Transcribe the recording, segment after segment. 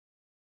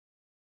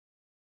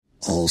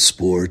All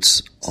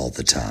sports, all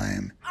the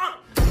time.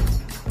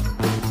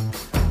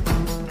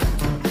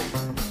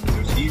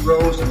 There's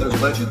heroes and there's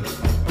legends.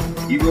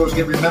 Heroes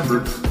get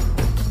remembered.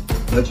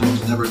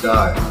 Legends never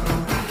die.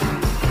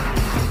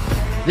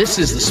 This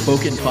is the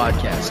Spoken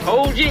Podcast.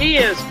 Hold your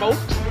ears, folks.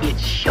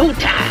 It's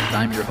showtime.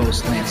 I'm your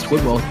host, Lance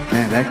Twidwell.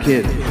 Man, that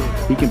kid,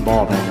 he can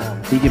ball,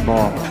 man. He can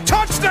ball.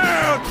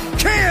 Touchdown,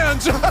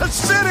 Kansas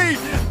City!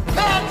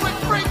 Patrick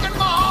freaking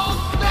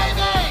Mahomes,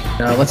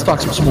 baby! Let's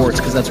talk some sports,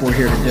 because that's what we're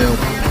here to do.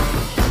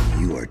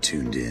 You are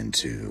tuned in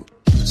to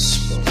the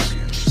Spoken.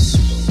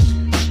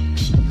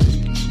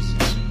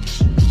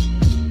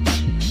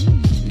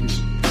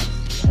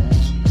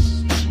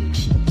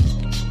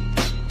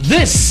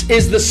 This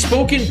is the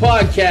Spoken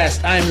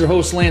Podcast. I'm your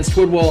host, Lance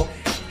Twidwell.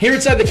 Here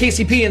inside the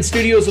KCP in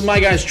studios with my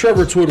guys,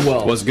 Trevor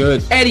Twidwell. What's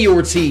good? Eddie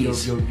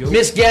Ortiz.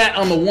 Miss Gat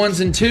on the ones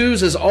and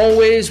twos. As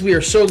always, we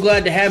are so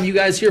glad to have you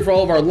guys here for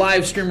all of our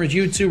live streamers,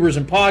 YouTubers,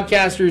 and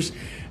podcasters.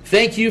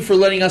 Thank you for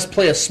letting us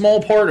play a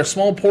small part, a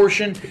small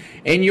portion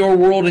in your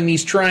world in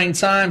these trying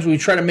times. We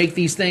try to make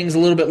these things a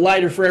little bit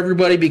lighter for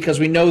everybody because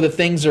we know that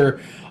things are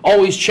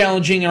always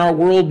challenging in our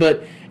world,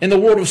 but in the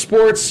world of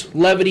sports,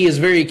 levity is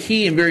very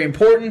key and very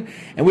important,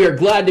 and we are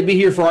glad to be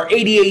here for our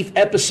 88th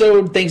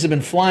episode. Things have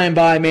been flying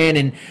by, man,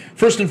 and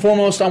first and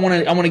foremost, I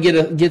want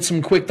to get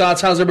some quick thoughts.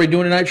 How's everybody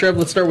doing tonight, Trev?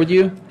 Let's start with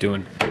you.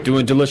 Doing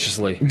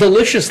deliciously.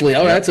 Deliciously.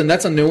 Oh, that's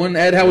a new one.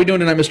 Ed, how we doing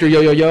tonight, Mr.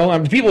 Yo?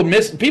 People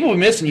been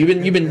missing you.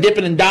 You've been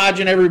dipping and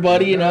dodging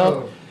everybody, you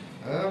know.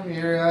 I'm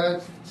here.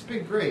 It's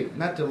been great.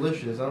 Not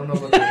delicious. I don't know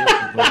about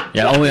delicious, but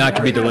Yeah, only I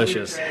can be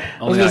delicious.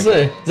 I was gonna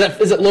say,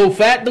 is it low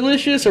fat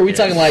delicious? Or are we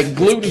talking like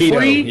gluten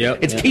free? Keto. Yep.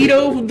 It's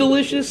keto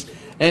delicious.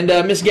 And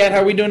Miss Gat, how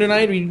are we doing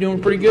tonight? Are you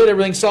doing pretty good?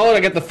 Everything solid?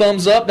 I got the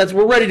thumbs up.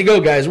 We're ready to go,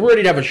 guys. We're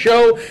ready to have a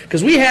show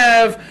because we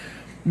have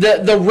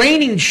the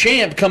reigning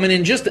champ coming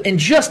in just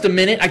a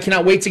minute. I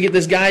cannot wait to get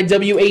this guy,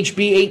 WHB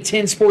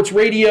 810 Sports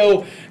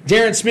Radio.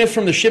 Darren Smith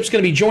from the Ship's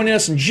going to be joining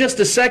us in just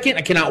a second.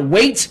 I cannot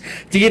wait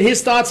to get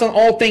his thoughts on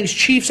all things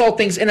Chiefs, all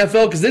things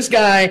NFL, because this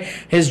guy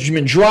has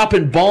been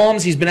dropping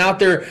bombs. He's been out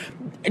there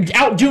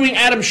outdoing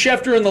Adam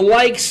Schefter and the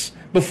likes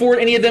before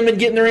any of them had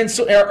getting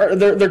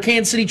their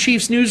Kansas City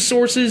Chiefs news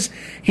sources.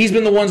 He's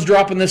been the ones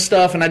dropping this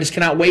stuff, and I just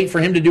cannot wait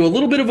for him to do a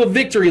little bit of a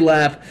victory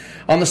lap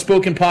on the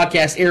Spoken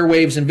Podcast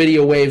airwaves and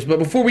video waves. But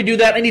before we do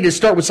that, I need to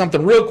start with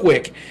something real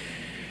quick.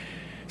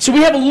 So we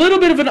have a little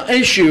bit of an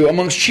issue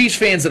amongst Chiefs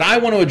fans that I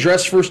want to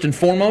address first and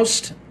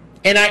foremost,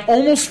 and I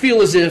almost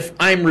feel as if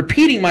I'm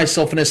repeating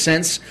myself in a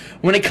sense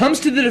when it comes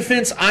to the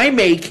defense I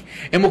make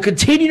and will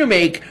continue to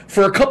make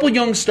for a couple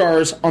young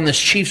stars on this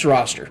Chiefs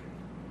roster.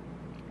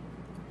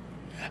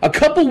 A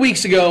couple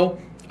weeks ago,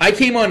 I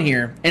came on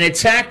here and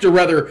attacked, or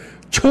rather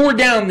tore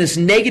down, this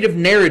negative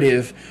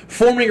narrative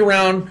forming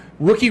around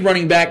rookie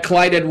running back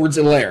Clyde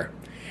Edwards-Helaire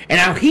and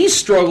how he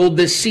struggled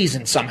this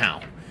season somehow.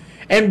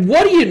 And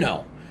what do you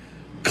know?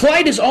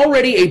 Clyde is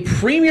already a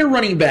premier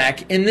running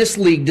back in this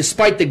league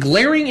despite the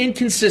glaring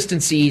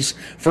inconsistencies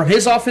from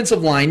his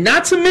offensive line,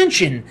 not to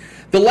mention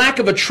the lack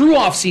of a true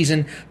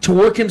offseason to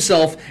work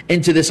himself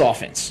into this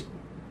offense.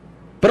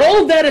 But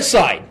all of that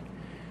aside,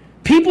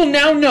 people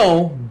now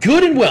know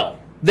good and well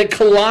that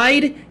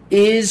Clyde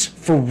is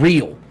for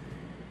real.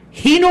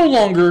 He no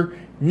longer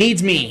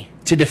needs me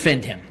to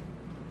defend him.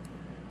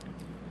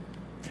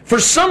 For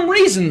some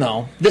reason,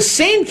 though, the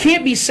same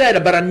can't be said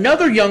about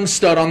another young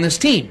stud on this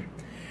team,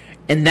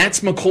 and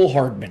that's Mecole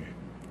Hardman.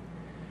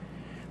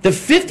 The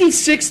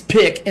 56th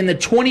pick in the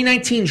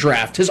 2019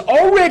 draft has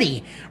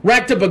already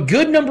racked up a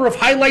good number of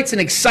highlights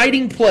and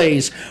exciting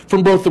plays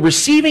from both the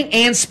receiving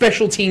and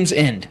special teams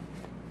end.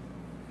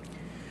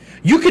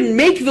 You can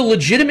make the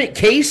legitimate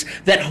case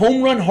that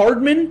Home Run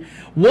Hardman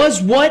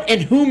was what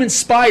and whom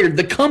inspired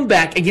the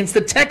comeback against the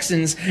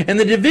Texans in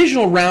the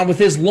divisional round with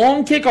his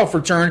long kickoff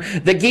return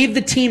that gave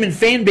the team and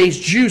fan base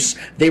juice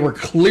they were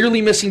clearly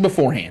missing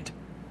beforehand.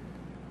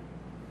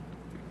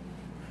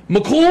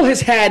 Mecole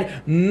has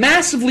had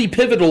massively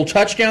pivotal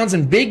touchdowns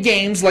in big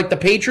games like the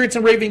Patriots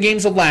and Raven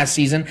games of last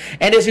season,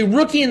 and as a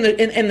rookie in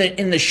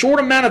the short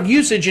amount of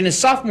usage in his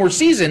sophomore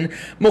season,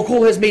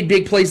 Mecole has made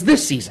big plays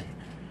this season.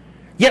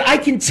 Yet I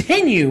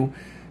continue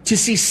to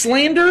see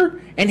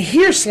slander and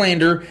hear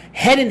slander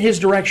head in his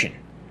direction.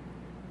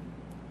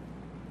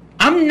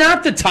 I'm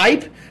not the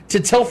type to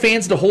tell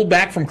fans to hold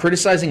back from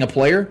criticizing a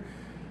player.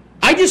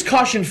 I just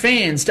caution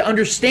fans to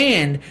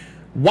understand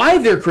why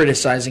they're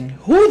criticizing,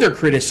 who they're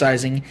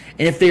criticizing,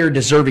 and if they are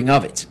deserving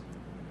of it.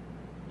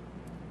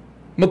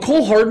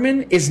 Mecole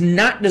Hardman is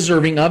not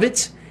deserving of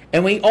it,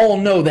 and we all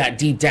know that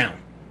deep down.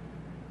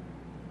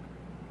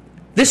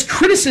 This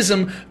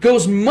criticism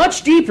goes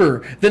much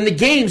deeper than the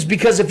games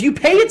because if you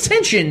pay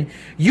attention,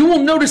 you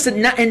will notice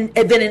that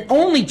in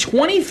only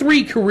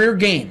 23 career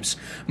games,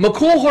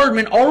 Mecole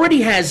Hardman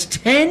already has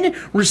 10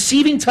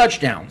 receiving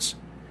touchdowns.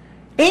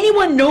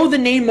 Anyone know the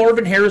name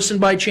Marvin Harrison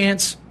by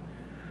chance?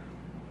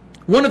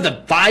 One of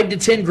the 5 to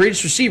 10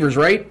 greatest receivers,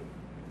 right?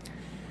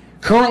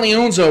 Currently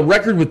owns a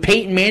record with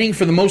Peyton Manning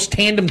for the most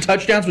tandem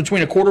touchdowns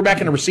between a quarterback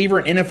and a receiver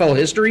in NFL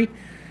history.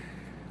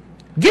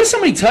 Guess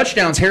how many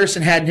touchdowns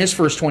Harrison had in his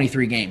first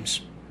 23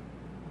 games?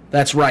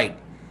 That's right,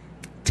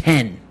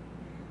 10.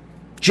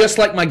 Just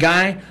like my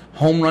guy,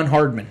 Home Run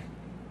Hardman.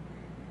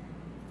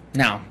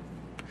 Now,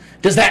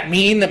 does that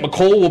mean that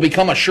McColl will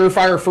become a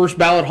surefire first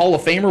ballot Hall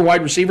of Famer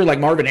wide receiver like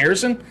Marvin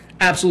Harrison?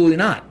 Absolutely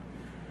not.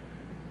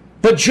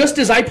 But just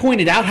as I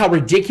pointed out how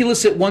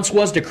ridiculous it once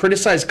was to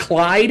criticize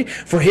Clyde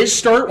for his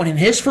start when in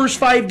his first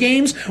 5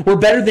 games were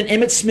better than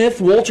Emmitt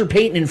Smith, Walter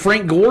Payton, and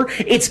Frank Gore,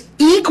 it's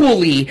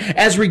equally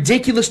as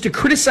ridiculous to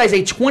criticize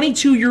a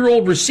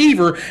 22-year-old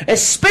receiver,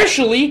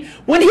 especially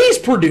when he's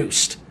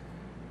produced.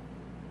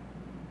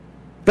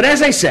 But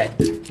as I said,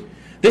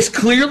 this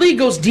clearly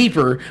goes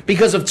deeper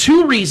because of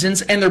 2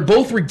 reasons, and they're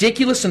both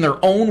ridiculous in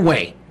their own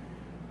way.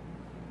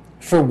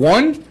 For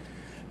one,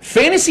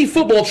 fantasy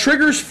football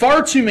triggers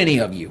far too many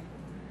of you.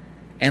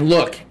 And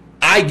look,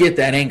 I get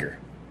that anger.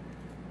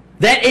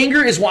 That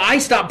anger is why I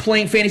stopped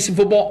playing fantasy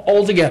football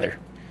altogether.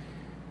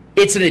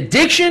 It's an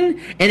addiction,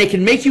 and it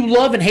can make you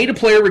love and hate a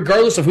player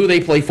regardless of who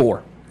they play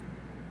for.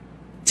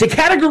 To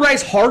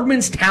categorize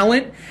Hardman's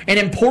talent and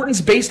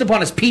importance based upon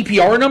his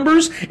PPR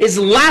numbers is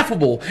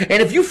laughable. And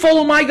if you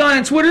follow my guy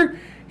on Twitter,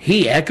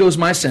 he echoes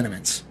my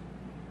sentiments.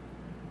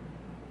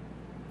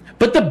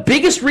 But the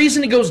biggest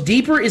reason it goes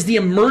deeper is the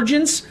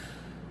emergence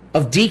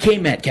of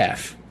DK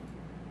Metcalf,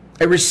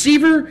 a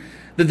receiver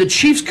that the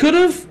Chiefs could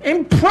have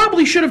and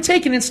probably should have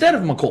taken instead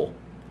of McColl.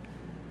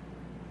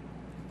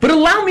 But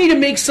allow me to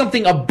make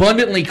something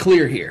abundantly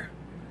clear here.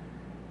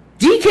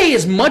 DK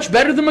is much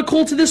better than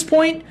McColl to this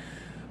point,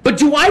 but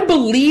do I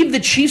believe the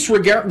Chiefs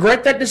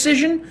regret that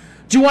decision?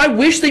 Do I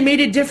wish they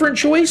made a different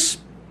choice?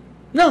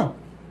 No.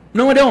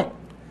 No, I don't.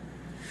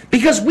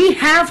 Because we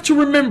have to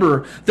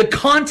remember the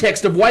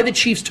context of why the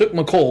Chiefs took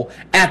McColl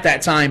at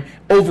that time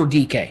over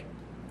DK.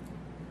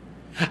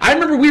 I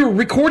remember we were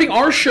recording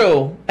our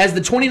show as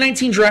the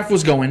 2019 draft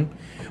was going.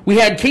 We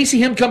had Casey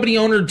Hemp Company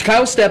owner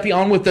Kyle Steppe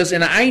on with us,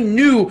 and I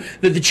knew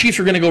that the Chiefs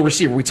were going to go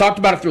receiver. We talked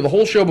about it through the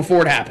whole show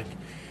before it happened.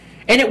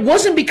 And it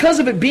wasn't because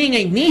of it being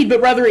a need,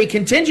 but rather a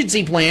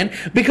contingency plan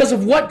because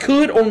of what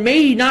could or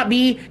may not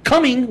be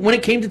coming when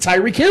it came to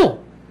Tyreek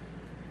Hill.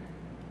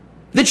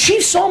 The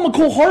Chiefs saw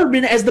McColl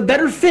Hardman as the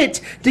better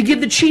fit to give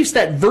the Chiefs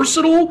that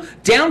versatile,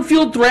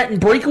 downfield threat and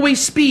breakaway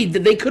speed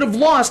that they could have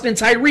lost in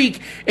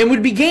Tyreek and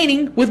would be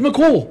gaining with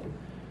McColl.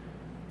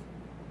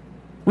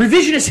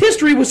 Revisionist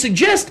history would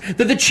suggest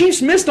that the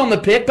Chiefs missed on the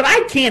pick, but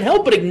I can't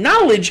help but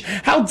acknowledge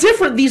how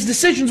different these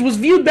decisions was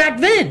viewed back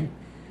then.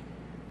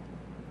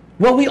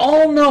 Well, we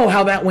all know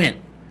how that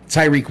went.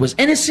 Tyreek was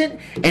innocent,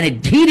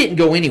 and he didn't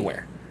go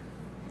anywhere.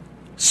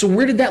 So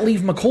where did that leave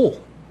McColl?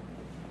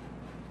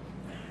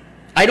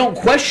 I don't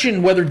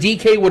question whether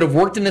DK would have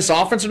worked in this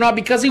offense or not,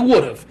 because he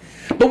would have.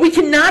 But we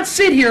cannot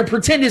sit here and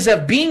pretend as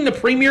if being the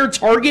premier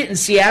target in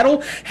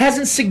Seattle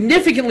hasn't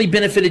significantly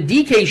benefited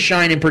DK's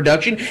shine in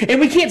production, and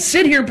we can't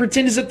sit here and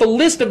pretend as if the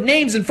list of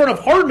names in front of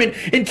Hardman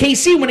and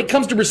KC when it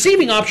comes to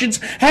receiving options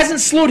hasn't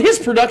slowed his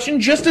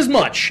production just as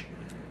much.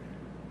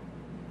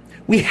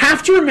 We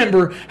have to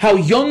remember how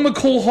young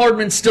McColl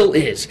Hardman still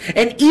is,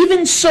 and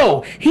even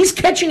so, he's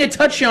catching a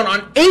touchdown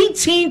on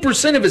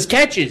 18% of his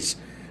catches.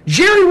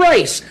 Jerry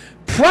Rice,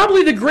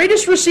 probably the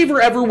greatest receiver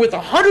ever with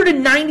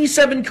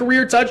 197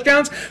 career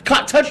touchdowns,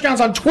 caught touchdowns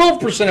on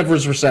 12% of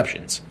his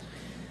receptions.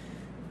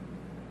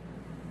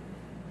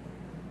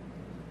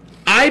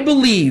 I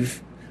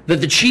believe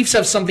that the Chiefs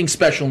have something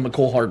special in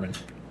McColl Hardman.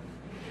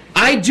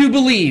 I do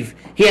believe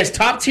he has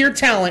top-tier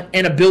talent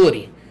and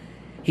ability.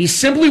 He's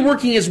simply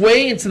working his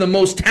way into the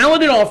most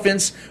talented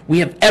offense we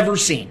have ever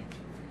seen.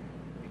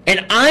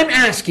 And I'm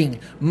asking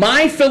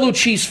my fellow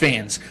Chiefs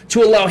fans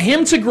to allow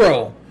him to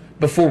grow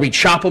before we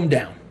chop him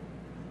down.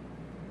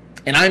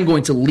 And I'm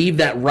going to leave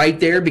that right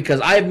there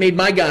because I have made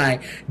my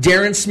guy,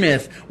 Darren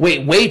Smith,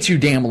 wait way too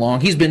damn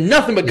long. He's been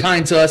nothing but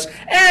kind to us,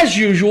 as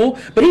usual,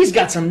 but he's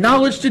got some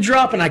knowledge to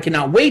drop, and I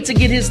cannot wait to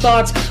get his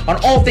thoughts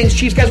on all things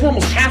Chiefs. Guys, we're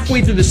almost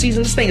halfway through the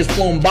season. This thing has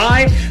flown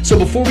by, so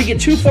before we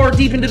get too far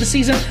deep into the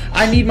season,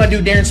 I need my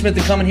dude Darren Smith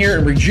to come in here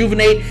and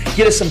rejuvenate,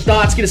 get us some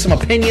thoughts, get us some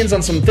opinions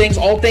on some things,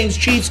 all things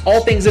Chiefs, all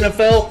things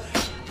NFL.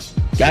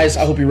 Guys,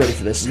 I hope you're ready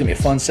for this. It's going to be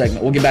a fun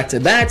segment. We'll get back to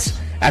that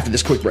after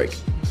this quick break.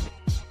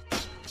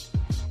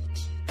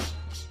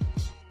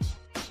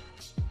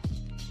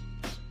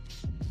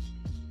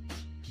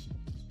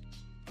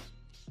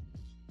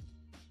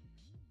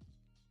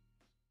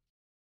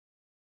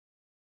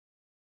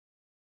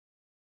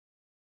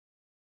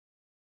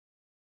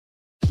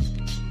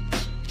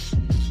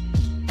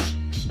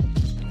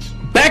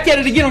 Back at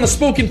it again on the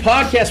Spoken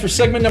Podcast for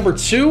segment number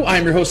 2.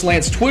 I'm your host,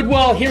 Lance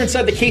Twidwell, here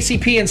inside the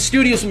KCPN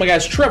studios with my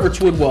guys, Trevor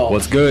Twidwell.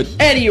 What's good?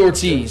 Eddie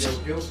Ortiz.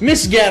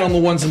 Miss Gad on the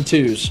ones and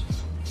twos.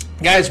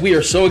 Guys, we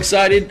are so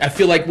excited. I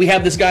feel like we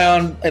have this guy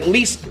on at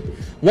least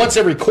once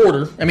every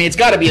quarter. I mean, it's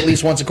got to be at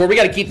least once a quarter. We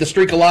got to keep the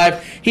streak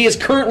alive. He is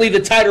currently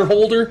the title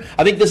holder.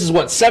 I think this is,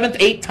 7th,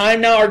 8th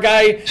time now our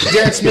guy,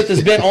 Darren Smith,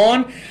 has been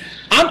on.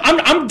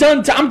 I'm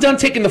done. I'm done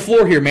taking the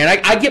floor here,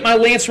 man. I get my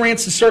Lance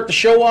rants to start the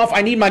show off.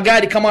 I need my guy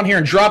to come on here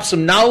and drop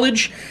some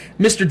knowledge.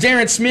 Mr.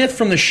 Darren Smith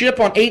from the Ship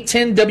on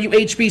 810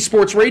 WHB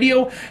Sports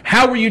Radio.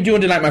 How are you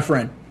doing tonight, my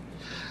friend?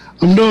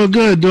 I'm doing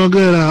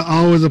good,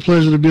 always a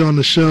pleasure to be on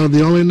the show.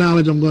 The only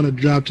knowledge I'm going to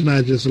drop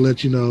tonight, just to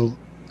let you know,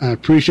 I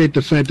appreciate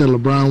the fact that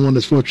LeBron won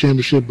his 4th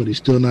championship, but he's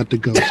still not the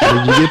GOAT. So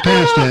you get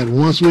past that.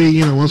 Once we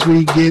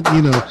get,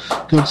 go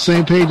to the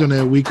same page on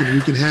that, we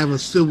can have a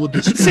civil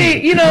dispute.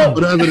 See,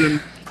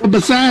 But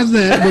besides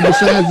that,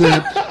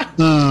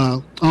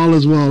 all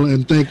is well,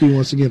 and thank you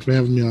once again for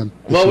having me on.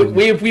 Well,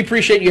 we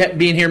appreciate you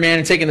being here, man,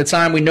 and taking the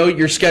time. We know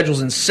your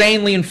schedule's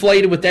insanely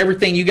inflated with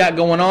everything you got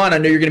going on. I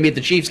know you're going to be at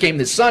the Chiefs game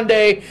this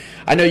Sunday.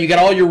 I know you got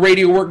all your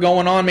radio work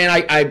going on,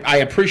 man. I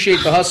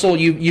appreciate the hustle.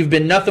 You've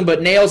been nothing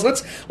but nails.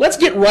 Let's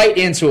get right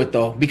into it,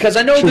 though, because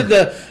I know that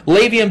the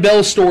Le'Veon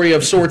Bell story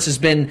of sorts has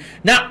been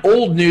not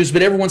old news,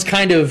 but everyone's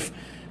kind of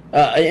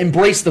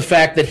embrace the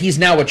fact that he's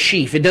now a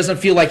Chief. It doesn't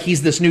feel like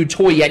he's this new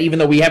toy yet, even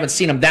though we haven't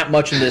seen him that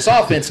much in this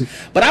offense.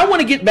 But I want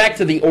to get back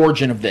to the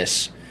origin of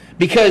this,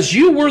 because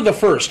you were the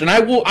first, and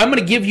I'm going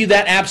to give you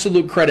that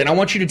absolute credit. I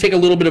want you to take a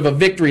little bit of a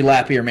victory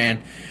lap here,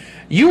 man.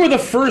 You were the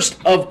first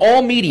of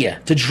all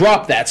media to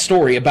drop that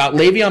story about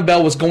Le'Veon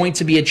Bell was going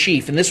to be a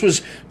Chief, and this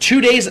was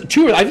 2 days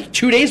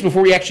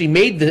before he actually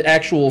made the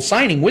actual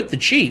signing with the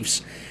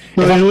Chiefs.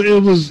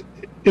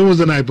 It was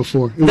the night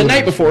before. The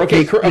night before,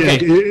 okay.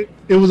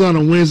 It was on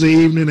a Wednesday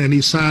evening, and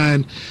he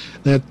signed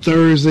that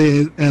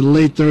Thursday, at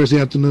late Thursday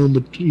afternoon.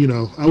 But,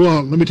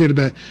 let me take it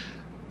back.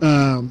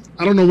 I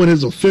don't know when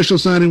his official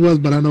signing was,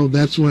 but I know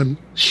that's when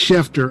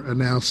Schefter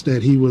announced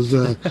that he was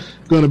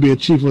going to be a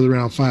Chief with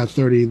around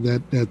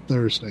 5:30 that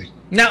Thursday.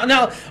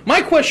 Now,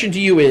 my question to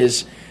you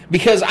is,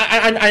 because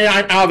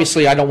I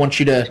obviously I don't want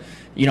you to,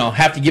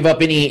 have to give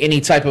up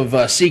any type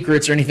of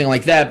secrets or anything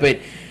like that,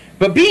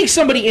 but being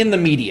somebody in the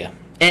media,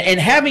 and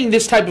having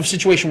this type of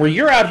situation where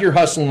you're out here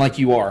hustling like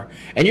you are,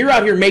 and you're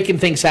out here making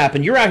things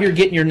happen, you're out here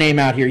getting your name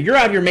out here, you're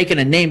out here making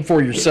a name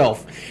for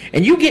yourself,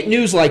 and you get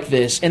news like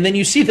this, and then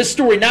you see the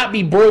story not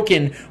be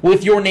broken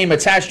with your name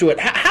attached to it,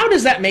 how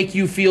does that make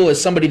you feel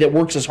as somebody that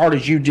works as hard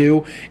as you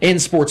do in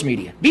sports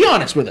media? Be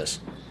honest with us.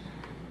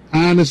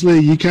 Honestly,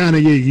 you kind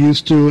of get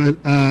used to it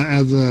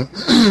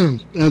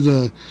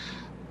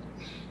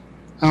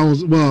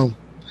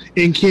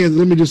in Kansas.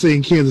 Let me just say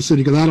in Kansas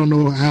City, because I don't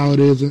know how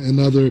it is in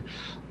other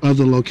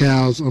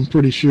locales. I'm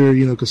pretty sure,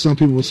 because some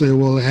people will say,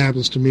 well, it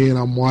happens to me and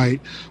I'm white.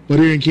 But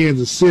here in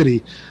Kansas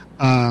City,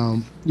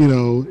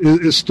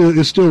 it's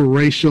still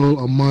racial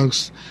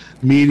amongst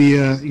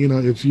media.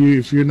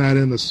 If you're not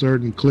in a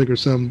certain clique or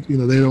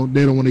something, they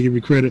don't want to give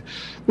you credit,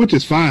 which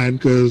is fine,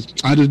 because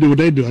I just do what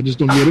they do. I just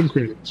don't give them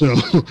credit. So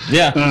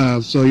yeah. I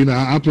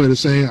play the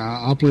same.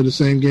 I'll play the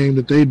same game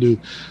that they do.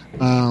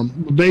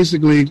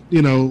 Basically,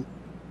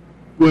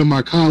 when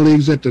my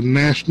colleagues at the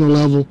national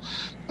level,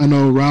 I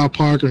know Rob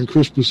Parker and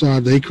Chris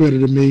Broussard, they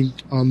credited me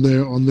on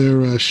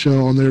their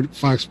show, on their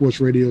Fox Sports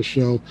Radio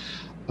show,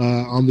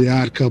 on The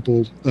Odd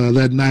Couple,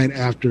 that night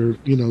after,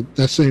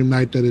 that same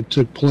night that it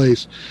took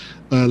place,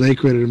 they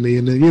credited me.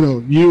 And then,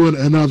 you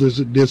and others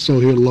did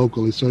so here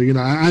locally. So,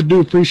 I do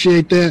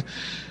appreciate that.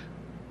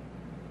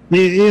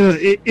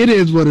 It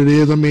is what it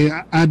is. I mean,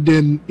 I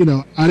didn't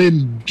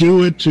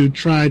do it to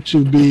try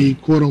to be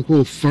quote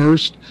unquote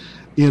first.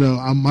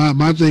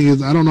 My thing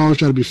is, I don't always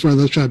try to be first.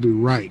 Let's try to be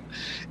right.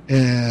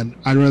 And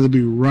I'd rather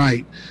be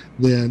right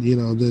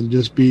than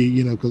just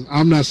be, because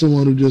I'm not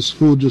someone who just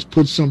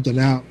puts something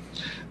out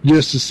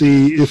just to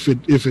see if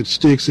it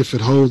sticks, if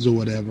it holds or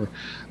whatever.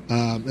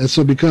 And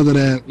so because of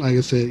that, like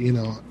I said,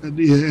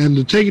 and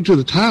to take it to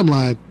the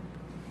timeline,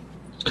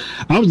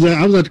 I was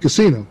at the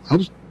casino. I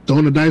was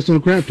throwing the dice on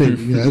the crap table.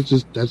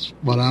 That's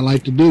what I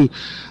like to do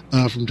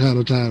from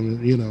time to time.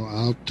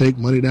 I'll take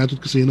money down to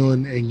the casino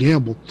and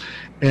gamble.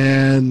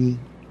 And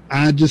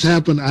I just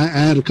happened, I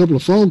had a couple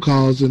of phone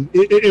calls, and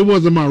it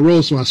wasn't my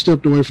role, so I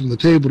stepped away from the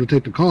table to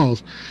take the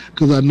calls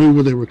because I knew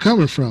where they were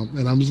coming from.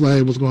 And I'm just like,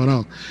 hey, what's going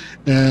on?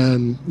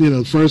 And,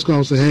 the first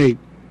call said, hey,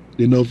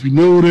 didn't know if you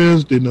knew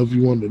this, didn't know if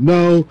you wanted to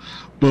know,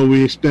 but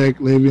we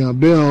expect Le'Veon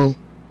Bell,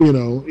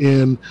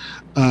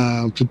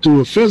 to do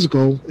a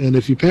physical, and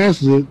if he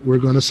passes it, we're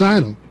going to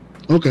sign him.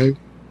 Okay,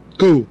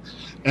 cool.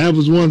 That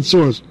was one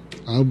source.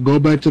 I'll go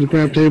back to the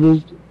crap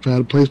table, try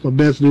to place my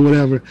bets, do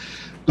whatever.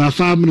 About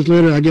 5 minutes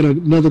later, I get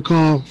another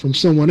call from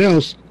someone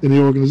else in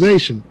the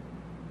organization.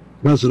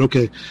 And I said,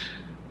 okay,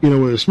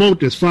 where there's smoke,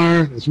 there's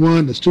fire, there's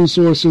one, there's two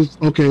sources.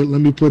 Okay, let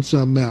me put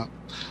something out.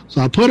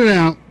 So I put it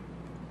out,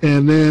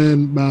 and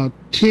then about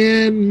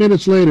 10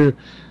 minutes later,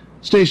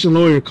 station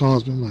lawyer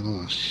calls me. I'm like,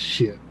 oh,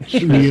 shit.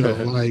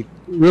 Like,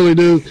 really,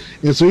 dude?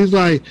 And so he's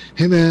like,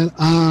 hey, man,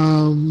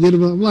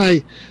 I'm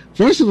like,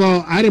 first of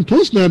all, I didn't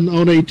post nothing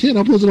on 810.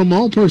 I posted on my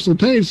own personal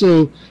page,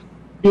 so,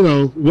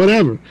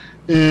 whatever.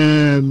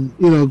 And,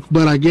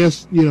 but I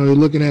guess, you're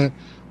looking at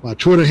my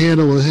Twitter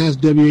handle, it has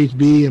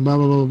WHB and blah,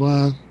 blah, blah,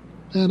 blah.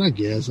 And I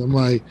guess I'm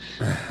like,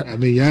 I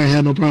mean, I ain't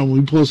had no problem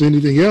when we post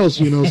anything else,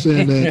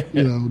 saying that,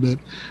 that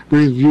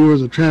brings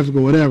viewers or traffic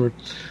or whatever.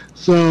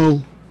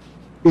 So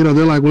you know,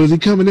 they're like, well, is he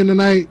coming in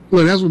tonight?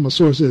 Well, that's what my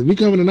source says. If he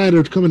coming tonight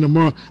or coming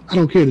tomorrow, I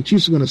don't care. The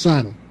Chiefs are going to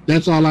sign him.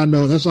 That's all I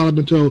know. That's all I've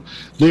been told.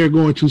 They're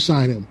going to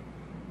sign him.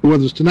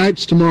 Whether it's tonight,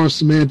 it's tomorrow,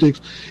 semantics.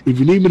 If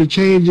you need me to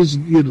change this,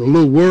 you know, a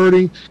little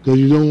wording because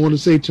you don't want to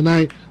say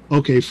tonight,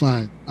 okay,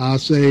 fine. I'll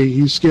say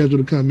he's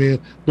scheduled to come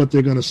in, but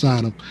they're going to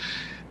sign him.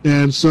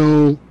 And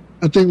so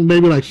I think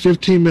maybe like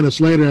 15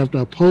 minutes later after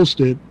I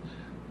posted,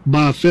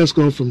 Bob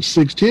Fesco from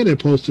 610 had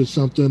posted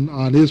something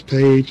on his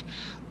page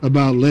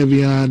about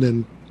Le'Veon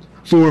and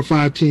 4 or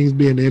 5 teams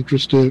being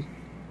interested.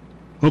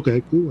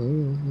 Okay,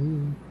 cool.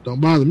 Don't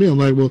bother me. I'm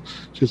like, well,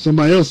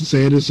 somebody else is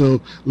saying it, so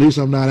at least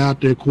I'm not out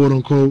there, quote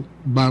unquote,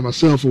 by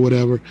myself or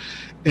whatever.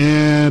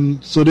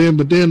 And so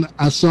but then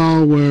I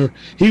saw where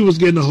he was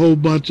getting a whole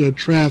bunch of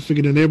traffic,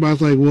 and then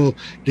everybody's like, well,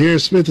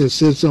 Darren Smith had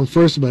said something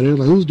first about it. They're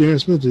like, who's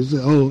Darren Smith? He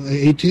said, oh,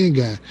 A10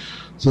 guy.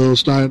 So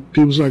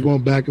people started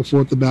going back and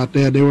forth about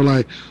that. They were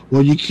like,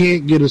 well, you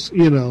can't get us,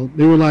 you know,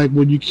 they were like,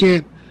 well, you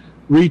can't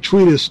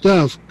retweet his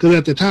stuff, because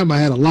at the time I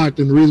had it locked,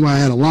 and the reason why I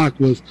had it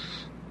locked was,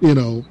 you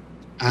know,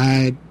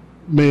 I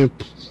may have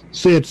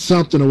said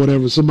something or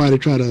whatever. Somebody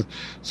tried to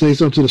say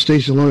something to the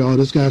station lawyer. Oh,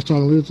 this guy's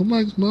talking this. I'm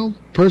like, well,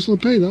 personal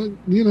page,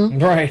 you know.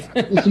 Right.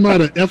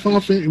 Somebody to F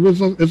off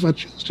if I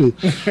choose to.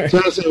 So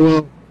I said,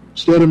 well,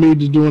 instead of me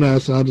just doing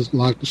that, so I'll just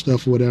lock the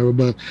stuff or whatever.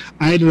 But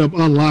I ended up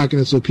unlocking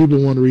it so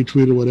people want to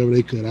retweet it or whatever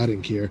they could. I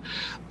didn't care.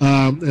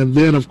 And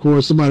then, of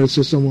course, somebody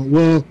said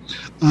well,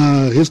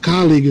 his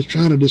colleague is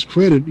trying to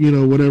discredit, you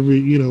know, whatever,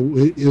 you know,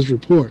 his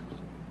report.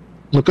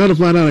 Well, kind of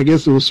find out, I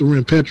guess it was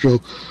Soren Petro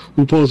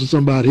who posted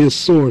something about his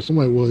source. I'm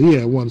like, well, he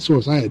had one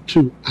source. I had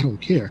 2. I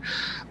don't care.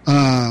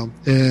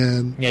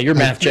 And yeah, your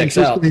math checks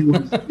out. You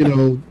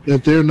know,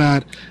 that they're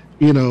not,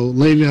 you know,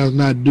 Le'Veon's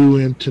not due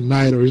in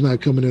tonight or he's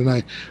not coming in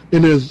tonight.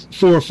 And there's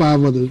 4 or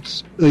 5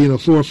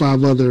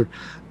 other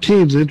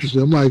teams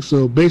interested. I'm like,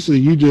 so basically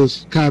you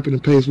just copy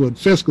and paste what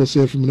Fesco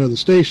said from another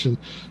station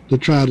to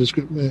try to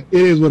script. It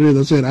is what it is.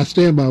 I said, I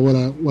stand by what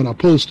I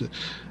posted.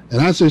 And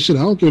I said, shit,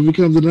 I don't care if he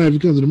comes tonight, if he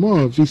comes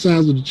tomorrow. If he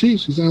signs with the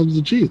Chiefs, he signs with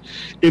the Chiefs.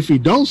 If he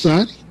don't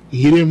sign,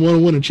 he didn't want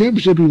to win a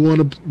championship. He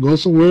wanted to go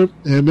somewhere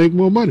and make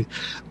more money.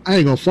 I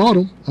ain't going to fault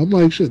him. I'm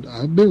like, shit,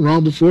 I've been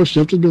wrong before.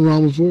 Schefter's been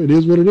wrong before. It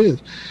is what it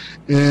is.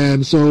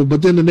 And so,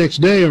 but then the next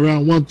day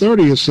around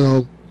 1:30 or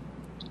so,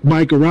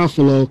 Mike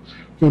Garofalo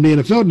from the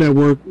NFL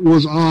Network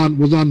was on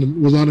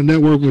the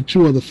network with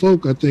 2 other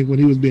folk, I think, when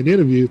he was being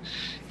interviewed.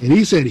 And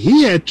he said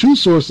he had 2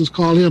 sources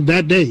call him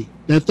that day,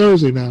 that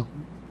Thursday now.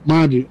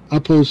 Mind you, I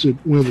posted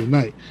Wednesday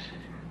night.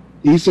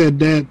 He said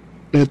that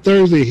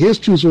Thursday, his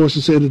 2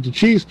 sources said that the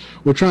Chiefs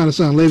were trying to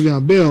sign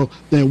Le'Veon Bell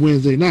that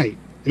Wednesday night.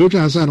 They were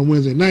trying to sign him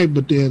Wednesday night,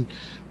 but then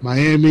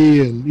Miami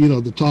and, you know,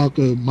 the talk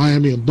of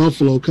Miami and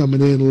Buffalo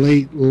coming in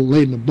late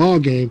in the ball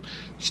game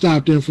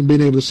stopped him from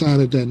being able to sign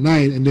it that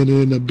night. And then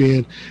it ended up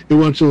being, it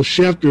went until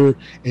Schefter,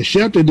 and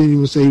Schefter didn't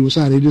even say he was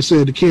signing. He just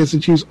said the Kansas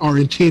City Chiefs are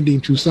intending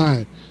to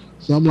sign.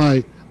 So I'm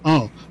like,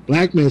 oh,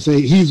 black men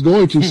say he's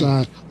going to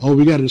sign. Oh,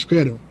 we got to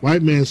discredit him.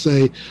 White men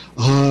say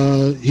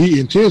he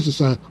intends to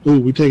sign. Oh,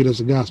 we take it as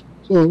a gospel.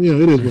 So, you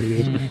know, it is what it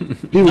is.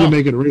 People can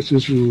make it a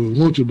racist who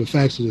want to, but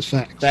facts are just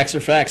facts. Facts are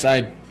facts.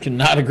 I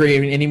cannot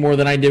agree any more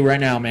than I do right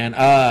now, man.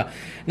 Now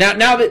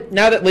that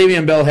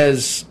Le'Veon Bell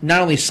has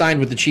not only signed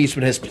with the Chiefs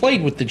but has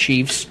played with the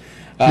Chiefs,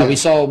 we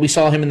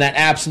saw him in that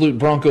absolute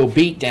Bronco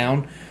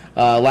beatdown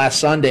last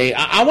Sunday.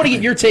 I want to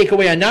get your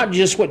takeaway on not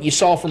just what you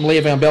saw from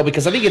Le'Veon Bell,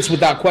 because I think it's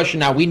without question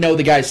now we know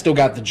the guy's still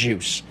got the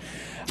juice.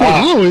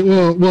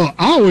 I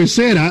always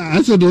said,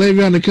 I said the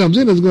Le'Veon that comes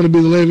in is going to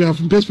be the Le'Veon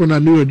from Pittsburgh,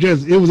 not New York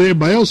Jets. It was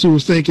everybody else who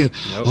was thinking,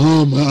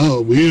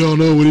 we don't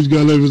know what he's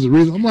going to live as a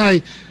reason. I'm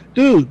like,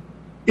 dude,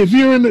 if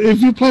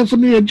you're playing for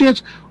New York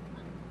Jets,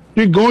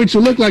 you're going to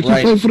look like you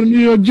play for the New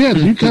York Jets.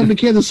 You come to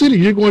Kansas City,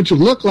 you're going to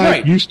look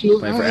like you still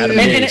play for Adam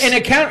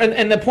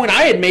and the point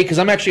I had made, because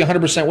I'm actually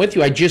 100% with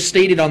you, I just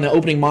stated on the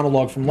opening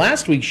monologue from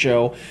last week's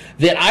show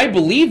that I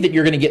believe that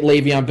you're going to get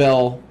Le'Veon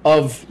Bell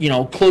of, you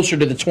know, closer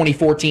to the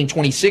 2014,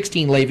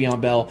 2016 Le'Veon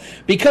Bell,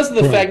 because of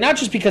the fact, not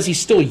just because he's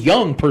still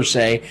young per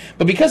se,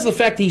 but because of the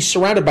fact that he's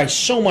surrounded by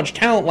so much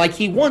talent like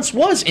he once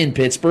was in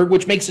Pittsburgh,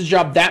 which makes his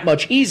job that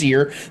much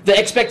easier. The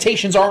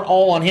expectations aren't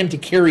all on him to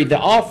carry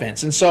the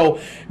offense. And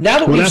so now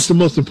that that's the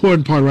most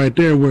important part right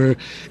there, where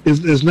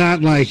it's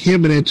not like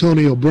him and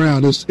Antonio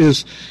Brown.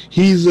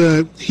 He is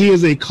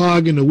a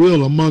cog in the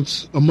wheel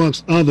amongst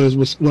others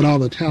with all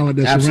the talent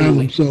that's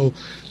around him. So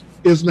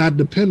it's not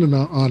dependent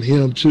on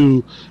him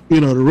to, you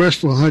know, to rush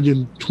for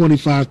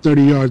 125,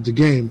 30 yards a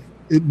game.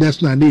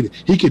 That's not needed.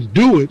 He can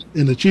do it,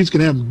 and the Chiefs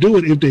can have him do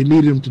it if they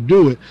need him to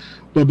do it.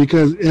 But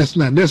because that's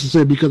not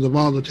necessary, because of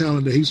all the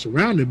talent that he's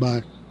surrounded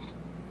by,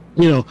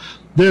 you know,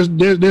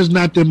 there's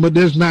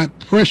not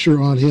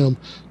pressure on him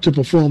to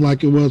perform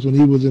like it was when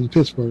he was in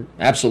Pittsburgh.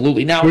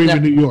 Absolutely. Now, or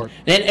even New York.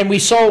 And we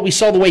saw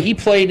the way he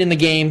played in the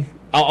game,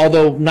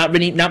 although not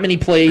many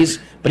plays,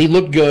 but he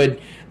looked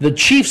good. The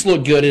Chiefs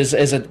looked good as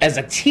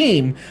a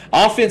team.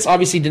 Offense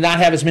obviously did not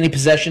have as many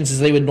possessions as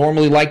they would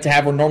normally like to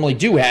have or normally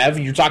do have.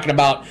 You're talking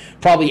about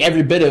probably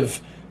every bit of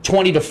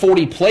 20 to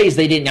 40 plays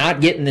they did not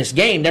get in this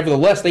game.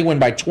 Nevertheless, they win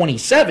by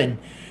 27.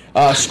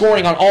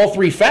 scoring on all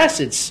three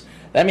facets.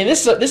 I mean,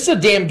 this is a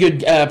damn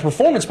good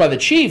performance by the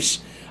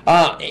Chiefs.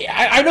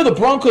 I know the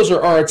Broncos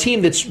are a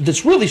team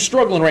that's really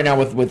struggling right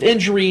now with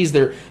injuries,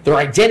 their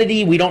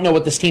identity. We don't know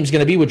what this team's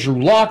going to be with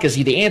Drew Lock. Is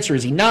he the answer?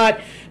 Is he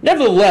not?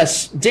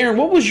 Nevertheless, Darren,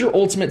 what was your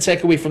ultimate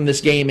takeaway from this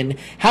game, and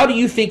how do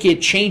you think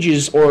it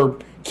changes or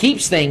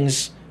keeps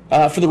things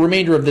for the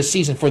remainder of this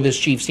season for this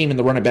Chiefs team in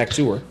the running back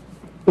tour?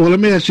 Well, let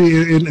me ask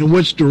you, in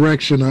which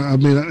direction? I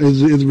mean,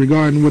 is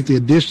regarding with the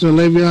addition of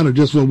Le'Veon or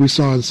just what we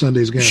saw in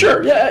Sunday's game?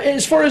 Sure. Yeah,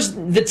 as far as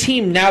the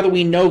team now that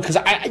we know, because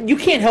you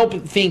can't help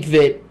but think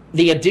that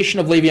the addition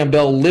of Le'Veon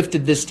Bell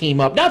lifted this team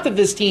up. Not that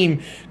this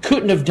team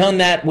couldn't have done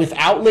that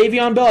without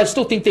Le'Veon Bell. I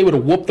still think they would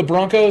have whooped the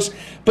Broncos.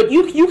 But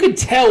you could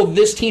tell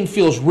this team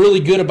feels really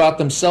good about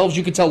themselves.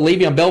 You could tell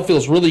Le'Veon Bell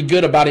feels really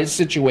good about his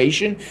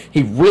situation.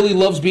 He really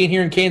loves being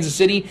here in Kansas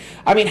City.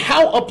 I mean,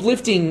 how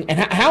uplifting and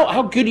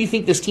how good do you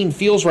think this team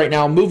feels right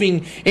now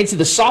moving into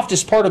the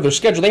softest part of their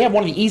schedule? They have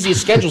one of the easiest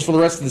schedules for the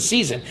rest of the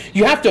season.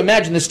 You have to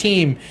imagine this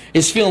team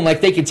is feeling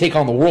like they can take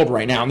on the world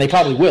right now, and they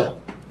probably will.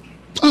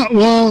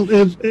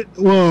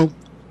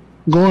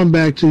 Going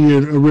back to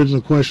your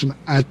original question,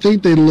 I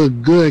think they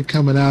look good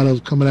coming out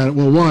of.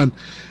 Well, one,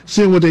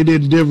 seeing what they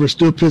did in Denver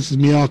still pisses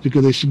me off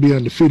because they should be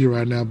undefeated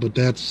right now, but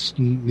that's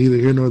neither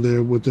here nor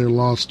there with their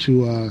loss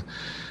to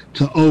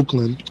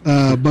Oakland.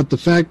 But the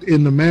fact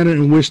in the manner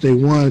in which they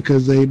won,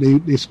 because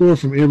they scored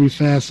from every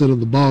facet of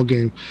the ball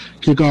game,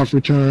 kickoff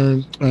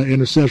return,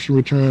 interception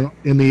return,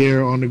 in the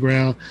air, on the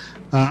ground.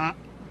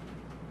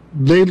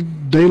 They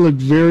look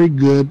very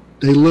good.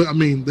 They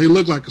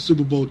look like a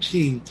Super Bowl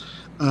team.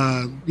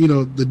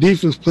 The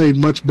defense played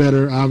much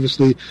better,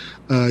 obviously.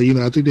 I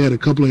think they had a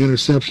couple of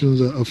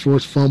interceptions, a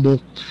forced fumble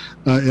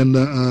in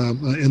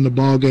the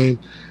ball game.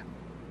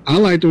 I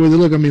like the way they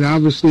look. I mean,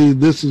 obviously,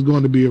 this is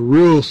going to be a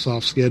real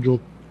soft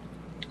schedule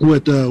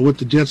with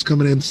the Jets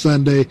coming in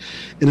Sunday,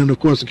 and then,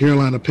 of course, the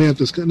Carolina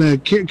Panthers. Now,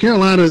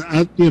 Carolina,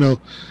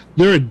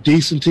 they're a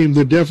decent team.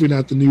 They're definitely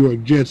not the New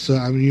York Jets. So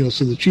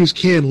the Chiefs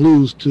can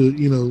lose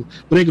to,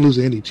 but they can lose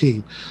to any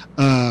team.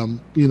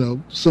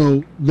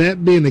 So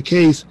that being the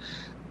case,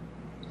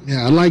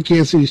 yeah, I like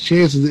Kansas City's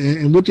chances.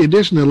 And with the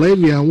addition of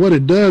Le'Veon, what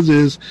it does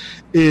is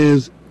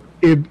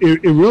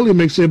it really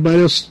makes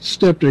everybody else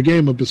step their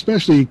game up,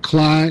 especially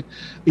Clyde.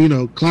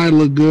 Clyde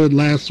looked good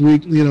last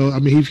week.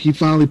 He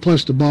finally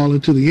punched the ball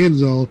into the end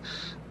zone.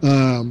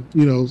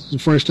 The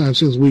first time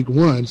since week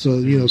 1. So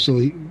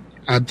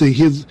I think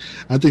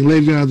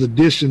Le'Veon's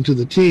addition to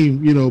the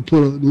team,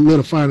 put a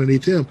little fire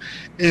underneath him.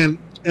 And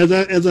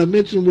as I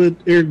mentioned with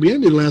Eric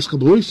Bieniemy the last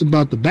couple of weeks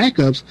about the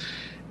backups,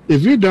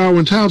 if you're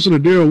Darwin Thompson or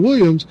Darrell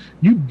Williams,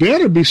 you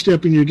better be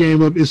stepping your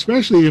game up,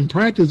 especially in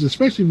practice,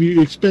 especially if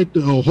you expect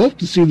or hope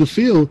to see the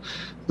field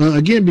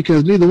again,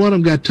 because neither one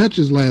of them got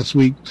touches last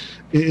week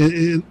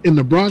in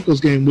the Broncos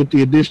game with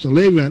the addition of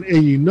Le'Veon.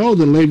 And that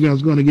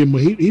Le'Veon's going to get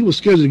more. He was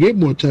scheduled to get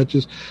more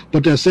touches,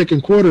 but that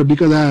second quarter,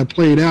 because I had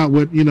played out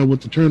with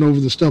with the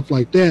turnovers and stuff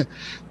like that,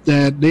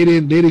 that they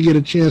didn't get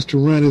a chance to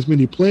run as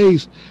many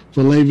plays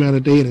for Le'Veon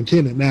that they had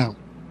intended. Now,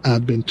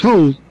 I've been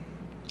told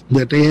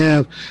that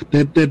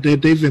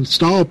they've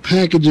installed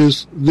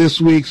packages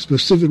this week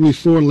specifically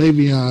for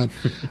Le'Veon,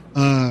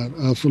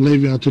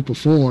 to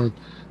perform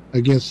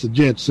against the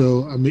Jets.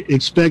 So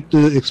expect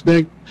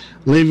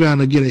Le'Veon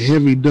to get a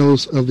heavy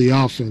dose of the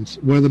offense.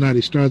 Whether or not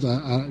he starts,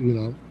 I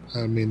don't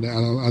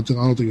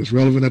think it's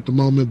relevant at the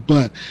moment,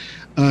 but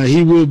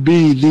he will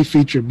be the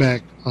feature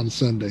back on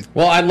Sunday.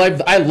 Well, I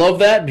love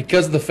that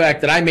because of the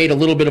fact that I made a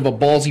little bit of a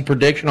ballsy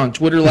prediction on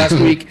Twitter last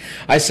week.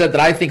 I said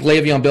that I think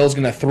Le'Veon Bell is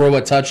going to throw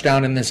a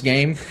touchdown in this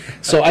game.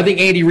 So I think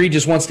Andy Reid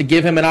just wants to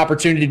give him an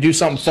opportunity to do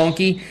something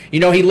funky. He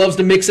loves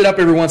to mix it up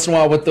every once in a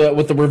while with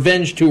the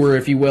revenge tour,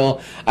 if you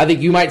will. I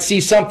think you might see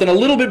something a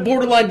little bit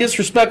borderline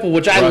disrespectful,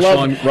 which I love.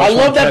 I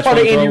love that part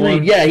of Andy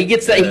Reid. Yeah, he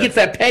gets that. Yeah. He gets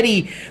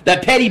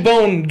that petty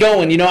bone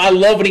going. I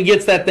love when he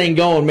gets that thing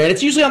going, man.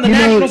 It's usually on the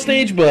national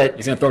stage, but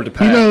he's going to throw it to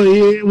Pat.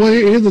 Well,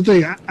 here's the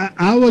thing.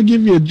 I will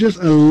give you just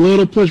a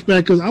little pushback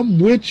because I'm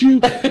with you,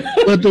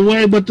 but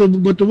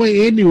the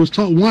way Andy was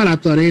talking, one, I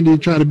thought Andy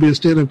tried to be a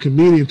stand-up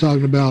comedian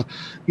talking about,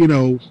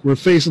 we're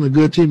facing a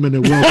good team and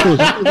they're well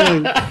coached.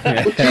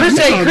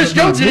 Chris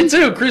Jones did it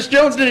too. Chris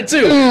Jones did it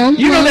too.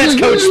 Yeah, that's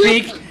coach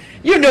speak.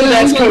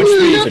 That's coach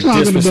speak. It's a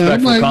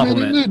disrespectful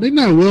compliment. They're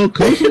not well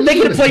coached. They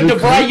could have played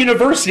DeVry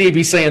University and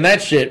be saying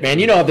that shit, man.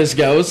 You know how this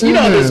goes. You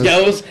know how this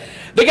goes.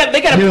 They got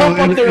to pump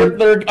up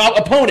their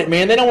opponent,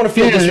 man. They don't want to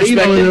feel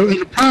disrespected.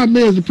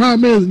 The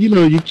problem is,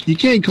 you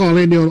can't call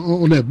Andy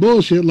on that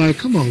bullshit. Like,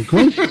 come on,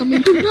 coach. I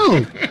mean, we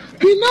know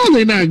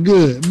they're not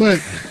good, but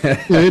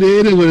it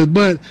is what it is.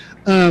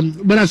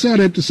 But I say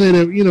that to say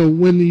that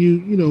when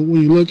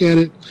you look at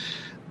it,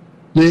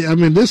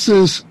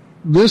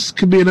 this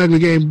could be an ugly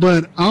game.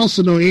 But I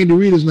also know Andy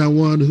Reid is not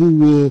one who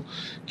will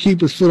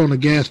keep his foot on the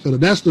gas pedal.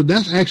 That's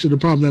actually the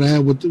problem that I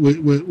have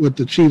with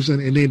the Chiefs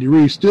and Andy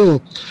Reid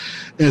still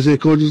as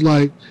head coach. Is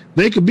like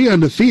they could be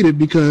undefeated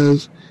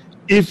because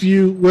if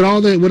you with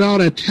all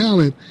that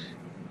talent,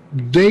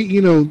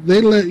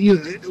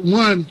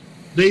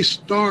 they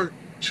start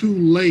too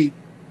late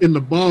in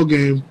the ball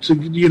game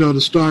to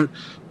start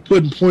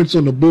putting points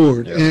on the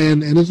board. Yeah.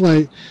 And it's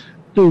like,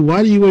 dude,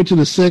 why do you wait to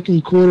the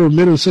second quarter or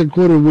middle of the second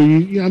quarter where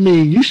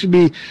you should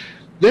be –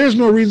 there's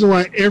no reason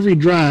why every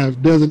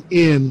drive doesn't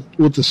end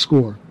with a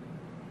score.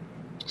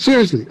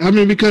 Seriously. I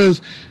mean, because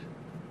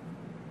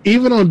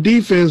even on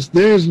defense,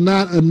 there's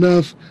not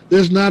enough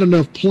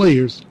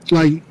players.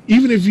 Like,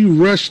 even if you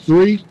rush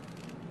 3,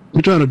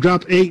 you try to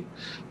drop 8,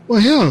 well,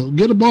 hell,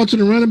 get the ball to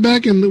the running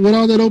back and with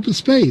all that open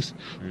space.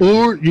 Mm-hmm.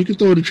 Or you can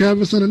throw it to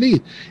Travis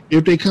underneath.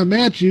 If they come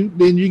at you,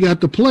 then you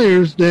got the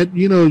players that,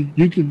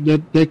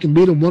 that can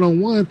beat them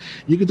one-on-one.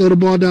 You can throw the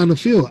ball down the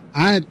field.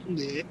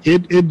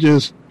 It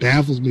just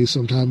baffles me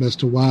sometimes as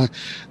to why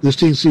this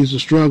team seems to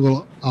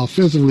struggle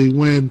offensively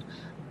when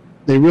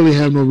they really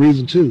have no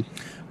reason to.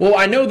 Well,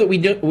 I know that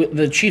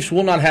the Chiefs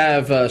will not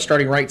have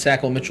starting right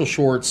tackle Mitchell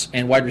Schwartz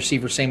and wide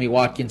receiver Sammy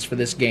Watkins for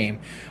this game,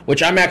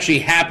 which I'm actually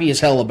happy as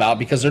hell about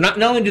because they're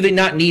not only do they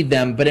not need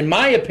them, but in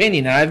my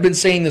opinion, and I've been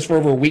saying this for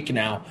over a week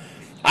now,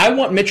 I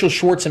want Mitchell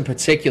Schwartz in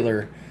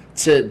particular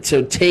to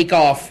take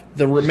off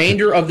the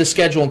remainder of the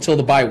schedule until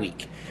the bye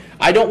week.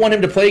 I don't want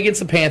him to play against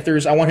the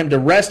Panthers. I want him to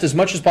rest as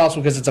much as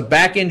possible because it's a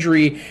back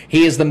injury.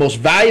 He is the most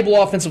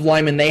valuable offensive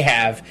lineman they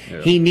have.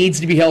 Yeah. He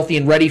needs to be healthy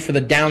and ready for the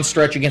down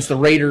stretch against the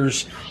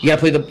Raiders. You got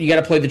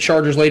to play the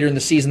Chargers later in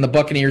the season, the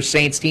Buccaneers,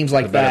 Saints, teams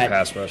like that.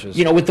 Pass rushes.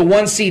 With the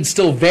 1 seed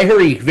still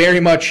very, very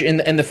much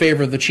in the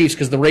favor of the Chiefs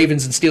because the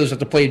Ravens and Steelers have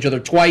to play each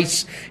other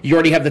twice. You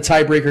already have the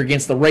tiebreaker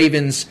against the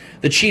Ravens.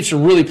 The Chiefs are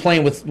really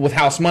playing with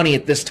house money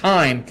at this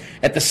time.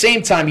 At the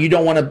same time, you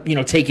don't want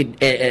to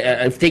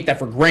take that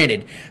for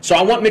granted. So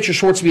I want Mitchell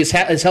Schwartz to be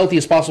as healthy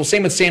as possible.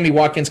 Same with Sammy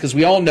Watkins because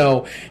we all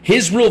know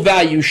his real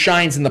value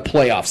shines in the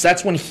playoffs.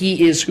 That's when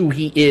he is who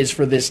he is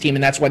for this team,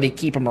 and that's why they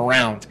keep him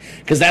around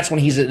because that's when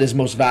he's at his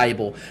most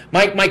valuable.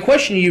 My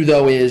question to you,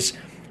 though, is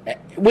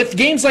with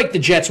games like the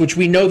Jets, which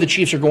we know the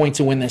Chiefs are going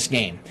to win this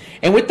game,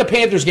 and with the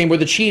Panthers game where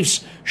the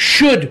Chiefs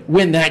should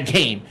win that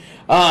game,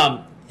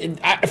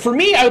 for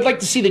me, I would like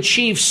to see the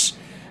Chiefs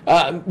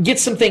get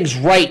some things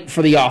right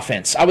for the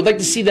offense. I would like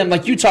to see them,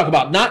 like you talk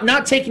about,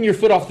 not taking your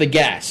foot off the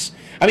gas.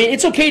 I mean,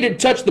 it's okay to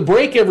touch the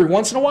brake every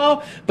once in a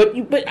while, but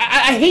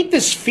I hate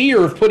this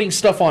fear of putting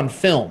stuff on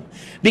film.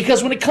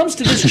 Because when it comes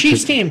to this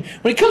Chiefs team,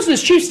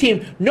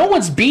 no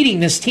one's beating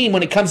this team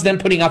when it comes to them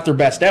putting out their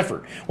best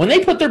effort. When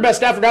they put their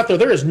best effort out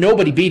there is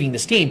nobody beating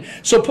this team.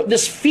 So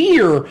this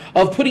fear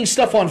of putting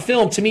stuff on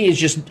film, to me,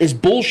 is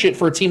bullshit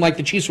for a team like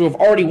the Chiefs who have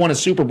already won a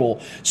Super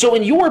Bowl. So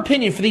in your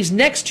opinion, for these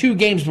next 2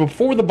 games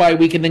before the bye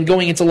week and then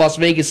going into Las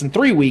Vegas in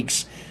 3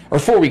 weeks, or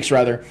 4 weeks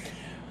rather,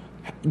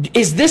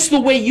 is this the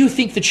way you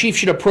think the Chiefs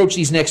should approach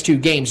these next 2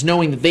 games,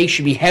 knowing that they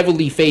should be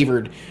heavily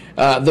favored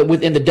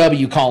within the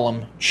W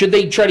column? Should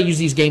they try to use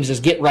these games as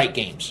get-right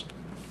games?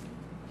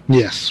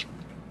 Yes.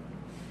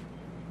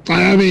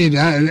 I mean,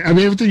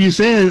 everything you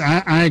said,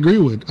 I agree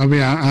with. I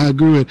mean, I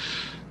agree with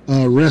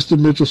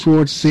resting Mitchell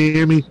Schwartz,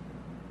 Sammy.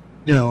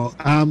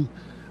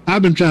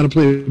 I've been trying to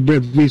play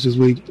Brett Veach this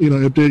week.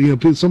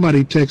 If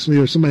somebody texts me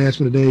or somebody asked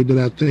me today that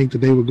I think that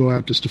they would go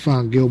after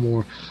Stephon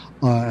Gilmore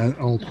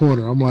on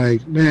corner. I'm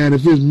like, man,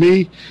 if it's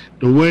me,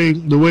 the way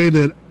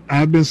that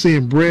I've been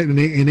seeing Brett and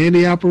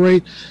Andy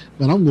operate,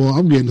 then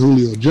I'm getting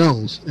Julio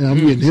Jones and I'm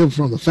getting him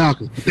from the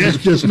Falcons. But that's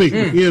just me.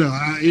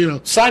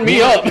 Sign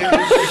me up.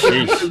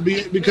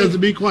 Because to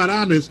be quite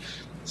honest,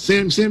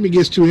 Sammy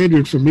gets too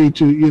injured for me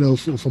to,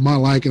 for my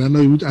liking. I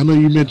know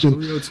you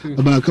mentioned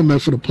about coming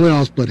back for the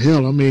playoffs, but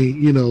hell, I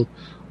mean,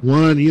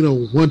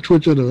 one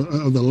twitch of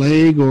the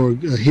leg or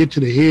a hit to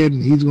the head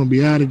and he's going to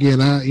be out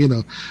again.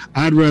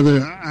 I'd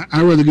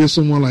rather get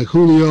someone like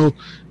Julio,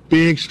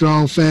 big,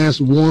 strong, fast,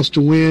 wants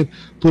to win.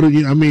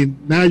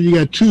 Now you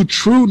got 2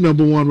 true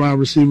number 1 wide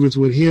receivers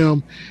with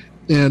him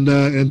and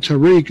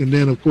Tariq, and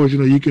then of course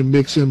you can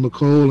mix in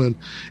McCole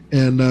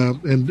and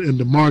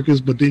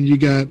DeMarcus, but then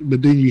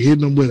you hit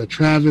them with a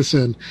Travis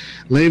and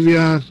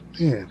Le'Veon.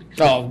 Yeah.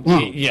 Oh, wow.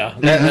 Yeah.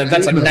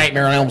 That's a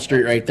nightmare on Elm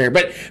Street right there.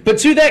 But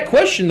to that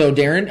question though,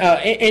 Darren,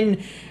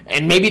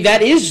 and maybe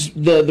that is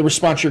the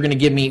response you're going to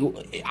give me.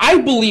 I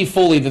believe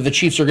fully that the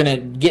Chiefs are going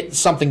to get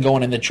something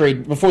going in the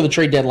trade before the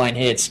trade deadline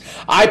hits.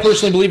 I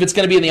personally believe it's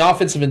going to be in the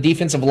offensive and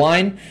defensive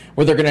line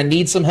where they're going to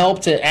need some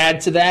help to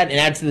add to that and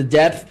add to the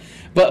depth.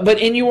 But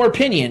in your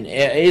opinion,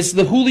 is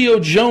the Julio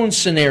Jones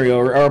scenario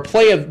or a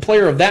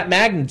player of that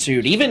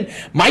magnitude, even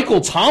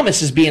Michael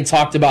Thomas is being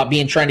talked about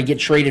trying to get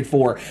traded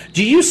for.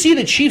 Do you see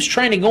the Chiefs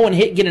trying to go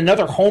and get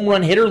another home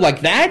run hitter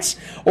like that?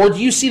 Or do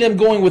you see them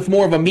going with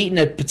more of a meat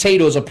and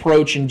potatoes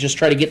approach and just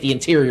try to get the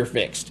interior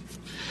fixed?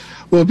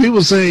 Well,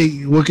 people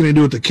say, what can they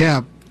do with the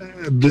cap?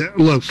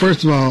 Look,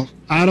 first of all,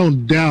 I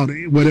don't doubt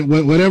it.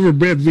 Whatever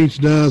Brett Veach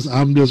does,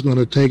 I'm just going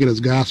to take it as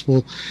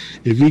gospel.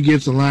 If he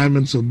gets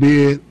alignment, so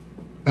be it.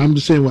 I'm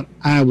just saying what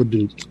I would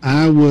do.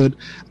 I would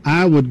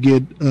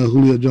get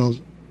Julio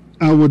Jones.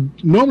 I would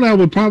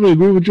probably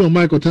agree with you on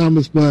Michael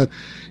Thomas, but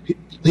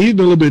he's been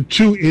a little bit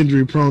too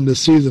injury prone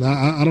this season.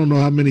 I don't know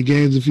how many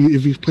games if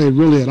he's played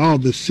really at all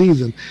this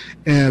season,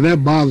 and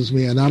that bothers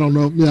me. And I don't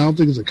know. I don't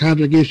think it's a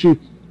contract issue.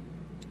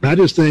 I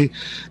just think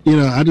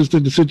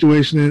the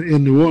situation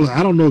in New Orleans,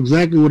 I don't know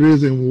exactly what it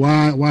is and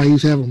why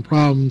he's having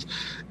problems.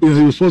 He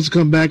was supposed to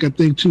come back, I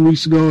think, 2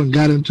 weeks ago and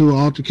got into an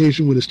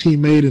altercation with his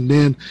teammate and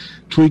then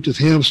tweaked his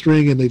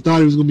hamstring, and they thought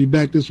he was going to be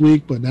back this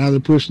week, but now they're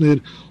pushing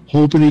it,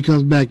 hoping he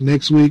comes back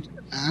next week.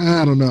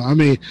 I don't know. I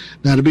mean,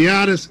 now to be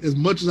honest, as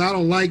much as I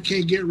don't like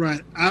Can't Get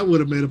Right, I would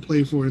have made a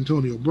play for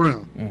Antonio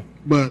Brown.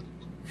 But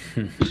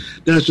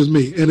that's just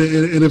me. And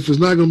if it's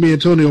not going to be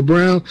Antonio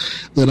Brown,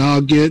 then I'll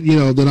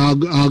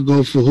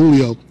go for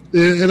Julio.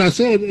 And I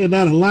said in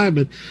that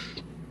alignment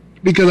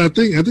because I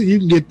think you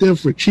can get them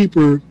for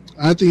cheaper.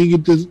 I think you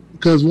get this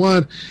because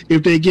one,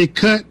 if they get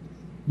cut,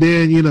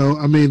 then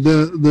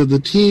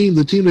the team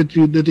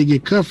that they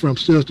get cut from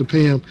still has to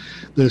pay them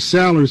their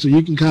salary, so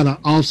you can kind of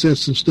offset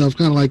some stuff,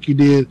 kind of like you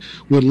did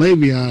with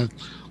Le'Veon.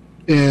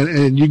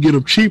 And you get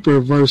them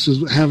cheaper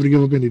versus having to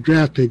give up any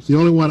draft picks. The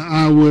only one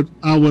I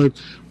would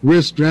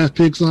risk draft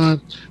picks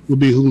on would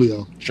be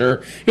Julio.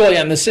 Sure. Well,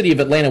 yeah, and the city of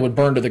Atlanta would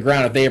burn to the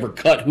ground if they ever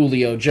cut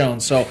Julio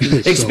Jones. So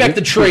expect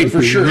the trade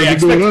for sure. Yeah,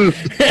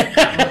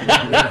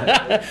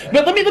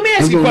 But let me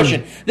ask you a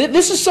question.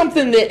 This is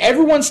something that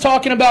everyone's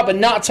talking about but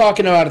not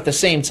talking about at the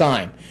same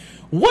time.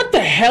 What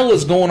the hell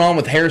is going on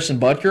with Harrison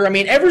Butker? I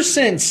mean, ever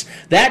since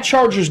that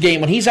Chargers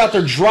game when he's out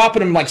there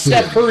dropping him like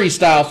Steph Curry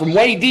style from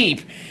way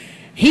deep,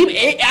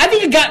 I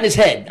think it got in his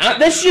head.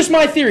 That's just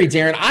my theory,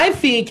 Darren. I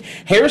think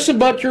Harrison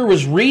Butker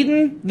was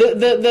reading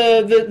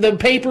the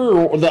paper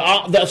or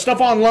the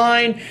stuff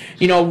online,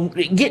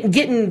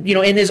 getting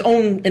in his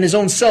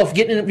own self,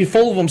 getting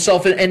full of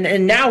himself,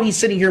 and now he's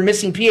sitting here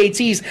missing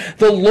PATs,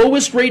 the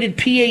lowest rated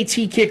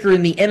PAT kicker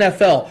in the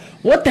NFL.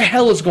 What the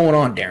hell is going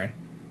on, Darren?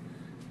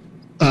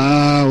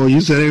 Well,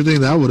 you said everything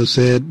that I would have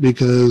said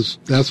because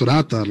that's what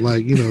I thought.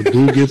 Like,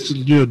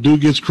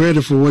 dude gets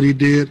credit for what he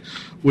did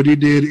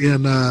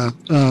in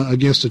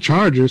against the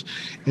Chargers,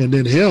 and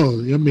then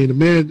hell, I mean,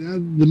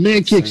 the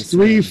man kicks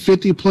 3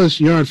 50-plus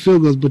yard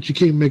field goals, but you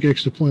can't make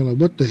extra point. Like,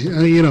 what the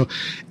hell,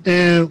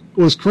 And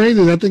what's crazy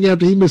is I think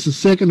after he missed the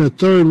second or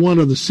third one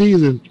of the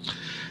season,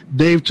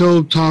 Dave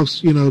Toub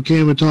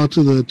came and talked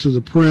to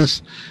the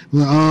press.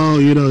 Like,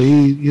 we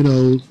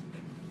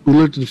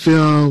looked at the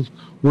film,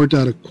 worked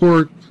out a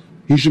quirk.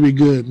 He should be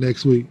good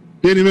next week.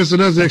 Then he missed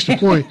another extra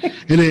point,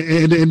 and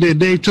then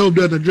Dave Toub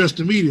doesn't address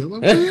the media.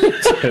 Like,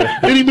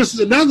 then he misses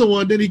another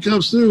one. Then he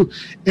comes through,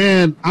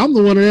 and I'm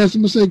the one that asked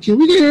him to say, "Can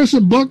we get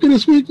Harrison Butker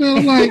this week, man?"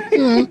 I'm like,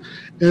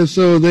 And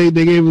so they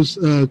gave us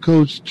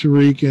Coach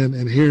Tariq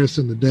and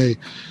Harrison today.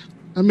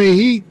 I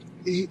mean,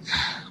 he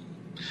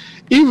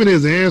even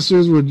his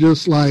answers were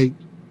just like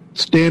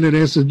standard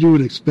answers you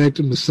would expect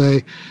him to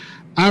say.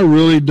 I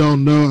really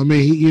don't know. I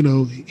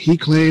mean, he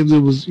claims it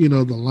was, the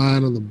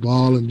line of the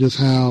ball and just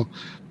how,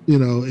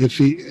 if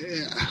he,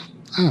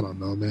 I don't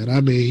know, man.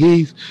 I mean,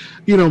 he's,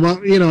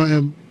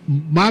 and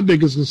my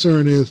biggest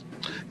concern is,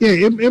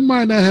 it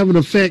might not have an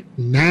effect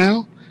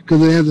now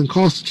because it hasn't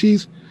cost the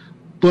Chiefs,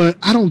 but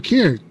I don't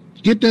care.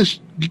 Get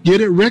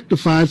it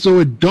rectified so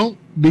it don't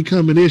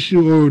become an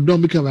issue or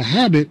don't become a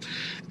habit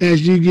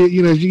as you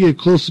get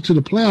closer to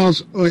the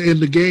playoffs and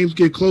the games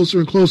get closer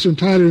and closer and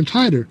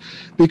tighter,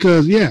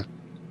 because you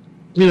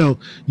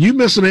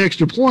miss an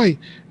extra point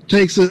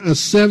takes a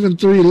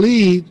 7-3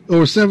 lead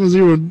or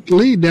 7-0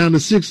 lead down to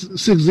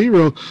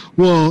 6-0.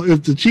 Well,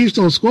 if the Chiefs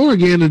don't score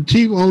again, the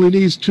team only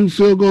needs 2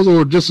 field goals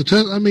or just a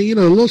touch. I mean,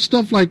 little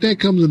stuff like that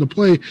comes into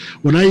play.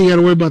 Well, now you got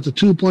to worry about the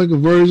 2-point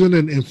conversion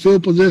and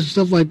field possession,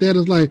 stuff like that.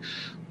 It's like,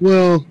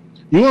 well,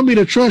 you want me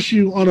to trust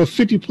you on a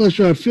 50-plus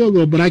yard field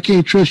goal, but I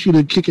can't trust you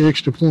to kick an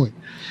extra point.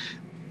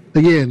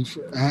 Again,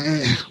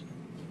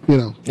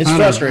 it's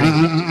frustrating.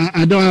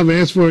 I don't have an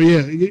answer for it.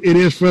 Yeah, it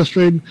is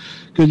frustrating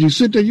because you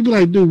sit there, you be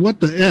like, dude, what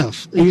the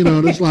F?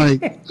 It's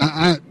like,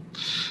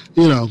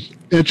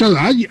 and trust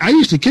me, I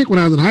used to kick when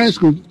I was in high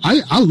school.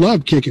 I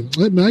loved kicking.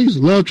 I used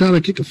to love trying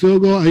to kick a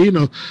field goal.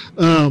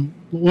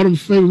 One of my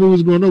favorite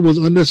movies growing up was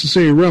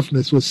Unnecessary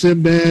Roughness with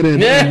Sinbad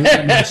and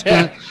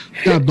Scott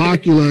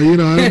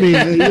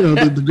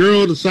Bakula. The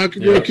girl, the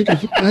soccer girl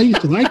kicking. I used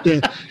to like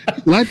that.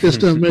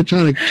 Stuff, man.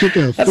 Trying to kick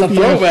a. That's a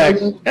throwback.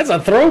 That's a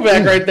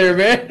throwback right there,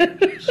 man.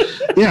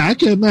 Yeah, I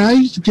can. Man,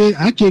 I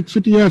kicked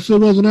 50-yard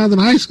field goals when I was in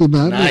high school.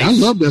 Man, nice. I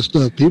love that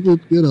stuff. People,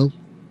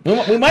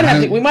 We might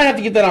have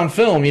to get that on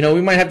film. We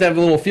might have to have a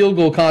little field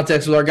goal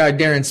contest with our guy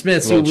Darren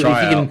Smith, so if he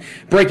can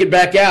break it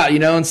back out,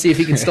 and see if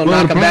he can still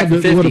knock him back from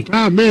 50. Well, the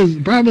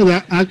problem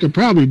is I could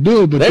probably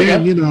do it, but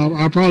then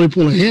I'll probably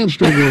pull a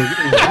hamstring. Can't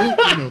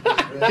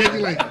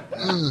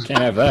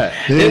have that.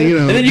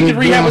 And then you can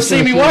rehab with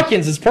Sammy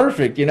Watkins. It's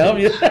perfect,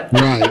 Right.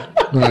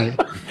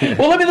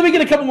 Well, let me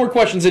get a couple more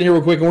questions in here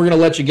real quick, and we're going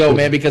to let you go,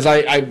 man, because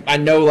I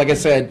know, like I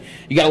said,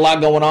 you got a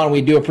lot going on, and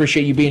we do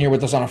appreciate you being here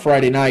with us on a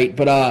Friday night,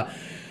 but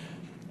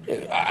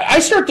I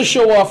start the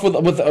show off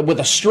with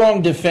a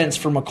strong defense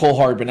for Mecole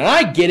Hardman, and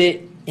I get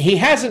it. He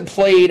hasn't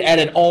played at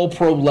an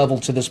all-pro level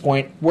to this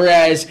point,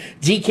 whereas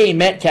DK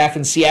Metcalf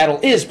in Seattle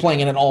is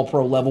playing at an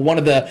all-pro level, one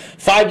of the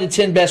 5 to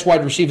 10 best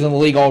wide receivers in the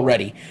league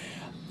already.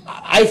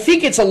 I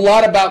think it's a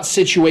lot about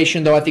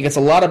situation, though. I think it's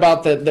a lot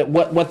about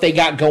what they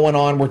got going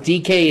on, where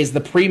DK is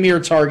the premier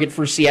target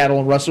for Seattle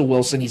and Russell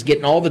Wilson. He's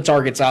getting all the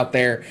targets out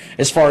there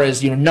as far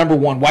as, number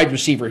one wide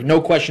receiver.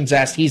 No questions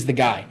asked. He's the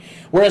guy.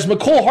 Whereas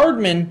Mecole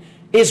Hardman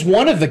is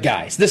one of the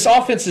guys. This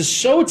offense is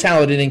so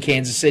talented in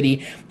Kansas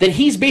City that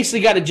he's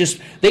basically got to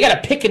they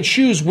got to pick and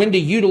choose when to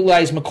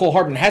utilize Mecole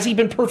Hardman. Has he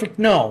been perfect?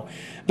 No.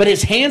 But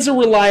his hands are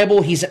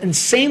reliable. He's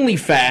insanely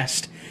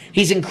fast.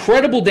 He's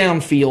incredible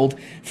downfield.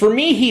 For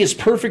me, he is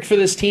perfect for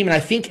this team, and I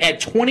think at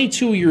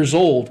 22 years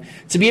old,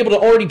 to be able to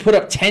already put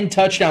up 10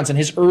 touchdowns in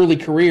his early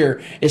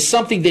career is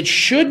something that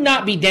should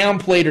not be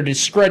downplayed or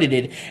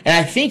discredited, and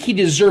I think he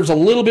deserves a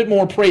little bit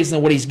more praise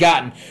than what he's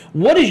gotten.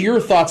 What is your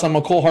thoughts on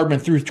Mecole Hardman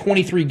through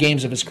 23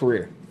 games of his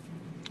career?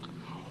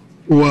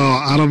 Well,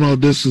 I don't know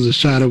if this is a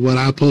shot at what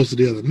I posted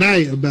the other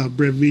night about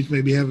Brett Veach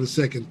maybe having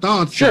second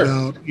thoughts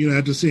about,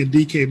 after seeing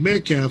DK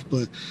Metcalf,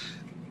 but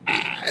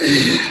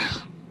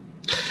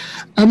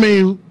I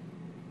mean,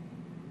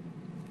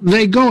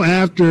 they go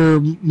after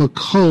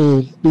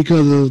Mecole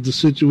because of the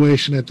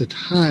situation at the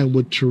time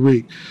with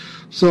Tariq.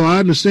 So I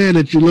understand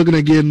that you're looking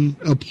at getting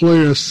a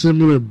player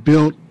similar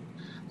built,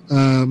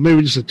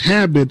 maybe just a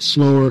tad bit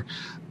slower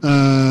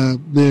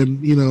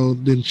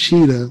than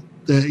Cheetah.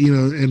 That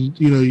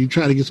you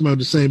try to get somebody with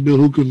the same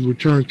build who can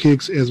return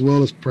kicks as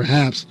well as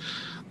perhaps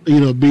be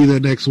their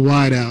next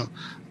wideout.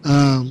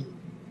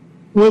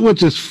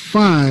 Which is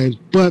fine,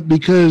 but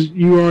because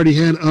you already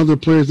had other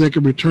players that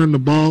could return the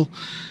ball,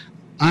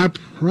 I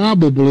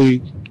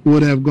probably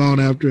would have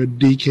gone after a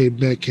DK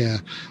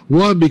Metcalf.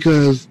 One,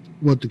 because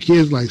the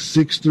kid's like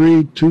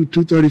 6'3",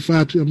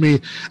 235. I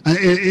mean,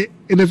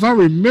 and if I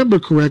remember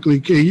correctly,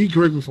 you can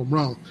correct me if I'm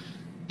wrong,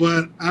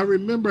 but I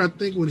remember, I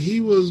think when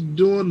he was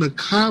doing the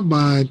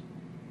combine,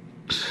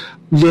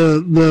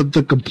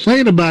 the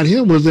complaint about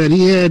him was that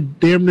he had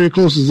damn near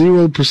close to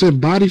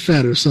 0% body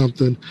fat or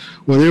something,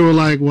 where they were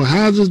like, well,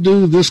 how's this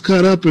dude this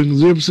cut up and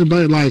 0%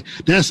 body? Like,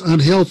 that's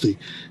unhealthy.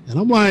 And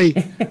I'm like,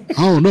 I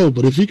don't know,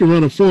 but if he can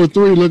run a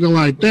 4.3 looking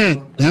like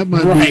that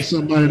might be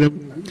somebody that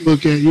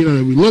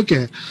we look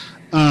at,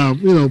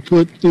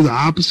 put the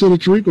opposite of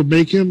Tariq or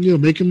make him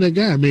that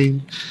guy. I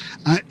mean,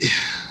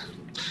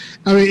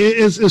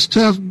 it's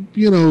tough,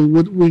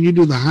 when you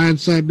do the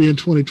hindsight being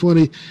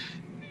 2020.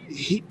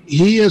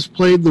 He has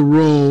played the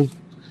role,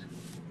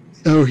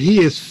 or he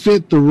has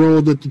fit the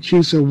role that the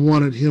Chiefs have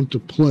wanted him to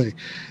play.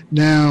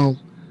 Now,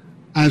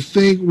 I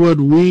think what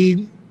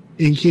we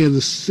in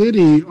Kansas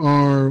City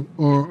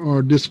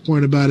are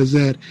disappointed about is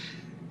that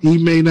he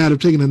may not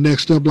have taken the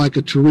next step like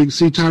a Tariq.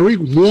 See,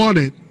 Tariq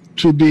wanted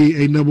to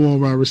be a number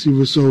one wide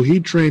receiver, so he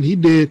trained. He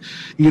did,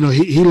 he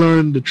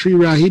learned the tree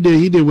route. He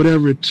did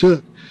whatever it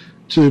took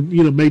to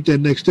make that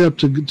next step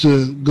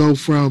to go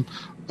from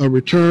a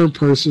return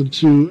person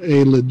to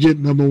a legit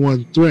number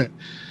one threat.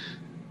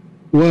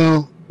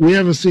 Well, we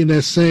haven't seen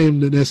that same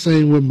with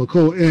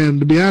Mecole. And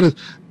to be honest,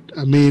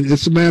 I mean,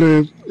 it's a matter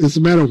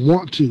of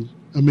want to.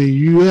 I mean,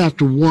 you have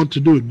to want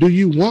to do it. Do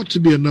you want to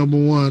be a number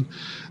one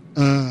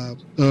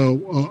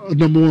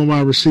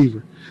wide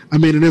receiver? I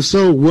mean, and if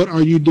so, what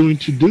are you doing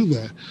to do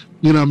that?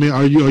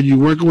 Are you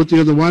working with the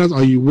other wideouts?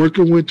 Are you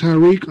working with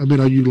Tyreek? I mean,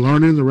 are you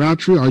learning the route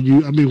tree?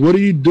 What are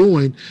you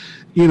doing,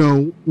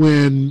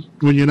 when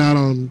you're not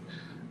on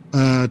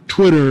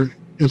Twitter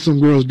and some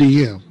girl's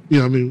DM?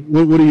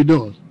 What are you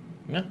doing?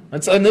 Yeah,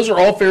 and those are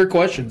all fair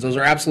questions. Those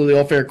are absolutely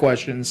all fair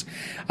questions.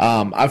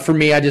 For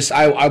me,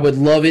 I would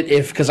love it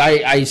because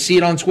I see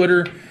it on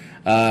Twitter.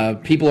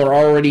 People are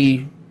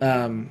already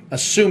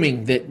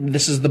assuming that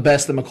this is the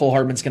best that Mecole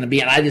Hardman's going to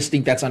be, and I just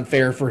think that's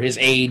unfair for his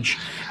age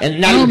and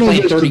not even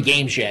playing 30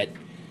 games yet.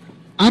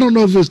 I don't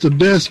know if it's the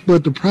best,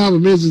 but the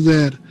problem is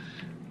that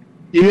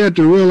you have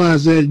to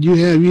realize that you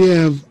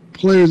have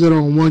players that are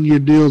on one-year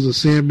deals, of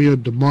Samuel,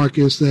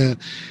 DeMarcus, that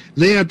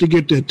they have to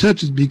get their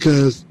touches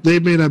because they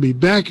may not be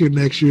back here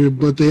next year,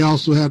 but they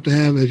also have to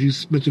have, as you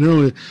mentioned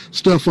earlier,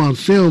 stuff on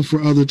film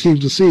for other teams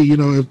to see.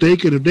 If they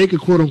could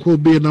quote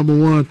unquote be a number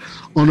one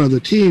on other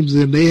teams,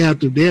 then they have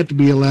to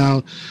be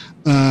allowed,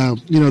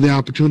 the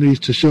opportunities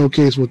to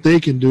showcase what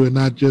they can do, and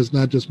not just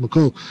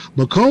Mecole.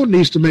 Mecole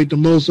needs to make the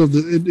most of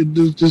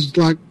just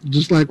like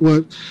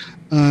what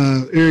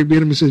Eric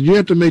Bieniemy says. You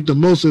have to make the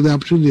most of the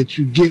opportunity that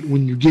you get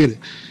when you get it.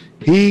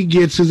 He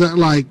gets his,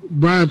 like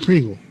Brian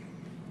Pringle.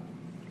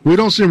 We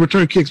don't see him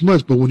return kicks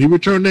much, but when he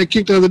returned that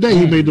kick the other day,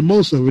 he made the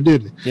most of it,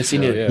 didn't he? Yes, he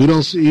did. Yeah. We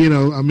don't see,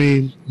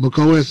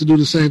 Mecole has to do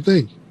the same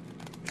thing.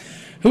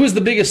 Who is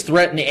the biggest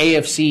threat in the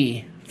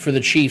AFC for the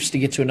Chiefs to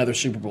get to another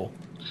Super Bowl?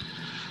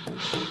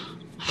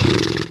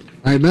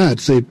 Right now, I'd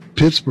say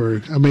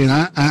Pittsburgh. I mean,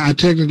 I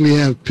technically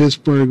have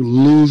Pittsburgh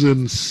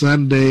losing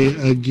Sunday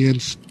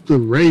against the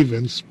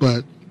Ravens,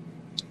 but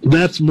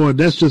that's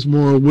just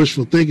more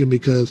wishful thinking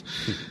because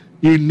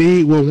you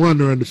need, well, one,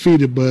 they're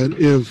undefeated, but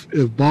if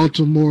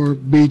Baltimore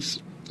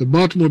beats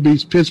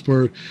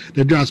Pittsburgh,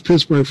 that drops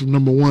Pittsburgh from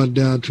number one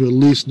down to at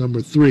least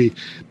number 3.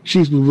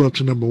 Chiefs move up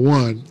to number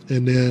 1,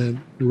 and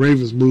then the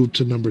Ravens move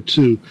to number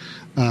 2.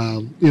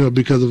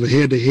 Because of a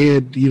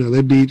head-to-head,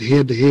 they beat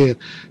head-to-head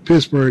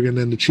Pittsburgh, and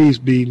then the Chiefs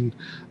beating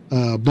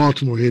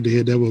Baltimore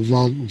head-to-head. That would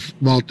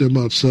vault them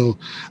up. So,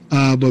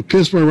 but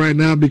Pittsburgh right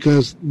now,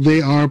 because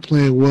they are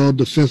playing well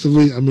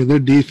defensively, I mean, their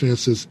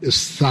defense is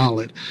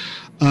solid.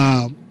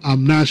 I'm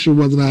not sure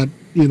whether or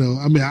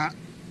not,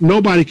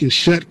 nobody can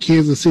shut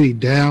Kansas City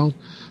down,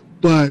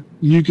 but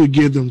you could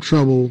give them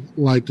trouble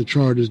like the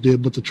Chargers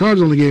did. But the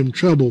Chargers only gave them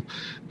trouble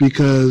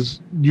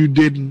because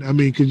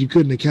because you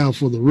couldn't account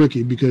for the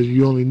rookie, because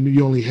you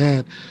only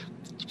had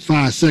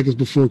 5 seconds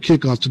before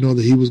kickoff to know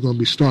that he was going to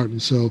be starting.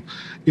 So,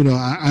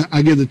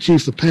 I give the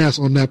Chiefs a pass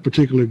on that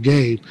particular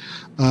game.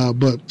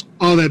 But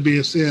all that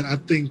being said, I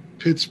think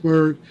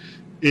Pittsburgh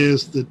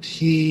is the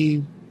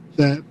team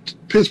that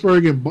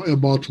Pittsburgh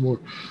and Baltimore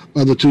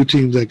are the two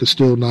teams that could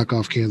still knock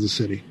off Kansas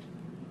City.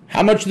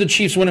 How much are the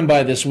Chiefs winning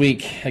by this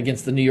week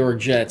against the New York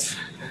Jets?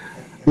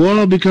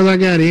 Well, because I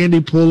got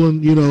Andy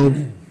pulling,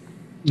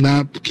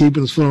 not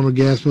keeping his foot on the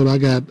gas pedal. I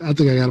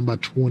think I got him by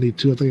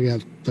 22. I think I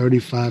got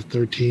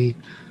 35-13.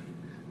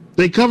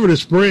 They covered the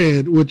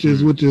spread, which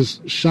is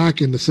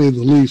shocking to say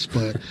the least.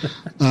 But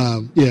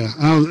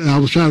I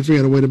was trying to figure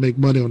out a way to make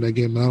money on that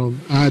game.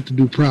 I had to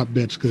do prop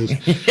bets because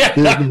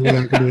there's no way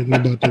I can do anything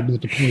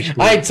about the point spread.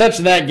 I ain't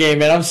touching that game,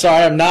 man. I'm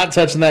sorry, I'm not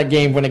touching that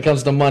game when it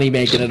comes to money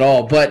making at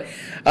all. But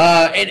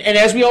and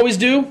as we always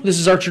do, this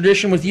is our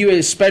tradition with you,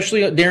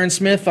 especially Darren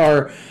Smith,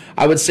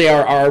 I would say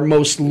our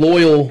most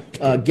loyal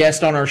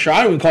guest on our show.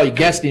 I don't even call you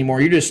guest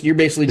anymore. You're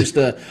basically just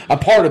a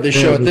part of this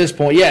show at this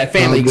point. Yeah,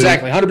 family,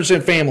 exactly,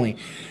 100% family.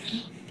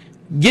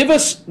 Give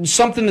us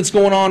something that's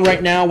going on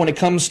right now when it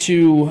comes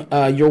to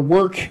your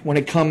work, when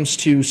it comes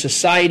to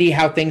society,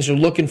 how things are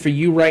looking for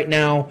you right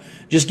now.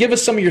 Just give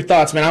us some of your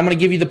thoughts, man. I'm going to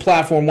give you the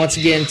platform once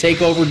again.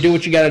 Take over, do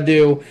what you got to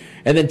do,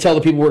 and then tell the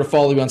people where to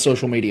follow you on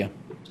social media.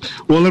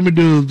 Well, let me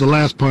do the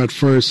last part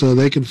first. So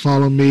they can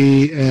follow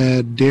me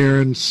at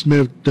Darren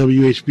Smith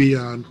WHB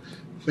on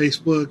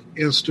Facebook,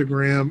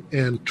 Instagram,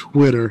 and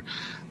Twitter.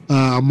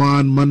 I'm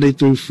on Monday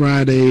through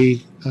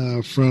Friday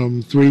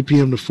from 3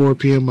 p.m. to 4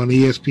 p.m. on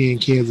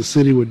ESPN Kansas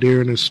City with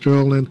Darren and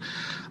Sterling.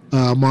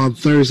 I'm on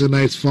Thursday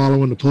nights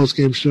following the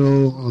postgame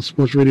show on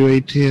Sports Radio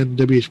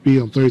 810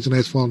 WHB on Thursday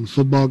nights following the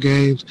football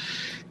games.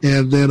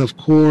 And then, of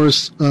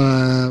course,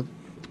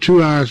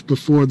 2 hours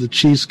before the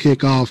Chiefs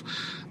kick off,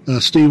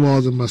 Steve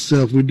Walls and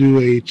myself, we do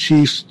a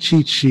Chiefs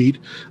cheat sheet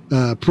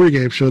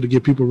pregame show to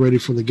get people ready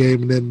for the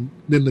game. And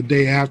then the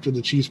day after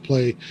the Chiefs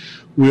play,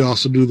 we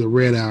also do the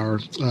Red Hour,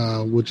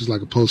 which is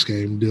like a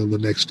postgame deal the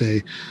next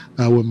day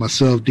with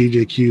myself,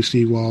 DJ Q,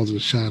 Steve Walls,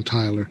 and Sean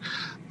Tyler.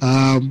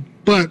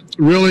 But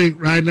really,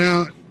 right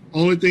now,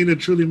 only thing that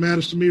truly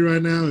matters to me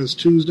right now is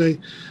Tuesday.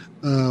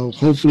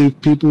 Hopefully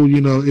people,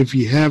 if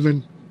you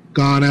haven't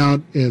gone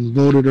out and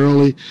voted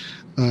early,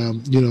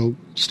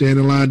 stand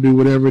in line, do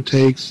whatever it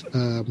takes.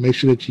 Make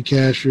sure that you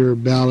cast your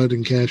ballot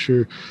and cast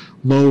your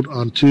vote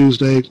on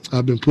Tuesday.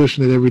 I've been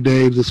pushing it every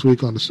day this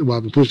week I've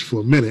been pushing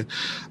for a minute.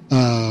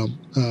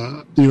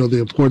 The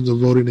importance of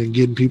voting and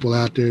getting people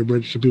out there,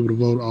 registering people to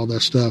vote, all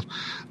that stuff.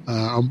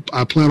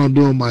 I plan on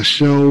doing my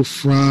show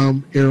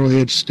from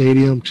Arrowhead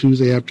Stadium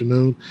Tuesday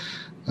afternoon.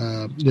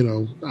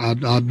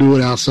 I'll do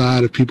it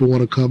outside. If people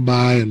want to come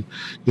by and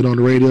get on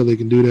the radio, they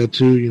can do that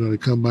too. They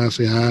come by and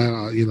say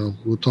hi.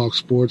 We'll talk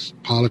sports,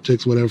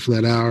 politics, whatever for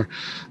that hour.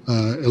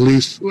 At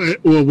least,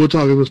 we'll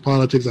talk as much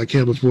politics as I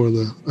can before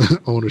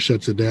the owner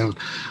shuts it down.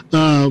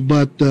 No,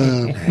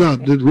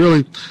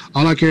 really,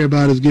 all I care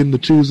about is getting to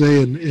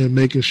Tuesday and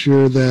making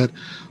sure that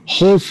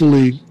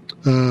hopefully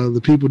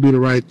the people do the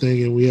right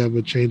thing and we have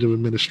a change of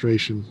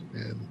administration.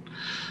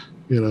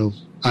 And,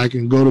 I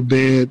can go to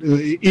bed,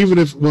 even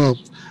if,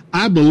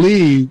 I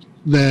believe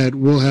that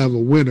we'll have a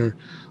winner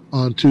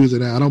on Tuesday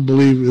night. I don't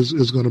believe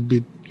it's going to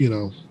be,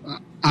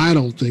 I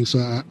don't think so.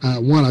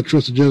 I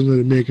trust the judgment of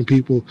the American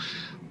people.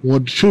 Well,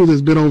 the truth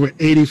has been over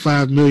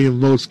 85 million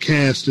votes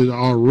casted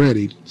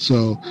already.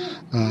 So,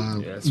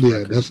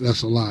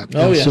 that's a lot.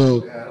 Oh, yeah.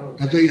 So,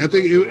 I think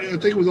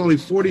it was only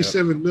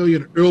 47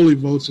 million early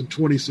votes in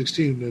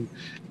 2016, and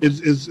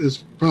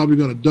it's probably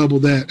going to double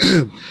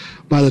that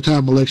by the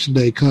time Election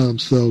Day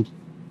comes. So,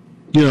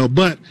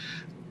 but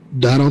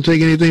I don't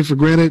take anything for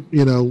granted.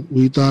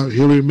 We thought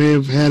Hillary may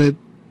have had it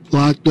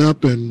locked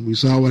up, and we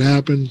saw what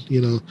happened.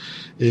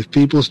 If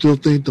people still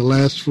think the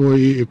last 4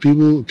 years, if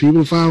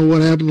people find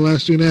what happened the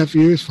last 2.5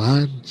 years,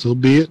 fine, so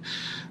be it.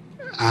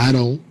 I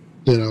don't,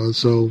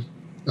 so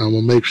I'm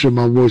going to make sure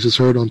my voice is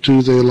heard on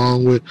Tuesday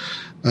along with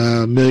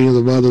millions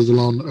of others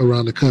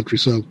around the country.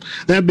 So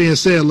that being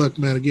said, look,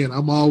 man, again,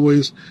 I'm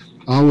always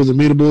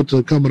amenable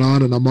to coming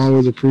on, and I'm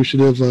always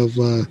appreciative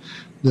of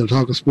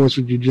talking sports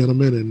with you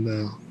gentlemen,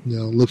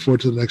 and look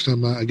forward to the next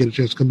time I get a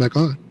chance to come back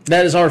on.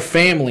 That is our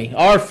family,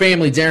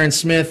 Darren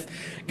Smith.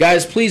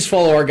 Guys, please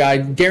follow our guy,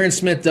 Darren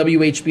Smith,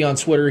 WHB on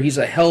Twitter. He's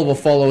a hell of a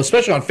follow,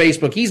 especially on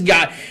Facebook.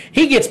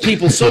 He gets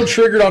people so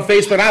triggered on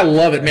Facebook. I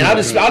love it, man. I'll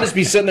just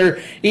be sitting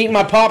there eating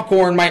my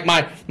popcorn,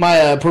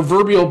 my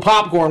proverbial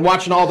popcorn,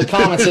 watching all the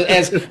comments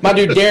as my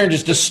dude Darren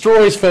just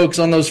destroys folks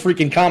on those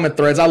freaking comment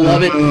threads. I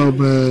love it. Oh,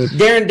 man.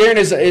 Darren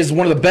is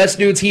one of the best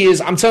dudes. He is.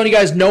 I'm telling you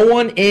guys, no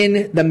one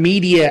in the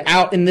media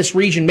out in this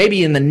region,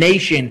 maybe in the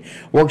nation,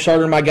 works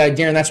harder than my guy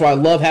Darren. That's why I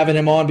love having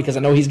him on, because I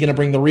know he's going to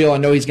bring the real. I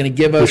know he's going to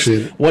give us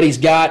what he's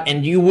got,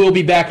 and you will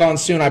be back on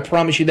soon. I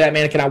promise you that,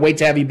 man. I cannot wait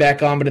to have you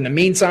back on. But in the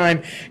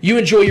meantime, you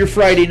enjoy your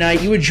Friday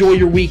night. You enjoy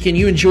your weekend.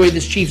 You enjoy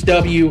this Chiefs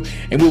W,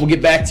 and we will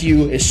get back to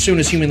you as soon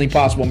as humanly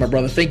possible, my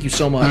brother. Thank you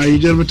so much. All right, you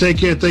gentlemen, take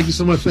care. Thank you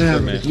so much for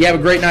having me. You have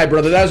a great night,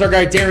 brother. That was our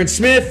guy, Darren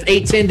Smith,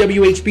 810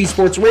 WHB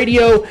Sports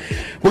Radio.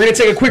 We're going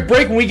to take a quick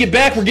break. When we get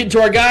back, we're getting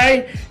to our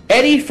guy,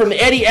 Eddie, from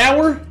the Eddie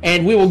Hour,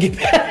 and we will get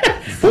back.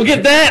 We'll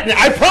get that.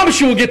 I promise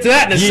you we'll get to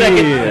that in a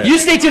second. You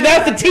stay tuned.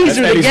 That's the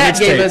teaser that Gat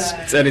gave us.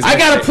 I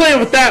got a plan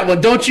with that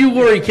one. Don't you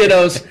worry,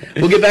 kiddos.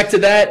 We'll get back to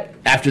that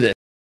after this.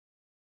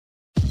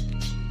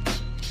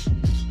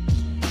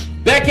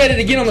 Back at it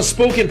again on the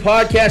Spoken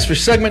Podcast for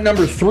segment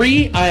number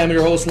 3. I am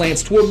your host,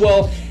 Lance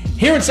Twidwell,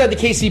 here inside the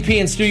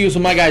KCPN studios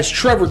with my guys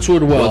Trevor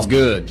Twidwell. What's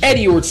good?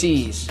 Eddie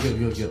Ortiz.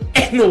 Good.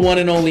 And the one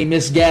and only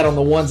Miss Gat on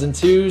the ones and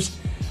twos.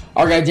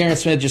 Our guy Darren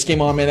Smith just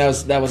came on, man.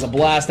 That was a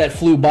blast. That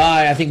flew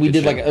by. I think we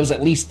did it was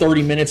at least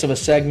 30 minutes of a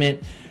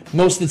segment.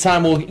 Most of the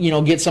time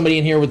we'll get somebody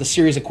in here with a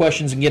series of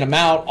questions and get them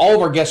out. All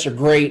of our guests are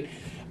great.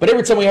 But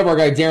every time we have our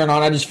guy Darren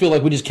on, I just feel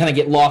like we just kind of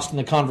get lost in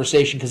the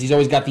conversation because he's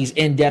always got these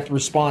in-depth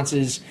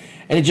responses.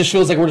 And it just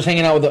feels like we're just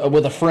hanging out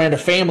with a friend, a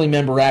family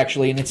member,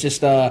 actually. And it's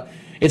just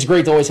it's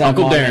great to always have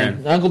Uncle him on,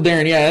 Darren. man. Uncle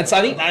Darren, yeah. That's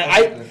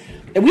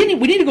we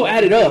need to go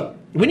add it up.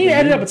 We need to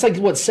add it up. It's like,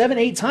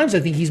 7-8 times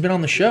I think he's been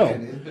on the show.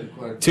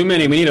 Too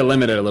many. We need to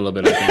limit it a little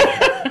bit, I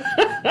think.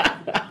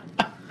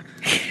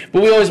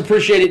 But we always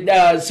appreciate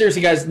it.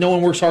 Seriously, guys, no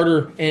one works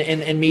harder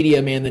in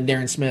media, man, than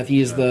Darren Smith.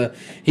 He is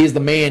the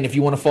man. If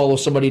you want to follow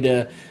somebody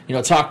to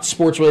talk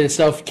sports related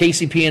stuff,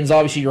 KCPN is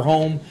obviously your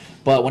home.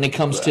 But when it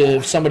comes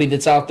to somebody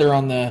that's out there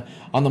on the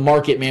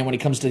market, man, when it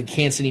comes to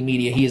Kansas City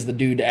media, he is the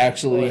dude to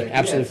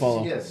absolutely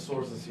follow. Yes,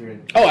 sources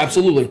here. Oh,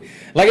 absolutely.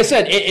 Like I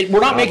said,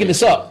 we're not making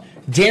this up.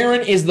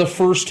 Darren is the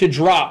first to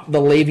drop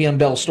the Le'Veon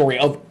Bell story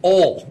of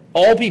all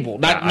people.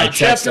 Not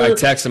Schefter. I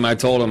texted him. I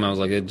told him. I was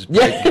like,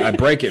 I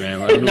break it, man.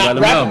 Let him know.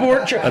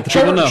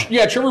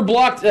 Trevor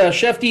blocked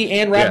Shefty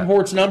and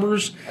Rappaport's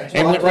numbers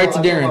and went right to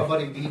Darren. My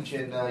buddy Beach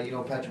and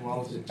Patrick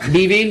Mahomes.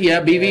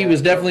 BV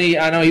was definitely.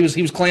 I know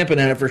he was clamping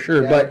at it for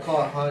sure. But I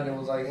called Hunt and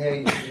was like,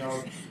 hey,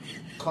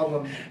 call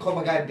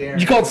my guy Darren.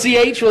 You called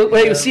CH?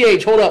 Hey,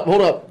 CH, hold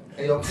up.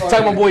 Hey, yo,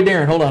 talk my boy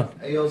Darren. Hold on.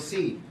 Hey, yo,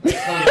 C.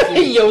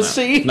 Yo,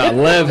 C. No,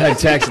 Lev had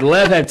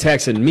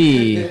texted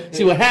me.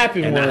 See what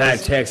happened and was. I had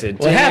texted.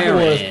 What happened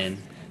was.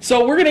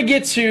 So we're gonna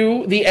get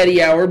to the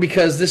Eddie Hour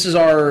because this is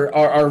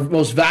our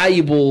most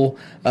valuable.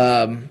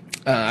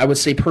 I would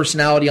say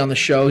personality on the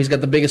show. He's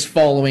got the biggest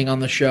following on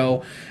the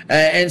show,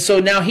 and so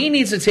now he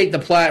needs to take the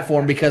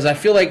platform because I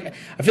feel like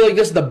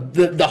this is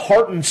the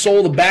heart and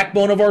soul, the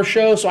backbone of our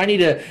show. So I need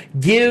to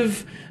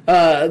give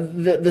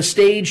the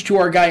stage to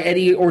our guy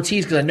Eddie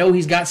Ortiz because I know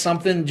he's got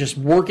something just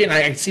working.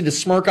 I can see the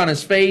smirk on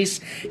his face.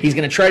 He's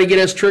going to try to get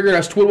us triggered,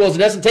 us Twidwells. It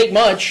doesn't take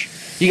much.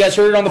 You guys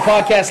heard it on the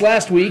podcast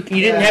last week.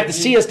 You didn't have to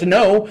see us to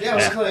know. Yeah,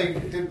 it was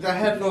like I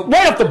had no.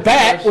 Right off the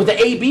bat with the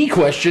AB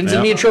questions,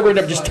 and me and Trevor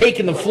ended up just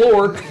taking the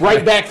floor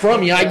right back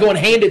from you. I go and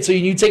hand it so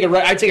you take it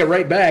right. I take it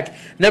right back.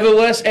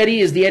 Nevertheless, Eddie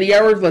is the Eddie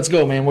Hour. Let's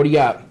go, man. What do you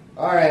got?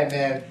 All right,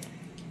 man.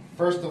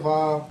 First of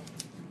all,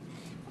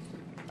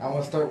 I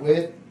want to start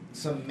with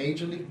some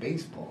Major League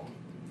Baseball.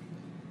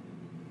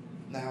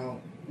 Now,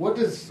 what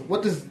does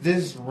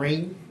this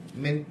ring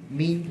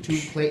mean to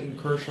Clayton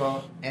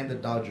Kershaw and the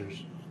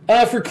Dodgers?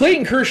 For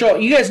Clayton Kershaw,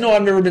 you guys know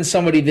I've never been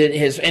somebody that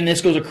has, and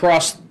this goes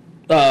across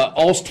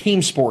all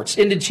team sports.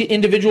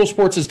 Individual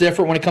sports is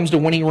different when it comes to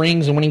winning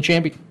rings and winning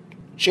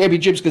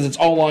championships because it's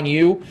all on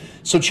you.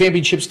 So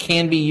championships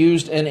can be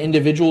used in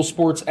individual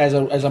sports as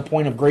a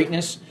point of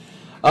greatness.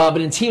 But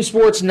in team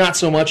sports, not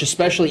so much,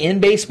 especially in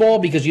baseball,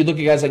 because you look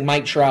at guys like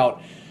Mike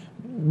Trout,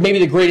 maybe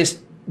the greatest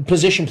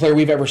position player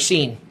we've ever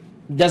seen.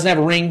 Doesn't have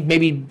a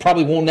ring,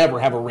 probably will never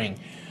have a ring.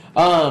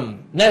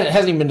 Hasn't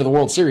even been to the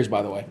World Series,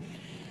 by the way.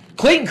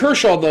 Clayton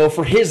Kershaw, though,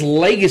 for his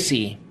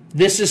legacy,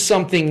 this is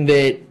something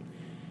that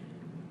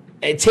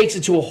it takes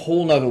it to a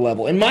whole nother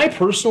level. In my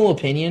personal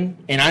opinion,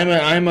 and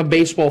I'm a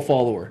baseball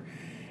follower,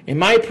 in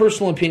my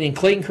personal opinion,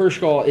 Clayton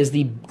Kershaw is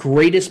the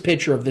greatest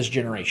pitcher of this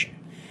generation.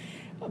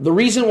 The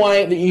reason why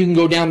you can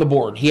go down the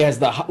board, he has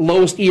the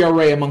lowest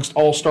ERA amongst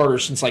all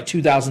starters since like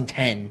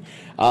 2010.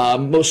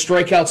 most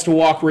strikeouts to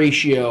walk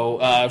ratio,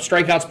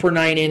 strikeouts per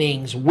 9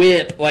 innings,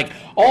 whip, like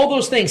all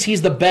those things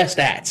he's the best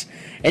at.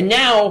 And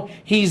now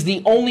he's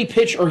the only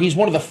pitcher, or he's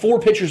one of the 4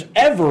 pitchers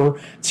ever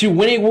to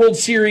win a World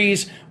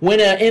Series, win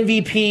an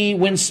MVP,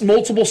 win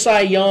multiple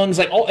Cy Youngs,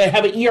 like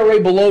have an ERA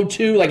below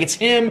 2. Like it's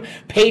him,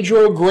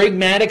 Pedro, Greg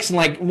Maddux, and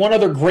like one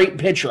other great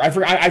pitcher.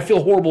 I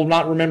feel horrible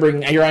not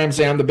remembering. Here I am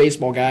saying I'm the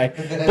baseball guy,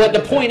 but the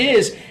point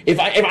is, if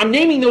I'm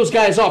naming those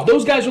guys off,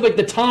 those guys are like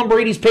the Tom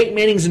Brady's, Peyton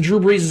Manning's, and Drew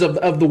Brees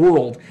of the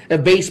world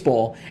of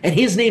baseball, and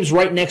his name's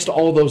right next to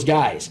all those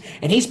guys.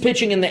 And he's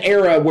pitching in the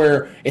era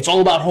where it's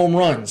all about home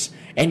runs.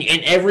 And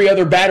every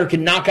other batter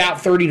can knock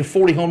out 30 to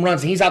 40 home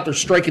runs, and he's out there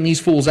striking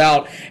these fools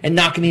out and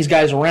knocking these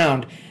guys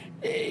around.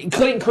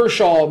 Clayton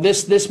Kershaw,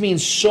 this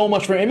means so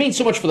much for him. It means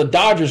so much for the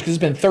Dodgers because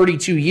it's been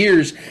 32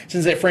 years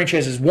since that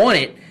franchise has won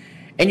it.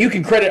 And you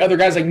can credit other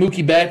guys like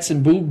Mookie Betts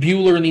and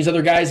Buehler and these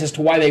other guys as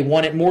to why they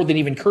won it more than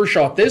even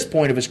Kershaw at this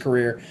point of his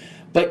career.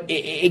 But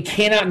it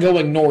cannot go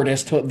ignored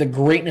as to the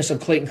greatness of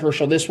Clayton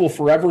Kershaw. This will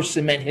forever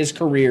cement his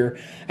career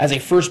as a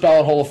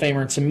first-ballot Hall of Famer.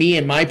 And to me,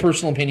 in my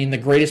personal opinion, the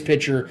greatest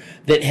pitcher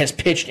that has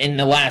pitched in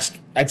the last,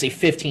 I'd say,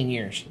 15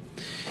 years.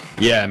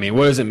 Yeah, I mean,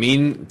 what does it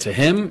mean to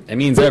him? It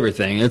means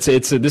everything.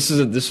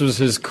 This was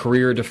his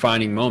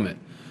career-defining moment.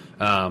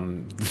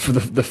 For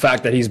the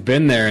fact that he's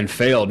been there and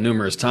failed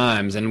numerous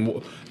times,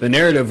 and the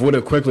narrative would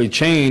have quickly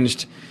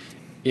changed.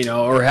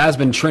 Or has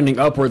been trending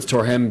upwards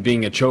toward him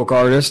being a choke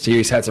artist.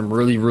 He's had some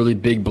really, really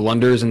big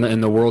blunders in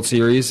the World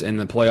Series, in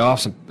the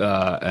playoffs,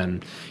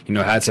 and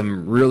had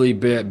some really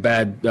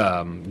bad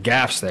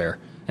gaffes there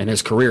in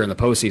his career in the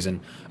postseason.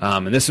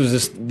 And this was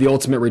just the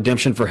ultimate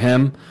redemption for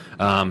him.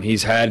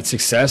 He's had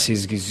success.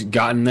 He's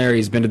gotten there.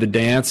 He's been to the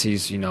dance.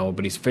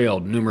 But he's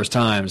failed numerous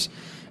times.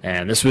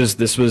 And this was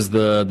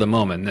the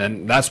moment.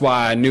 And that's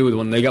why I knew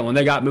when they got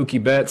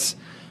Mookie Betts.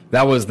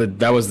 That was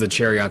the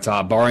cherry on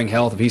top. Barring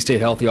health, if he stayed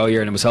healthy all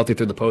year and was healthy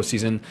through the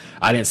postseason,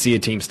 I didn't see a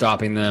team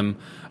stopping them.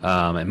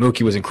 And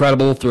Mookie was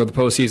incredible through the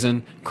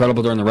postseason,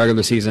 incredible during the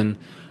regular season.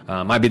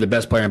 Might be the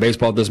best player in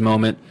baseball at this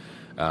moment.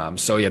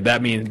 That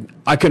means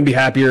I couldn't be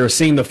happier.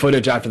 Seeing the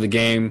footage after the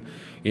game,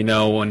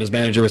 when his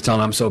manager was telling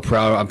him, "I'm so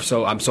proud.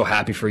 I'm so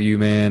happy for you,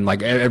 man."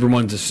 Like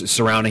everyone's just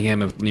surrounding him,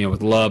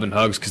 with love and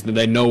hugs because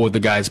they know what the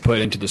guy's put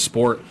into the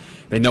sport.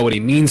 They know what he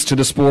means to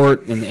the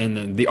sport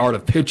and the art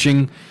of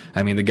pitching.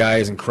 I mean, the guy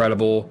is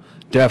incredible.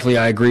 Definitely,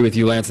 I agree with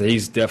you, Lance, that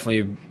he's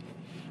definitely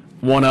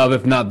one of,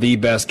 if not the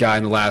best guy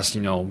in the last,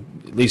 at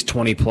least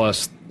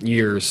 20-plus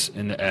years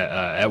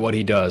at what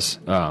he does.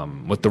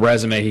 With the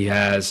resume he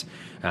has,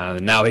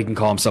 now he can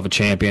call himself a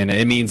champion.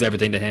 It means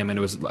everything to him, and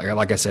it was,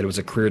 like I said, it was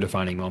a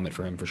career-defining moment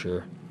for him for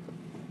sure.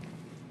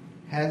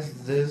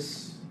 Has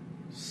this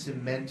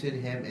cemented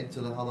him into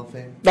the Hall of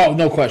Fame? Oh,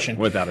 no question.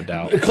 Without a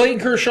doubt.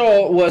 Clayton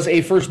Kershaw was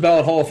a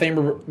first-ballot Hall of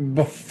Famer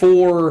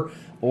before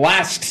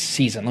last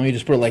season. Let me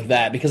just put it like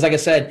that. Because, like I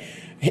said,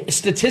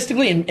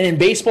 statistically, and in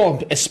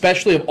baseball,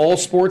 especially of all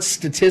sports,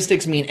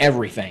 statistics mean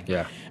everything.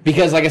 Yeah.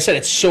 Because, like I said,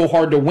 it's so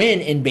hard to win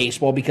in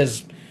baseball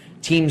because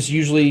teams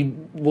usually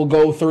will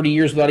go 30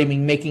 years without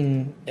even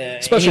making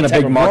especially in a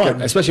big market,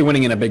 run. Especially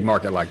winning in a big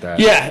market like that.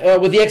 Yeah,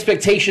 with the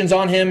expectations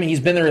on him, he's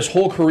been there his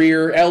whole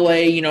career.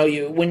 LA,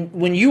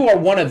 when you are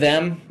one of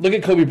them, look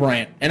at Kobe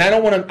Bryant. And I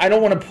don't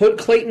want to put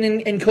Clayton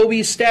in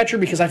Kobe's stature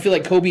because I feel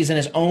like Kobe's in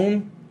his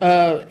own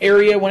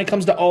area when it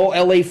comes to all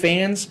LA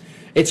fans.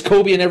 It's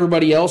Kobe and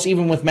everybody else,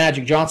 even with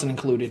Magic Johnson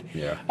included.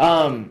 Yeah.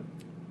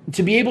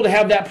 To be able to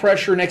have that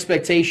pressure and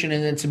expectation,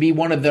 and then to be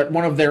one of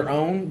their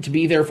own, to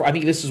be there for, I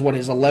think this is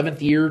his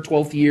 11th year,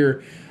 12th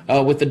year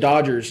with the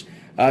Dodgers.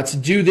 To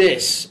do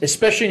this,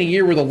 especially in a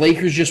year where the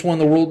Lakers just won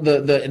the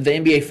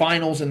NBA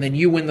Finals, and then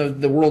you win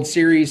the World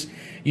Series,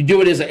 you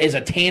do it as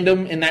a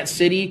tandem in that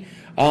city.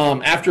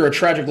 After a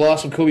tragic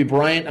loss of Kobe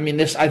Bryant,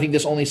 I think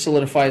this only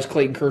solidifies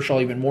Clayton Kershaw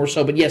even more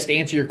so. But yes, to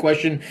answer your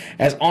question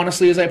as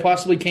honestly as I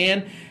possibly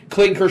can,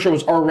 Clayton Kershaw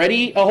was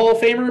already a Hall of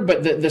Famer,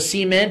 but the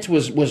cement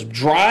was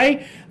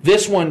dry.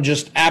 This one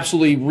just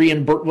absolutely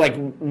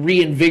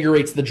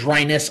reinvigorates the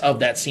dryness of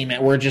that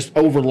cement, where it just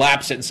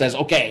overlaps it and says,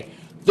 okay,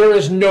 there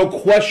is no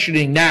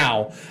questioning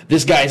now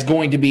this guy is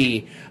going to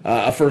be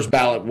a first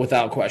ballot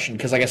without question.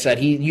 Because, like I said,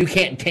 you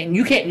can't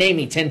name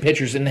me 10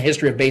 pitchers in the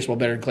history of baseball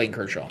better than Clayton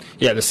Kershaw.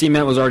 Yeah, the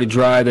cement was already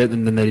dry,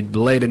 and then they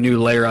laid a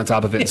new layer on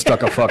top of it and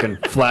stuck a fucking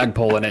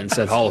flagpole in it and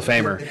said Hall of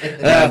Famer.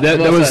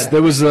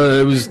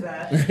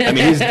 I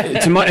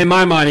mean, in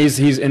my mind,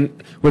 he's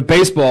in with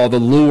baseball. The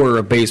lure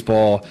of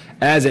baseball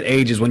as it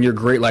ages, when you're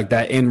great like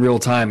that in real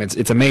time,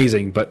 it's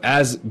amazing. But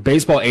as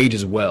baseball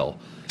ages well.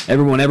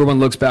 Everyone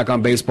looks back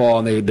on baseball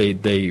and they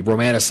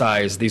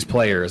romanticize these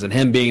players, and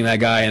him being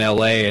that guy in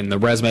LA and the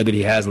resume that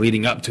he has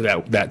leading up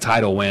to that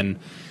title win,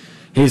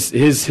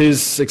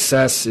 his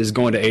success is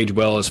going to age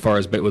well as far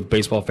as with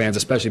baseball fans,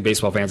 especially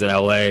baseball fans in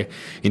LA.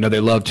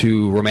 They love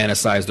to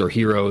romanticize their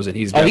heroes, and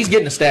he's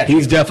getting a statue.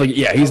 He's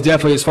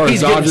definitely as far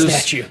as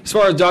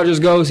Dodgers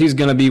goes, he's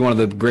going to be one of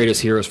the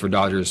greatest heroes for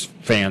Dodgers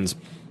fans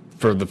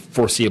for the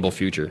foreseeable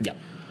future. Yeah,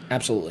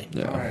 absolutely.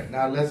 Yeah. All right,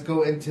 now let's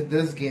go into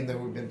this game that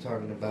we've been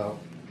talking about.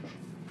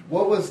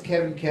 What was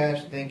Kevin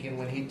Cash thinking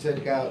when he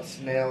took out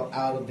Snell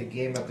out of the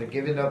game after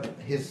giving up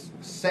his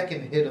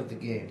second hit of the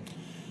game?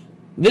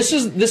 This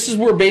is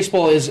where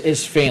baseball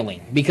is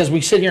failing, because we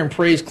sit here and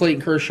praise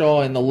Clayton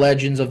Kershaw and the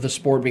legends of the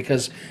sport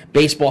because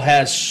baseball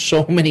has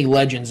so many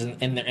legends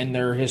in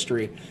their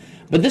history.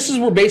 But this is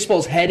where baseball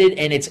is headed,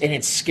 and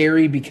it's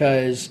scary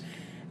because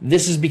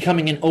this is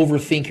becoming an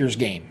overthinker's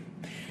game.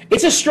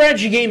 It's a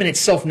strategy game in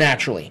itself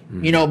naturally.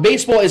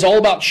 Baseball is all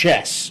about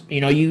chess.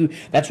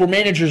 That's where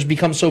managers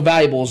become so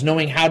valuable, is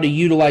knowing how to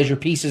utilize your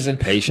pieces and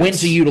Patience. when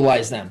to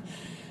utilize them.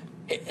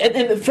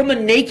 And from the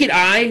naked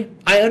eye,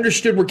 I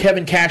understood where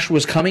Kevin Cash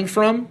was coming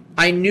from.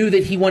 I knew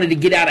that he wanted to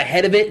get out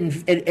ahead of it,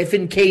 and if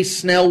in case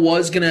Snell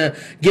was going to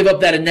give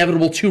up that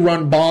inevitable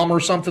 2-run bomb or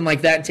something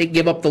like that and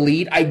give up the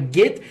lead, I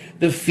get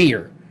the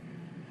fear.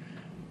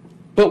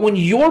 But when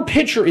your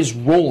pitcher is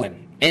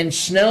rolling, and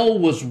Snell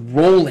was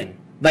rolling,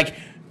 like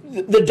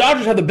the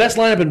Dodgers have the best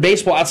lineup in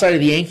baseball outside of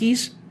the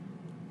Yankees,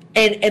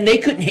 and they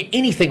couldn't hit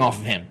anything off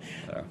of him.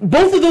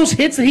 Both of those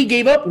hits that he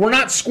gave up were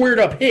not squared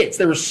up hits.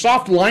 They were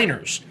soft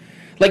liners.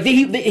 Like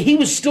he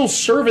was still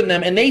serving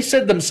them, and they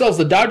said themselves,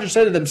 the Dodgers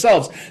said it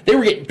themselves, they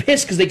were getting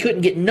pissed because they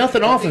couldn't get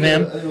nothing off of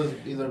him. It was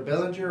either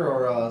Bellinger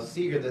or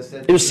Seager that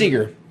said it was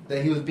Seager.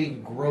 That he was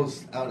being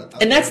gross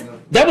out. And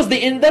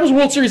that was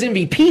World Series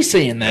MVP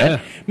saying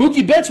that. Yeah.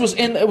 Mookie Betts was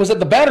at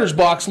the batter's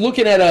box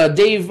looking at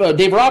Dave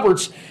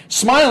Roberts,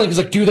 smiling. He's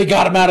like, "Dude, they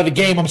got him out of the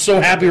game. I'm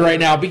so happy right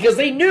now," because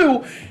they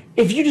knew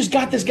if you just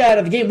got this guy out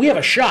of the game, we have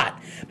a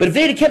shot. But if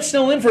they'd have kept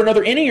Snell in for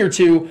another inning or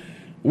two,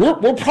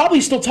 we're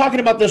probably still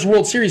talking about this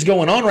World Series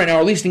going on right now,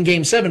 or at least in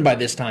Game 7 by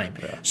this time.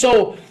 Yeah.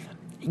 So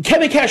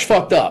Kevin Cash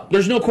fucked up.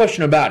 There's no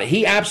question about it.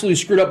 He absolutely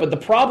screwed up. But the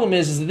problem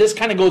is that this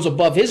kind of goes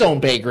above his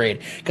own pay grade,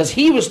 because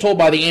he was told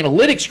by the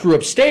analytics crew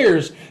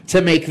upstairs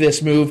to make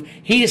this move.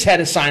 He just had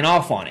to sign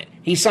off on it.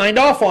 He signed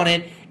off on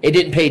it. It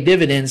didn't pay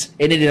dividends.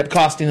 It ended up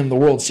costing them the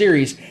World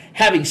Series.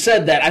 Having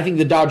said that, I think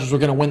the Dodgers were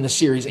going to win the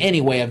series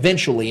anyway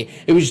eventually.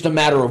 It was just a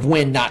matter of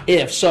when, not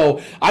if.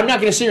 So I'm not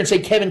going to sit here and say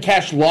Kevin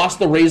Cash lost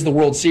the Rays the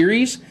World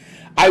Series.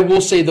 I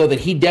will say, though, that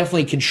he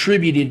definitely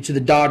contributed to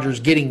the Dodgers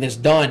getting this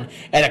done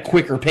at a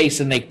quicker pace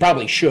than they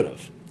probably should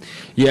have.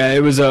 Yeah,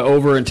 it was an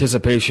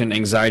over-anticipation,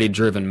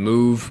 anxiety-driven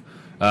move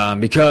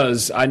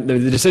because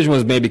the decision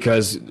was made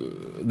because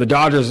the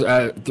Dodgers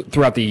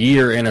throughout the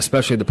year and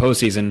especially the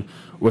postseason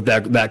with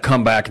that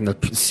comeback in the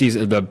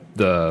season,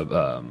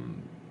 the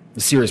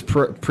series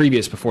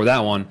previous before that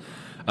one,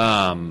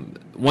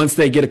 once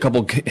they get a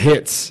couple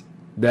hits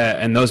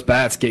and those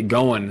bats get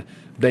going,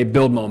 they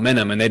build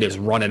momentum and they just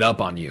run it up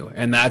on you.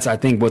 And that's, I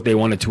think, what they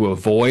wanted to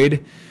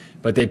avoid.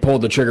 But they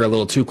pulled the trigger a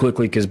little too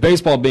quickly because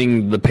baseball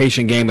being the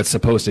patient game it's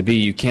supposed to be,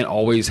 you can't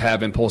always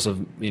have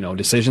impulsive,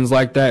 decisions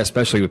like that,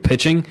 especially with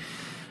pitching.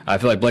 I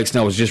feel like Blake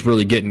Snell was just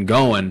really getting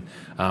going.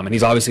 And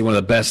he's obviously one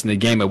of the best in the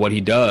game at what he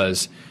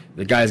does.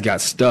 The guy's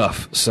got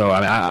stuff. So,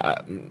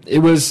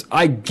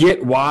 I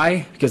get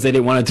why, because they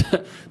didn't want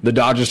the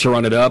Dodgers to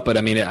run it up. But,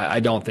 I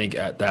don't think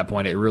at that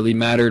point it really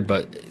mattered.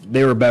 But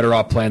they were better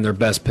off playing their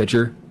best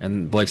pitcher,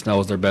 and Blake Snell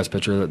was their best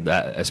pitcher,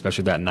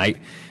 especially that night.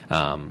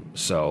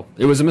 So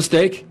it was a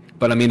mistake.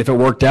 But, if it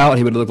worked out,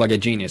 he would look like a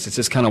genius. It's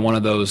just kind of one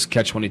of those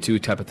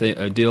catch-22 type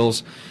of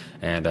deals.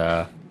 And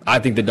I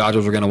think the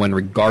Dodgers were going to win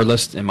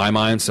regardless in my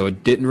mind, so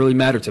it didn't really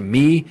matter to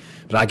me.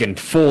 But I can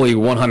fully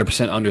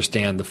 100%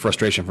 understand the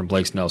frustration from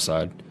Blake Snell's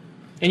side.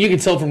 And you can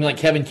tell from like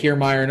Kevin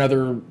Kiermaier and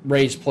other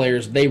Rays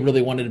players, they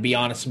really wanted to be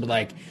honest and be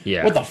like,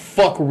 what the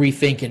fuck were we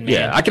thinking, man?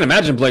 Yeah, I can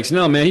imagine Blake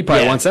Snell, man. He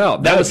probably wants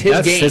out. That was his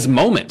that's game. His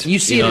moment. You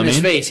see it in his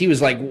face. He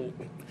was like,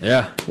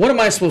 what am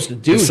I supposed to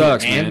do,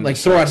 sucks, here, man? man. Like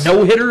throw a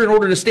no-hitter in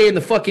order to stay in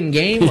the fucking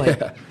game?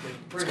 Like,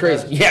 it's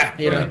crazy. Yeah.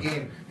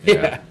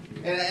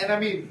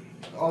 And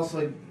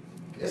also,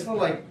 it's not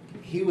like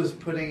he was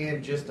putting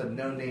in just a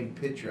no-name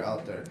pitcher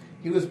out there.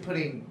 He was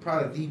putting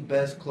probably the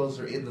best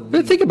closer in the league.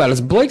 But think about it.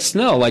 It's Blake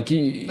Snell.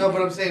 No,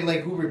 but I'm saying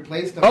like who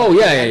replaced him. Oh,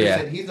 yeah.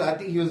 I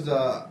think he was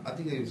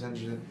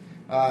interested.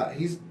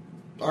 He's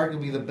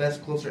arguably the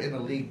best closer in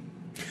the league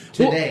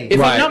today. Well,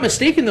 if I'm not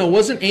mistaken, though,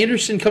 wasn't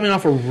Anderson coming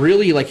off a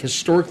really like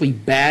historically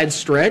bad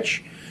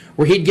stretch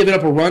where he'd given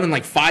up a run in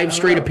like 5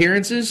 straight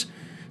appearances?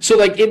 So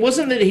like it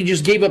wasn't that he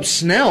just gave up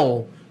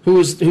Snell, who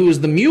was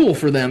the mule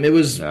for them. It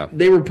was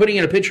they were putting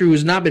in a pitcher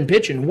who's not been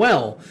pitching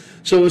well.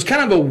 So it was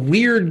kind of a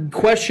weird,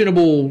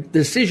 questionable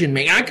decision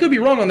making. I could be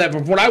wrong on that, but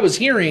from what I was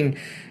hearing,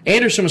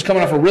 Anderson was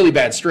coming off a really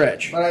bad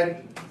stretch.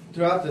 But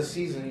throughout the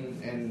season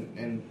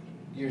and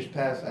years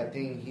past, I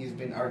think he's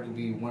been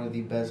arguably one of the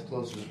best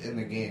closers in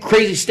the game.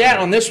 Crazy stat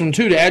on this one,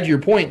 too, to add to your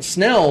point.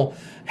 Snell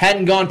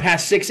hadn't gone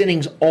past 6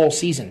 innings all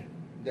season.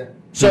 Yeah.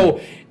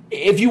 So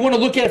if you want to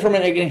look at it from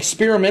an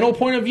experimental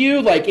point of view,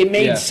 like it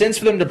made sense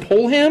for them to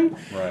pull him.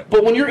 Right.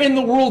 But when you're in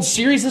the World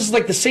Series, this is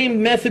like the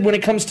same method when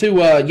it comes to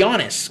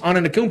Giannis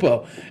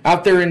Antetokounmpo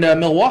out there in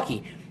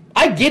Milwaukee.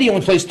 I get he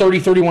only plays 30,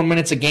 31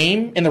 minutes a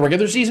game in the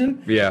regular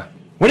season. Yeah.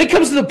 When it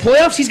comes to the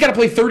playoffs, he's got to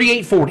play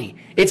 38, 40.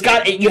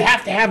 You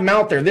have to have him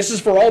out there. This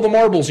is for all the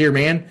marbles here,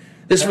 man.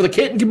 This is for the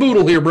kit and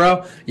caboodle here,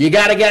 bro. You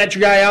got to get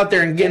your guy out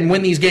there and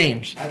win these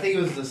games. I think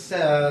it was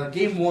the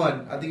game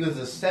one. I think it was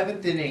the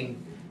 7th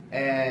inning,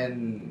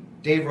 and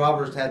Dave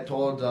Roberts had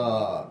told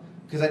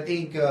because I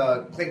think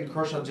Clayton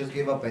Kershaw just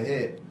gave up a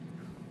hit,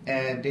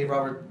 and Dave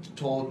Roberts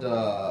told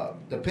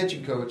the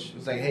pitching coach,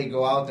 was like, "Hey,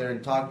 go out there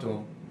and talk to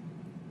him."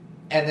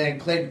 And then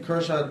Clayton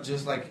Kershaw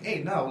just like,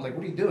 "Hey, no, like,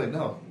 what are you doing?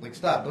 No, like,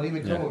 stop! Don't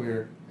even come over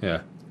here."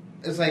 Yeah.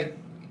 It's like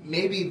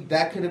maybe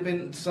that could have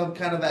been some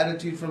kind of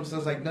attitude from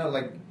Snell's like, no,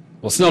 like.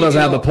 Well, Snell doesn't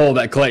have the pull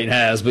that Clayton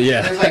has, but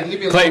yeah, like,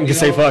 Clayton can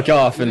say "fuck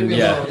off" and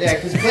yeah,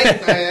 because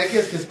Clayton, I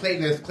guess because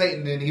Clayton is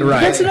Clayton, and he was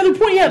That's another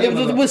point. Yeah,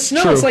 with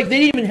Snell, True. It's like they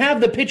didn't even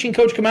have the pitching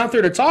coach come out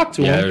there to talk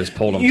to him. Yeah, they just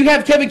pulled him. You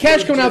have Kevin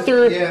Cash coming out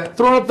there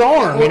throwing up the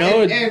arm, Well,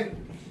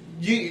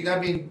 you know. I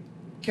mean,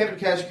 Kevin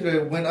Cash could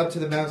have went up to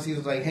the mound. He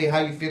was like, "Hey,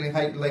 how you feeling?"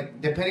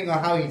 Like, depending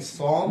on how he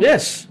saw him.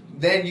 Yes.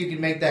 Then you can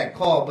make that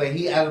call, but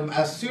he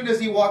as soon as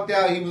he walked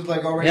out, he was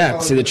like already. Yeah.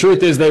 See, the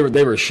truth is they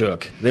were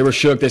shook. They were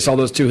shook. They saw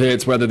those 2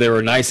 hits, whether they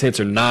were nice hits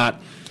or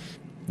not.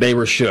 They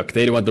were shook.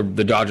 They didn't want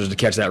the Dodgers to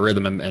catch that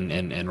rhythm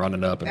and run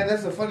it up. And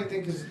that's the funny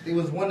thing because it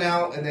was 1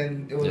 out, and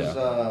then it was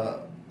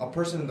a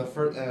person in the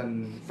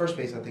first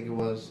base, I think it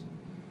was.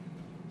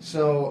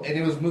 So, and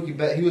it was Mookie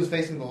Betts. He was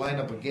facing the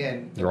lineup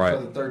again for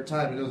the 3rd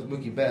time, and it was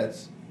Mookie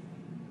Betts.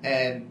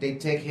 And they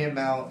take him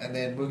out, and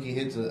then Mookie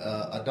hits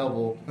a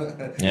double.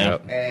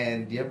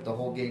 And the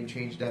whole game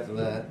changed after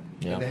that.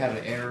 Yeah. And they had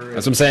an error.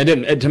 That's what I'm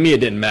saying. To me, it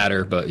didn't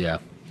matter, but yeah.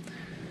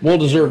 Well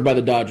deserved by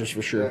the Dodgers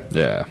for sure.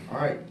 Yeah. All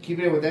right,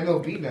 keeping it with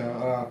MLB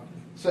now.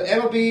 So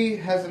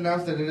MLB has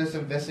announced that it is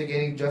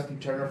investigating Justin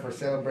Turner for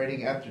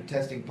celebrating after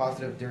testing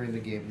positive during the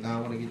game. Now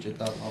I want to get your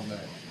thoughts on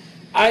that.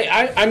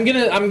 I'm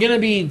gonna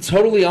be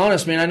totally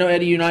honest, man. I know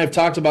Eddie, you and I have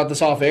talked about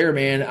this off air,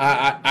 man.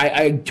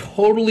 I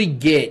totally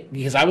get,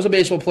 because I was a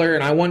baseball player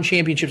and I won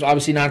championships,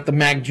 obviously not the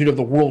magnitude of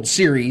the World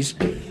Series,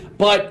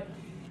 but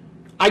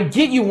I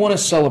get you want to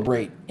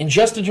celebrate. And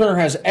Justin Turner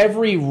has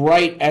every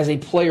right as a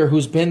player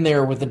who's been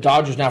there with the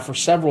Dodgers now for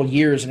several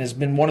years and has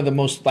been one of the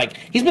most,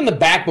 he's been the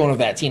backbone of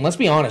that team. Let's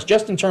be honest.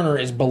 Justin Turner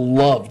is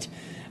beloved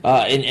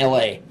in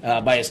L.A.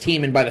 By his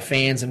team and by the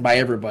fans and by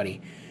everybody.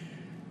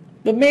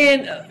 But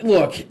man,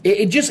 look,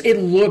 it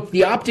looked,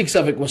 the optics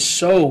of it was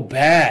so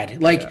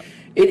bad.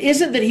 It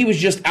isn't that he was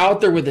just out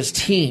there with his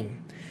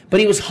team, but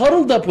he was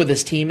huddled up with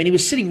his team, and he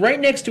was sitting right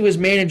next to his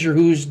manager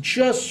who's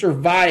just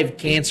survived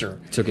cancer.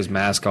 Took his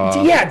mask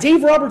off. Yeah,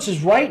 Dave Roberts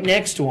is right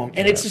next to him.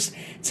 And it's just,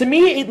 to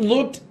me, it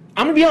looked,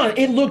 I'm going to be honest,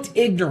 it looked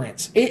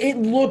ignorant. It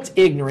looked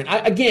ignorant.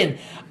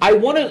 I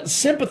want to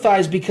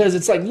sympathize because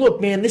it's like,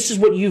 look, man, this is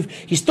what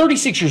he's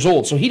 36 years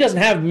old, so he doesn't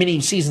have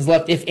many seasons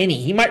left, if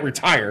any. He might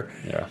retire.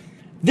 Yeah.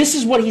 This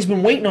is what he's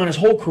been waiting on his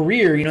whole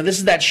career. You know, this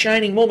is that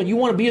shining moment. You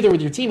want to be there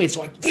with your teammates,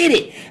 so I get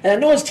it. And I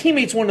know his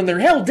teammates wanted him there.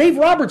 Hell, Dave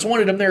Roberts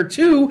wanted him there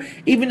too,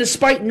 even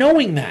despite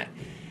knowing that.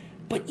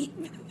 But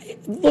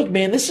look,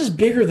 man, this is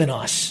bigger than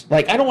us.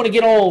 I don't want to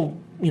get all,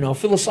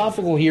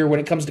 philosophical here when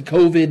it comes to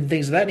COVID and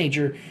things of that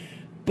nature.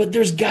 But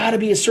there's got to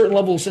be a certain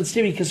level of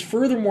sensitivity because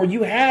furthermore,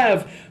 you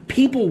have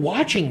people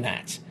watching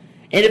that.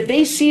 And if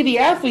they see the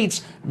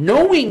athletes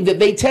knowing that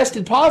they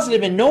tested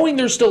positive and knowing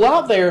they're still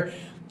out there,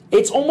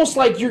 it's almost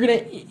like you're going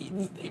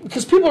to,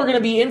 because people are going to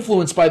be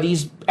influenced by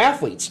these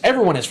athletes.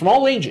 Everyone is, from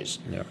all ages.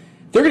 Yeah.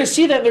 They're going to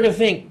see that and they're going to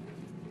think,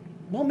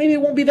 well, maybe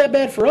it won't be that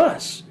bad for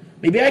us.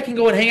 Maybe I can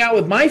go and hang out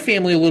with my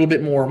family a little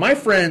bit more, my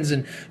friends,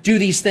 and do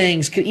these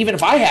things, even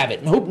if I have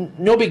it.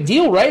 No big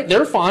deal, right?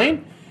 They're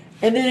fine.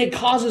 And then it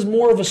causes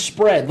more of a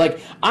spread.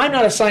 I'm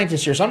not a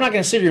scientist here, so I'm not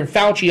going to sit here and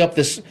Fauci up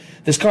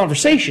this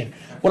conversation.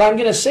 What I'm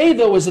going to say,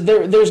 though, is that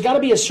there's got to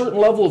be a certain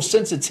level of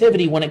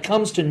sensitivity when it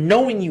comes to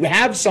knowing you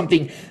have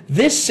something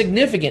this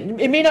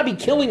significant. It may not be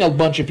killing a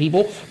bunch of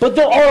people, but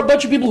there are a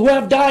bunch of people who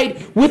have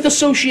died with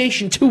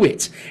association to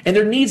it. And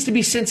there needs to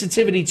be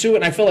sensitivity to it,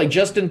 and I feel like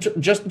Justin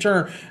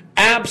Turner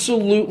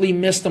absolutely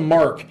missed the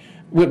mark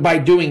by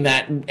doing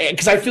that,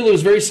 because I feel it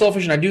was very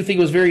selfish, and I do think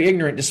it was very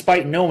ignorant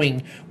despite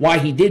knowing why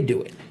he did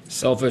do it.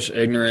 Selfish,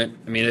 ignorant.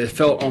 I mean, it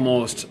felt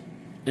almost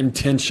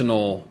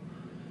intentional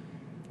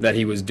that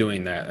he was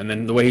doing that. And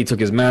then the way he took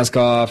his mask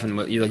off and,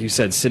 like you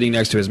said, sitting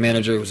next to his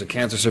manager who's a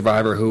cancer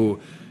survivor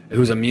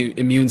whose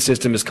immune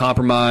system is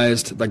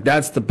compromised.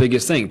 That's the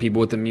biggest thing. People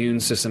with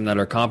immune system that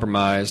are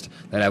compromised,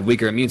 that have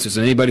weaker immune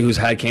system. Anybody who's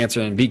had cancer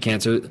and beat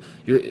cancer,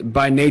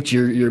 by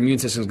nature, your immune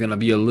system is going to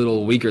be a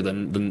little weaker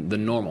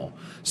than normal.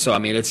 So, I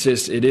mean, it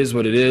is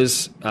what it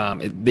is.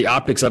 The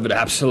optics of it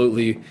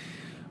absolutely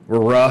were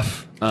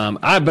rough.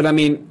 But I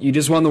mean, you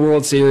just won the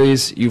World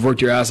Series. You've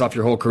worked your ass off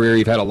your whole career.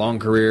 You've had a long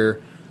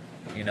career.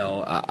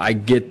 I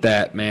get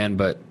that, man,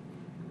 but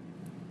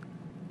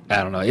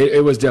I don't know.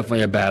 It was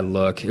definitely a bad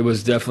look. It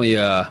was definitely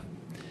a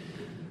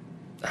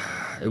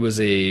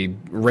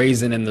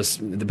raisin in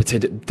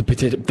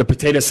the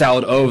potato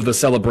salad of the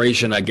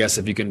celebration, I guess,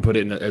 if you can put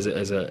it as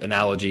an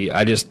analogy.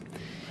 I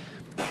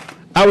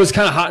was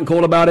kind of hot and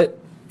cold about it.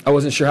 I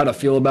wasn't sure how to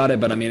feel about it,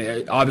 but I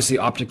mean, obviously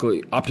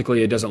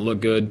optically it doesn't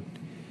look good.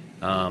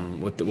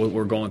 with what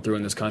we're going through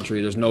in this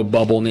country. There's no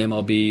bubble in the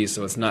MLB,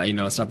 so it's not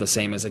it's not the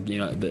same as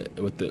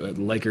with the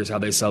Lakers, how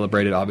they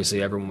celebrated.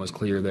 Obviously, everyone was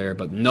clear there,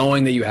 but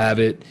knowing that you have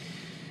it,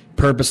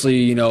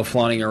 purposely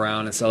flaunting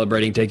around and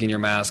celebrating, taking your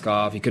mask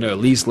off, you could have at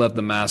least left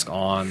the mask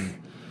on.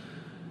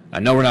 I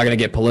know we're not going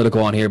to get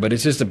political on here, but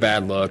it's just a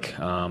bad look.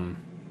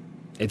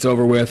 It's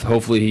over with.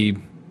 Hopefully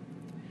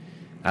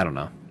I don't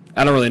know.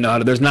 I don't really know how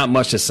to. There's not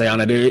much to say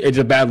on it. It's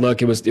a bad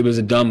look. It was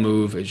a dumb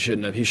move. He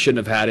shouldn't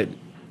have had it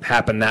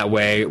happen that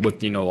way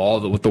with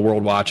with the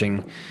world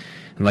watching.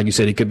 And like you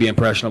said, he could be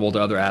impressionable to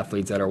other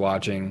athletes that are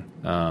watching,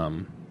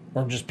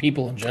 or just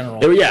people in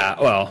general. Yeah.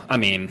 Well, I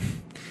mean,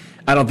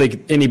 I don't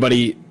think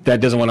anybody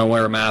that doesn't want to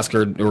wear a mask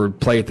or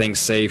play things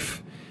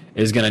safe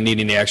is going to need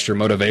any extra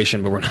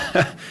motivation. But we're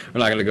not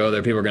going to go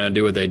there. People are going to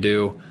do what they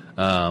do.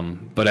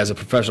 But as a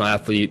professional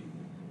athlete,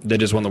 they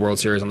just won the World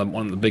Series on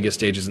one of the biggest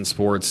stages in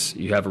sports.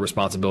 You have a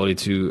responsibility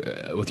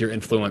to with your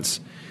influence.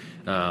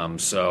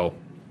 So,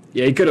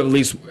 yeah, he could have at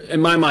least, in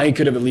my mind, he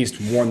could have at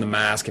least worn the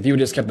mask. If he would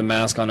just kept the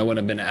mask on, it wouldn't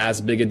have been as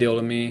big a deal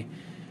to me.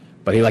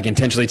 But he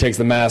intentionally takes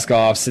the mask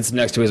off, sits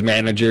next to his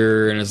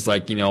manager, and is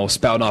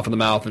spouting off in the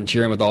mouth and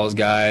cheering with all his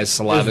guys.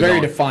 Saliva, it was very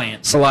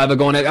defiant. Saliva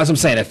going. As I'm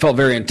saying, it felt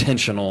very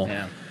intentional.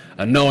 Yeah.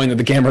 Knowing that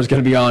the camera's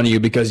going to be on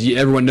you because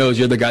everyone knows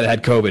you're the guy that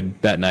had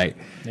COVID that night.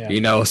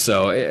 Yeah.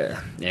 So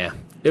yeah.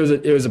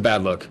 It was a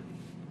bad look.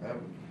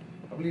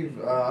 I believe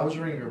I was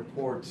reading a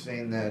report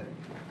saying that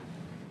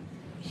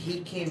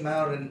he came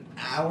out an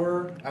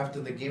hour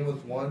after the game was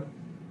won.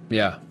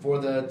 Yeah. For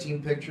the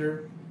team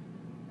picture.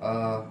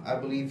 I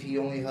believe he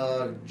only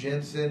hugged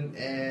Jensen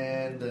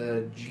and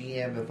the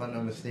GM, if I'm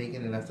not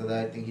mistaken, and after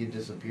that, I think he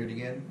disappeared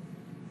again.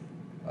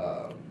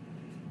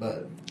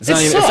 But it's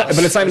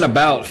not even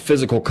about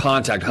physical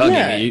contact hugging.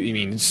 Yeah. I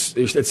mean,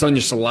 it's on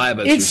your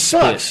saliva. It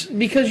sucks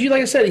because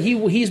like I said,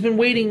 he's been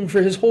waiting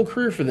for his whole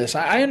career for this.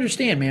 I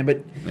understand, man,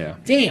 but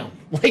damn,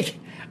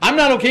 I'm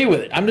not okay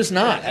with it. I'm just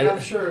not. And I'm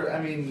sure. I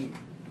mean,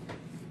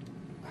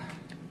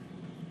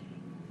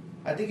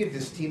 I think if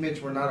his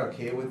teammates were not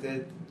okay with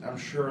it, I'm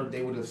sure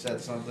they would have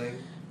said something.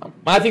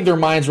 I think their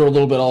minds were a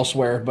little bit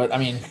elsewhere, but I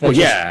mean,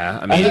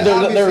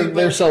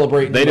 they're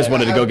celebrating. They just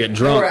wanted to go get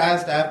drunk. They were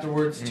asked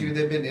afterwards too.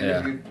 They've been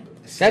interviewed.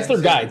 That's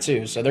their guy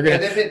too, so they're gonna.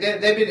 They've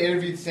been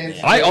interviewed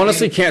since. I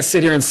honestly can't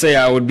sit here and say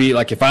I would be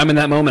if I'm in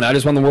that moment, I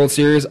just won the World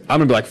Series. I'm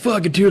gonna be like,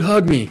 "Fuck it, dude,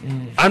 hug me."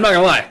 I'm not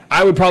gonna lie,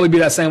 I would probably be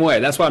that same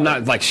way. That's why I'm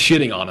not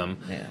shitting on him.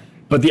 Yeah.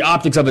 But the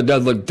optics of it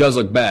does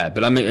look bad.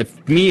 But I mean, if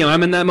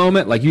I'm in that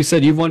moment, like you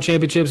said, you've won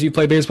championships, you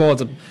play baseball.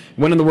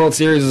 Winning the World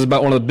Series is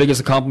about one of the biggest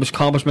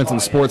accomplishments in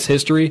sports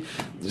history.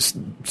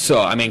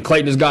 So I mean,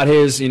 Clayton has got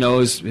his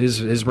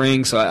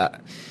ring. So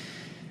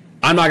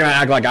I'm not gonna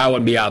act like I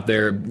wouldn't be out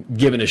there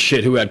giving a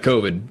shit who had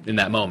COVID in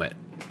that moment.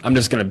 I'm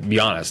just gonna be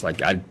honest.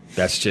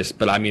 That's just.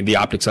 But I mean, the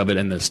optics of it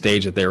and the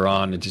stage that they were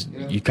on,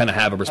 you kind of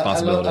have a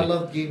responsibility. I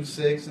love Game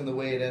 6 and the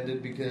way it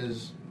ended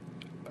because.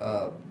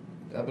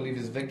 I believe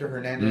it's Victor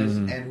Hernandez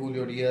and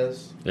Julio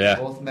Diaz. Yeah.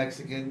 Both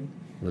Mexican.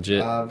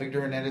 Legit. Victor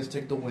Hernandez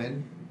took the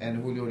win,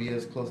 and Julio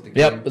Diaz closed the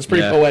game. Yep, it's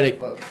pretty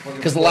poetic.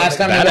 Because the last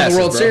time they won the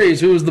World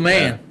Series, who was the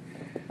man?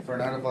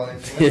 Fernando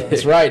Valenzuela.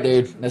 That's right,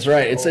 dude. That's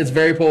right. It's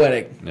very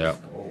poetic. Yeah.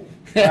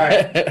 All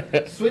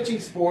right. Switching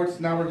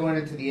sports, now we're going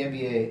into the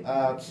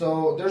NBA.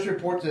 So there's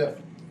reports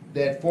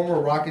that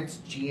former Rockets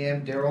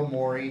GM Daryl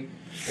Morey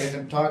is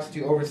in talks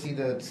to oversee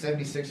the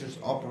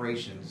 76ers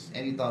operations.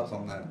 Any thoughts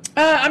on that?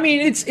 I mean,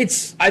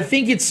 I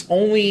think it's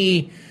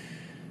only.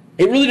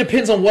 It really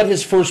depends on what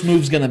his first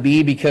move's going to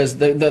be because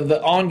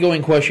the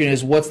ongoing question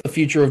is what's the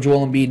future of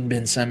Joel Embiid and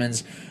Ben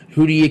Simmons?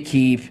 Who do you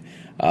keep?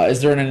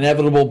 Is there an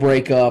inevitable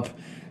breakup?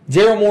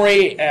 Daryl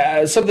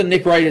Morey, something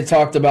Nick Wright had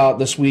talked about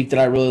this week that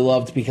I really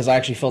loved because I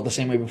actually felt the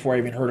same way before I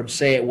even heard him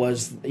say it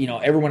was,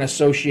 everyone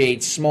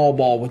associates small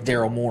ball with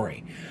Daryl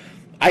Morey.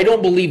 I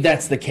don't believe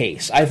that's the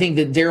case. I think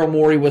that Daryl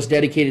Morey was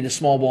dedicated to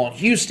small ball in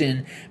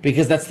Houston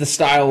because that's the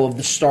style of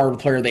the star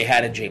player they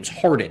had in James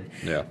Harden.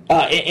 Yeah.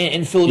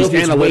 In Philadelphia,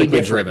 he's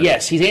analytically driven.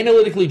 Yes, he's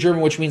analytically driven,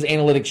 which means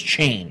analytics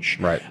change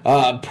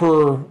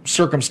per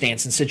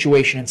circumstance and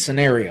situation and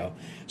scenario.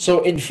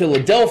 So in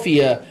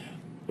Philadelphia,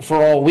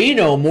 for all we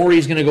know,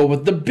 Morey's going to go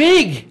with the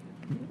big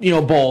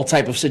ball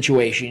type of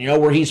situation,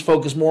 where he's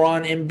focused more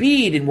on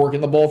Embiid and working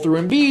the ball through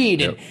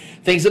Embiid and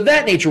things of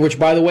that nature, which,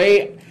 by the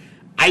way,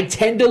 I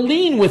tend to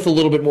lean with a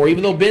little bit more,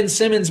 even though Ben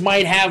Simmons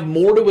might have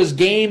more to his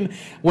game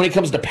when it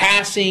comes to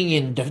passing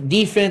and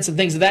defense and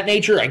things of that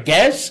nature, I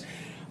guess.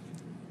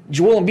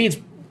 Joel Embiid's,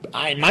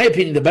 in my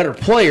opinion, the better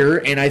player,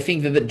 and I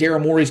think that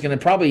Daryl Morey's going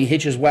to probably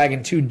hitch his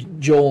wagon to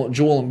Joel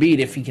Embiid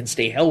if he can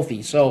stay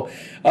healthy. So,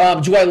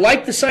 do I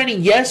like the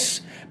signing? Yes,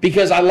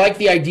 because I like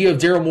the idea of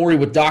Daryl Morey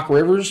with Doc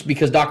Rivers,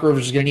 because Doc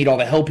Rivers is going to need all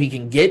the help he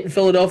can get in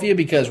Philadelphia,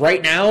 because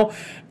right now,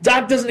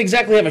 Doc doesn't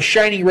exactly have a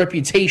shining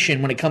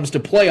reputation when it comes to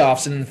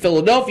playoffs, and in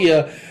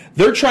Philadelphia,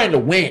 they're trying to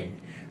win.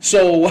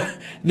 So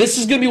this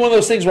is going to be one of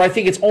those things where I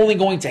think it's only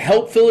going to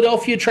help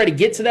Philadelphia try to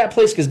get to that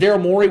place, because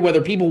Daryl Morey,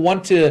 whether people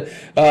want to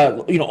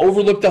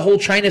overlook the whole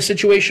China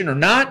situation or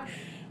not,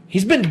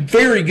 He's been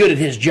very good at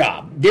his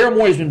job. Daryl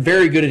Morey's been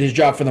very good at his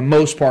job for the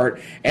most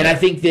part, and I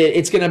think that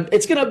it's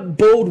gonna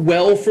bode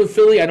well for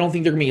Philly. I don't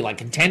think they're gonna be like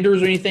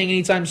contenders or anything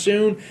anytime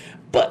soon,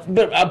 but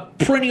a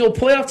perennial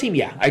playoff team,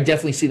 yeah, I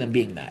definitely see them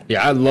being that.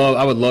 Yeah, I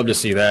would love to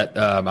see that.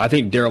 I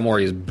think Daryl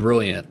Morey is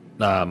brilliant.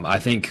 I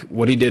think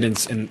what he did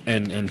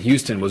in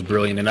Houston was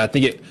brilliant, and I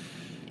think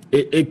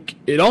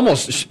it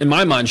almost, in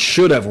my mind,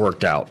 should have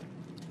worked out.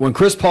 When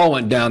Chris Paul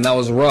went down, that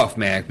was rough,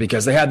 man,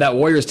 because they had that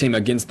Warriors team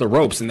against the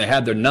ropes, and they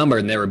had their number,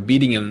 and they were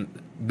beating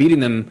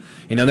them.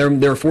 You know,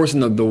 they were forcing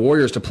the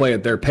Warriors to play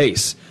at their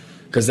pace,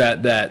 because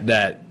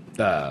that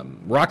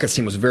Rockets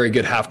team was very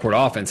good half-court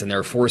offense, and they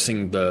were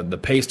forcing the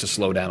pace to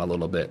slow down a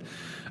little bit.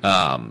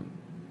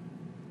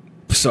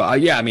 So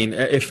I mean,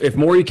 if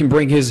Morey can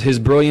bring his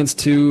brilliance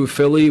to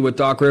Philly with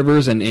Doc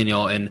Rivers, and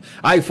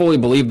I fully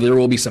believe there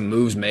will be some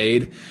moves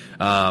made.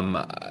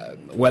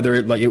 Whether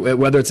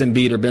it's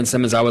Embiid or Ben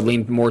Simmons, I would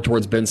lean more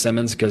towards Ben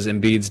Simmons because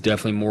Embiid's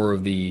definitely more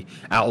of the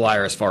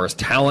outlier as far as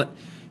talent.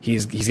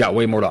 He's got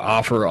way more to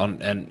offer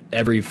on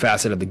every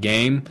facet of the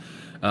game.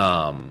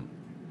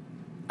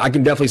 I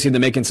can definitely see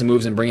them making some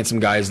moves and bringing some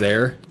guys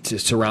there to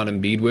surround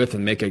Embiid with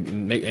and make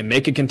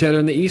a contender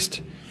in the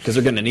East, because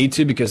they're going to need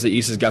to, because the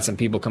East has got some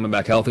people coming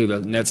back healthy.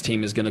 The Nets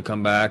team is going to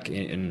come back,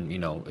 and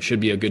it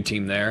should be a good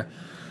team there.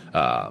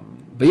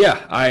 But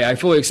yeah, I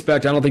fully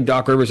expect. I don't think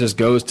Doc Rivers just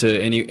goes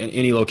to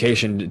any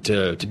location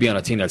to be on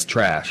a team that's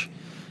trash.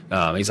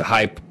 He's a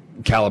high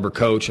caliber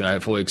coach, and I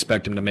fully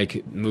expect him to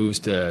make moves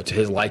to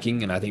his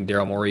liking. And I think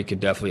Daryl Morey could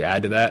definitely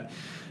add to that.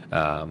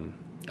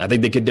 I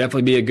think they could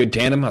definitely be a good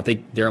tandem. I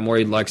think Daryl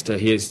Morey likes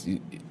to.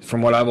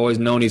 From what I've always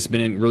known, he's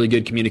been in really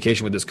good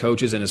communication with his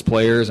coaches and his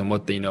players, and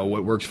what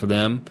works for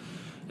them.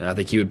 And I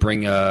think he would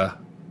bring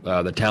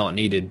the talent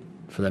needed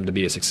for them to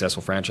be a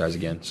successful franchise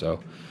again. So.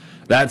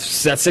 That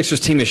Sixers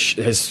team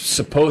is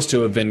supposed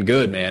to have been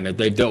good, man.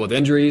 They've dealt with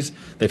injuries.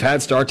 They've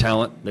had star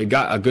talent. They've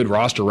got a good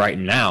roster right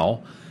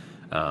now.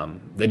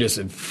 They just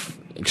have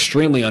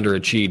extremely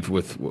underachieved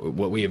with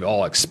what we have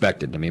all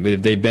expected. I mean,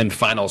 they've been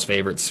finals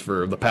favorites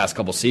for the past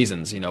couple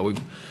seasons.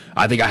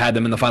 I think I had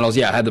them in the finals.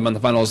 Yeah, I had them in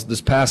the finals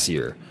this past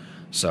year.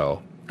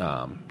 So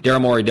Daryl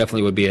Morey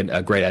definitely would be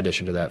a great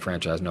addition to that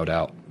franchise, no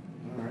doubt.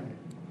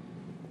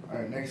 All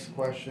right. Next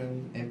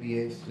question.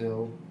 NBA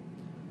still.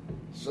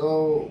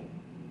 So.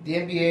 The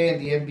NBA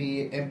and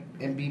the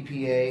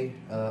NBPA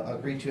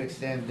agreed to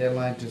extend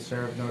deadline to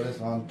serve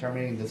notice on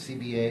terminating the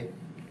CBA.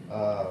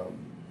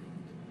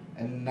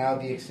 And now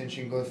the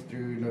extension goes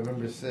through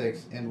November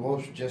 6th. And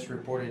Woj just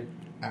reported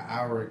an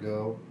hour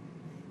ago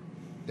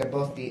that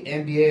both the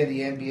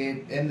NBA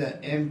and the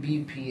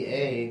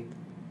NBPA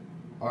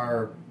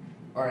are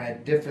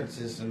at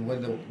differences in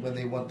when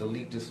they want the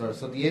league to start.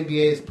 So the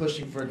NBA is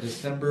pushing for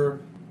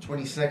December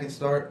 22nd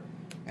start.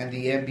 And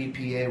the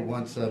NBPA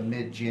wants a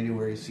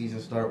mid-January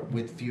season start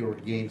with fewer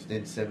games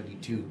than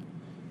 72.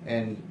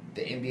 And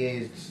the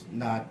NBA is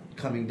not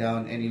coming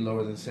down any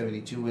lower than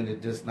 72, and it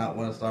does not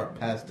want to start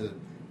past the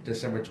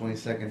December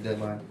 22nd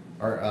deadline,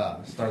 or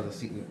start of the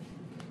season.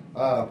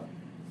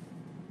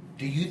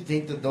 Do you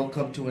think that they'll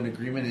come to an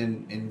agreement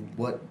in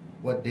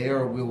what day,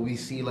 or will we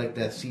see like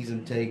that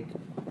season take,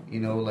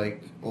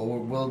 or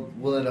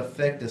will it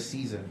affect the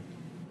season?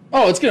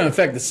 Oh, it's going to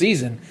affect the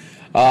season.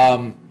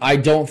 I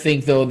don't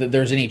think, though, that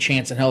there's any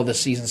chance in hell this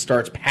season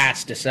starts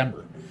past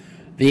December.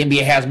 The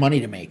NBA has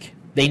money to make.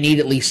 They need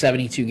at least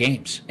 72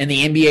 games. And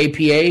the NBA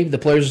PA, the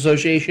Players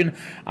Association,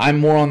 I'm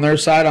more on their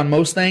side on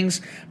most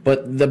things.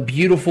 But the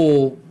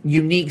beautiful,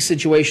 unique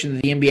situation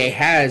that the NBA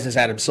has is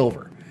Adam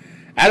Silver.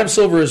 Adam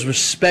Silver is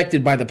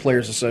respected by the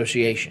Players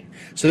Association.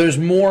 So there's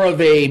more of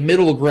a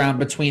middle ground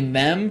between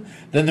them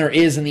than there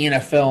is in the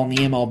NFL and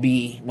the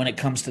MLB when it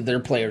comes to their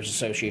Players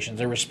Associations,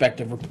 their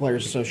respective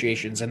Players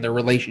Associations, and their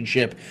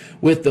relationship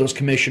with those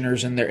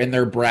commissioners and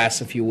their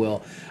brass, if you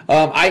will.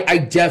 I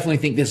definitely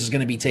think this is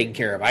going to be taken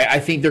care of. I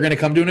think they're going to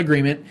come to an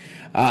agreement.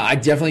 I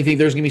definitely think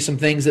there's going to be some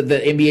things that the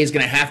NBA is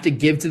going to have to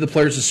give to the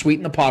players to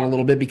sweeten the pot a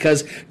little bit,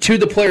 because to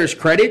the players'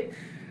 credit,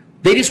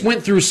 they just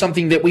went through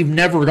something that we've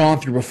never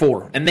gone through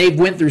before. And they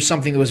went through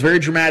something that was very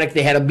dramatic.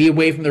 They had to be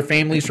away from their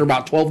families for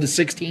about 12 to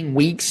 16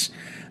 weeks.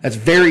 That's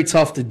very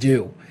tough to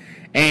do.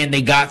 And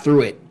they got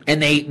through it.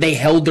 And they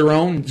held their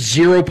own,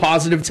 0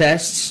 positive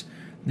tests.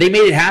 They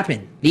made it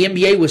happen. The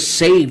NBA was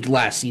saved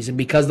last season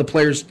because the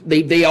players,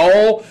 they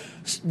all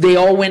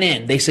went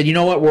in. They said, you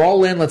know what, we're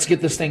all in, let's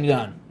get this thing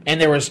done. And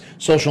there was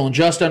social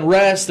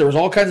unrest. There was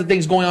all kinds of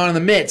things going on in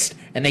the midst.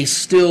 And they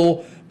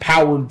still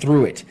powered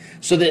through it.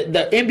 So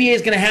the NBA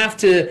is going to have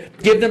to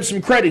give them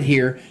some credit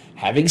here.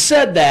 Having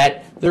said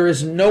that, there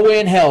is no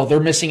way in hell they're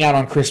missing out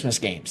on Christmas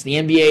games. The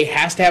NBA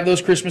has to have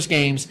those Christmas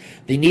games.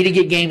 They need to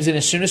get games in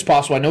as soon as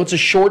possible. I know it's a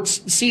short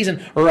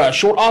season or a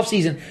short off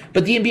season,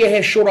 but the NBA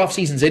has short off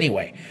seasons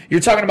anyway. You're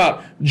talking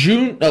about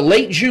June,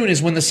 late June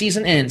is when the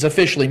season ends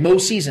officially,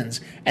 most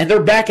seasons, and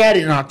they're back at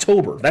it in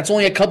October. That's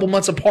only a couple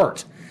months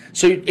apart.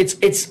 So it's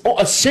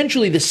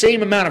essentially the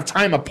same amount of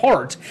time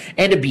apart.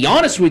 And to be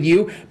honest with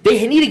you,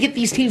 they need to get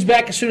these teams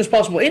back as soon as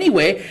possible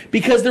anyway,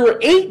 because there were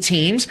 8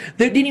 teams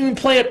that didn't even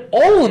play at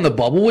all in the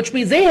bubble, which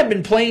means they have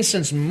been playing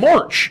since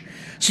March.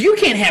 So you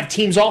can't have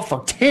teams off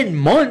for 10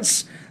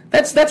 months.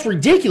 That's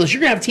ridiculous.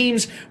 You're going to have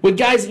teams with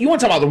guys, you want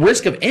to talk about the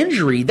risk of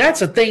injury,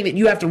 that's a thing that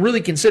you have to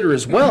really consider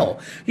as well.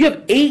 You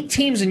have 8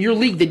 teams in your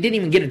league that didn't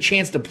even get a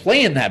chance to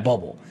play in that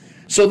bubble.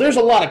 So there's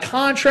a lot of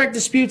contract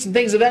disputes and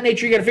things of that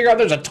nature you got to figure out.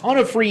 There's a ton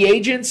of free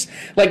agents.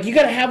 Like, you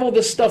got to have all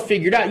this stuff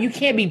figured out. You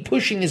can't be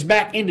pushing this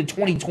back into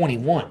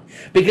 2021,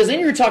 because then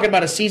you're talking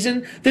about a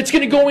season that's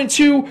going to go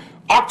into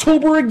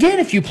October again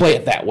if you play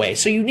it that way.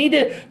 So you need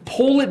to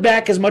pull it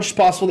back as much as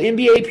possible. The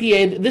NBA,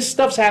 PA, this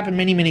stuff's happened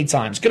many, many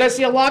times. Could I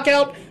see a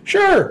lockout?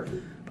 Sure.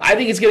 I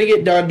think it's going to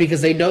get done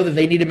because they know that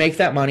they need to make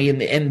that money,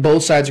 and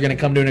both sides are going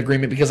to come to an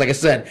agreement because, like I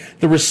said,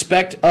 the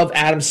respect of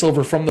Adam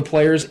Silver from the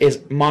players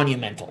is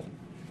monumental.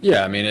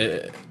 Yeah, I mean,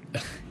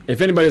 if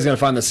anybody's going to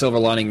find the silver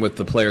lining with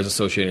the Players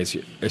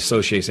Association, it's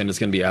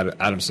going to be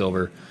Adam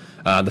Silver.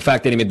 The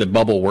fact that he made the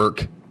bubble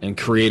work and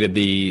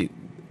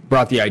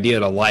brought the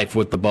idea to life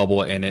with the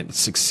bubble, and it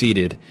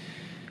succeeded,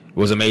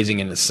 was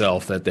amazing in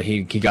itself. That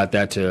he got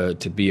that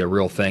to be a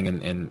real thing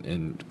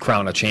and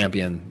crown a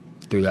champion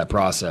through that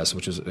process,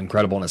 which is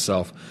incredible in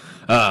itself.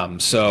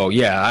 So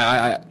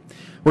yeah,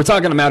 we're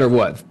talking a matter of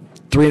what,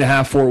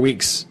 3.5, 4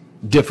 weeks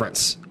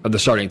difference of the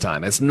starting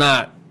time. It's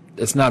not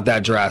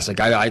that drastic.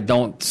 I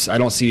don't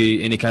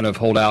see any kind of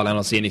holdout. I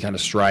don't see any kind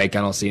of strike.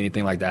 I don't see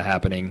anything like that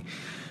happening.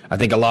 I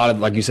think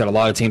like you said, a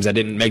lot of teams that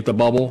didn't make the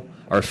bubble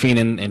are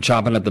fiending and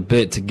chomping at the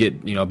bit to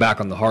get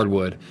back on the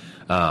hardwood.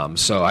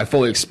 So I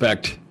fully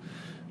expect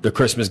the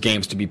Christmas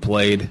games to be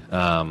played.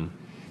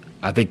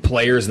 I think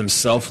players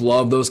themselves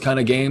love those kind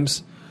of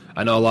games.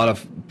 I know a lot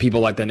of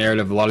people like the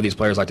narrative. A lot of these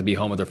players like to be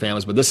home with their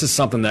families, but this is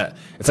something that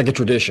it's like a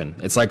tradition.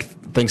 It's like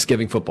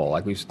Thanksgiving football,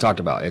 like we've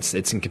talked about. It's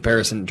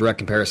in direct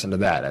comparison to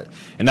that.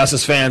 And us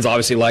as fans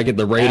obviously like it.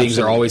 The ratings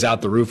are always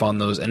out the roof on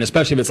those, and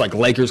especially if it's like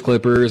Lakers,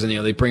 Clippers, and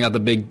they bring out the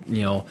big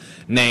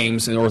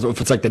names, or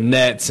if it's like the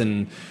Nets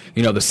and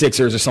the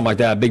Sixers or something like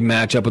that, a big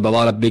matchup with a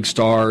lot of big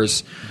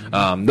stars.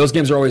 Those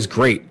games are always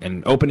great.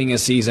 And opening a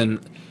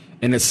season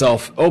in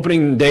itself,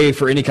 opening day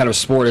for any kind of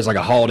sport is like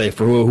a holiday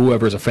for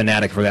whoever is a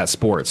fanatic for that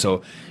sport.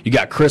 So you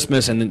got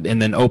Christmas and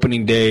then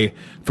opening day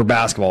for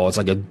basketball. It's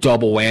like a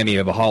double whammy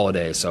of a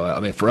holiday. So, I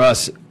mean, for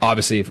us,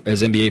 obviously,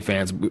 as NBA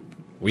fans,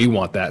 we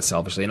want that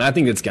selfishly, and I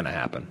think it's going to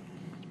happen.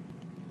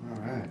 All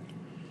right.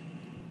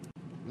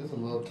 This is a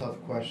little tough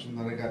question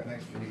that I got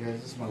next for you guys.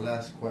 This is my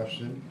last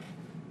question.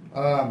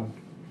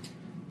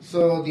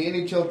 So the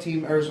NHL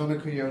team, Arizona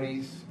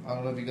Coyotes, I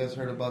don't know if you guys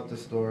heard about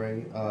this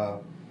story.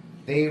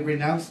 They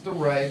renounced the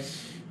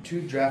rights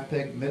to draft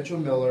pick Mitchell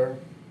Miller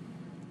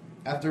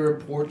after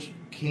reports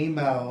came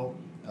out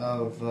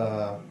of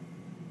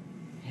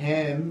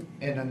him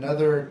and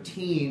another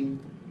team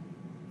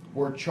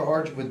were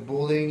charged with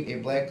bullying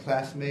a black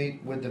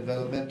classmate with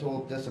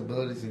developmental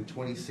disabilities in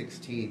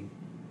 2016.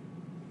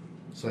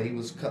 So he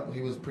was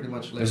pretty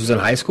much. This was in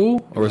high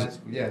school, or was it?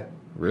 Yeah.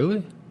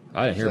 Really?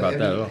 I didn't hear about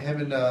that at all.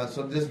 Him and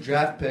so this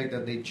draft pick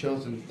that they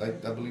chose in, I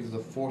believe, is the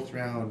 4th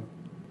round.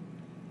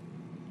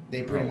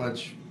 They pretty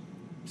much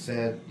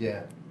said,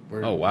 yeah,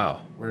 we're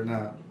not.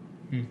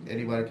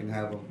 Anybody can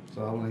have him.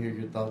 So I want to hear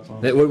your thoughts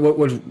on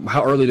it.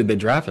 How early did they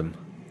draft him?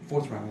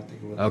 4th round, I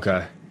think it was.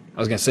 Okay. I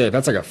was going to say, if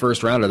that's like a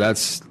first rounder,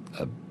 that's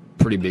a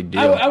pretty big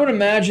deal. I would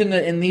imagine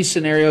that in these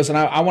scenarios, and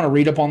I want to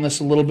read up on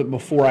this a little bit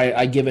before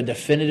I give a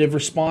definitive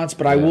response,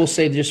 but I will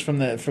say just from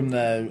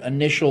the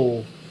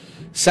initial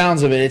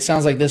sounds of it, it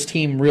sounds like this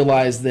team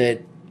realized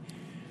that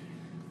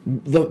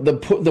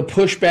the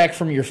pushback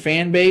from your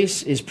fan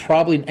base is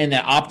probably, and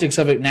the optics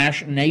of it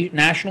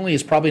nationally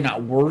is probably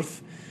not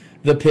worth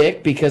the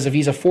pick, because if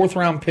he's a 4th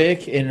round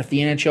pick and if the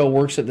NHL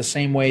works it the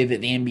same way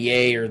that the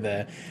NBA or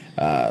the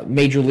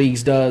major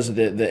leagues does,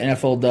 the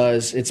NFL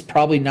does, it's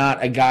probably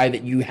not a guy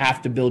that you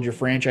have to build your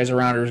franchise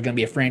around or is going to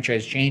be a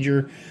franchise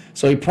changer.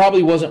 So he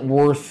probably wasn't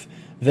worth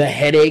the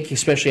headache,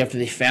 especially after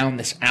they found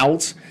this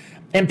out.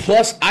 And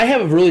plus, I have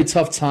a really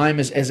tough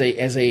time as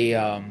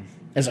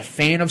a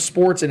fan of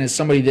sports and as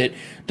somebody that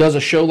does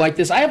a show like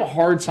this. I have a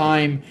hard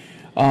time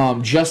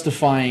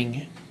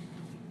justifying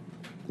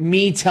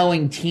me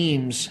telling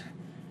teams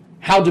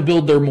how to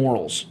build their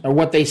morals or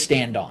what they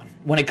stand on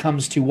when it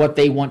comes to what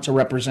they want to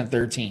represent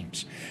their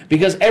teams.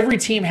 Because every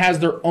team has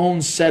their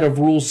own set of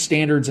rules,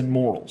 standards, and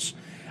morals.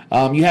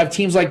 You have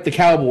teams like the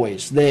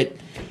Cowboys that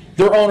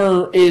their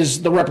owner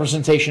is the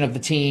representation of the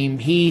team.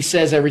 He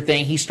says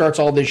everything. He starts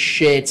all this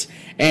shit.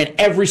 And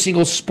every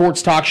single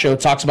sports talk show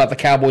talks about the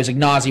Cowboys ad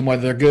nauseum,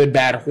 whether they're good,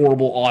 bad,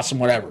 horrible, awesome,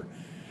 whatever.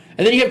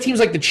 And then you have teams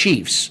like the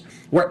Chiefs,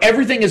 where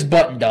everything is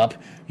buttoned up.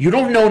 You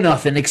don't know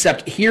nothing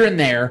except here and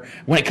there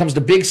when it comes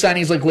to big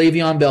signings like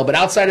Le'Veon Bell. But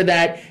outside of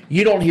that,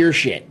 you don't hear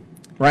shit,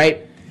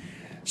 right?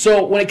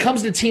 So when it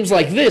comes to teams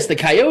like this, the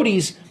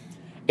Coyotes,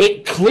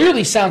 it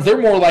clearly sounds they're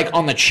more like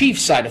on the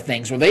Chiefs side of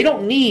things, where they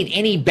don't need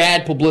any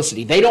bad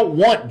publicity. They don't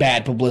want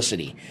bad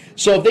publicity.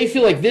 So if they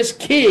feel like this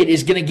kid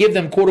is going to give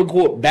them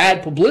quote-unquote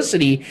bad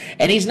publicity,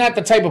 and he's not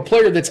the type of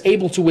player that's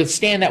able to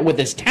withstand that with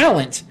his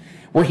talent,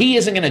 where he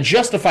isn't going to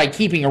justify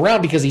keeping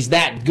around because he's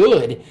that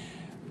good,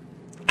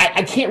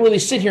 I can't really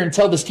sit here and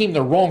tell this team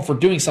they're wrong for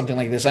doing something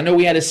like this. I know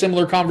we had a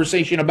similar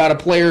conversation about a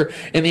player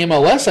in the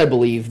MLS, I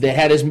believe, that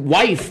had his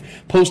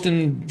wife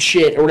posting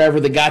shit or whatever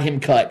that got him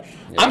cut.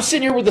 Yeah. I'm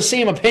sitting here with the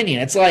same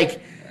opinion. It's like,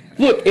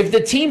 look, if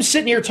the team's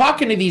sitting here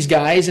talking to these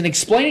guys and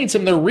explaining to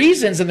them their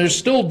reasons and they're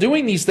still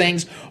doing these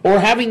things or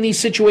having these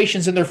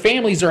situations in their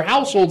families or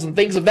households and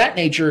things of that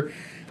nature,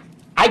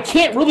 I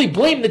can't really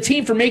blame the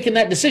team for making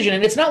that decision.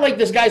 And it's not like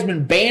this guy's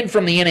been banned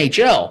from the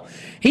NHL.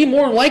 He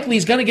more than likely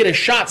is going to get a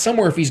shot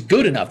somewhere if he's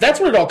good enough. That's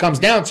what it all comes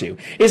down to.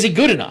 Is he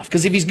good enough?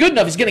 Because if he's good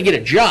enough, he's going to get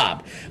a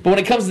job. But when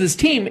it comes to this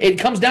team, it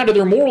comes down to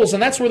their morals,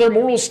 and that's where their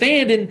morals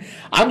stand. And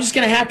I'm just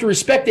going to have to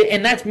respect it.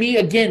 And that's me,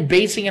 again,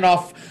 basing it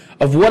off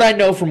of what I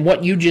know from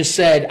what you just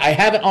said. I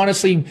haven't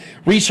honestly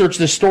researched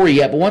this story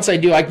yet, but once I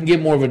do, I can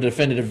give more of a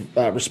definitive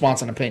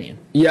response and opinion.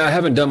 Yeah, I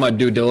haven't done my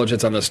due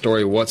diligence on the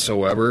story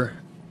whatsoever.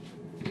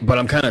 But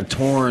I'm kind of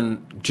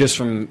torn just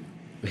from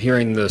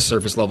hearing the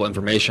surface level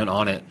information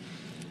on it.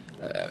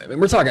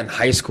 We're talking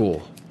high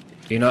school.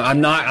 You know, I'm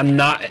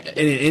not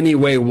in any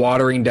way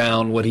watering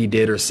down what he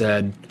did or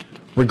said,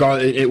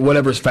 regardless,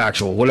 whatever's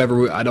factual,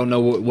 whatever. I don't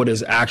know what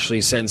is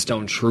actually set in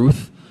stone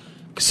truth.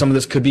 Some of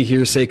this could be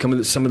hearsay.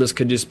 Some of this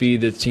could just be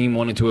the team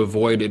wanting to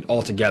avoid it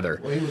altogether.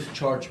 Well, he was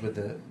charged with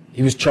it.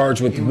 He was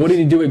charged with what did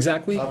he do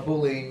exactly?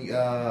 Bullying.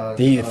 Did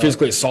he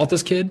physically assault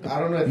this kid? I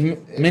don't know.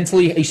 If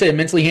mentally, you said a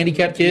mentally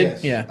handicapped kid.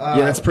 Yes. Yeah,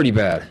 yeah, that's pretty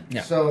bad.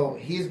 Yeah. So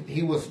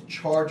he was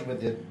charged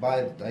with it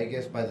by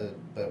the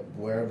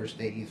wherever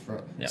state he's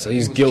from. Yeah. So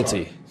he's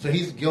guilty. Charged. So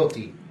he's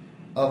guilty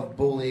of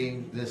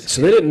bullying this.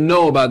 So they didn't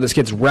know about this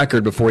kid's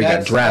record before he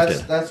got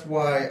drafted. That's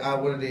why I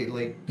wanted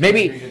to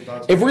maybe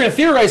if we're gonna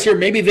theorize here,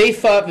 maybe they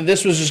thought that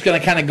this was just gonna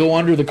kind of go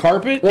under the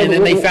carpet, and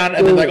then they found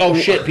and they're like, oh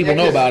shit, people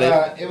know about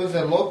it. It was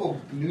a local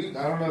news.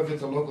 I don't know if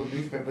it's a local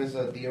newspaper. It's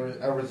the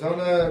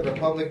Arizona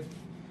Republic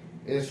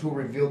is who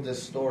revealed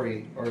this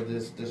story or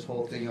this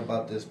whole thing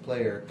about this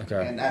player.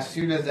 Okay. And as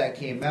soon as that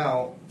came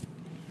out,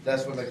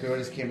 that's when the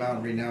Coyotes came out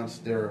and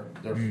renounced their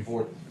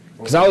fourth.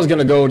 Because I was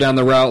gonna go down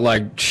the route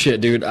like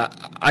shit, dude.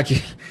 I can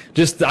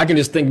just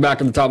think back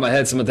on the top of my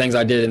head some of the things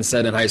I did and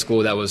said in high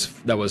school that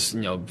was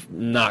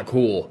not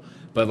cool.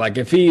 But like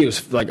if he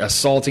was like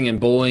assaulting and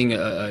bullying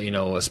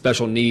a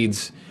special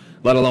needs,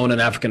 let alone an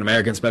African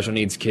American special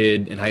needs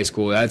kid in high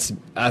school, that's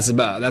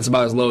about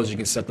as low as you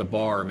can set the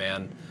bar,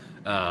 man.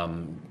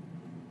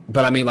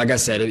 But I mean, like I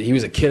said, he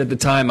was a kid at the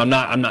time. I'm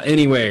not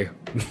anyway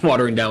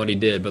watering down what he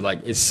did, but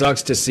like it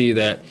sucks to see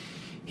that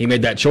he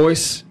made that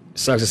choice.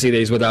 Sucks to see that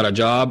he's without a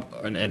job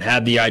and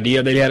had the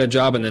idea that he had a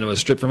job and then it was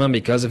stripped from him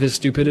because of his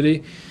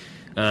stupidity.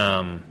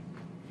 Even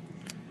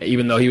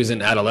though he was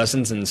in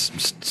adolescence and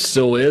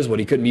still is,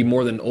 he couldn't be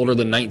more than older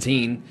than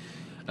 19,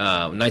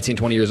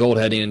 20 years old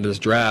heading into this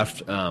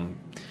draft.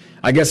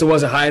 I guess it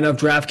wasn't high enough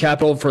draft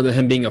capital for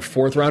him being a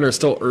fourth rounder. It's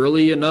still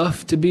early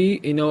enough to be,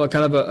 a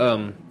kind of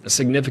a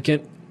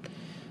significant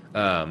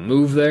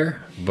move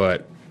there.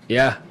 But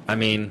yeah, I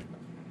mean,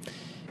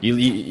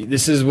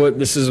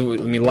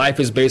 life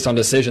is based on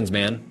decisions,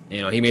 man.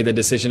 He made the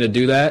decision to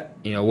do that.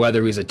 Whether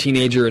he was a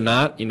teenager or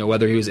not.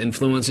 Whether he was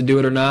influenced to do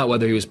it or not.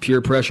 Whether he was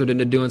peer pressured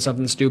into doing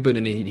something stupid,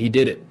 and he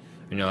did it.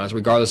 As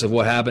regardless of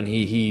what happened,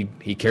 he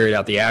carried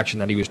out the action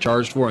that he was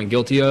charged for and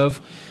guilty of,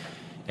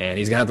 and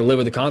he's gonna have to live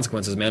with the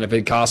consequences, man. If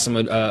it costs him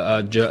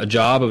a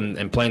job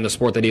and playing the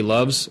sport that he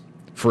loves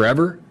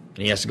forever,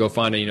 and he has to go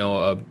find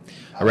a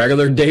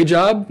regular day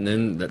job,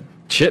 then.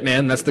 Shit,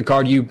 man, that's the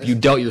card you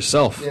dealt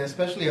yourself. Yeah,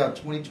 especially how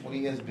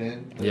 2020 has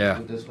been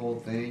with this whole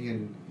thing,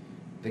 and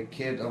the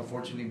kid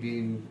unfortunately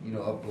being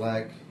a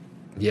black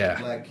kid.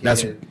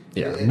 That's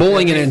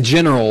bullying in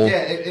general.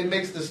 Yeah, it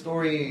makes the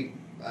story,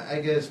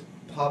 I guess,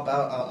 pop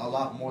out a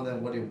lot more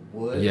than what it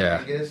would. Yeah.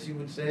 I guess you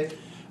would say.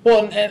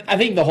 Well, and I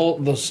think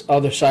this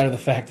other side of the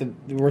fact that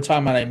we're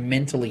talking about a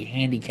mentally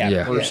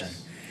handicapped person,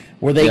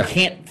 where they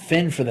can't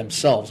fend for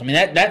themselves. I mean,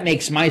 that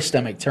makes my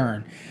stomach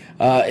turn.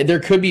 There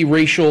could be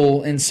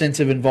racial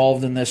incentive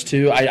involved in this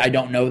too. I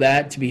don't know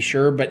that to be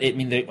sure, but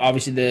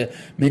obviously the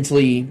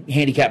mentally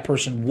handicapped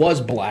person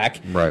was black.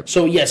 Right.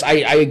 So yes, I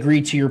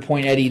agree to your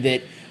point, Eddie,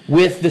 that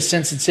with the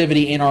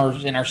sensitivity in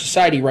our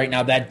society right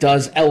now, that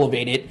does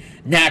elevate it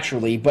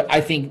naturally. But I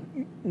think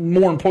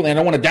more importantly, I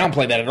don't want to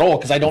downplay that at all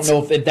because I don't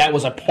know if that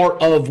was a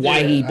part of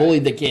why he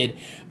bullied the kid.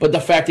 But the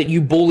fact that you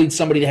bullied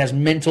somebody that has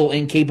mental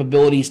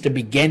incapabilities to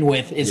begin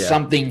with is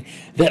something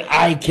that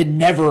I can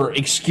never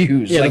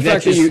excuse. Yeah, the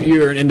fact that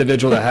you're an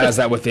individual that has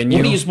that within you.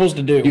 What are you supposed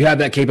to do? You have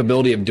that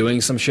capability of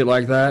doing some shit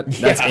like that.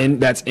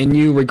 That's in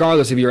you,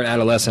 regardless if you're an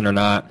adolescent or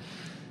not.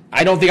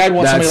 I don't think I'd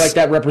want somebody like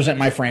that represent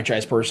my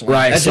franchise personally.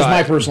 Right. That's just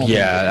my personal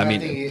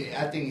opinion.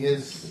 Yeah, I think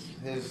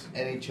his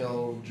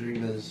NHL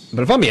dream is.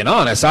 But if I'm being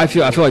honest, I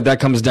feel like that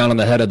comes down on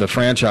the head of the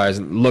franchise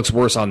and looks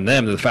worse on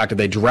them than the fact that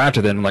they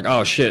drafted him. Like,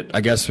 oh shit,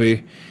 I guess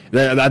I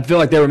feel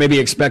like they were maybe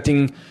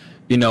expecting,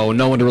 no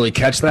one to really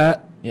catch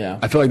that. Yeah.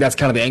 I feel like that's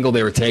kind of the angle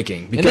they were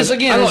taking. Because this,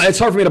 again, it's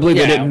hard for me to believe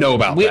they didn't know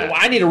about that.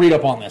 I need to read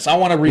up on this. I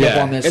want to read up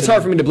on this. It's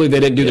hard for me to believe they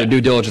didn't do their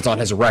due diligence on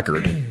his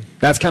record.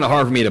 That's kind of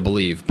hard for me to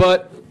believe.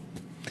 But,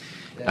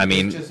 I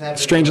mean,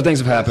 stranger things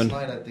have happened.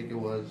 Last night, I think it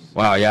was.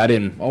 Wow, yeah, I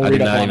did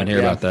not even hear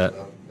about that.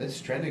 It's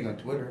trending on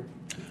Twitter.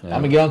 Yeah.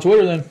 I'm gonna get on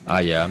Twitter then.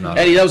 Yeah, I'm not.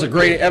 Eddie, that was a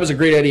great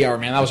Eddie hour,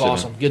 man. That was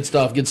awesome. Good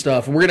stuff.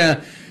 And we're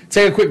gonna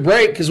take a quick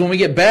break because when we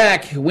get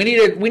back, we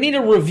need to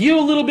review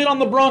a little bit on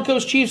the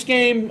Broncos Chiefs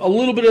game, a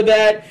little bit of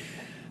that.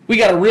 We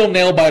got a real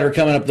nail biter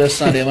coming up this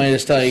Sunday. Let me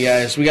just tell you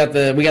guys, we got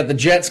the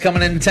Jets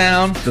coming into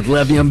town. The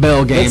Le'Veon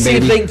Bell game, Let's see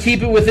if they can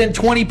keep it within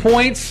 20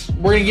 points.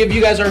 We're gonna give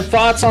you guys our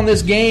thoughts on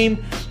this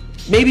game.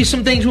 Maybe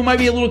some things we might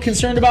be a little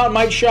concerned about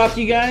might shock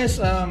you guys.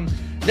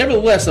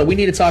 Nevertheless, though, we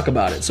need to talk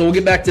about it. So we'll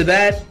get back to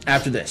that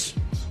after this.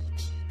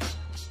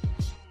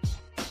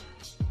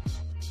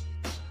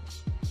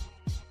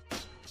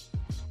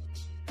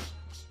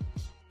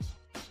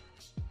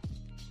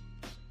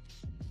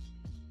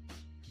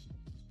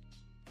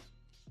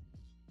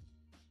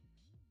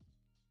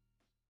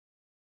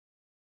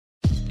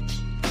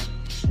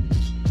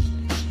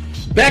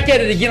 Back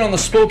at it again on the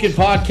Spoken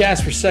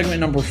Podcast for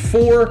segment number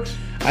 4.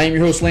 I am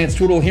your host, Lance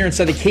Twidwell, here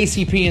inside the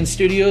KCPN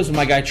studios with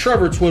my guy,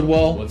 Trevor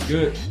Twidwell. What's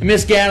good? And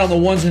Miss Gad on the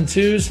ones and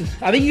twos.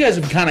 I think you guys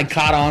have kind of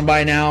caught on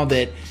by now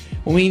that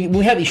when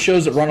we have these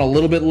shows that run a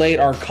little bit late,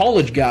 our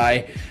college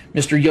guy,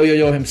 Mr.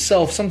 Yo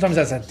himself, sometimes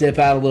has to dip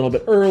out a little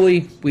bit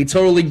early. We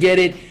totally get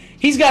it.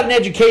 He's got an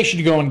education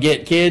to go and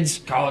get, kids.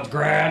 College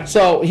grad.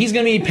 So he's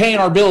going to be paying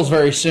our bills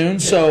very soon,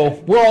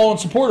 so we're all in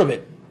support of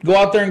it. Go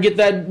out there and get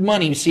that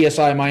money,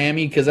 CSI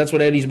Miami, because that's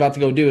what Eddie's about to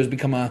go do, is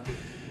become a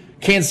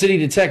Kansas City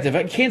detective.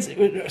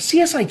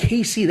 CSI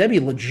KC, that'd be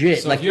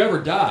legit. So if you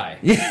ever die,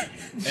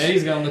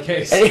 Eddie's got on the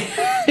case.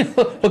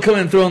 We'll come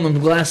in and throw on them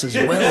glasses.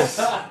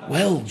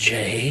 Well,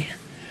 Jay,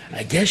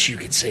 I guess you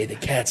could say the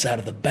cat's out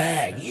of the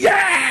bag.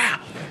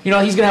 Yeah! He's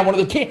going to have one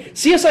of the...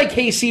 CSI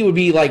KC would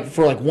be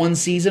for one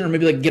season, or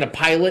maybe get a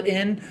pilot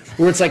in,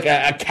 where it's like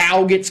a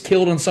cow gets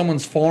killed on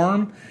someone's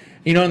farm.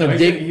 And he's going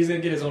to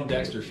get his own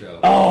Dexter show.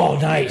 Oh,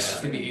 nice. Yeah,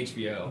 it's going to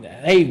be HBO.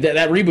 Hey,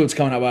 that reboot's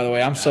coming out, by the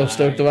way. I'm so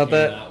stoked about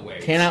that.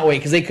 Cannot wait,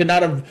 because they could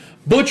not have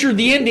butchered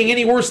the ending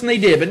any worse than they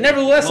did. But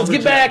nevertheless, let's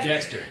get back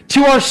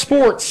to our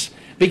sports,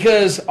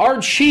 because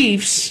our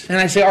Chiefs, and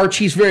I say our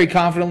Chiefs very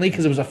confidently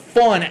because it was a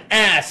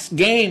fun-ass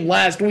game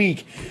last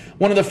week.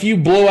 One of the few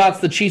blowouts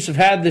the Chiefs have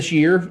had this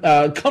year.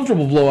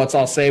 Comfortable blowouts,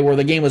 I'll say, where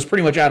the game was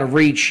pretty much out of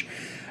reach.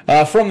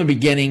 From the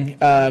beginning,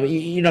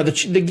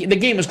 the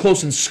game was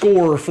close in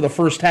score for the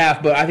first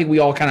half, but I think we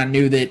all kind of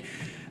knew that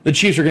the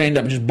Chiefs are going to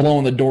end up just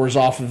blowing the doors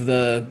off of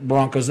the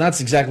Broncos, and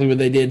that's exactly what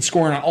they did,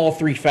 scoring on all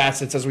three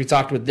facets, as we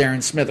talked with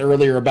Darren Smith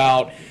earlier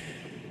about.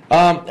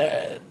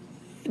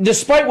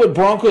 Despite what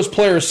Broncos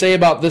players say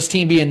about this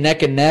team being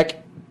neck and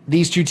neck,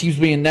 these two teams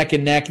being neck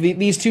and neck,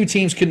 these two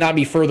teams could not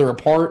be further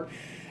apart.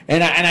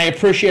 And I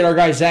appreciate our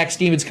guy Zach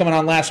Stevens coming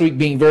on last week,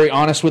 being very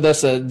honest with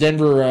us, a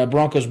Denver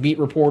Broncos beat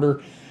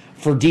reporter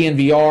for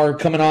DNVR,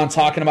 coming on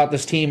talking about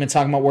this team and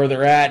talking about where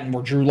they're at and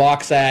where Drew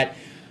Lock's at.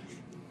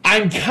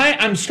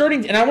 I'm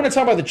starting, and I want to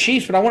talk about the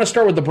Chiefs, but I want to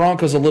start with the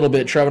Broncos a little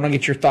bit, Trevor, and I'll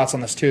get your thoughts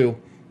on this too.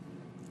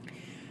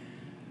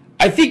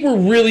 I think we're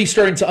really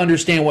starting to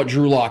understand what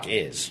Drew Lock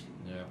is.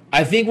 Yeah.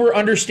 I think we're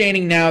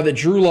understanding now that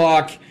Drew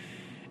Lock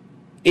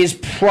is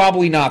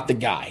probably not the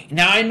guy.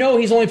 Now, I know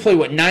he's only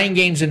played, 9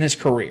 games in his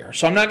career,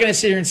 so I'm not going to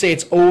sit here and say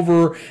it's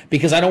over,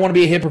 because I don't want to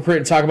be a hypocrite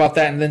and talk about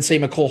that and then say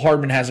McCole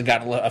Hardman hasn't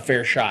gotten a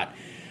fair shot.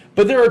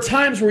 But there are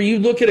times where you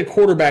look at a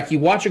quarterback, you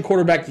watch a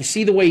quarterback, you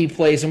see the way he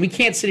plays, and we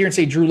can't sit here and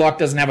say Drew Lock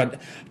doesn't have a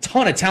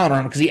ton of talent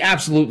around him, because he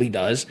absolutely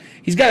does.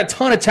 He's got a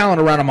ton of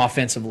talent around him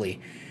offensively.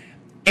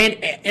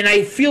 And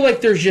I feel like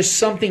there's just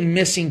something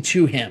missing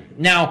to him.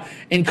 Now,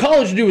 in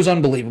college, dude was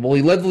unbelievable.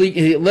 He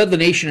led the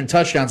nation in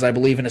touchdowns, I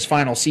believe, in his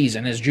final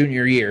season, his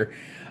junior year.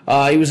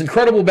 He was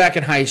incredible back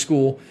in high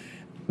school.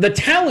 The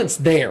talent's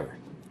there.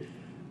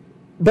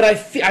 But I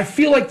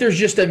feel like there's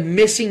just a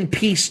missing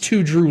piece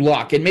to Drew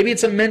Lock. And maybe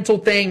it's a mental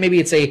thing. Maybe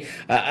it's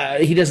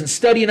he doesn't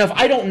study enough.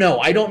 I don't know.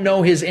 I don't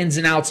know his ins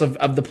and outs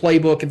of the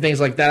playbook and things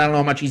like that. I don't know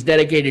how much he's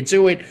dedicated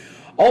to it.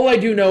 All I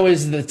do know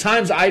is the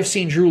times I've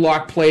seen Drew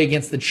Lock play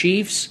against the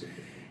Chiefs,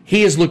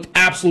 he has looked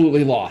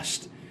absolutely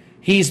lost.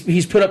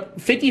 He's put up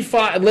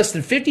less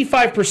than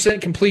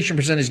 55% completion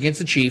percentage against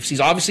the Chiefs. He's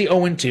obviously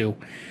 0-2.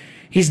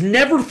 He's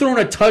never thrown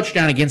a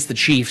touchdown against the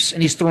Chiefs,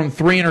 and he's thrown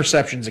 3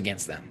 interceptions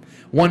against them.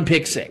 1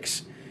 pick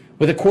six.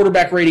 With a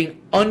quarterback rating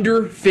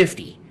under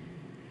 50.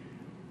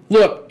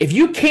 Look, if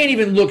you can't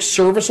even look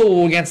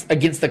serviceable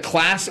against the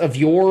class of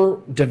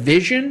your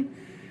division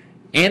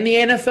and the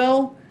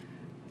NFL,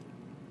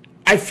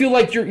 I feel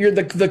like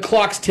the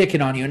clock's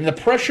ticking on you. And the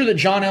pressure that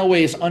John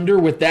Elway is under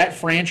with that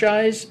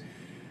franchise,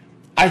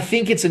 I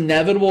think it's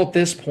inevitable at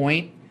this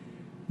point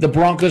the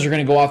Broncos are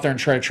going to go out there and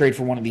try to trade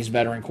for one of these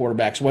veteran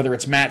quarterbacks, whether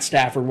it's Matt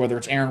Stafford, whether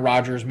it's Aaron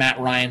Rodgers, Matt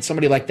Ryan,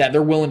 somebody like that.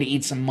 They're willing to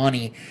eat some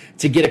money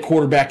to get a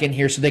quarterback in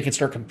here so they can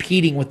start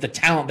competing with the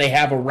talent they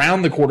have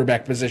around the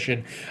quarterback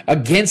position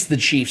against the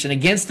Chiefs and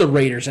against the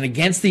Raiders and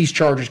against these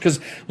Chargers. Because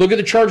look at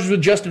the Chargers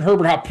with Justin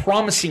Herbert, how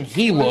promising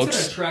he looks.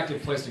 It's an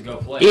attractive place to go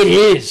play. It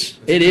is.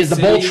 It is. The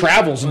ball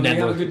travels in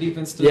Denver. They have a good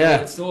defense still. Yeah.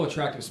 It's still an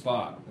attractive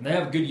spot. And they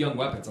have good young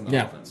weapons on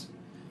the offense.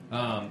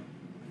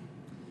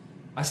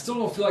 I still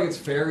don't feel like it's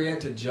fair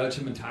yet to judge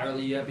him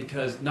entirely yet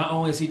because not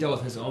only has he dealt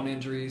with his own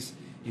injuries,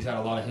 he's had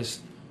a lot of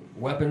his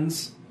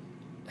weapons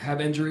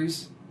have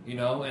injuries,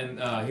 and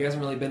he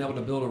hasn't really been able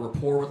to build a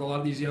rapport with a lot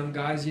of these young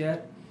guys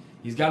yet.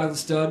 He's got a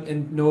stud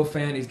in Noah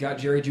Fant. He's got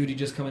Jerry Jeudy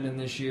just coming in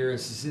this year.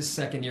 This is his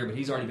second year, but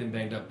he's already been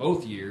banged up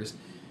both years.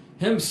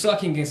 Him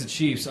sucking against the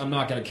Chiefs, I'm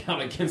not going to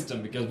count against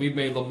him because we've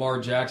made Lamar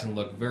Jackson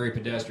look very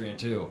pedestrian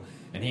too.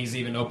 And he's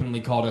even openly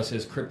called us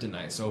his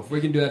kryptonite. So if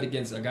we can do that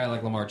against a guy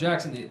like Lamar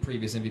Jackson, the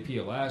previous MVP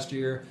of last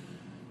year,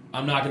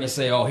 I'm not going to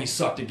say, he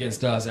sucked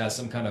against us as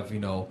some kind of,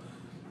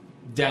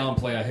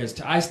 downplay of his.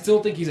 I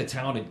still think he's a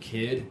talented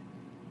kid.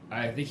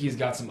 I think he's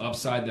got some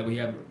upside that we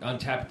have,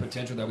 untapped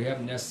potential that we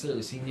haven't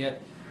necessarily seen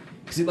yet.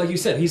 Because like you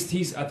said,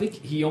 I think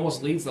he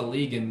almost leads the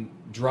league in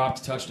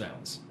dropped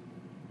touchdowns.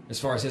 As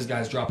far as his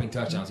guys dropping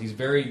touchdowns, he's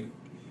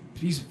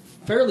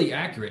fairly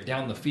accurate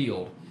down the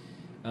field.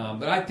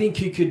 But I think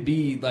he could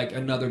be like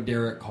another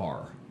Derek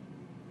Carr.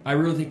 I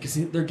really think because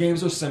their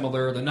games are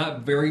similar. They're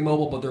not very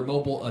mobile, but they're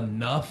mobile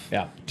enough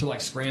to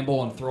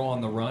scramble and throw on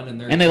the run.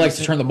 And they like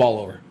to turn the ball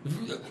over.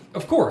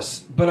 Of course.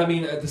 But,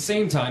 at the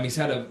same time, he's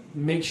had a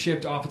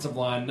makeshift offensive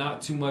line,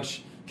 not too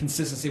much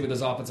consistency with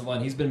his offensive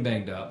line. He's been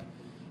banged up.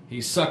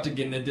 He's sucked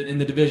again in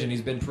the division.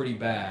 He's been pretty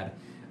bad.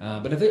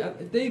 But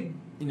if they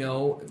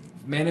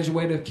manage a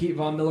way to keep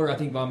Von Miller, I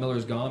think Von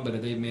Miller's gone, but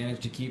if they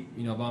manage to keep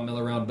Von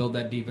Miller around, build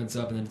that defense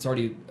up, and then it's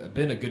already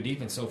been a good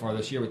defense so far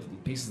this year with the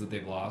pieces that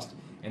they've lost,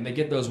 and they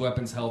get those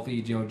weapons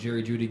healthy,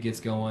 Jerry Jeudy gets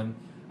going,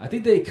 I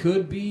think they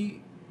could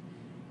be,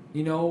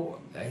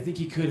 I think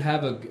he could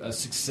have a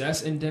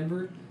success in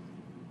Denver,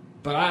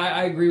 but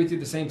I agree with you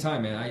at the same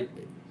time, man.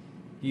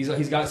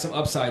 He's got some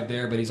upside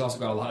there, but he's also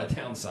got a lot of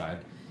downside.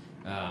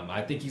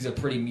 I think he's a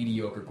pretty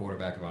mediocre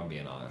quarterback, if I'm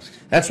being honest.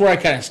 That's where I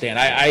kind of stand.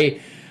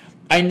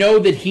 I know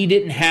that he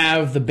didn't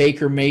have the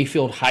Baker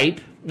Mayfield hype,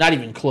 not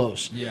even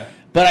close. Yeah.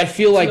 But I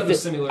feel like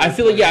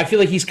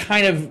he's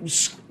kind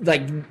of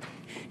like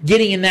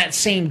getting in that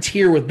same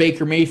tier with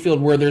Baker Mayfield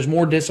where there's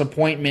more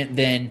disappointment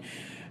than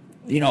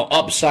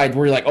upside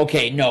where you're like,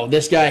 okay, no,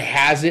 this guy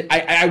has it.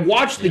 I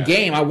watched the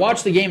game. I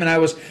watched the game and I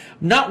was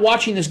not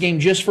watching this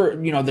game just for,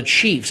 the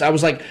Chiefs. I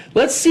was like,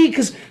 let's see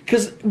cuz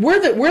where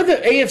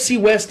the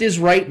AFC West is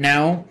right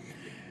now,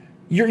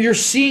 You're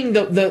seeing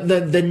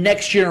the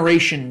next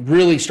generation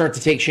really start to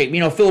take shape.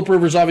 Phillip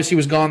Rivers obviously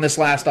was gone this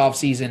last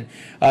offseason.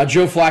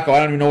 Joe Flacco, I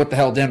don't even know what the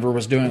hell Denver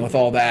was doing with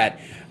all that.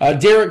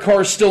 Derek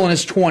Carr's still in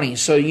his 20s,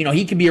 so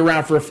he could be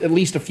around for at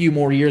least a few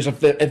more years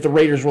if the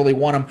Raiders really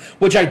want him,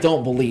 which I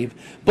don't believe.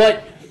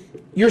 But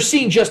you're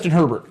seeing Justin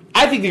Herbert.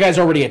 I think the guy's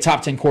already a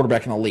top 10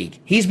 quarterback in the league.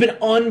 He's been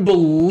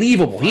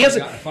unbelievable.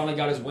 Finally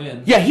got his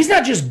win. Yeah, he's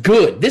not just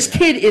good. This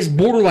kid is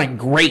borderline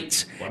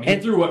great. Well, he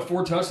threw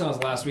 4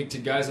 touchdowns last week to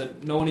guys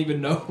that no one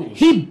even knows.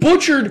 He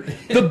butchered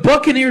the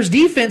Buccaneers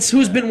defense,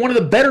 who's been one of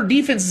the better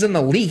defenses in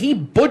the league. He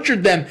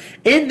butchered them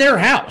in their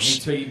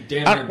house. He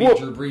damn near beat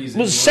Drew Brees.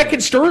 Was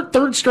second start,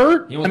 third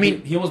start? He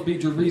almost beat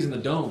Drew Brees in the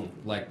dome.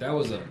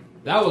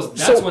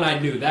 That's when I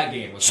knew that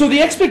game was. So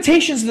the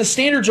expectations and the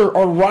standards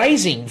are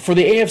rising for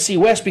the AFC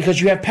West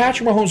because you have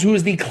Patrick Mahomes, who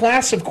is the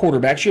class of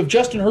quarterbacks. You have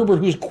Justin Herbert,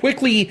 who's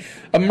quickly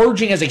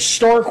emerging as a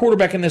star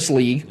quarterback in this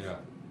league. Yeah.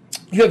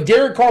 You have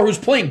Derek Carr, who's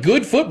playing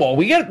good football.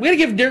 We got to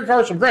give Derek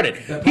Carr some credit.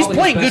 He's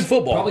playing good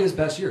football. Probably his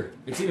best year.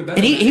 It's even better.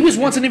 And he was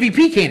once an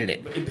MVP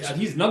candidate.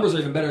 His numbers are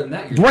even better than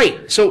that year.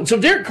 Right. So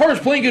Derek Carr is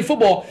playing good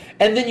football,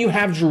 and then you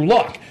have Drew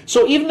Luck.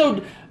 So even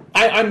though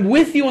I'm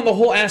with you on the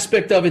whole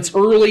aspect of it's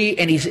early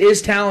and he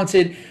is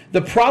talented,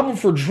 the problem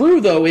for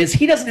Drew, though, is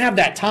he doesn't have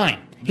that time.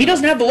 He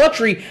doesn't have the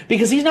luxury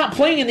because he's not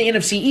playing in the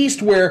NFC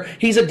East where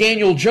he's a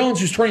Daniel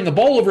Jones who's turning the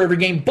ball over every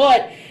game,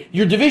 but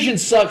your division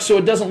sucks, so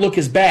it doesn't look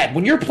as bad.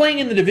 When you're playing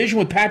in the division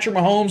with Patrick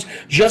Mahomes,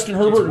 Justin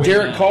Herbert,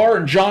 Derek Carr,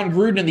 and John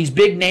Gruden and these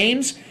big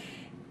names,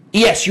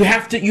 yes, you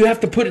have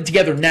to put it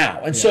together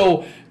now. And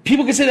so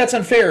people can say that's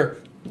unfair.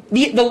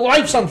 The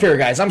life's unfair,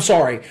 guys. I'm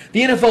sorry.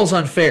 The NFL's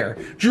unfair.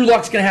 Drew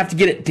Luck's going to have to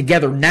get it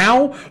together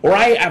now, or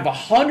I have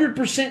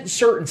 100%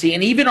 certainty,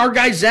 and even our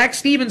guy Zach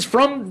Stevens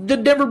from the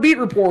Denver Beat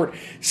Report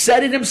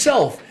said it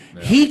himself.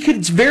 Yeah. He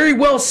could very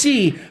well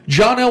see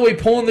John Elway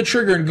pulling the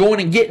trigger and going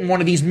and getting one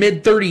of these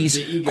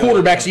mid-30s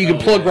quarterbacks that you can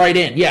plug right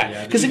in.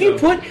 Yeah, because if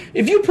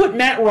you put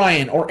Matt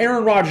Ryan or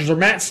Aaron Rodgers or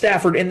Matt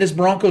Stafford in this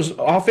Broncos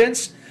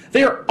offense,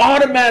 they are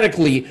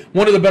automatically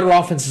one of the better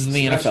offenses in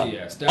the NFL.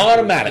 Yeah,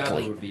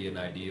 automatically. Stafford would be an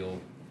ideal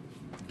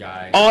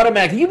guy.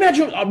 Automatically. Can you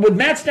imagine with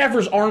Matt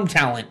Stafford's arm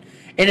talent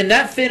and in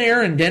that thin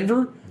air in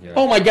Denver? Yeah.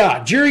 Oh, my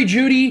God. Jerry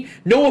Jeudy,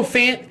 Noah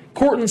Fant,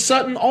 Courtland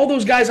Sutton, all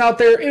those guys out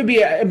there, it would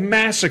be a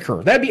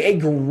massacre. That'd be a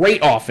great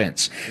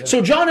offense. Yeah.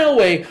 So John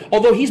Elway,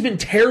 although he's been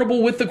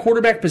terrible with the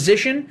quarterback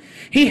position,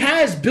 he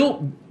has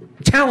built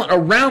talent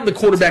around the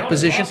quarterback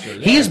position. Roster,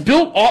 yeah. He has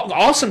built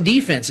awesome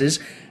defenses.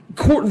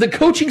 The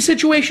coaching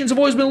situations have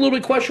always been a little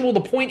bit questionable.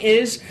 The point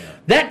is,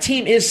 that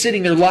team is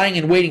sitting there lying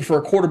and waiting for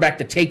a quarterback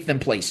to take them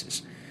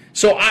places.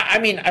 So, I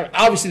mean,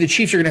 obviously the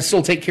Chiefs are going to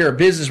still take care of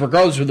business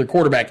regardless of who their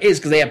quarterback is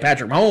because they have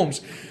Patrick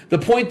Mahomes. The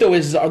point, though,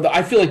 is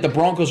I feel like the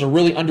Broncos are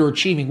really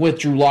underachieving with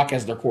Drew Lock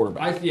as their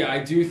quarterback. I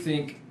do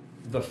think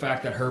the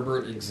fact that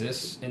Herbert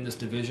exists in this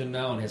division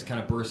now and has kind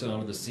of bursted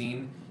onto the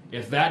scene,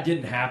 if that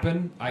didn't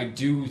happen, I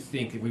do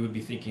think that we would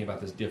be thinking about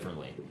this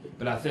differently.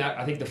 But I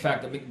think the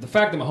fact that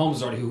Mahomes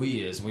is already who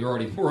he is, we're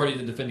already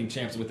the defending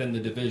champs within the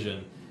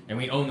division, and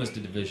we own this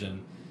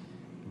division,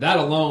 that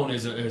alone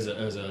is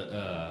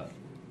a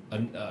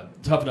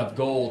tough enough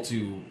goal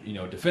to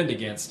defend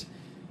against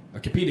or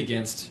compete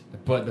against.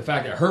 But the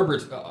fact that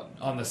Herbert's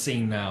on the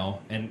scene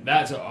now, and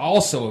that's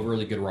also a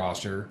really good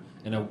roster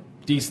and a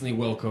decently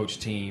well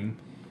coached team,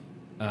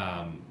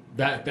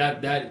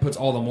 that puts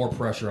all the more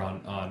pressure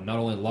on not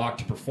only Locke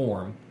to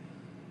perform,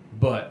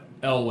 but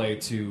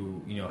Elway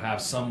to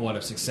have somewhat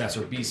of success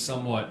or be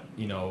somewhat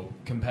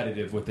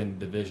competitive within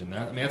the division.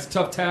 That's a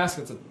tough task.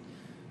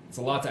 It's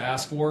a lot to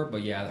ask for,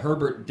 but yeah,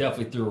 Herbert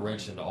definitely threw a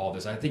wrench into all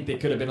this. I think they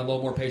could have been a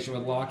little more patient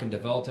with Locke and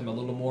developed him a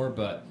little more,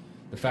 but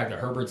the fact that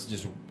Herbert's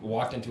just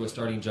walked into a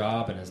starting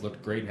job and has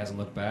looked great and hasn't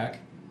looked back,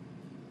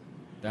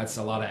 that's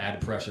a lot of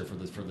added pressure for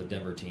the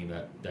Denver team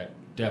that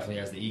definitely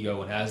has the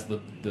ego and has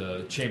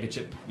the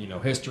championship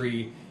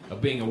history of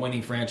being a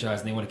winning franchise,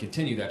 and they want to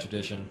continue that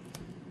tradition.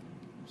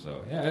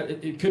 So yeah,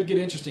 it could get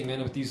interesting,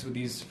 man, with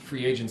these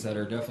free agents that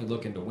are definitely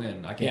looking to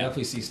win. I can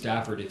definitely see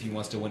Stafford if he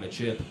wants to win a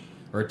chip.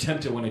 Or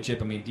attempt to win a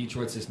chip. I mean,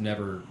 Detroit's just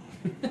never.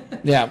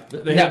 Yeah,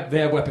 they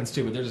have weapons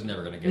too, but they're just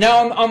never going to get.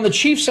 Now, on the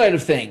Chiefs side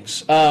of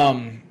things,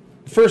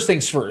 first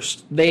things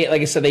first. They,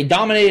 like I said, they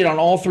dominated on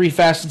all three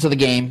facets of the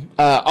game.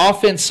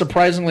 Offense,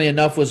 surprisingly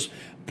enough, was,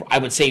 I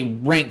would say,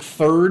 ranked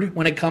third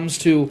when it comes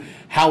to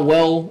how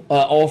well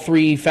all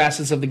three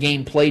facets of the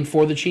game played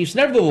for the Chiefs.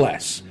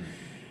 Nevertheless,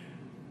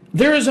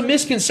 there is a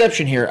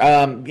misconception here.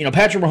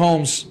 Patrick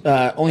Mahomes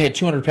only had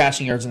 200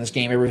 passing yards in this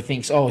game. Everybody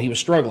thinks, he was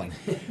struggling.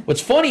 What's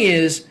funny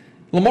is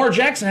Lamar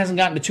Jackson hasn't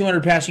gotten to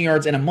 200 passing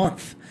yards in a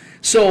month.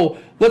 So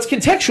let's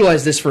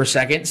contextualize this for a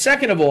second.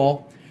 Second of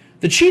all,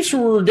 the Chiefs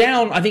were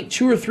down, I think,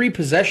 2 or 3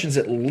 possessions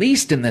at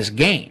least in this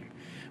game,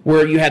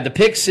 where you had the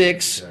pick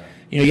six,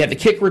 you had the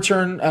kick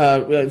return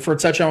for a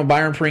touchdown with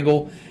Byron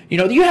Pringle.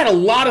 You had a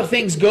lot of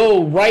things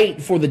go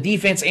right for the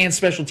defense and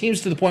special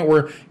teams to the point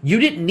where you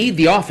didn't need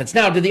the offense.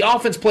 Now, did the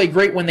offense play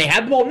great when they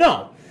had the ball?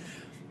 No.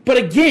 But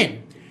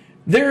again,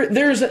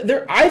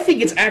 I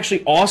think it's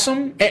actually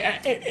awesome.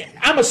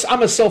 I'm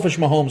a selfish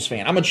Mahomes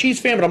fan. I'm a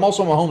Chiefs fan, but I'm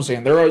also a Mahomes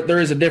fan. There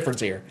is a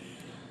difference here.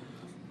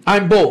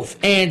 I'm both,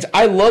 and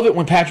I love it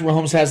when Patrick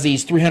Mahomes has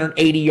these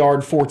 380-yard,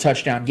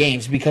 4-touchdown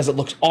games because it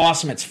looks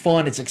awesome. It's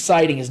fun. It's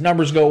exciting. His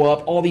numbers go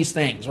up. All these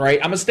things, right?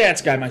 I'm a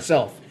stats guy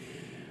myself,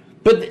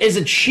 but as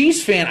a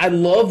Chiefs fan, I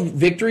love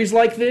victories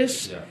like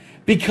this. Yeah.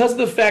 Because of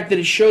the fact that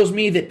it shows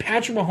me that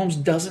Patrick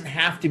Mahomes doesn't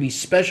have to be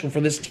special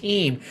for this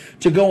team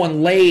to go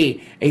and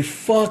lay a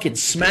fucking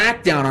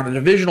smackdown on a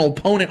divisional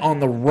opponent on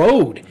the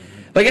road.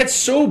 Like, that's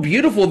so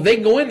beautiful. They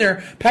go in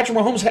there, Patrick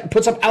Mahomes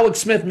puts up Alex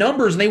Smith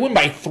numbers, and they win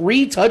by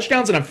 3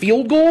 touchdowns and a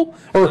field goal?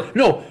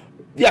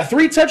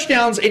 3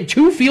 touchdowns and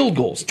 2 field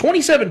goals,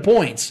 27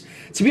 points.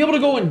 To be able to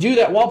go and do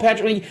that while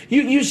Patrick,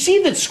 you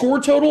see the score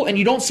total and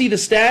you don't see the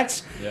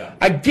stats. Yeah.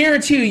 I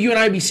guarantee you and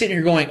I would be sitting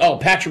here going,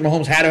 Patrick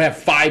Mahomes had to have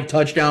 5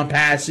 touchdown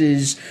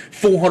passes,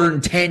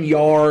 410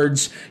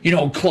 yards.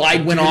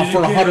 Clyde went off for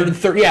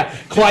 130. Yeah,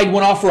 Clyde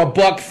went off for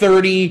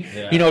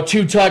 $130. Yeah.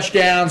 2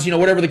 touchdowns.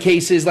 Whatever the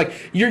case is. Like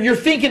you're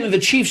thinking that the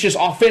Chiefs just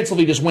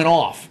offensively just went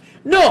off.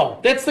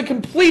 No, that's the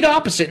complete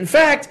opposite. In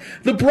fact,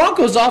 the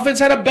Broncos offense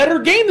had a better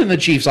game than the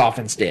Chiefs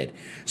offense did.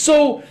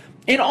 So,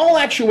 in all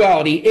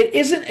actuality, it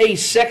isn't a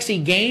sexy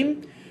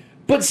game,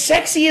 but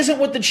sexy isn't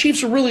what the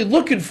Chiefs are really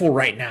looking for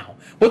right now.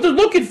 What they're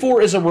looking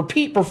for is a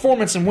repeat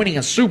performance and winning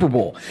a Super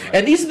Bowl.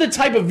 And these are the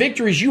type of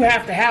victories you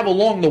have to have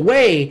along the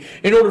way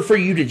in order for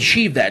you to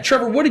achieve that.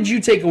 Trevor, what did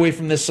you take away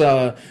from this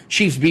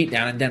Chiefs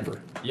beatdown in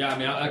Denver? Yeah,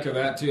 I echo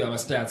that too. I'm a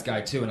stats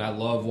guy too, and I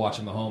love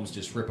watching Mahomes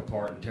just rip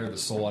apart and tear the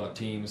soul out of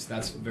teams.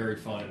 That's very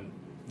fun.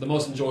 The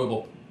most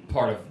enjoyable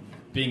part of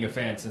being a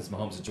fan since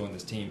Mahomes has joined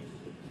this team.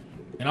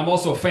 And I'm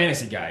also a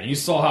fantasy guy. You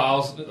saw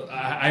how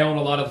I own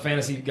a lot of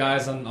fantasy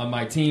guys on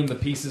my team, the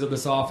pieces of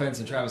this offense,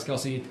 and Travis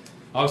Kelce.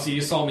 Obviously,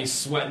 you saw me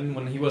sweating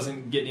when he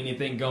wasn't getting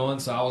anything going,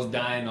 so I was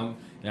dying.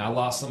 I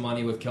lost some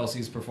money with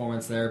Kelce's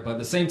performance there. But at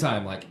the same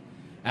time,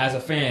 as a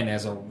fan,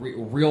 as a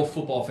real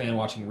football fan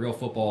watching real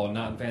football,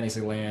 not in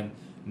fantasy land,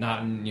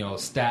 not in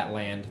stat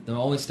land, the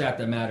only stat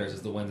that matters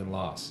is the wins and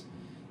loss.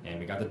 And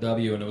we got the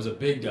W, and it was a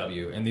big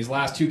W. And these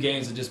last 2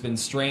 games have just been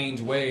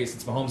strange ways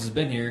since Mahomes has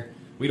been here.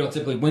 We don't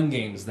typically win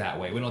games that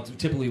way. We don't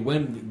typically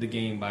win the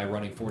game by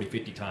running 40,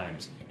 50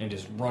 times and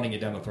just running it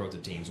down the throats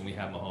of teams when we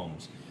have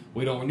Mahomes.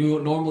 We don't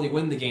normally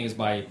win the games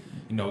by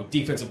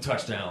defensive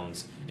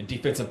touchdowns and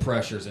defensive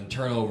pressures and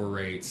turnover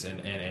rates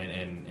and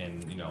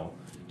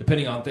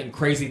depending on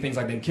crazy things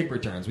like then kick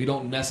returns. We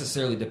don't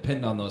necessarily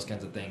depend on those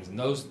kinds of things, and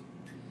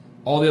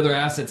all the other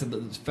facets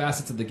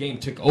of the game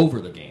took over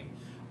the game.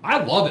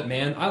 I love it,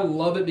 man. I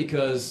love it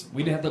because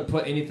we didn't have to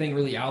put anything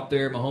really out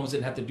there. Mahomes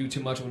didn't have to do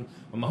too much. When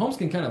Mahomes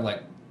can kind of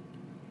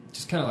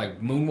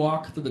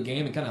moonwalk through the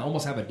game and kind of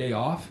almost have a day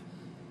off,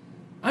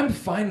 I'm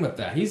fine with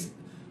that.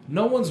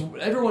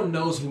 Everyone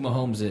knows who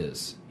Mahomes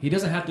is. He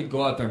doesn't have to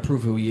go out there and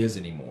prove who he is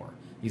anymore.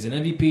 He's an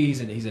MVP.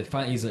 He's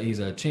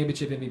a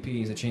championship MVP.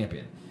 He's a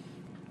champion.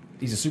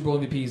 He's a Super Bowl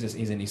MVP. He's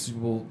a Super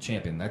Bowl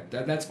champion.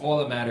 That's all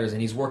that matters,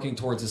 and he's working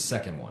towards his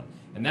second one.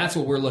 And that's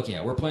what we're looking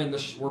at. We're playing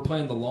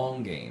the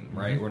long game,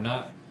 right?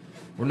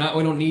 We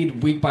don't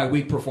need week by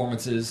week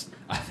performances.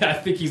 I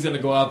think he's going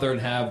to go out there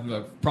and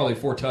have probably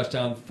 4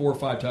 or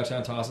 5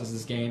 touchdown tosses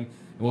this game,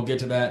 and we'll get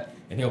to that.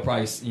 And he'll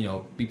probably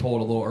be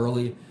pulled a little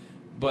early,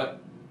 but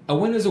a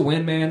win is a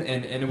win, man.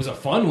 And it was a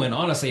fun win,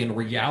 honestly. In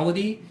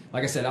reality,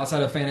 like I said,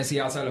 outside of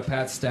fantasy, outside of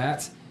Pat's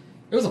stats,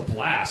 it was a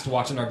blast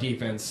watching our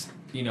defense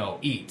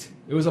eat.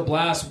 It was a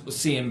blast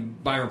seeing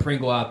Byron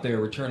Pringle out there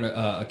return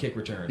a kick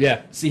return.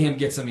 Yeah. See him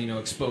get some,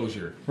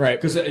 exposure.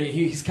 Right. Because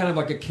he's kind of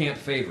like a camp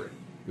favorite.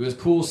 It was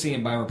cool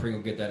seeing Byron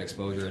Pringle get that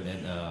exposure.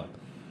 And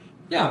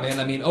yeah, man,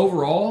 I mean,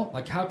 overall,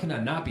 how can I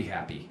not be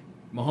happy?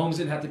 Mahomes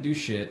didn't have to do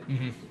shit.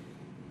 Mm-hmm.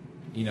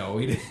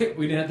 We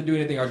didn't have to do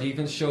anything. Our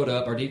defense showed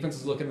up. Our defense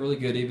is looking really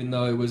good, even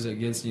though it was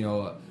against,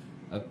 a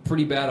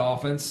pretty bad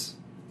offense.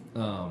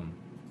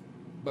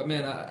 But,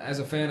 man, as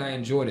a fan, I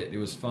enjoyed it. It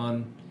was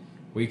fun.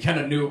 We kind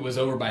of knew it was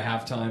over by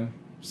halftime,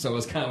 so we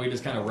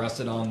just kind of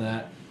rested on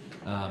that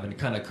and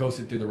kind of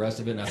coasted through the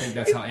rest of it. And I think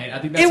that's how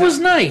it was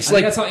nice.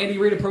 That's how Andy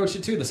Reid approached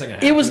it too. The second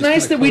half. It was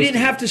nice that we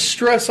didn't have to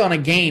stress on a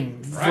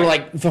game for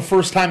the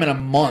first time in a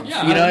month.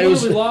 Yeah, I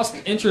lost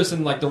interest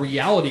in the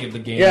reality of the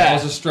game. Yeah. I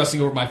was just stressing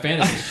over my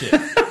fantasy shit.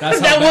 That's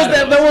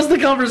that was the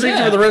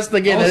conversation for the rest of the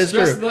game. That is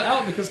true. I was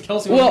out because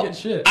Kelsey wasn't getting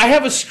shit. I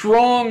have a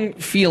strong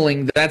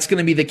feeling that's going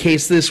to be the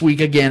case this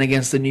week again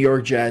against the New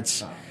York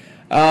Jets.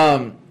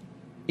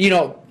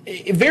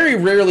 Very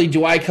rarely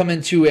do I come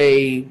into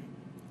a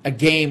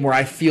game where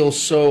I feel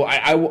so,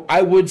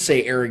 I would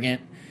say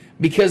arrogant,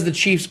 because the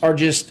Chiefs are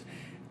just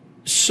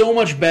so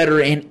much better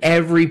in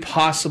every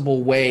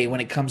possible way when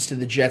it comes to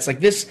the Jets.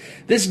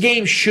 This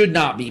game should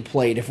not be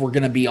played, if we're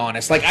going to be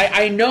honest.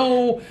 I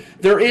know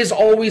there is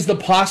always the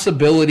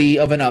possibility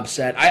of an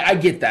upset. I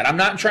get that. I'm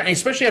not trying,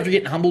 especially after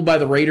getting humbled by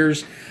the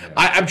Raiders.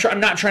 I'm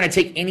not trying to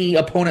take any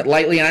opponent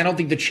lightly, and I don't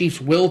think the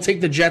Chiefs will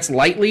take the Jets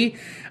lightly.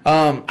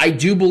 I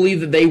do believe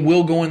that they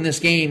will go in this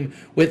game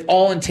with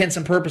all intents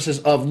and purposes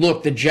of,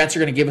 look, the Jets are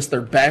going to give us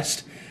their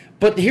best.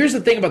 But here's the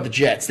thing about the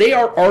Jets. They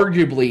are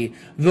arguably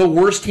the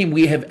worst team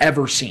we have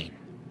ever seen.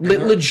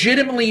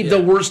 Legitimately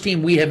the worst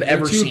team we have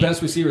ever seen. Their 2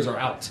 best receivers are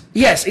out.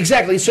 Yes,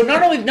 exactly. So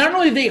not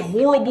only are they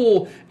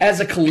horrible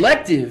as a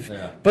collective,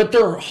 but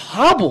they're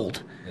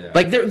hobbled.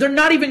 Yeah. They're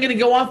not even going to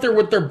go out there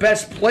with their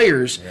best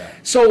players. Yeah.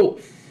 So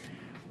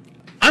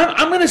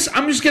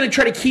I'm just gonna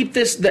try to keep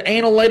the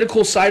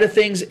analytical side of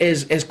things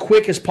as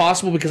quick as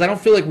possible, because I don't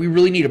feel like we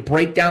really need to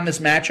break down this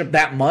matchup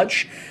that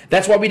much.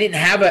 That's why we didn't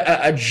have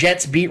a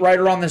Jets beat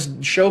writer on this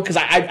show, because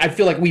I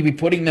feel like we'd be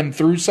putting them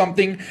through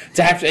something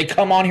to have to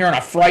come on here on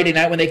a Friday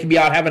night when they can be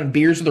out having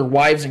beers with their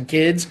wives and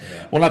kids.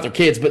 Yeah. Well, not their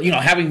kids, but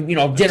having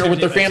dinner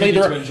with their family.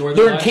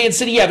 They're in Kansas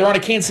City. Yeah, they're on a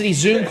Kansas City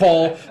Zoom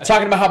call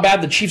talking about how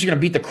bad the Chiefs are going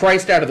to beat the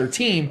Christ out of their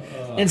team.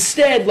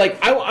 Instead,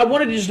 I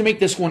wanted to just make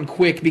this one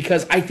quick,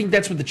 because I think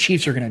that's what the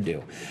Chiefs are going to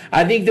do.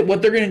 I think that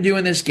what they're going to do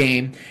in this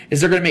game is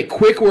they're going to make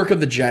quick work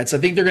of the Jets. I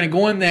think they're going to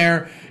go in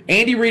there.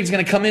 Andy Reid's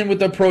going to come in with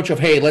the approach of,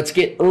 hey, let's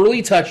get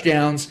early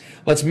touchdowns.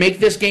 Let's make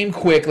this game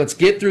quick. Let's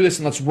get through this,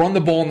 and let's run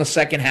the ball in the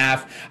second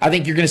half. I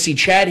think you're going to see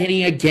Chad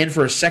Henne again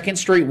for a second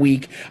straight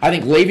week. I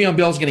think Le'Veon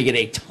Bell is going to get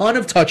a ton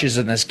of touches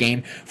in this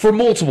game for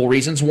multiple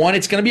reasons. One,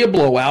 it's going to be a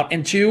blowout.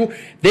 And two,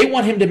 they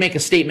want him to make a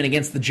statement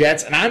against the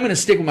Jets, and I'm going to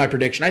stick with my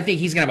prediction. I think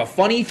he's going to have a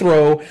funny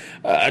throw,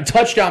 a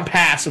touchdown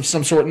pass of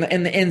some sort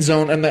in the end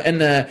zone, in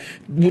the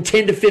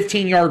 10 to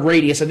 15-yard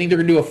radius. I think they're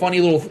going to do a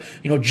funny little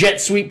jet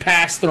sweep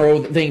pass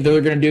throw thing that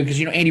they're going to do, because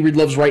Andy Reid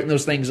loves writing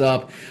those things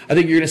up. I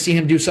think you're going to see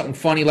him do something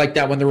funny like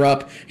that when they're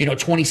up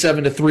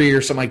 27-3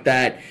 or something like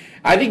that.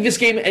 I think this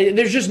game,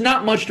 there's just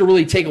not much to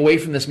really take away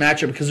from this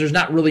matchup, because there's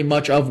not really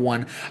much of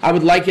one. I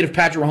would like it if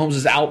Patrick Mahomes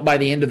is out by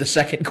the end of the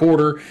second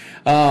quarter.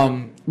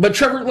 But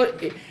Trevor,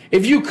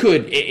 if you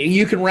could,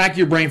 you can rack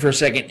your brain for a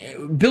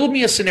second. Build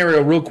me a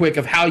scenario real quick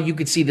of how you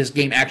could see this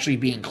game actually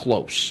being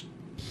close.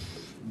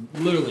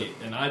 Literally,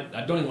 and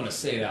I don't even want to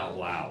say it out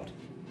loud,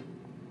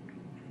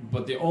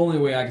 but the only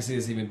way I can see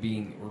this even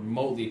being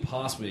remotely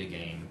possibly a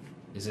game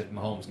is if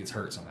Mahomes gets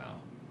hurt somehow.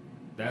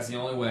 That's the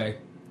only way.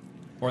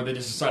 Or they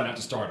just decide not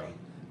to start him.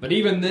 But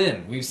even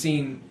then, we've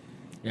seen,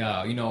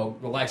 the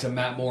likes of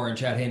Matt Moore and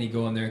Chad Henne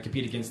go in there and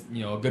compete against,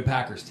 a good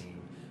Packers team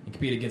and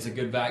compete against a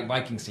good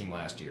Vikings team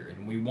last year.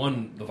 And we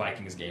won the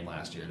Vikings game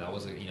last year. That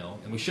was,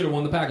 and we should have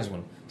won the Packers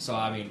one. So,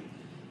 I mean,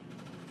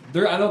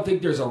 I don't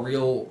think there's a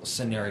real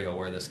scenario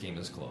where this game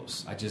is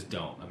close. I just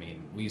don't. I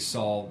mean, we've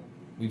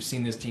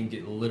seen this team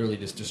get literally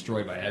just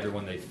destroyed by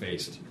everyone they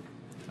faced.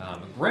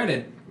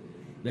 Granted,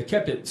 they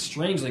kept it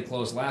strangely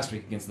close last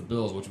week against the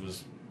Bills, which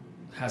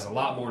has a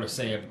lot more to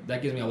say.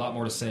 That gives me a lot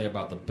more to say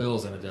about the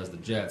Bills than it does the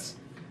Jets.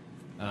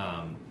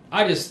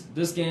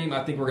 This game,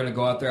 I think we're going to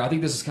go out there. I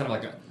think this is kind of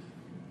like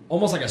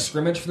almost like a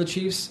scrimmage for the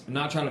Chiefs. I'm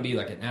not trying to be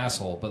like an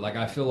asshole, but like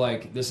I feel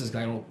like this is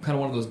kind of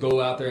one of those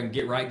go out there and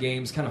get right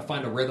games, kind of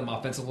find a rhythm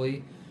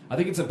offensively. I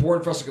think it's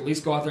important for us to at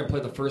least go out there and play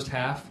the first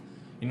half,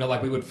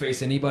 like we would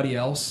face anybody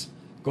else.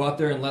 Go out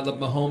there and let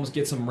Mahomes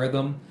get some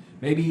rhythm.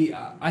 Maybe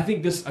I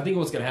think what's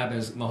going to happen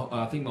is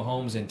I think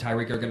Mahomes and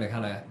Tyreek are going to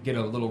kind of get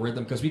a little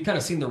rhythm because we've kind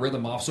of seen the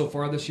rhythm off so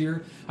far this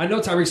year. I know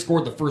Tyreek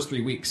scored the first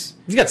 3 weeks.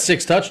 He's got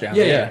 6 touchdowns.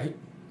 Yeah.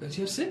 Does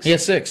he have 6? He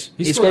has 6.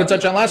 He scored a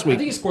touchdown last week. I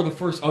think he scored the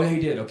first. Oh, yeah, he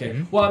did. Okay.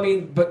 Mm-hmm. Well, I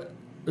mean, but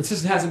it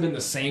just hasn't been the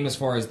same as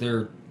far as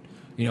their,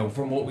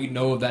 from what we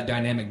know of that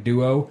dynamic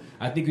duo.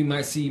 I think we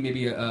might see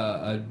maybe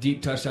a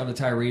deep touchdown to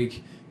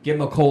Tyreek, give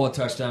McCole a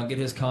touchdown, get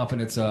his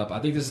confidence up. I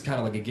think this is kind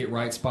of like a get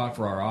right spot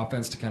for our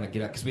offense to kind of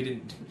get up because they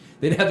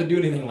didn't have to do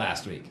anything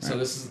last week. Right. So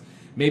this is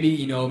maybe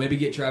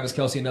get Travis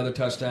Kelce another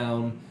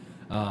touchdown.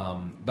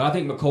 But I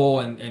think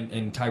McCole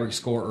and Tyreek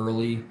score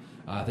early.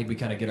 I think we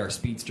kind of get our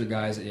speedster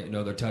guys,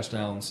 their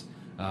touchdowns.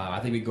 I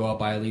think we go up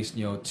by at least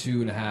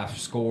 2.5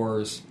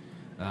 scores,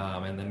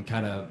 and then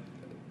kind of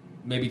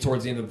maybe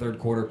towards the end of the third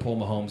quarter pull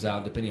Mahomes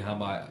out, depending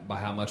by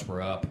how much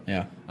we're up.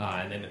 Yeah.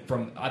 And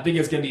then I think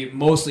it's going to be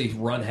mostly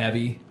run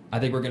heavy. I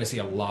think we're going to see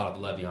a lot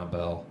of Le'Veon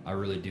Bell. I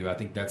really do. I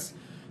think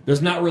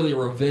there's not really a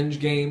revenge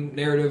game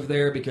narrative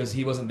there because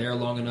he wasn't there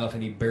long enough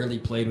and he barely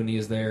played when he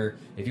was there.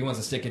 If he wants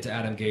to stick it to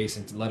Adam Gase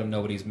and to let him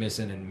know what he's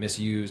missing and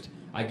misused,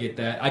 I get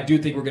that. I do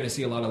think we're going to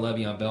see a lot of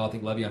Le'Veon Bell. I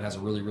think Le'Veon has a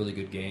really, really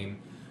good game.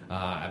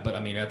 But, I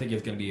mean, I think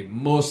it's going to be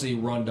mostly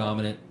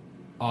run-dominant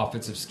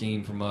offensive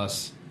scheme from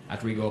us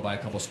after we go by a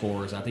couple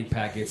scores. I think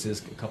Pat gets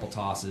his a couple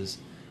tosses.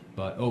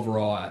 But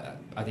overall,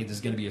 I think this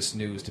is going to be a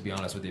snooze, to be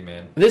honest with you,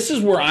 man. This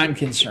is where I'm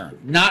concerned,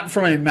 not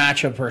from a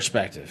matchup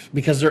perspective,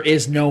 because there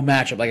is no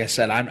matchup. Like I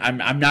said,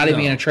 I'm not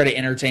even going to try to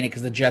entertain it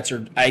because the Jets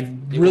are.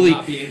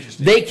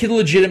 They could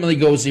legitimately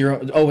go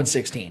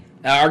 0-16.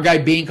 Our guy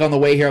Bink on the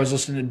way here, I was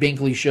listening to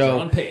Binkley's show. They're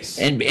on pace.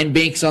 And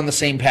Bink's on the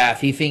same path.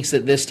 He thinks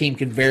that this team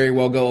could very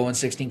well go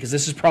 0-16 because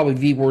this is probably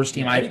the worst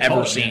team I've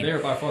ever seen. They're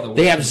by far the worst.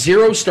 They have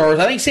 0 stars.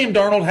 I think Sam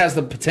Darnold has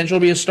the potential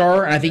to be a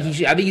star, and I think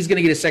he's going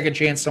to get a second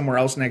chance somewhere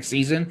else next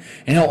season,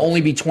 and he'll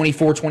only be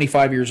 24,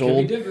 25 years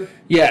old. Denver.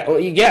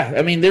 Yeah.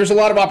 I mean, there's a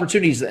lot of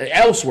opportunities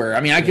elsewhere.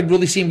 I mean, I could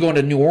really see him going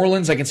to New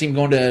Orleans. I can see him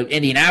going to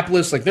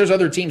Indianapolis. Like, there's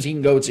other teams he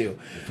can go to.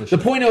 For sure.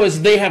 The point, though,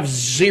 is they have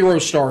 0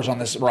 stars on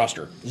this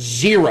roster.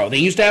 0. They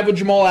used to have with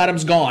Jamal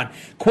Adams gone.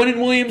 Quinnen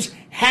Williams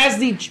has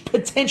the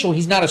potential.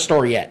 He's not a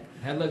star yet.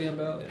 Had Le'Veon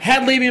Bell. Yeah.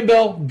 Had Le'Veon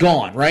Bell,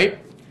 gone, right?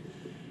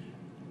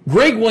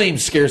 Greg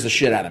Williams scares the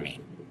shit out of me.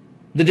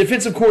 The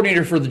defensive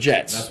coordinator for the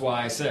Jets. That's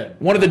why I said.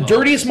 One of the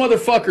dirtiest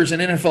motherfuckers in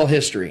NFL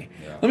history.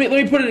 Yeah. Let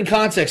me put it in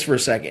context for a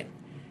second.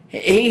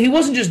 He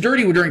wasn't just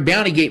dirty during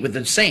Bountygate with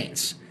the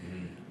Saints.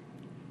 Mm-hmm.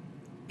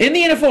 In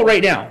the NFL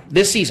right now,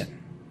 this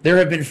season, there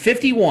have been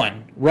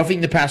 51 roughing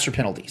the passer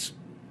penalties.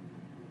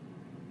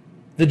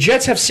 The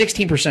Jets have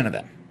 16% of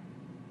them.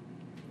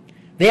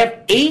 They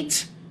have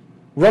 8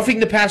 roughing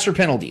the passer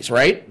penalties,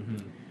 right?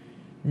 Mm-hmm.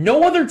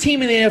 No other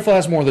team in the NFL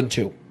has more than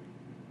 2.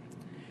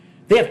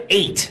 They have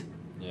 8.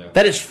 Yeah.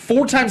 That is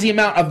 4 times the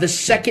amount of the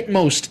second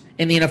most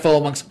in the NFL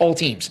amongst all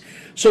teams.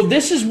 So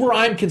this is where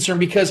I'm concerned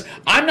because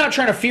I'm not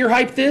trying to fear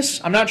hype this.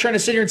 I'm not trying to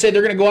sit here and say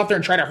they're going to go out there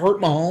and try to hurt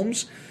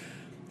Mahomes.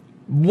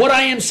 What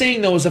I am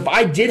saying, though, is if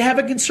I did have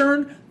a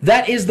concern,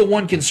 that is the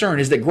one concern,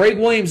 is that Greg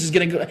Williams is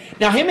going to go.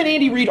 Now, him and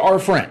Andy Reid are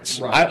friends.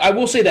 Right. I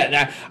will say that.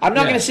 Now, I'm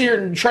not going to sit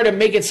here and try to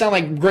make it sound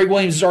like Greg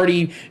Williams has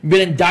already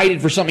been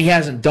indicted for something he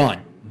hasn't done.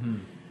 Mm-hmm.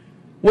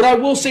 What I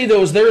will say,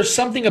 though, is there is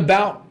something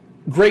about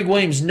Greg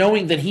Williams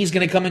knowing that he's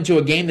going to come into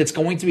a game that's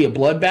going to be a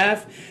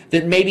bloodbath,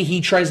 that maybe he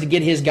tries to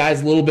get his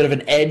guys a little bit of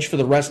an edge for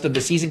the rest of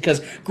the season,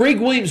 because Greg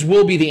Williams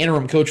will be the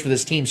interim coach for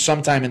this team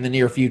sometime in the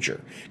near future,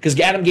 because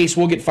Adam Gase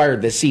will get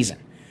fired this season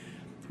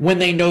when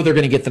they know they're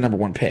going to get the number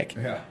 1 pick.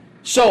 Yeah.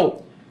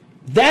 So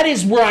that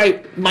is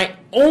where my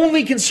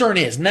only concern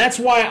is, and that's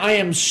why I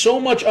am so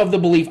much of the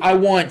belief I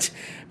want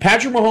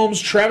Patrick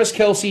Mahomes, Travis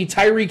Kelce,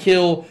 Tyreek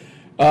Hill,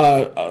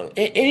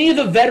 any of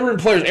the veteran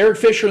players, Eric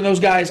Fisher and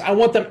those guys, I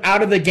want them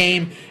out of the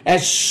game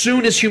as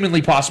soon as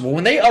humanly possible.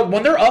 When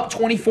they're up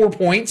 24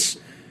 points,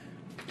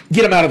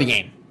 get them out of the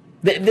game.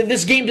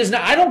 This game does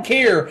not. I don't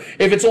care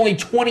if it's only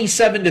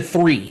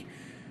 27-3.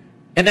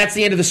 And that's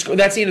the end of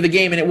the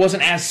game, and it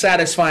wasn't as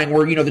satisfying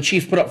where, the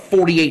Chiefs put up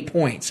 48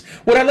 points.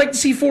 Would I like to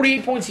see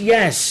 48 points?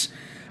 Yes.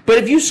 But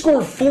if you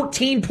score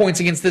 14 points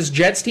against this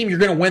Jets team, you're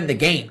going to win the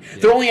game. Yeah.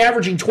 They're only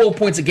averaging 12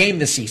 points a game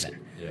this season.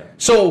 Yeah.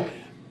 So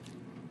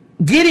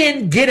get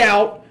in, get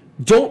out.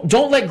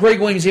 Don't let Greg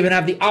Williams even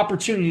have the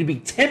opportunity to be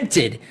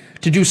tempted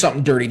to do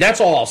something dirty. That's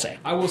all I'll say.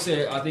 I will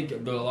say, I think a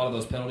lot of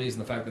those penalties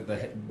and the fact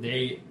that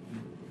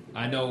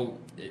I know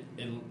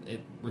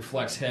it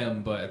reflects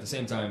him, but at the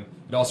same time,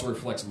 it also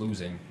reflects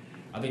losing.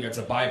 I think that's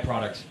a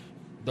byproduct.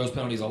 A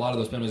lot of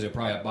those penalties are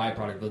probably a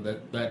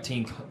byproduct. That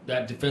team,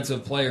 those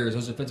defensive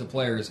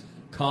players,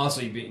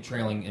 constantly being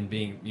trailing and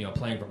being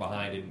playing from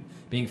behind and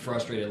being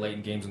frustrated late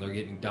in games when they're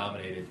getting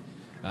dominated,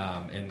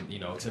 and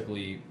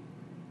typically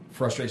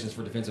frustrations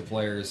for defensive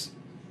players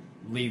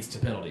leads to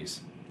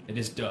penalties. It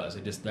just does.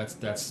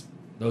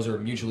 Those are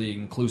mutually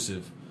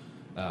inclusive.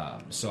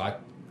 So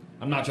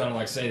I'm not trying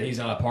to say that he's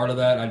not a part of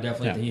that. I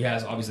definitely think he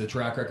has obviously the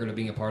track record of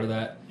being a part of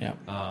that. Yeah.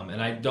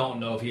 And I don't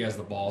know if he has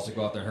the balls to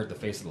go out there and hurt the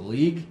face of the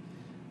league.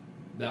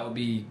 That would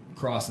be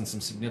crossing some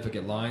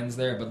significant lines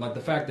there. But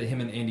the fact that him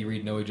and Andy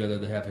Reid know each other,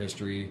 they have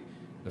history,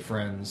 they're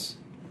friends.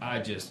 I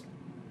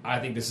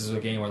think this is a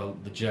game where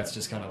the Jets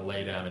just kind of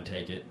lay down and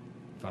take it.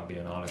 If I'm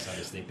being honest, I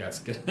just think that's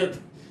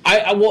good.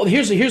 Well,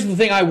 here's the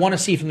thing I want to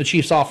see from the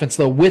Chiefs offense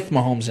though, with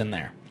Mahomes in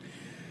there.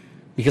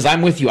 Because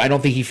I'm with you. I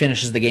don't think he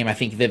finishes the game. I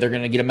think that they're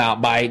going to get him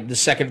out by the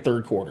second,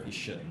 third quarter. He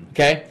shouldn't.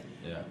 Okay?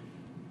 Yeah.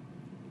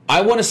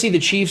 I want to see the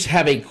Chiefs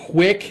have a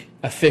quick,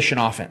 efficient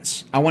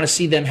offense. I want to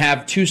see them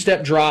have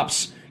two-step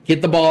drops,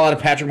 get the ball out of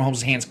Patrick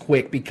Mahomes' hands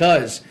quick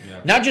because,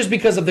 not just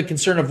because of the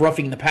concern of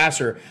roughing the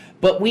passer,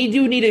 but we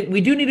do need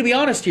to be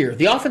honest here.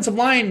 The offensive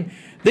line,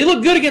 they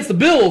look good against the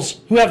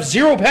Bills, who have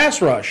zero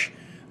pass rush.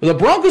 The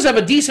Broncos have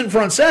a decent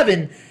front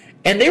seven,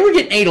 and they were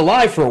getting 8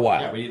 alive for a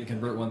while. Yeah, we didn't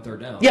convert 1 third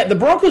down. Yeah, the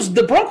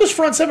Broncos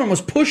front seven was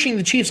pushing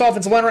the Chiefs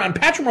offensive line around. And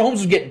Patrick Mahomes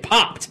was getting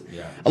popped.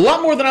 Yeah. A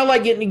lot more than I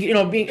like getting,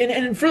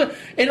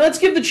 and let's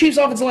give the Chiefs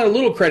offensive line a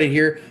little credit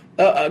here.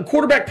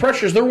 Quarterback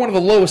pressures, they're one of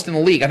the lowest in the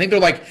league. I think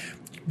they're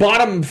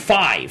bottom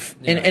 5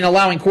 in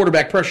allowing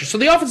quarterback pressure. So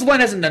the offensive line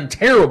hasn't done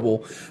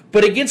terrible,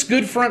 but against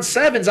good front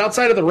sevens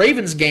outside of the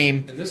Ravens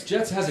game. And this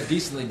Jets has a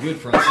decently good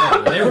front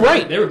seven.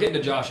 They were getting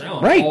to Josh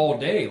Allen all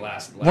day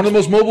last one of the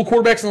most mobile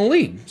quarterbacks in the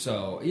league.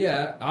 So,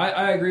 yeah,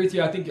 I agree with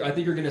you. I think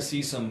you're going to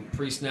see some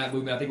pre-snap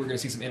movement. I think we're going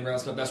to see some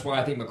in-route stuff. That's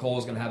why I think McColl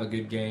is going to have a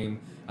good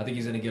game. I think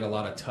he's going to get a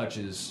lot of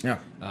touches,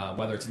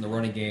 whether it's in the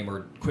running game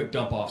or quick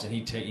dump-offs, and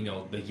he'd take,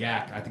 the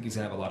yak. I think he's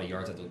going to have a lot of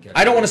yards at the catch.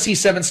 I don't want to see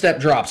 7-step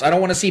drops. I don't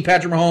want to see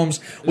Patrick Mahomes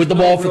with the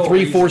ball for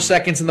 3-4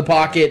 seconds in the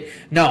pocket.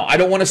 No, I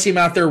don't want to see him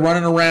out there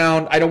running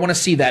around. I don't want to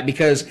see that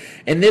because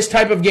in this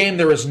type of game,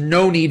 there is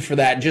no need for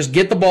that. Just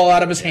get the ball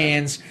out of his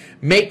hands.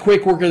 Make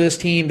quick work of this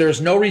team.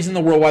 There's no reason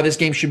in the world why this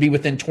game should be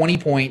within 20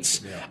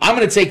 points. Yeah. I'm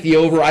going to take the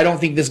over. I don't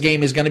think this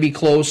game is going to be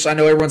close. I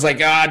know everyone's like,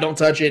 don't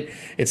touch it.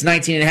 It's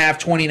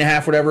 19.5,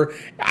 20.5, whatever.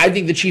 I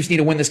think the Chiefs need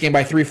to win this game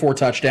by 3-4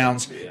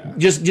 touchdowns. Yeah.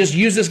 Just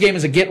use this game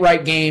as a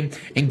get-right game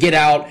and get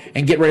out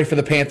and get ready for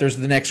the Panthers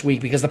the next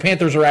week because the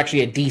Panthers are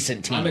actually a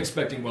decent team. I'm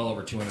expecting well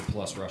over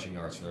 200-plus rushing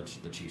yards for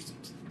the Chiefs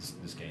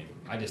this game.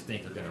 I just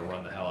think they're going to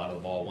run the hell out of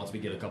the ball once we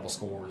get a couple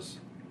scores.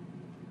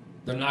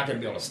 They're not going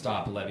to be able to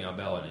stop Le'Veon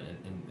Bell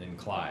and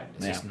Clyde.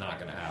 It's just not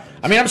going to happen.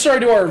 I mean, I'm sorry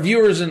to our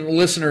viewers and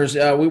listeners.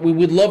 We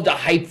would love to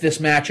hype this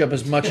matchup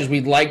as much as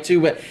we'd like to,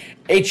 but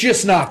it's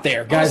just not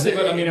there, guys.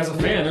 Honestly, but as a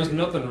fan, there's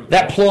nothing.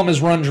 That plum is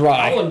run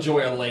dry. I'll enjoy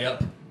a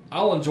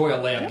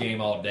layup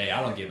game all day.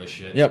 I don't give a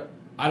shit. Yep.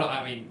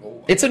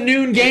 It's a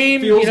noon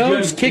game.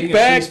 Just kick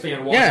back.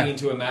 Fan walking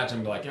into a match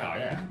and be like,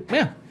 yeah.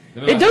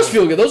 It does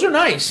feel good. Those are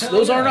nice.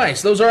 Those are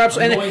nice. Those are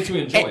absolutely. I'm going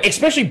to enjoy it.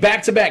 Especially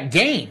back-to-back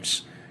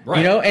games.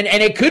 Right. And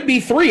it could be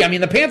 3. I mean,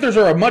 the Panthers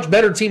are a much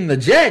better team than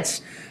the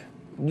Jets.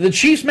 The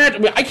Chiefs match,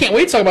 I can't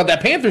wait to talk about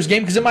that Panthers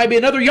game because it might be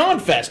another yawn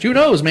fest. Who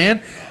knows,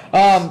 man?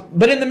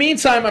 But in the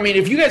meantime, I mean,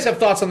 if you guys have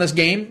thoughts on this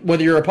game,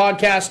 whether you're a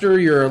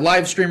podcaster, you're a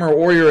live streamer,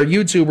 or you're a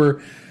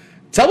YouTuber,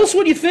 tell us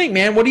what you think,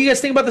 man. What do you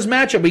guys think about this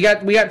matchup? We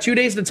got 2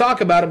 days to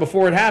talk about it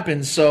before it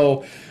happens.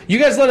 So you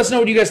guys let us know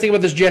what you guys think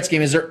about this Jets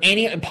game. Is there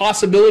any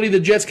possibility the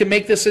Jets can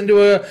make this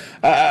into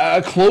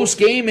a close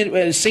game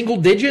in single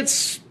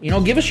digits?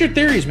 Give us your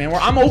theories, man.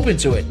 I'm open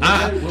to it.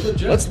 Will the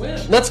Jets win?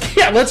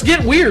 Let's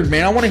get weird,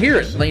 man. I want to hear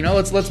it.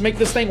 Let's make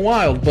this thing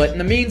wild. But in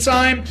the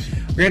meantime,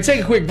 we're going to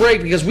take a quick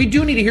break because we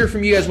do need to hear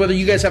from you guys whether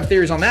you guys have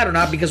theories on that or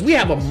not because we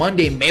have a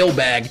Monday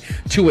mailbag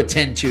to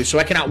attend to. So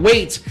I cannot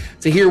wait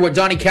to hear what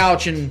Donnie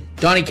Couch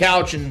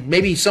and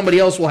maybe somebody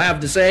else will have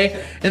to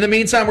say. In the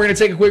meantime, we're going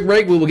to take a quick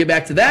break. We will get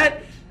back to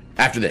that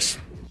after this.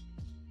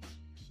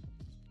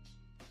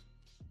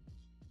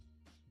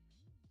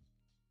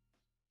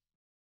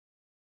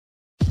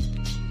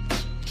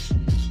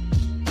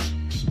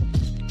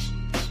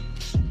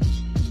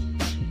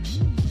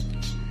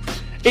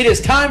 It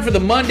is time for the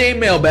Monday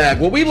mailbag.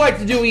 What we like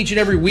to do each and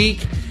every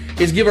week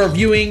is give our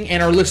viewing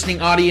and our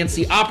listening audience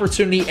the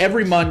opportunity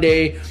every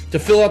Monday to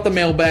fill out the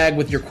mailbag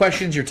with your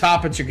questions, your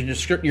topics, your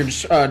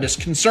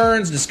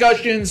concerns,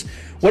 discussions,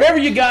 whatever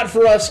you got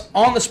for us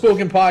on the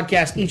Spoken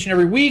Podcast each and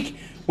every week.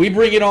 We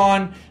bring it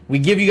on. We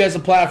give you guys a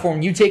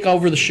platform. You take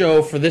over the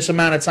show for this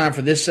amount of time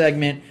for this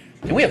segment,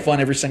 and we have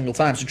fun every single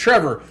time. So,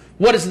 Trevor,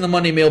 what is in the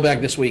Monday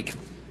mailbag this week?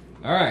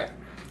 All right.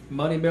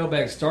 Monday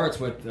mailbag starts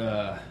with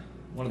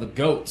one of the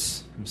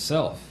GOATs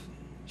himself,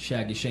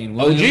 Shaggy Shane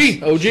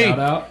Williams. OG.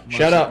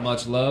 Shout out.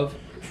 Much love.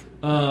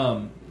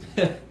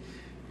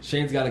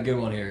 Shane's got a good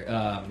one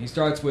here. He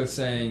starts with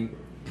saying,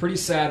 pretty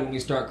sad when we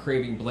start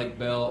craving Blake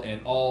Bell and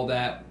all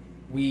that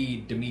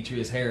weed,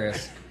 Demetrius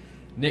Harris.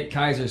 Nick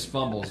Keiser's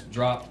fumbles,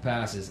 dropped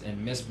passes,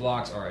 and missed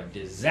blocks are a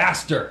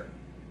disaster.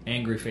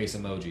 Angry face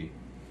emoji.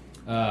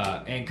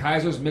 And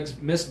Keiser's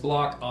missed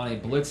block on a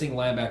blitzing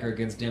linebacker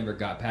against Denver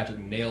got Patrick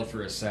nailed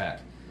for a sack.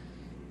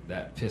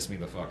 That pissed me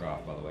the fuck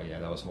off, by the way. Yeah,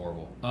 that was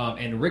horrible.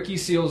 And Ricky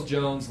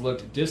Seals-Jones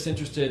looked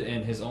disinterested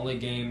in his only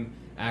game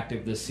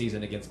active this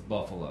season against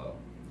Buffalo.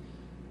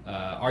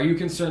 Are you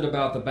concerned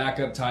about the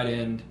backup tight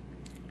end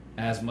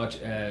as much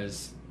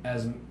as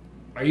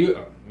are you?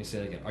 Let me say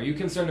it again. Are you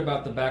concerned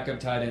about the backup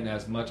tight end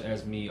as much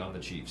as me on the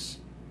Chiefs?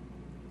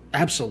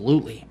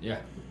 Absolutely. Yeah.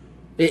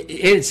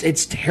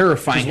 It's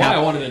terrifying. That's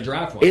why I wanted to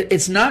draft one.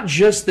 It's not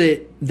just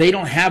that they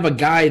don't have a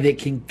guy that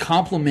can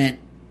complement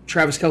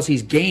Travis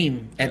Kelce's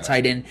game at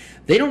tight end.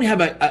 They don't have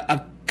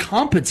a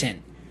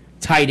competent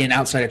tight end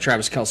outside of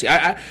Travis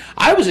Kelce.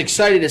 I was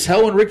excited as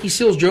hell when Ricky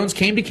Seals-Jones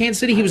came to Kansas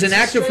City. He was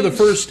inactive for the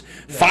first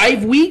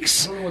 5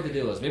 weeks. I don't know what the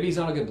deal is. Maybe he's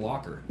not a good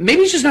blocker.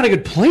 Maybe he's just not a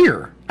good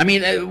player. I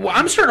mean,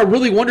 I'm starting to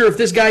really wonder if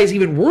this guy is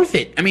even worth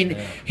it. I mean,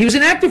 he was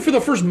inactive for the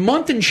first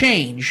month and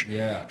change.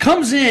 Yeah.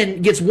 Comes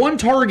in, gets one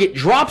target,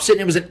 drops it,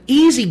 and it was an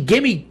easy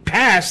gimme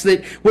pass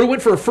that would have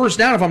went for a first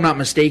down if I'm not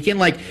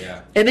mistaken. And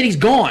then he's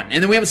gone,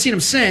 and then we haven't seen him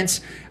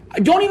since.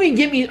 Don't even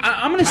get me.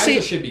 I'm going to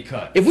say should be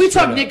cut. If we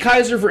talk Nick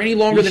Keiser for any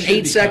longer than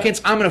 8 seconds,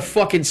 I'm going to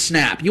fucking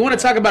snap. You want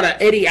to talk about an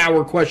Eddie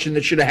Hour question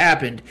that should have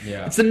happened?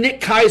 Yeah. It's the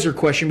Nick Keiser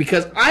question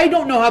because I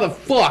don't know how the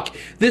fuck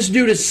this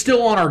dude is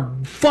still on our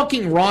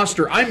fucking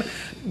roster.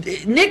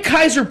 Nick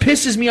Keiser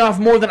pisses me off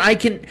more than I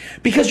can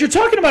because you're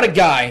talking about a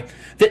guy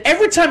that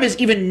every time is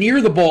even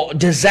near the ball,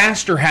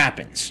 disaster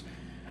happens.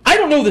 I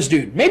don't know this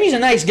dude. Maybe he's a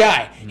nice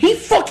guy. He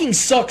fucking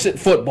sucks at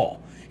football.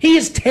 He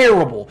is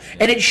terrible,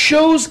 and it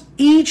shows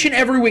each and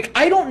every week.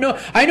 I don't know.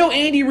 I know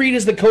Andy Reid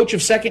is the coach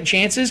of second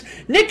chances.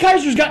 Nick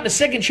Keiser's gotten a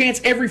second chance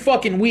every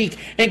fucking week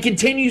and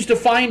continues to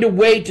find a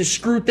way to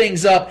screw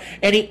things up,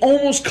 and he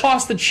almost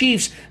cost the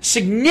Chiefs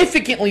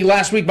significantly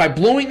last week by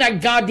blowing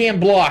that goddamn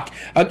block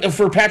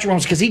for Patrick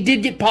Mahomes because he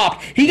did get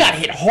popped. He got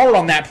hit hard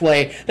on that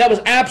play. That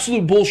was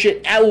absolute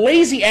bullshit. A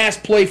lazy-ass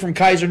play from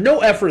Keiser. No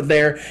effort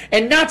there,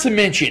 and not to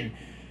mention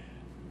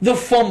the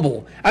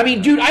fumble. I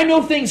mean, dude, I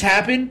know things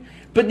happen,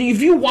 but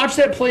if you watch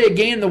that play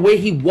again, the way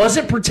he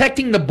wasn't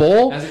protecting the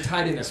ball, as a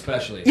tight end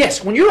especially.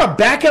 Yes, when you're a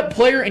backup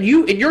player and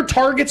your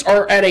targets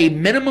are at a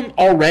minimum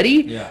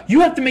already,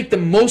 you have to make the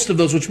most of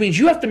those, which means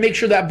you have to make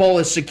sure that ball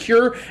is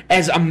secure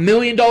as $1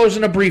 million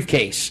in a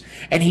briefcase.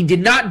 And he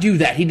did not do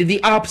that. He did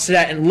the opposite of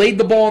that and laid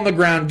the ball on the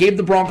ground, gave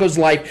the Broncos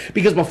life,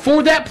 because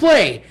before that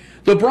play,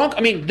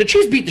 the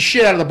Chiefs beat the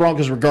shit out of the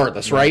Broncos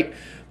regardless, right?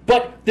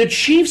 But the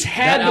Chiefs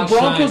had the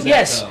Broncos,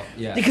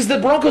 because the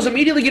Broncos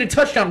immediately get a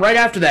touchdown right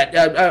after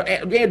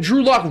that.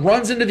 Drew Lock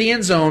runs into the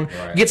end zone,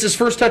 gets his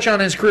first touchdown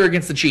in his career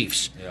against the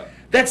Chiefs. Yeah.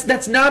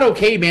 That's not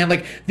okay, man.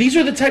 Like, these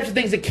are the types of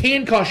things that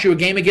can cost you a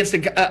game against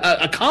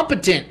a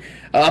competent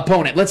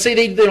opponent. Let's say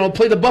they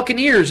play the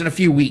Buccaneers in a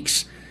few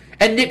weeks,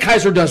 and Nick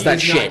Keiser does that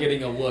shit. He's not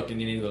getting a look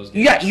in any of those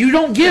games. Yeah, you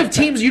don't give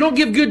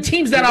good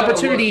teams that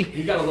opportunity.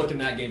 He got a look in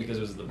that game because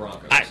it was the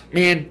Broncos.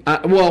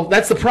 Well,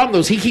 that's the problem, though,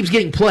 is he keeps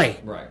getting play.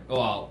 Right.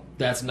 Well,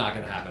 that's not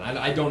going to happen.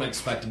 I don't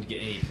expect him to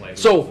get any play.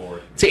 So,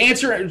 to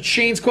answer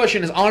Shane's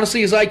question as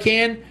honestly as I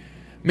can,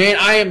 man,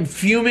 I am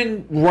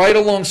fuming right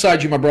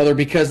alongside you, my brother,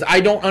 because I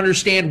don't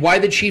understand why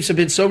the Chiefs have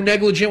been so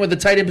negligent with the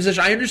tight end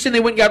position. I understand they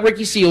went and got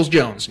Ricky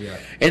Seals-Jones,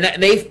 and that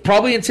they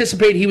probably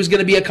anticipated he was going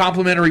to be a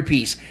complimentary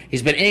piece.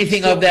 He's been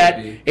anything of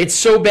that. It's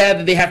so bad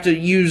that they have to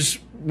use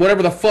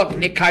whatever the fuck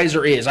Nick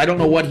Keiser is. I don't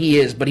know what he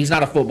is, but he's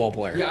not a football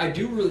player.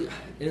 Yeah,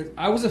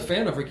 I was a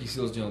fan of Ricky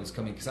Seals-Jones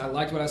coming because I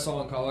liked what I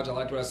saw in college. I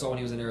liked what I saw when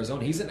he was in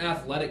Arizona. He's an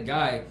athletic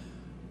guy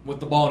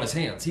with the ball in his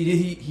hands.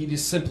 He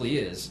just simply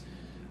is.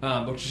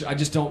 Which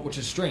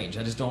is strange.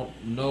 I just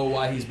don't know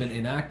why he's been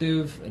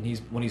inactive, and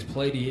when he's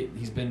played,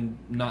 he's been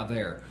not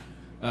there.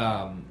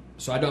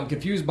 So I'm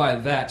confused by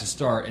that to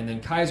start, and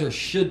then Keiser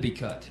should be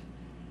cut.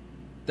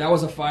 That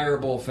was a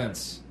fireable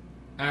offense,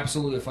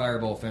 absolutely a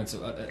fireable offense.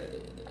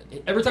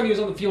 Every time he was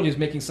on the field, he was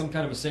making some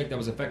kind of mistake that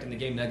was affecting the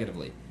game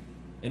negatively.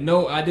 And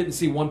no, I didn't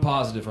see one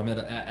positive from it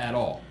at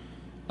all.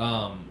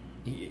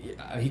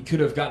 He could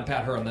have gotten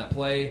Pat Hurd on that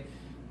play.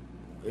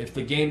 If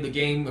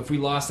we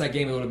lost that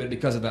game, it would have been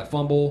because of that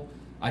fumble.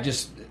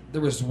 There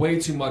was way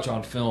too much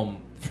on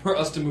film for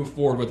us to move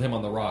forward with him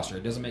on the roster.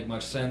 It doesn't make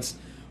much sense.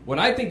 What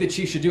I think the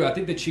Chiefs should do, I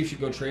think the Chiefs should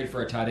go trade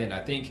for a tight end. I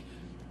think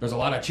there's a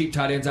lot of cheap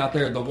tight ends out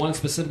there. The one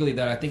specifically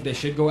that I think they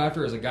should go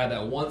after is a guy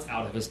that wants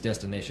out of his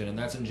destination, and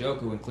that's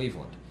Njoku in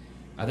Cleveland.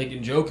 I think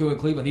Njoku in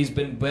Cleveland, he's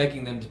been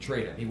begging them to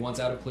trade him. He wants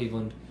out of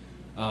Cleveland.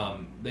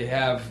 They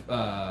have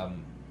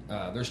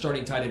their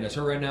starting tight end is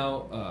hurt right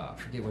now. I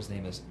forget what his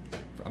name is.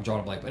 I'm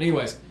drawing a blank. But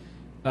anyways,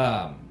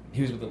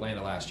 he was with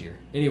Atlanta last year.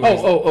 Anyways,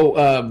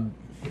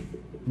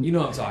 you know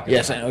what I'm talking about.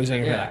 Yes, I know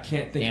exactly. Yeah, I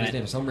can't think of his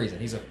name for some reason.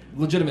 He's a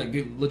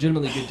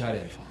legitimately good tight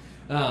end.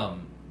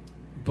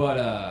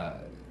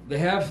 But they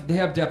have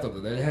depth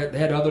over there. They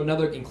had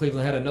another in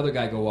Cleveland. Had another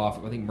guy go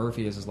off. I think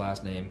Murphy is his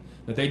last name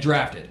that they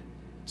drafted.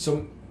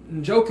 So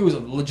Njoku is a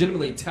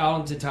legitimately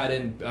talented tight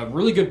end, a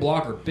really good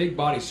blocker, big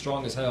body,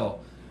 strong as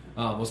hell.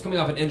 Was coming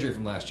off an injury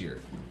from last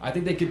year. I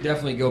think they could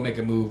definitely go make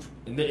a move.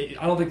 And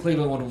I don't think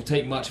Cleveland will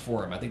take much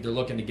for him. I think they're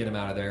looking to get him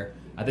out of there.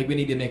 I think we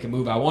need to make a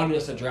move. I wanted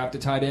us to draft a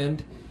tight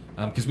end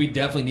because we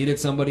definitely needed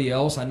somebody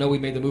else. I know we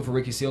made the move for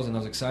Ricky Seals, and I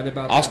was excited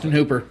about Austin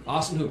Hooper.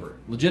 Austin Hooper,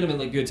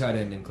 legitimately good tight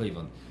end in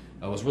Cleveland.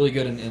 Was really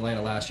good in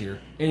Atlanta last year.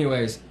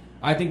 Anyways,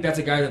 I think that's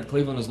a guy that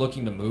Cleveland is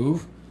looking to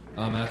move.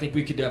 And I think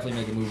we could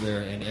definitely make a move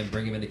there and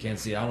bring him into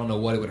Kansas City. I don't know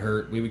what it would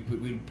hurt. We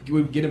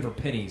would get him for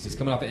pennies. He's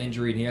coming off an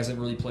injury, and he hasn't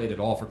really played at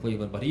all for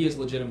Cleveland, but he is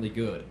legitimately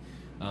good.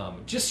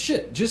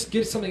 Just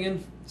get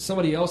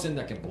somebody else in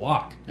that can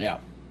block. Yeah.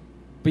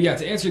 But yeah,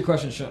 to answer your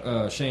question,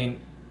 Shane,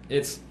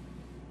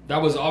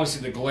 that was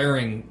obviously the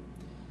glaring.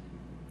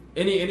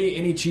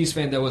 Any Chiefs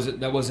fan that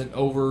wasn't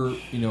over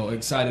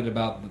excited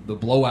about the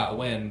blowout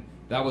win,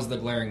 that was the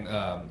glaring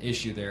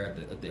issue there.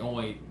 The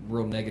only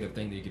real negative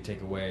thing that you could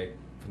take away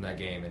from that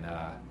game, and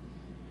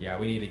yeah,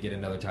 we need to get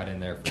another tight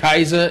end there.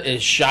 Kaiser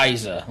is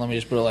Shiza. Let me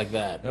just put it like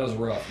that. That was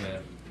rough,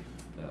 man.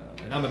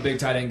 And I'm a big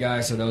tight end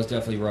guy, so that was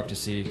definitely rough to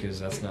see because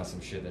that's not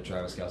some shit that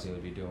Travis Kelce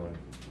would be doing.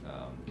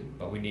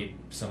 But we need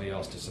somebody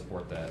else to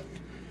support that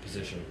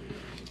position.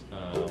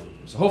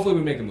 So hopefully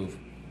we make a move.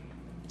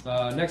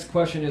 Next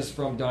question is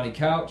from Donnie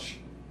Couch.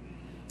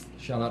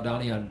 Shout out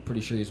Donnie. I'm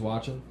pretty sure he's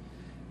watching.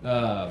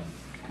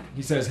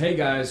 He says, "Hey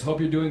guys, hope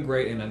you're doing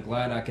great, and I'm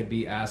glad I could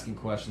be asking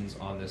questions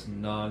on this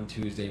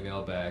non-Tuesday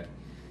mailbag.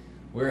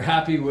 We're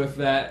happy with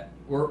that.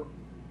 Were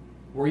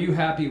you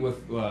happy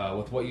with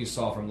what you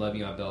saw from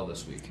Le'Veon Bell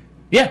this week?"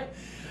 Yeah.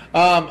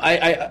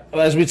 I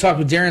as we talked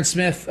with Darren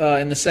Smith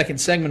in the second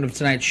segment of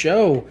tonight's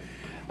show,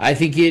 I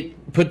think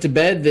it put to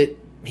bed that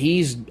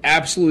he's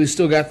absolutely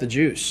still got the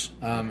juice.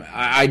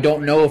 I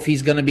don't know if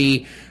he's going to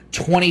be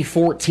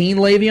 2014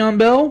 Le'Veon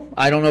Bell.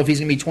 I don't know if he's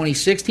going to be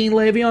 2016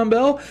 Le'Veon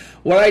Bell.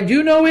 What I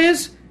do know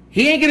is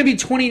he ain't going to be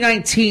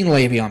 2019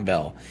 Le'Veon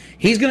Bell.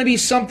 He's going to be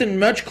something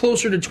much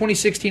closer to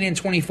 2016 and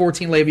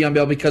 2014 Le'Veon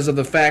Bell because of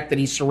the fact that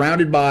he's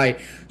surrounded by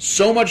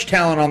so much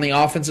talent on the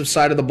offensive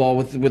side of the ball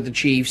with the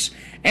Chiefs,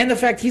 and the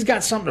fact he's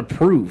got something to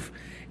prove.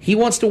 He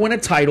wants to win a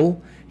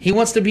title. He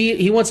wants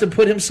to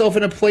put himself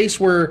in a place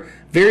where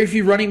very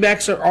few running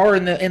backs are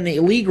in the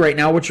league right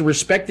now, which are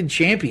respected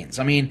champions.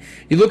 I mean,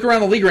 you look around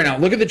the league right now.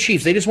 Look at the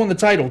Chiefs; they just won the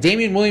title.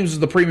 Damian Williams is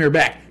the premier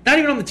back, not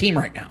even on the team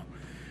right now.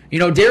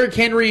 Derrick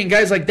Henry and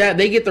guys like that,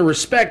 they get the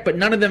respect, but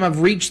none of them have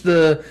reached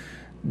the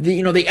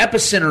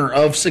epicenter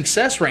of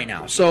success right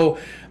now. So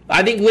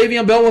I think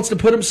Le'Veon Bell wants to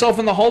put himself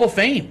in the Hall of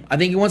Fame. I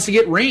think he wants to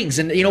get rings.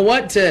 And you know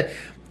what? To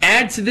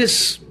add to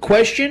this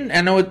question,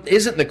 I know it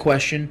isn't the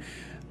question,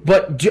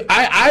 but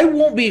I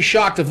won't be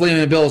shocked if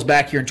Le'Veon Bell is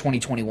back here in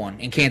 2021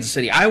 in Kansas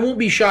City. I won't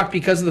be shocked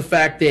because of the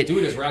fact that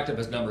dude has racked up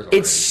his numbers already.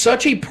 It's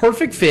such a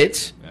perfect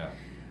fit.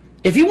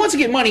 If he wants to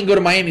get money, he can go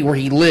to Miami where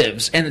he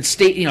lives and it's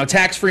state,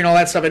 tax-free and all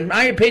that stuff. In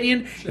my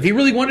opinion, if he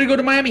really wanted to go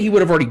to Miami, he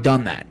would have already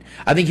done that.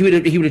 I think he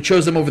would have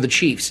chose them over the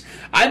Chiefs.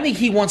 I think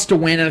he wants to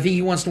win, and I think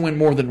he wants to win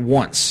more than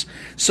once.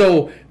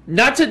 So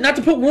not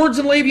to put words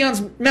in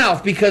Le'Veon's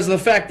mouth because of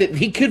the fact that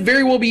he could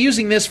very well be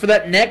using this for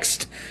that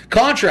next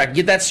contract,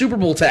 get that Super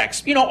Bowl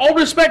tax. All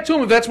respect to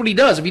him if that's what he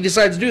does, if he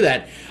decides to do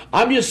that.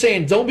 I'm just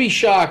saying, don't be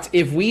shocked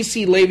if we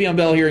see Le'Veon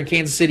Bell here in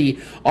Kansas City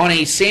on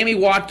a Sammy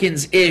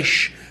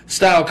Watkins-ish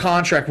style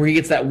contract where he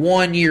gets that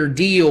 1-year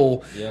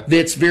deal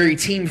that's very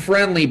team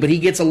friendly, but he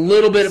gets a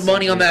little bit of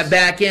money on that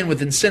back end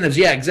with incentives.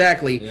 Yeah,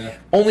 exactly. Yeah.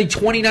 Only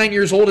 29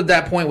 years old at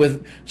that point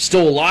with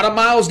still a lot of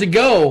miles to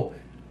go,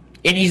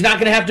 and he's not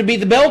going to have to be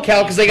the bell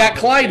cow because they got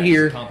Clyde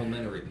here.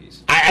 Complimentary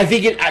piece. I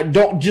think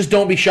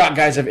don't be shocked,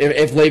 guys,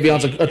 if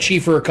Le'Veon's a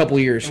Chief for a couple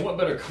of years. And what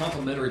better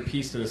complimentary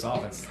piece to this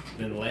offense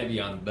than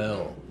Le'Veon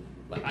Bell?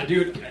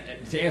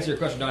 To answer your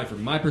question, Donnie,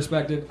 from my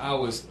perspective,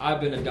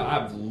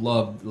 I've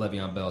loved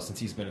Le'Veon Bell since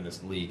he's been in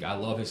this league. I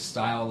love his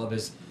style, I love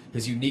his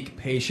unique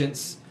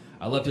patience.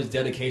 I loved his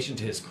dedication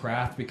to his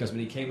craft because when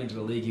he came into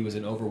the league, he was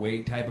an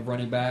overweight type of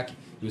running back.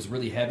 He was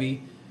really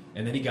heavy,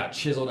 and then he got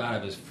chiseled out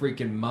of his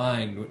freaking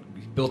mind.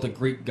 He built a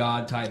Greek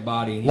god type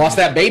body. Lost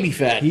that baby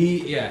fat.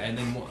 And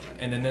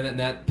then in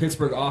that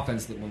Pittsburgh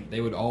offense,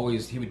 he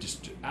would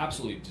just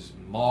absolutely just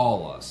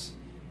maul us.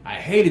 I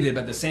hated it,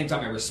 but at the same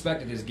time, I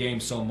respected his game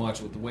so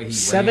much with the way he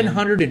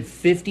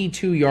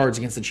 752 yards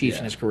against the Chiefs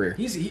in his career.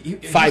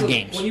 5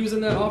 games. When he was in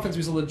that offense, he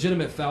was a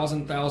legitimate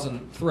 1,000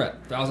 threat,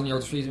 1,000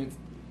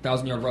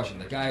 yard rushing.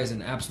 The guy is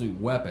an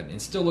absolute weapon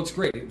and still looks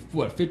great.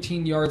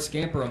 15-yard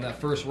scamper on that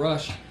first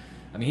rush.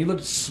 I mean, he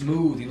looked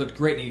smooth. He looked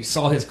great, and you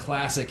saw his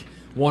classic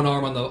one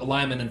arm on the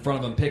lineman in front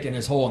of him picking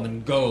his hole and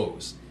then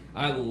goes.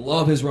 I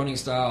love his running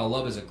style. I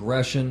love his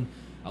aggression.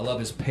 I love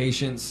his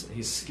patience,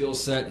 his skill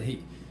set.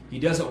 He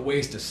doesn't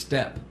waste a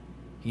step.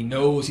 He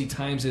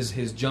times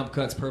his jump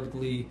cuts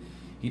perfectly.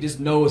 He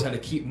just knows how to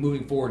keep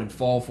moving forward and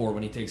fall forward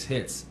when he takes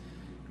hits.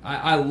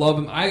 I love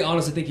him. I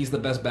honestly think he's the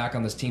best back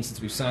on this team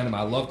since we've signed him.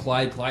 I love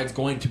Clyde. Clyde's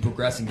going to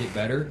progress and get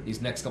better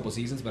these next couple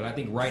seasons, but I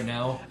think right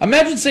now...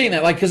 Imagine saying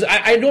that, like, because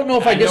I don't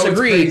know if I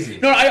disagree.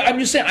 No, I'm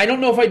just saying, I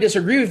don't know if I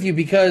disagree with you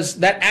because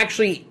that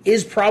actually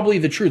is probably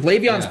the truth.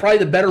 Le'Veon's probably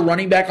the better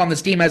running back on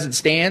this team as it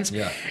stands,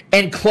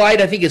 and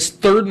Clyde, I think, is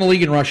third in the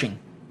league in rushing.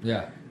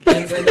 Yeah.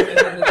 And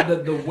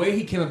the way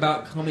he came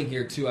about coming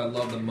here, too, I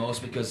love the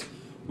most because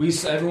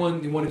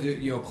everyone wanted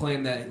to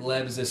claim that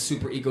Lev is this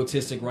super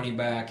egotistic running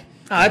back.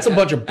 That's a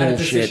bunch of bullshit. At a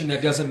position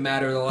that doesn't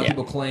matter. A lot of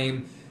people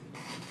claim,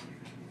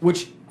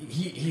 which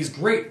he's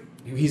great.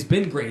 He's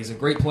been great. He's a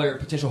great player,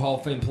 potential Hall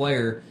of Fame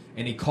player,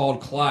 and he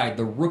called Clyde,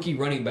 the rookie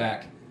running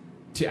back,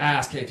 to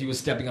ask if he was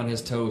stepping on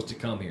his toes to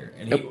come here.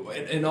 And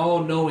and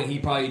all knowing, he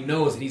probably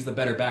knows that he's the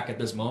better back at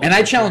this moment. And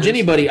I challenge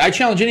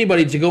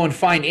anybody to go and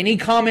find any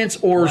comments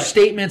or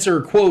statements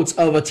or quotes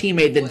of a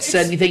teammate that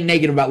said anything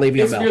negative about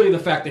Le'Veon Bell. It's really the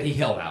fact that he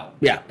held out.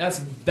 Yeah.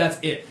 That's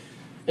it.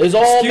 It's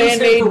all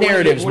man-made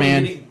narratives,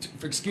 man.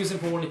 Excuse him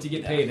for wanting to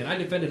get paid, and I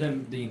defended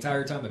him the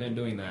entire time of him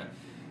doing that.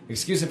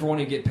 Excuse him for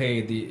wanting to get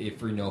paid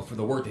for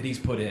the work that he's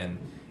put in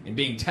and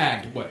being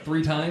tagged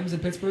 3 times in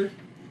Pittsburgh.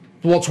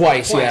 Well,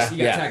 twice. Yeah. He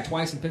got tagged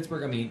twice in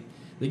Pittsburgh. I mean,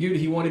 the dude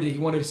he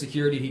wanted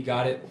security. He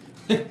got it.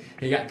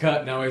 He got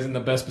cut. Now he's in the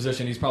best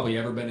position he's probably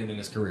ever been in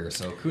his career.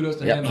 So kudos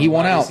to him. He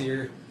won out.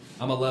 Here.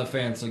 I'm a Lev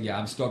fan, so yeah,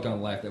 I'm stoked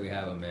on life that we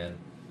have him,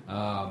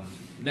 man.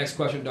 Next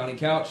question, Donnie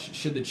Couch.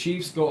 Should the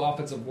Chiefs go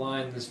offensive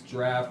line this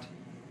draft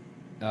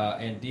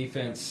and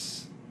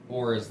defense,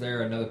 or is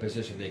there another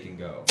position they can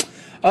go?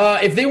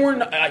 If they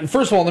weren't,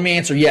 first of all, let me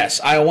answer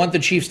yes. I want the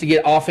Chiefs to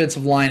get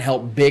offensive line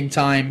help big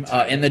time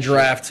in the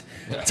draft.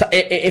 Yeah.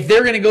 If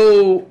they're going to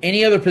go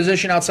any other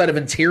position outside of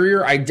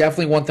interior, I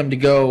definitely want them to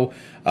go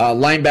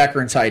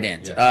linebacker and tight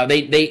end.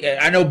 Yeah.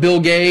 I know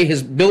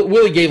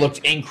Willie Gay looked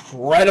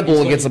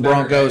incredible against the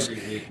Broncos,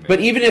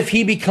 but even if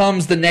he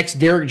becomes the next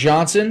Derek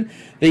Johnson,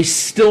 they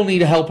still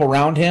need help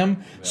around him.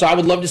 Yeah. So I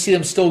would love to see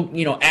them still,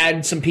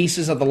 add some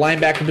pieces at the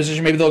linebacker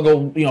position. Maybe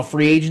they'll go,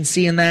 free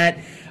agency in that.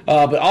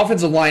 But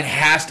offensive line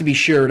has to be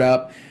shared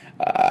up.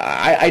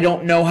 I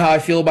don't know how I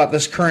feel about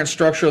this current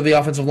structure of the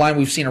offensive line.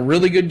 We've seen a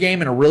really good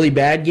game and a really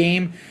bad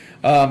game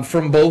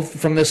from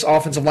this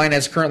offensive line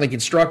as currently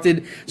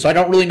constructed. So I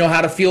don't really know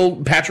how to feel.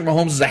 Patrick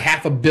Mahomes is a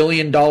 $500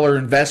 million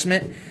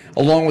investment.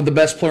 Along with the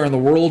best player in the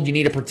world, you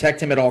need to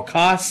protect him at all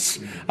costs.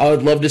 I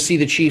would love to see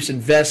the Chiefs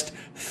invest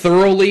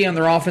thoroughly on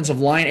their offensive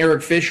line.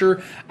 Eric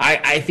Fisher,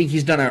 I think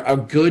he's done a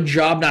good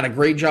job, not a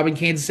great job in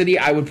Kansas City.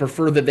 I would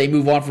prefer that they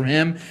move on from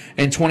him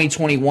in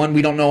 2021.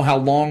 We don't know how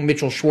long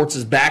Mitchell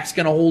Schwartz's back's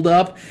going to hold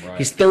up. Right.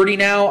 He's 30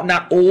 now,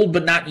 not old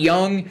but not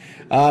young.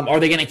 Are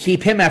they going to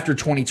keep him after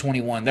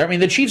 2021? I mean,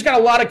 the Chiefs got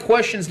a lot of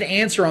questions to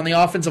answer on the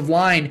offensive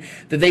line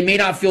that they may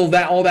not feel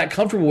all that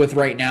comfortable with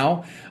right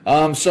now.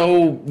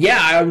 So, yeah,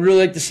 I would really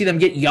like to see them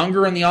get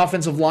younger on the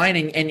offensive line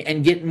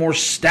and get more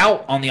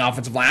stout on the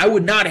offensive line. I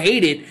would not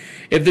hate it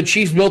if the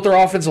Chiefs built their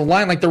offensive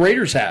line like the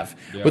Raiders have,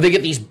 where they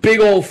get these big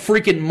old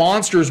freaking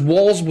monsters,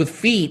 walls with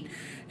feet,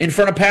 in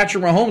front of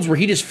Patrick Mahomes, where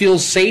he just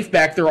feels safe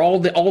back there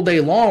all day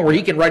long, where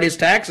he can write his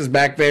taxes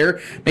back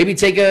there, maybe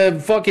take a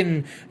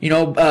fucking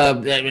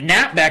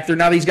nap back there.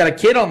 Now that he's got a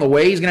kid on the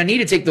way, he's going to need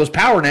to take those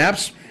power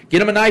naps.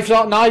 Get him a nice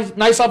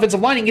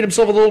offensive line and get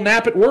himself a little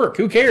nap at work.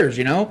 Who cares,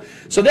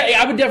 So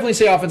I would definitely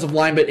say offensive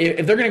line, but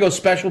if they're going to go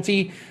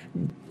specialty,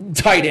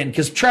 tight end,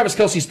 because Travis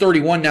Kelce's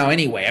 31 now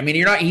anyway. I mean,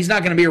 he's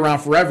not going to be around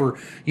forever.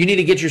 You need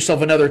to get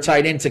yourself another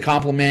tight end to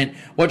complement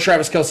what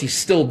Travis Kelce's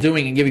still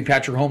doing and giving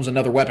Patrick Mahomes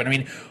another weapon. I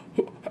mean,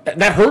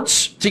 that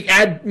hurts to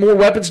add more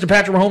weapons to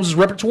Patrick Mahomes'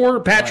 repertoire.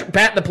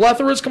 Pat the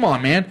plethoras, come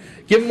on, man,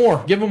 give him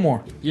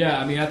more. Yeah,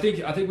 I mean, I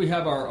think we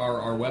have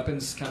our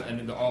weapons kind of,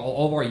 and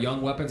all of our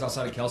young weapons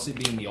outside of Kelce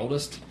being the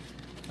oldest,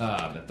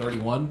 at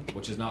 31,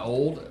 which is not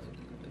old.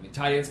 I mean,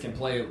 tight ends can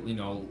play,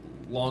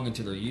 long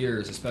into their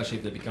years, especially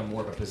if they become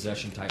more of a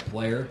possession type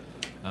player.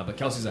 But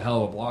Kelce's a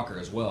hell of a blocker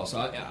as well, so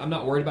I'm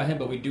not worried about him.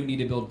 But we do need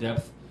to build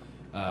depth,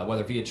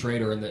 whether via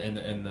trade or in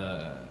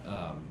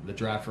the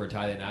draft for a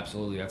tight end.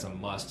 Absolutely, that's a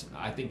must.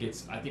 I think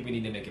we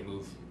need to make a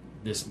move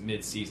this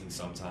mid-season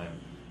sometime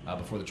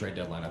before the trade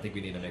deadline. I think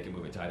we need to make a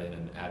move at tight end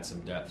and add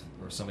some depth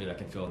or somebody that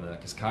can fill in that,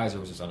 because Kaiser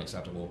was just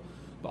unacceptable.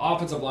 But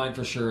offensive line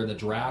for sure in the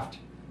draft.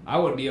 I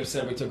wouldn't be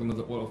upset if we took him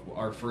with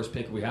our first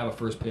pick. We have a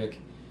first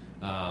pick.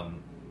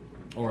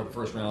 Or the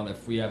first round,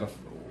 if we have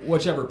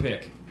whichever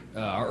pick,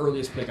 our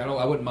earliest pick.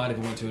 I wouldn't mind if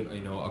we went to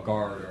a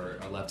guard or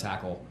a left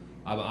tackle.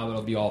 I'm going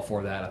to be all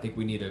for that. I think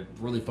we need to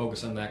really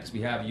focus on that because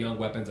we have young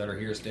weapons that are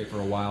here to stay for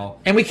a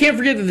while. And we can't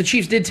forget that the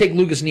Chiefs did take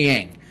Lucas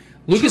Niang.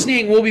 Lucas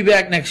Niang will be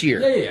back next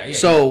year. Yeah.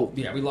 So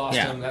we lost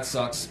him. That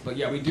sucks. But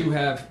yeah, we do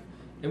have,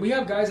 and we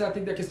have guys I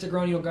think that can stick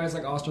around. Guys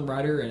like Austin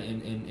Ryder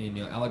and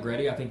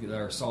Allegretti. I think that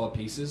are solid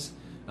pieces.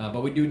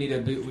 But we do need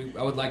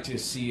I would like to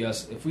see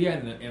us, if we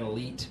had an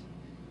elite,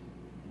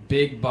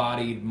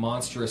 big-bodied,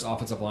 monstrous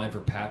offensive line for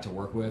Pat to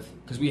work with,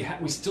 because we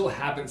still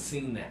haven't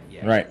seen that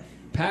yet. Right.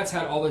 Pat's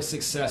had all this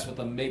success with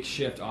a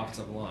makeshift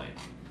offensive line.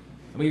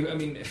 I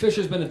mean,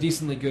 Fisher's been a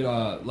decently good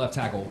left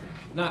tackle.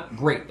 Not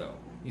great though.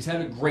 He's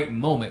had great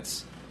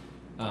moments,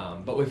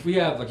 But if we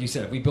have, like you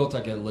said, if we built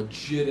like a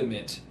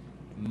legitimate,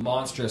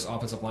 monstrous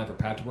offensive line for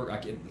Pat to work, I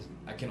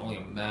can only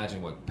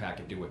imagine what Pat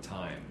could do with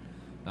time.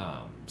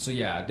 So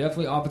yeah,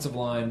 definitely offensive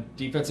line,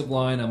 defensive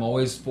line. I'm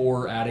always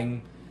for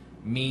adding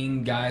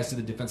mean guys to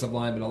the defensive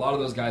line, but a lot of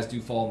those guys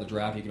do fall in the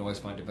draft. You can always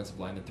find defensive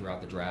linemen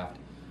throughout the draft.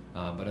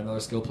 But another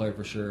skill player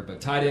for sure.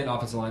 But tight end,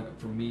 offensive line,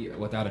 for me,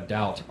 without a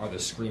doubt, are the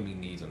screaming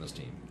needs on this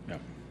team.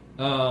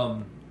 Yeah.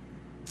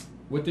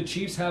 With the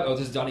Chiefs this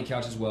is Donnie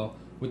Couch as well.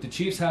 With the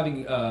Chiefs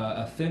having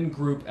a thin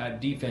group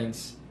at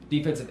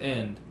defensive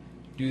end,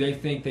 do they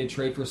think they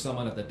trade for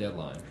someone at the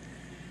deadline?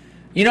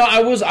 You know,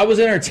 I was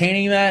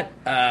entertaining that.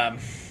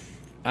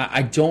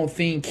 I don't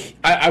think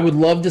I would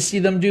love to see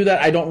them do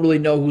that. I don't really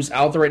know who's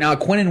out there right now.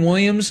 Quinnen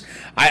Williams,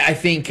 I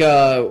think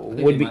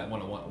would be. Might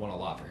want a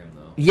lot for him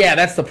though. Yeah,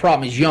 that's the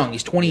problem. He's young.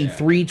 He's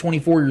 23,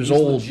 24 years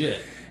old.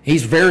 Legit.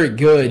 He's very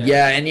good.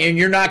 Yeah, and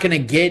you're not going to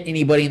get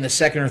anybody in the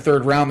second or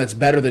third round that's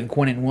better than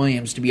Quinnen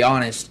Williams, to be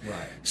honest. Right.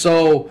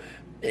 So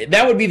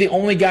that would be the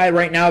only guy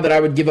right now that I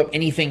would give up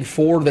anything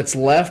for that's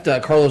left.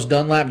 Carlos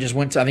Dunlap just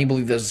went to, I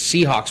believe the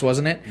Seahawks,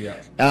 wasn't it?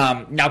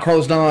 Yeah. Now,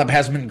 Carlos Dunlap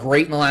hasn't been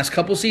great in the last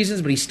couple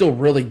seasons, but he's still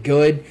really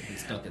good.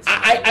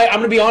 I'm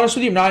going to be honest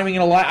with you. I'm not even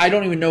going to lie. I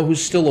don't even know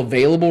who's still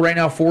available right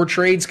now for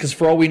trades, because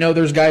for all we know,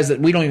 there's guys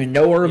that we don't even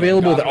know are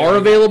available that are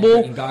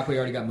available. Ngakoue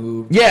already got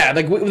moved. Yeah,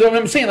 like what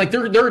I'm saying, like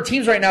there are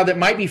teams right now that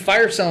might be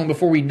fire selling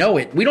before we know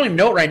it. We don't even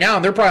know it right now,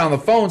 and they're probably on the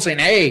phone saying,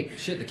 "Hey,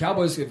 shit, the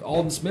Cowboys. If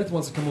Alden Smith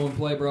wants to come over and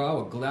play, bro, I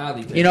would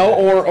gladly take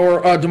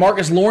or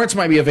DeMarcus Lawrence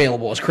might be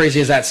available." As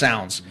crazy as that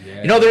sounds,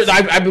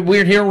 yes.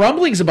 We're hearing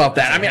rumblings about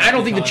that. I mean, I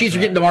don't think the Chiefs are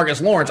getting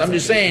DeMarcus Lawrence. I'm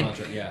just saying,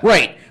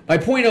 right. My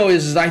point, though,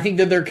 is I think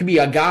that there could be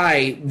a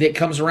guy that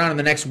comes around in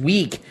the next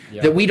week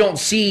that we don't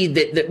see,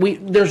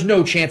 there's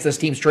no chance this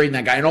team's trading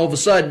that guy. And all of a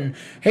sudden,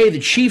 hey, the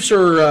Chiefs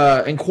are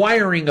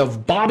inquiring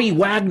of Bobby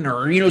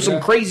Wagner, some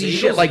crazy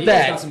shit like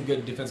that. Got some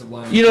good defensive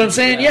line. You know what I'm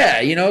saying?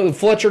 Yeah,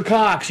 Fletcher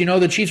Cox,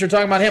 the Chiefs are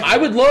talking about him.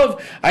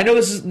 I know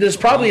this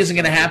probably isn't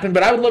going to happen,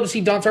 but I would love to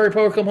see Dontari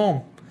Poe come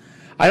home.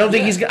 I don't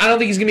think he's going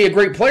to be a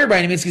great player by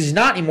any means, because he's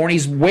not anymore, and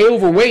he's way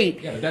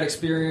overweight. Yeah, but that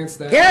experience.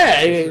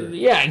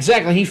 Yeah,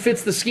 exactly. He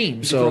fits the scheme.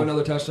 You so throw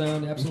another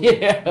touchdown, absolutely.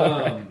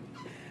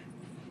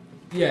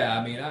 Yeah.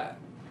 I mean,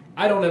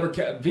 I don't ever.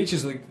 Veach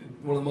is like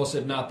one of the most,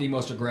 if not the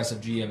most aggressive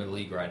GM in the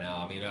league right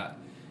now. I mean,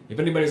 if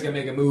anybody's going to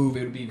make a move,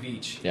 it would be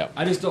Veach. Yeah.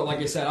 I just don't,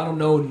 like I said, I don't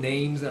know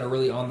names that are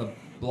really on the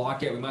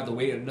block yet. We might have to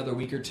wait another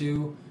week or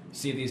two,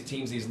 see if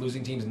these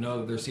losing teams know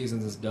that their season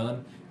is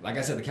done. Like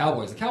I said, the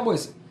Cowboys,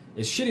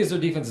 as shitty as their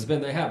defense has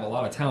been, they have a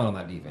lot of talent on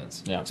that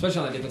defense. Yeah. Especially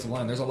on that defensive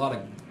line. There's a lot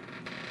of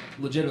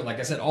legitimate, like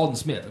I said, Alden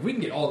Smith. If we can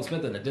get Alden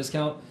Smith at a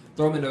discount,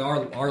 throw him into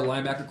our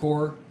linebacker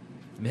core,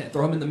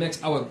 throw him in the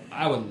mix, I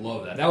would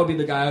love that. That would be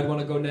the guy I'd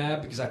want to go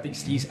nab, because I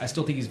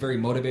still think he's very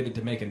motivated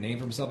to make a name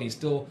for himself. He's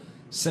still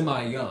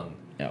semi-young.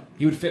 Yeah.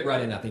 He would fit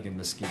right in, I think, in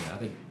this scheme. I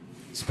think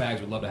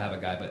Spags would love to have a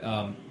guy. But,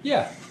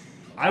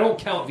 I don't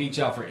count Veach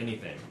out for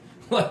anything.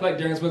 like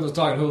Darren Smith was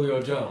talking Julio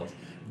Jones.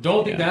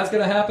 Don't think that's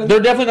going to happen. They're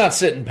definitely not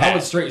sitting pat. I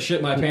would straight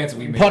shit my pants if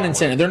we made Pun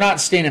intended. They're not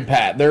standing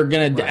pat. They're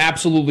going to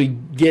absolutely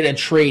get a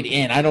trade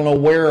in. I don't know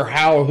where,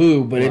 how,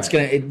 who, but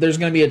there's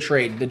going to be a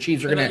trade. The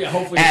Chiefs are going to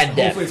add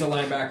depth. Hopefully it's a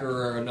linebacker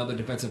or another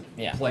defensive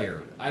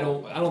player. I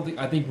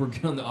think we're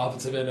good on the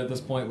offensive end at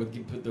this point with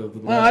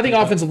I think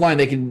offensive line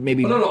they can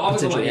maybe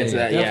offensive line, answer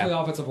that. Definitely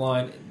offensive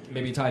line.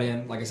 Maybe tight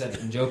end, like I said,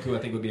 Njoku, I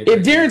think would be a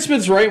if Darren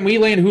Smith's right and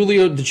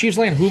the Chiefs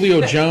land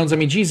Julio Jones, I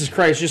mean, Jesus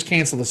Christ, just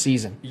cancel the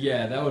season.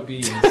 Yeah, that would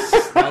be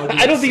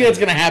I don't think that's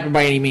going to happen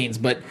by any means,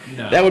 but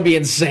that would be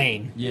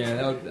insane.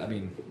 Yeah,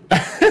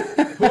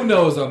 who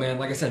knows, though, man?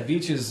 Like I said,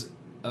 Veach is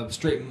a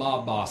straight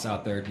mob boss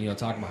out there,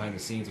 talking behind the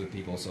scenes with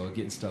people, so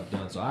getting stuff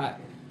done. So I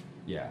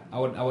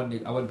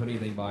wouldn't put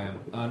anything by him.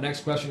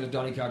 Next question is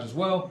Donnie Couch as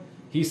well.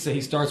 He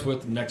starts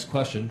with the next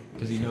question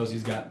because he knows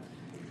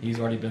he's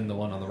already been the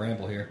one on the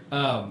ramble here.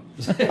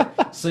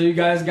 So you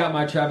guys got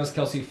my Travis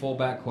Kelce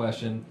fullback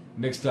question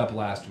mixed up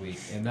last week,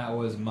 and that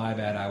was my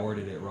bad. I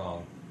worded it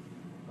wrong.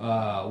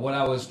 What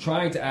I was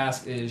trying to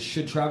ask is,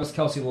 should Travis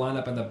Kelce line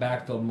up in the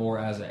backfield more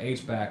as an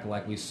H-back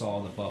like we saw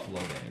in the Buffalo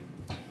game?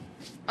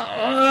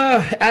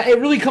 It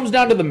really comes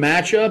down to the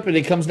matchup, and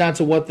it comes down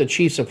to what the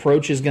Chiefs'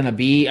 approach is going to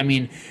be. I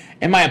mean,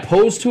 am I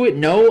opposed to it?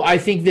 No. I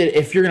think that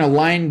if you're going to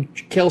line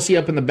Kelce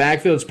up in the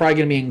backfield, it's probably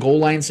going to be in goal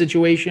line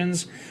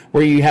situations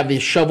where you have the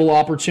shovel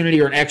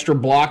opportunity or an extra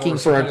blocking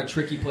for a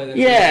tricky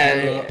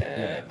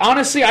play.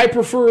 Honestly, I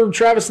prefer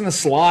Travis in the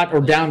slot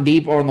or down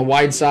deep or on the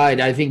wide side.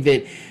 I think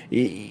that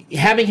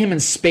having him in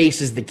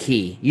space is the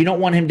key. You don't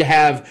want him to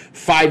have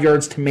 5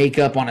 yards to make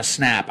up on a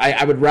snap.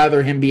 I would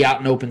rather him be out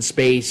in open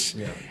space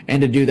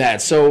and to do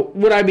that. So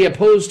would I be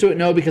opposed to it?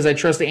 No, because I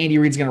trust that Andy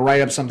Reid's going to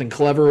write up something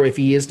clever if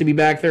he is to be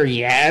back there.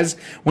 He has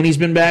when he's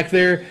been back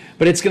there.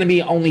 But it's going to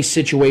be only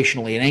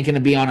situationally. It ain't going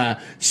to be on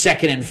a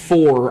 2nd and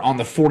 4 on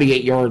the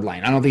 48-yard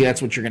line. I don't think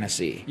that's what you're going to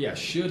see. Yeah,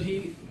 should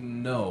he?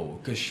 No.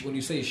 Because when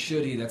you say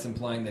should he, that's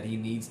implying that he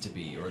needs to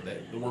be or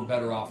that we're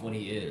better off when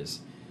he is.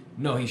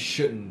 No, he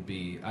shouldn't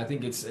be. I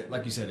think it's,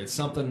 like you said, it's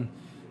something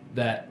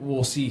that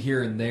we'll see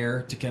here and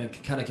there to kind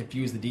of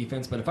confuse the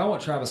defense. But if I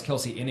want Travis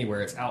Kelce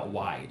anywhere, it's out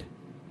wide.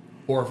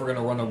 Or if we're going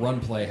to run a run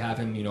play, have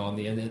him, on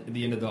the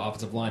end of the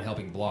offensive line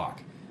helping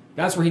block.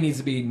 That's where he needs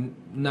to be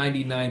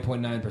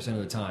 99.9% of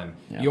the time.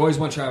 Yeah. You always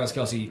want Travis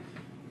Kelce.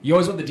 You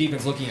always want the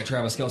defense looking at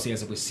Travis Kelce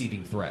as a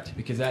receiving threat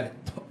because that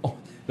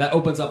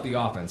opens up the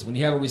offense. When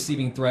you have a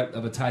receiving threat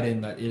of a tight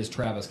end that is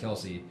Travis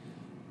Kelce,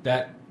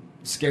 that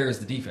scares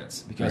the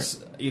defense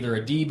because either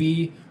a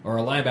DB or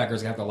a linebacker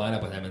is going to have to line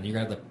up with him, and you're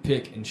going to have to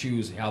pick and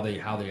choose how they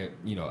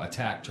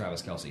attack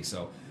Travis Kelce.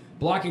 So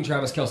blocking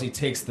Travis Kelce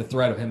takes the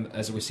threat of him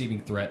as a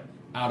receiving threat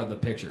out of the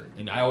picture,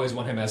 and I always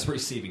want him as a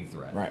receiving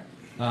threat. Right.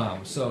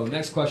 So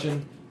next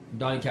question,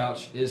 Donnie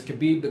Couch, is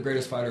Khabib the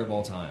greatest fighter of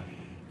all time?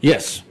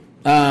 Yes.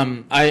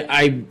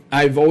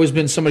 I've always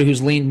been somebody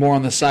who's leaned more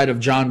on the side of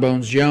John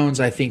Bones Jones.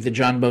 I think that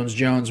John Bones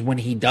Jones, when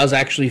he does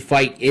actually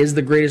fight, is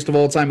the greatest of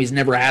all time. He's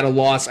never had a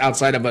loss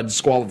outside of a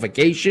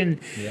disqualification.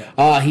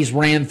 Yeah. He's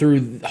ran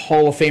through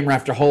Hall of Famer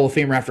after Hall of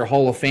Famer after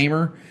Hall of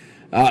Famer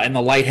in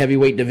the light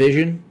heavyweight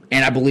division.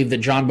 And I believe that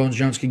John Bones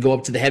Jones could go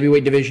up to the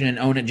heavyweight division and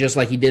own it just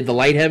like he did the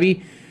light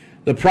heavy.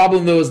 The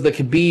problem, though, is that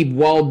Khabib,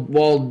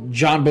 while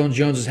John Bones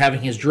Jones is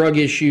having his drug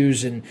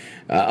issues and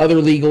other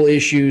legal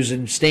issues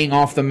and staying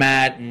off the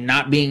mat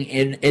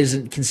and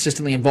isn't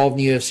consistently involved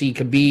in the UFC,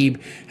 Khabib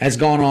has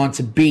gone on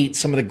to beat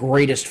some of the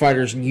greatest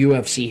fighters in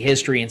UFC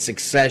history in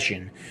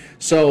succession.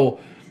 So,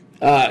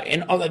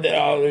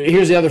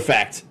 here's the other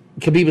fact.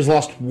 Khabib has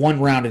lost one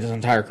round in his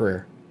entire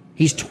career.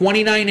 He's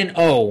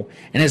 29-0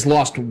 and has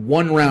lost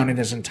one round in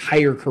his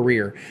entire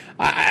career.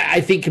 I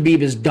think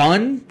Khabib is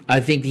done. I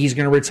think he's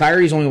going to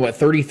retire. He's only,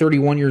 30,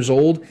 31 years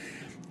old.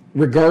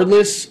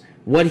 Regardless,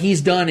 what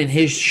he's done in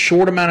his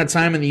short amount of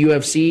time in the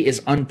UFC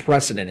is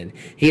unprecedented.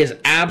 He has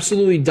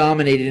absolutely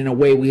dominated in a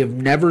way we have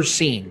never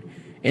seen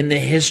in the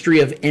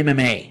history of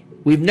MMA.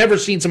 We've never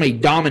seen somebody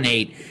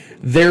dominate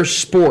their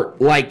sport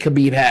like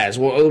Khabib has.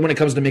 Well, when it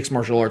comes to mixed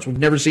martial arts, we've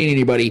never seen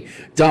anybody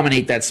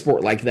dominate that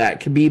sport like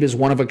that. Khabib is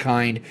one of a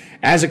kind.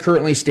 As it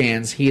currently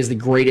stands, he is the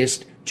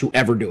greatest to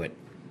ever do it.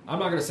 I'm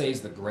not going to say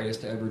he's the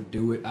greatest to ever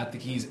do it. I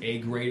think he's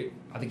A-grade.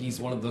 I think he's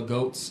one of the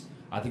GOATs.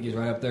 I think he's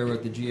right up there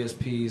with the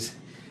GSPs.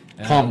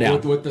 Calm down.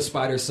 With the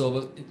Spider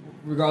Silva.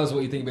 Regardless of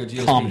what you think about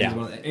GSP, calm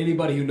down.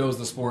 Anybody who knows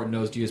the sport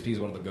knows GSP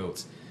is one of the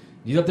GOATs.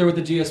 He's up there with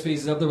the GSPs.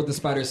 He's up there with the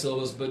Spider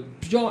Silvas.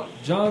 But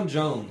John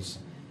Jones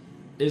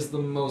is the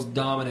most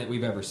dominant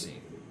we've ever seen.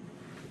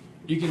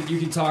 You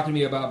can talk to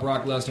me about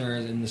Brock Lesnar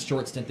and the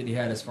short stint that he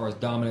had as far as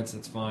dominance.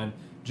 That's fine.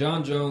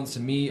 John Jones,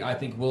 to me, I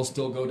think will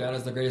still go down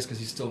as the greatest because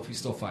he's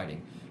still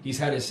fighting. He's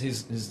had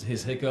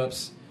his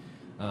hiccups,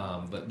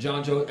 but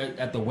John Jones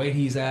at the weight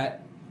he's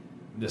at,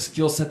 the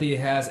skill set that he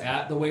has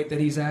at the weight that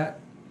he's at,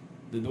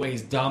 the way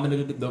he's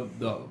dominated the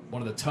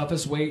one of the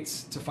toughest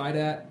weights to fight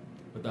at,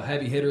 with the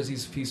heavy hitters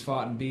he's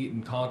fought and beat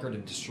and conquered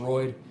and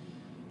destroyed.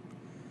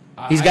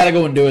 He's got to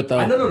go and do it,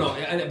 though. No.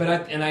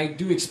 I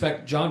do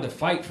expect John to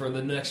fight for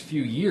the next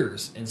few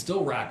years and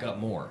still rack up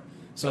more.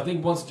 So I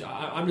think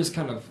I'm just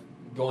kind of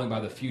going by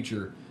the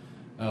future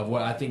of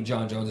what I think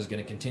John Jones is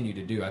going to continue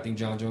to do. I think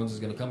John Jones is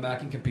going to come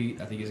back and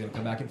compete. I think he's going to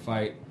come back and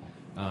fight.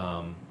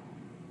 I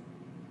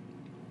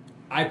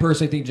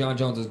personally think John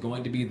Jones is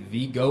going to be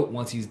the GOAT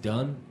once he's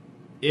done,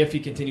 if he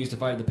continues to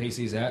fight at the pace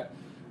he's at.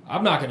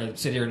 I'm not going to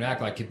sit here and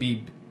act like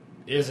Khabib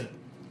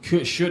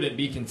shouldn't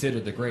be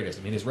considered the greatest.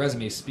 I mean, his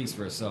resume speaks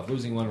for itself.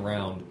 Losing one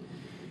round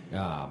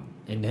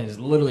and has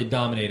literally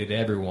dominated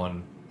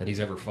everyone that he's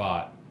ever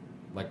fought.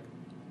 Like,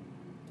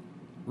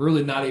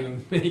 really not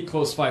even many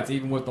close fights,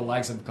 even with the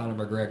likes of Conor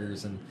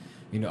McGregor's and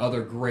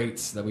other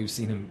greats that we've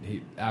seen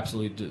him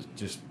absolutely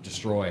just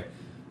destroy.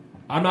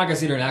 I'm not going to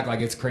sit here and act like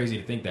it's crazy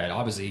to think that.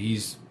 Obviously,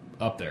 he's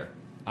up there.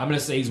 I'm going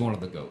to say he's one of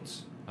the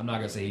GOATs. I'm not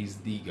going to say he's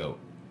the GOAT.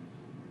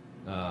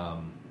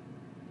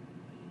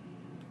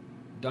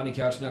 Donnie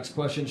Couch, next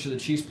question. Should the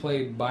Chiefs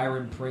play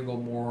Byron Pringle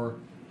more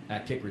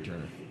at kick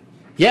returner?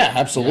 Yeah,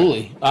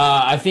 absolutely. Yeah.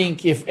 I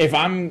think if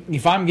I'm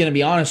going to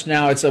be honest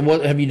now, it's a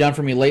what have you done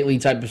for me lately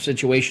type of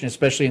situation,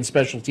 especially in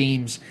special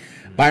teams.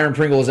 Byron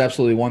Pringle has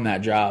absolutely won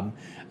that job.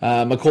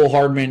 McCole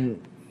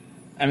Hardman,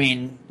 I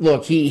mean,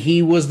 look,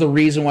 he was the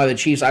reason why the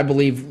Chiefs, I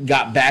believe,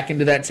 got back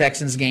into that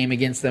Texans game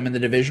against them in the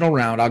divisional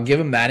round. I'll give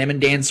him that. Him and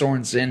Dan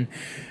Sorensen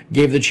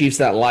gave the Chiefs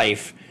that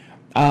life.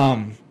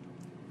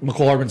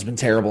 McCole Hardman's been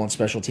terrible in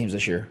special teams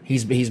this year.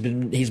 He's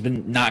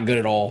been not good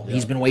at all. Yeah.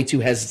 He's been way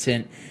too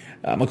hesitant.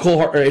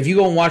 If you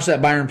go and watch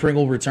that Byron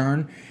Pringle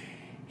return,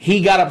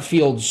 he got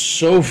upfield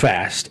so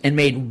fast and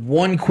made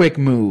one quick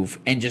move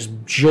and just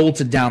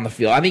jolted down the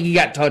field. I think he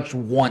got touched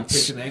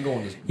once. Picked an angle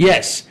on his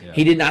yes, yeah.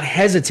 He did not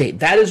hesitate.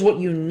 That is what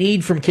you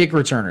need from kick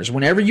returners.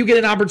 Whenever you get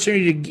an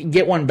opportunity to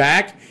get one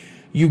back,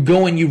 you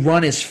go and you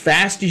run as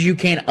fast as you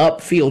can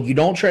upfield. You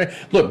don't try to...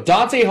 Look,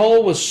 Dante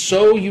Hall was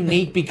so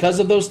unique because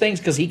of those things,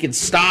 because he could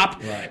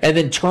stop and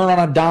then turn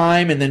on a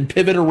dime and then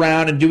pivot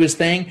around and do his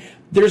thing.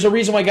 There's a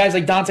reason why guys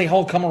like Dante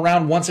Hall come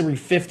around once every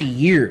 50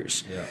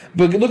 years. Yeah.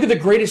 But look at the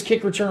greatest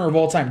kick returner of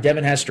all time,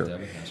 Devin Hester.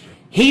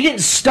 He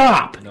didn't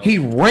stop. No. He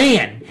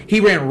ran. He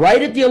ran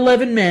right at the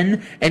 11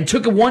 men and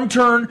took a one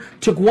turn,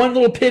 took one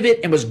little pivot,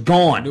 and was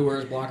gone. Knew where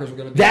his blockers were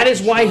going to be. That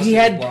is why he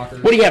had,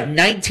 blockers. what do you have,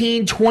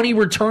 19, 20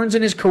 returns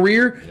in his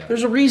career? Yeah.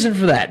 There's a reason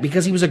for that,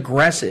 because he was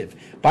aggressive.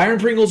 Byron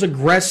Pringle's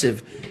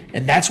aggressive,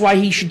 and that's why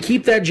he should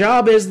keep that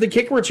job as the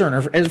kick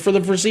returner for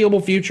the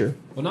foreseeable future.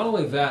 Well, not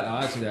only that,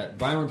 I'll add to that,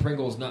 Byron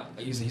Pringle is not,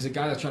 he's a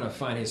guy that's trying to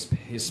find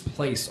his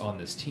place on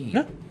this team.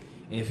 Yeah.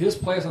 And if his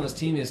place on this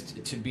team is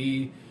to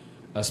be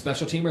a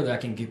special teamer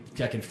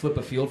that can flip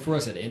a field for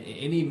us at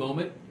any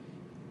moment,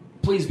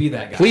 please be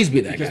that guy. Please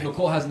be that guy. guy. Because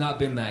McCole has not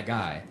been that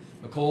guy.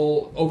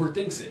 McCole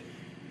overthinks it.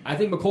 I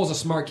think McCole's a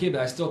smart kid,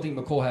 but I still think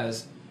McCole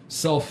has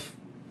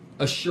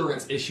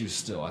self-assurance issues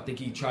still. I think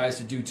he tries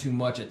to do too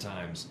much at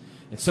times.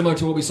 It's similar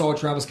to what we saw with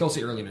Travis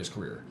Kelce early in his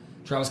career.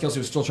 Travis Kelce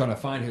was still trying to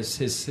find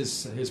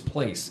his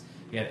place.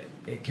 He had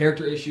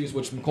character issues,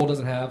 which McCole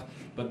doesn't have,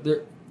 but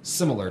they're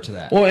similar to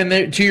that. Well,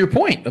 and to your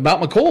point about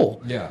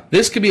McCole,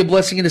 this could be a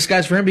blessing in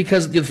disguise for him,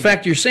 because the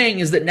fact you're saying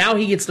is that now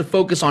he gets to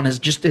focus on his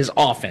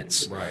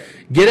offense. Right.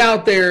 Get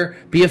out there,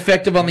 be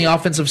effective on the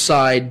offensive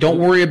side. Don't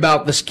worry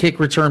about this kick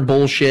return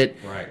bullshit.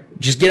 Right.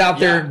 Just get out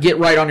there, get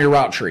right on your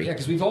route tree. Yeah,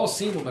 because we've all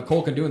seen what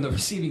McCole can do in the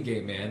receiving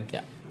game, man.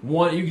 Yeah.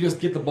 One, you can just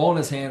get the ball in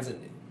his hands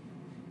and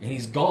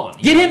he's gone.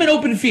 Get him in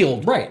open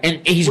field, right,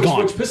 and he's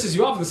gone. Which pisses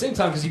you off at the same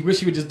time, because you wish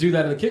he would just do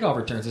that in the kickoff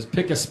returns. Just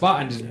pick a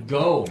spot and just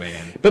go,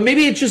 man. But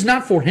maybe it's just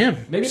not for him.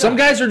 Maybe some not.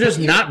 guys are just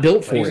not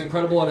built for He's it.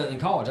 incredible at it in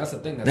college. That's the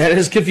thing. That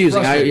is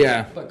confusing.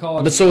 frustrating.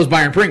 But so is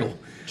Byron Pringle.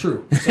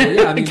 True. So,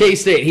 yeah, I mean,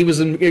 K-State. He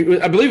was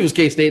in. I believe it was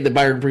K-State that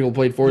Byron Pringle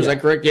played for. Is that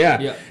correct? Yeah.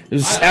 It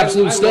was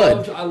absolute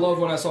stud. I loved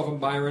what I saw from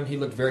Byron. He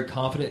looked very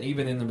confident,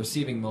 even in the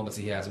receiving moments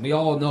he has. And we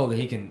all know that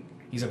he can.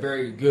 He's a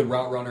very good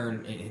route runner,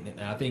 and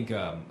I think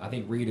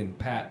Reed and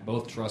Pat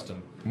both trust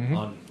him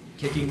on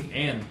kicking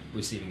and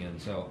receiving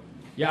end. So,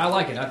 yeah, I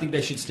like it. I think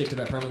they should stick to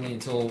that permanently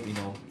until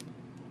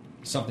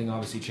something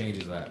obviously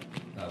changes that,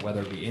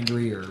 whether it be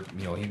injury or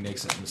he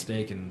makes a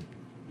mistake and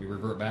we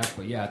revert back.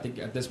 But yeah, I think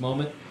at this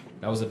moment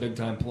that was a big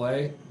time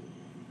play,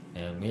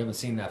 and we haven't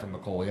seen that from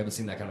McCole. We haven't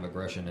seen that kind of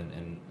aggression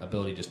and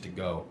ability just to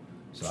go.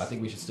 So I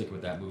think we should stick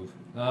with that move.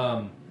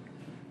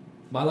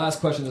 My last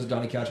question is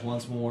Donnie Couch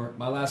once more.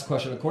 My last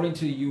question, according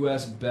to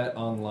US Bet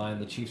Online,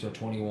 the Chiefs are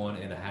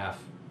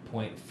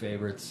 21.5-point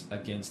favorites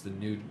against the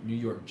New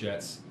York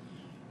Jets.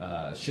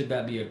 Should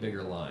that be a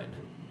bigger line?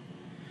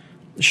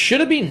 Should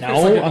it be?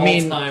 No. Like I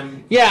mean,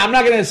 I'm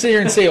not going to sit here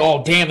and say,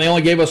 oh, damn, they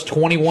only gave us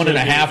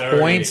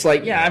 21.5 points.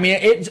 Like, yeah, I mean,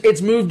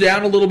 it's moved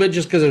down a little bit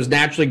just because it was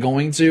naturally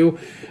going to.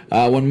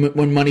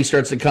 When money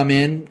starts to come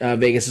in,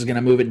 Vegas is going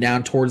to move it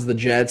down towards the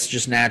Jets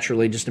just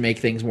naturally, just to make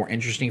things more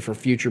interesting for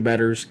future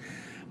bettors.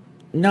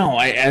 No,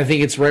 I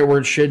think it's right where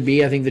it should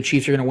be. I think the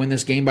Chiefs are going to win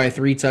this game by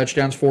 4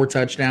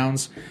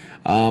 touchdowns.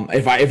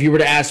 If you were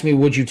to ask me,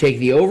 would you take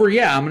the over?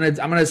 Yeah, I'm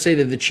gonna say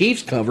that the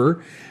Chiefs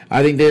cover.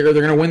 I think they're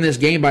going to win this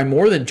game by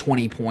more than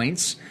 20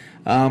 points.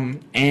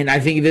 And I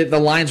think that the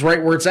line's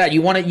right where it's at.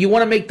 You want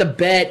to make the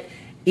bet,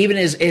 even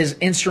as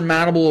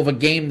insurmountable of a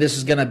game this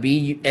is going to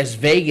be, as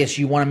Vegas,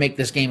 you want to make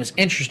this game as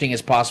interesting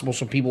as possible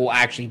so people will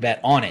actually bet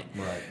on it.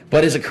 Right.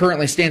 But as it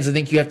currently stands, I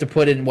think you have to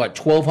put in,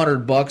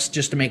 $1,200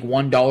 just to make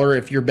 $1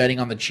 if you're betting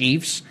on the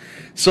Chiefs.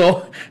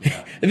 So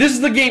this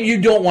is the game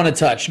you don't want to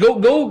touch.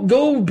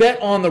 Go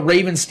bet on the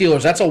Ravens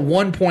Steelers. That's a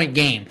 1-point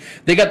game.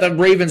 They got the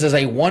Ravens as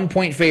a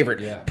 1-point favorite.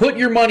 Yeah. Put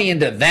your money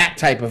into that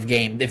type of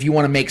game if you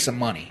want to make some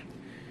money.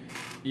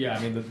 Yeah,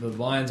 I mean, the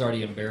line's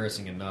already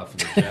embarrassing enough for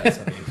the Jets.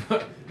 I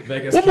mean,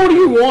 Vegas. What more do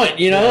you want,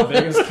 Yeah,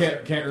 Vegas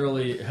can't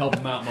really help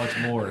them out much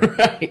more.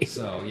 Right.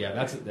 So,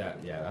 yeah, I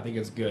think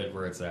it's good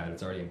where it's at.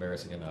 It's already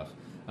embarrassing enough.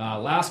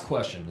 Last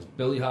question is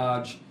Billy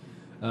Hodge.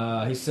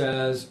 He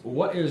says,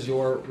 what is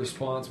your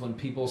response when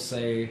people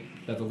say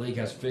that the league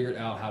has figured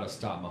out how to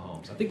stop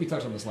Mahomes? I think we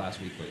touched on this last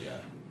week, but yeah.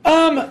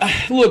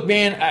 Look,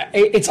 man,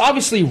 it's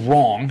obviously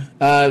wrong.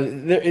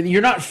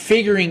 You're not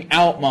figuring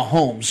out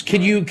Mahomes.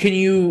 Can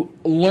you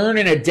learn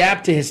and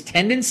adapt to his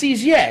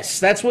tendencies? Yes,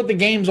 that's what the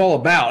game's all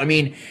about. I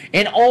mean,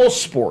 in all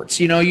sports,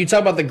 you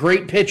talk about the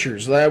great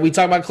pitchers. We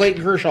talked about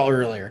Clayton Kershaw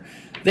earlier.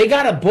 They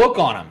got a book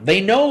on him. They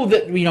know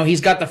that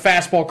he's got the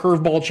fastball,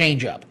 curveball,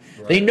 changeup.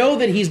 Right. They know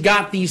that he's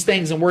got these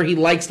things and where he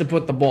likes to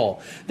put the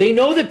ball. They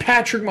know that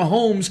Patrick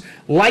Mahomes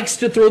likes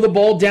to throw the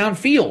ball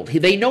downfield.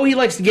 They know he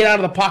likes to get out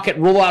of the pocket,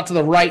 roll out to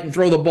the right, and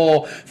throw the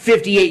ball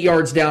 58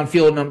 yards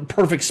downfield in a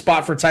perfect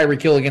spot for Tyreek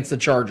Hill against the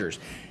Chargers.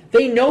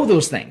 They know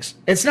those things.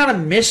 It's not a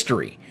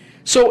mystery.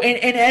 So, in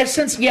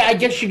essence, yeah, I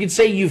guess you could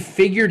say you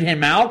figured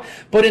him out,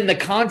 but in the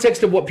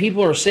context of what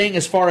people are saying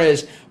as far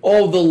as, the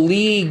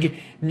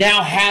league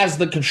now has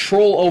the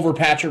control over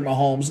Patrick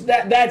Mahomes,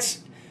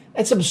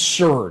 that's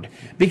absurd.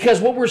 Because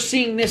what we're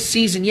seeing this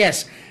season,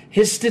 yes,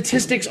 his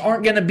statistics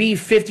aren't going to be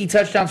 50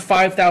 touchdowns,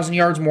 5,000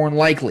 yards more than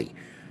likely.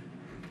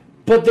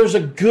 But there's a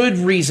good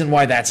reason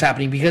why that's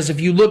happening, because if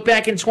you look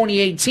back in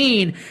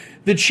 2018,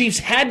 the Chiefs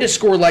had to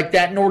score like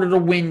that in order to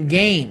win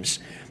games.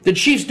 The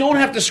Chiefs don't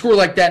have to score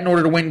like that in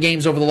order to win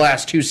games over the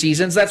last 2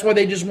 seasons. That's why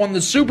they just won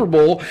the Super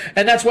Bowl,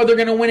 and that's why they're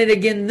going to win it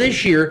again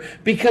this year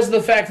because of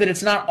the fact that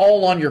it's not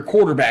all on your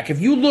quarterback. If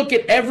you look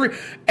at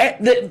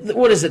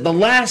the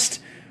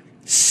last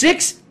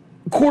 6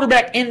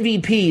 quarterback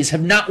MVPs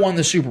have not won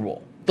the Super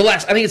Bowl. I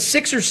think it's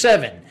 6 or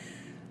 7.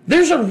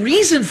 There's a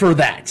reason for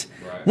that.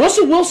 Right.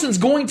 Russell Wilson's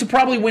going to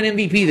probably win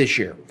MVP this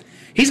year.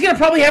 He's going to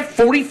probably have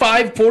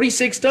 45,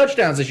 46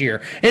 touchdowns this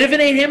year. And if it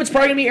ain't him, it's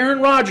probably going to be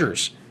Aaron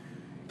Rodgers.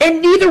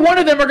 And neither one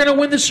of them are going to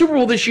win the Super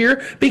Bowl this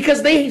year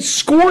because they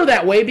score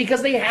that way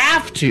because they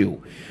have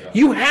to.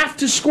 You have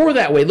to score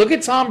that way. Look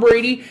at Tom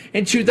Brady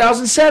in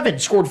 2007.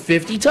 Scored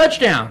 50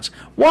 touchdowns.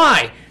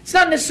 Why? It's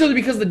not necessarily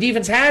because the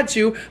defense had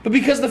to, but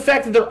because of the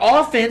fact that their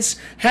offense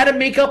had to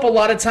make up a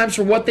lot of times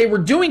for what they were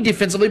doing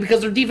defensively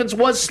because their defense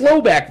was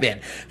slow back then.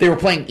 They were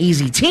playing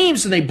easy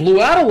teams, and they blew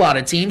out a lot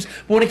of teams.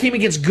 But when it came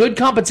against good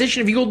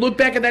competition, if you go look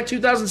back at that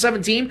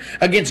 2007 team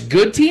against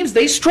good teams,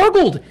 they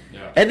struggled.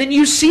 Yeah. And then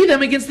you see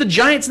them against the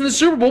Giants in the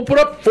Super Bowl put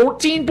up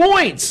 14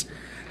 points.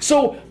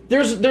 So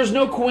there's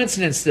no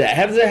coincidence to that.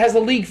 Has the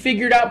league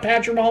figured out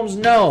Patrick Mahomes?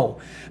 No.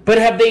 But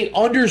have they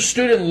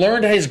understood and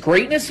learned his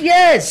greatness?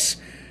 Yes.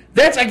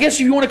 That's, I guess,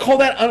 if you want to call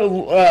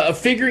that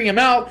figuring him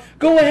out,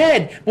 go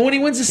ahead. But when he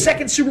wins the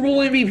second Super Bowl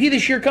MVP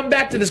this year, come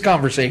back to this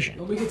conversation.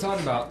 Well, we can talk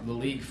about the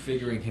league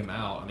figuring him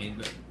out. I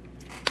mean,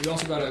 we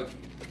also got to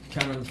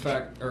counter the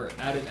fact, or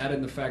add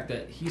in the fact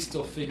that he's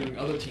still figuring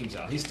other teams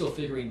out. He's still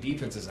figuring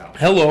defenses out.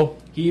 Hello.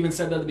 He even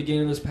said that at the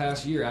beginning of this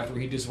past year after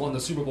he just won the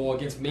Super Bowl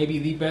against maybe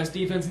the best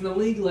defense in the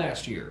league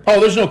last year.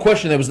 Oh, there's no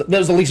question that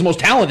was the league's most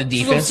talented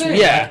defense. Saying,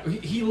 yeah.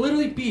 He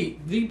literally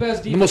beat the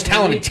best defense. The most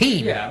talented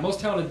team. Yeah,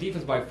 most talented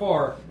defense by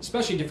far,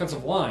 especially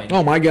defensive line.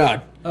 Oh, my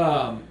God.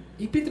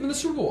 He beat them in the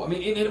Super Bowl. I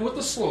mean, and with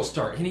the slow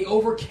start, and he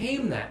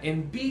overcame that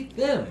and beat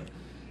them.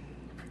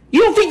 You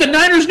don't think the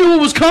Niners knew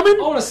what was coming?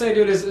 I want to say,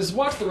 dude, is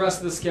watch the rest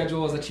of the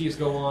schedule as the Chiefs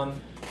go on.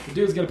 The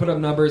dude's going to put up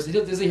numbers.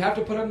 Does he have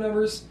to put up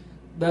numbers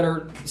that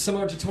are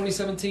similar to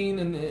 2017?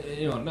 And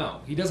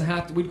no, he doesn't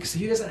have to.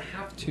 He doesn't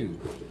have to.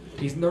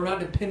 They're not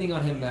depending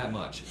on him that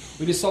much.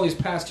 We just saw these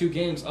past 2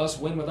 games us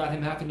win without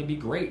him having to be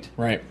great,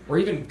 right, or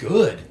even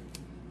good.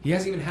 He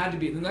hasn't even had to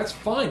be, and that's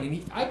fine.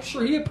 And I'm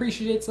sure he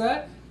appreciates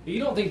that. You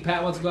don't think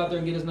Pat wants to go out there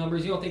and get his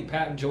numbers? You don't think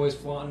Pat enjoys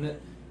flaunting it?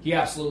 He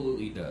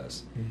absolutely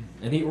does,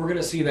 and we're going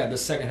to see that the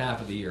second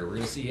half of the year. We're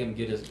going to see him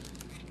get his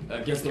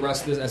against the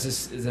rest of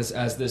this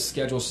as this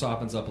schedule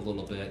softens up a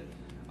little bit.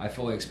 I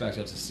fully expect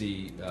us to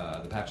see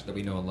the Patrick that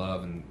we know and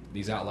love, and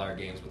these outlier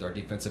games with our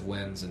defensive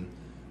wins and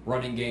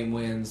running game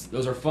wins.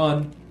 Those are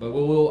fun, but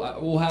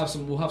we'll have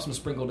some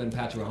sprinkled in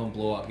Patrick Mahomes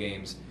blow up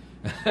games.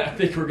 I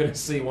think we're going to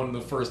see one in the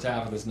first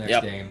half of this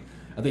next game.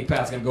 I think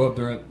Pat's going to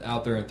go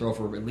out there and throw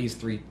for at least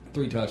three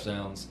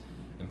touchdowns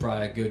and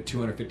probably a good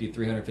 250,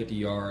 350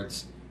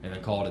 yards. And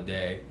then call it a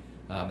day.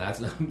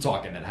 I'm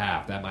talking at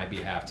half. That might be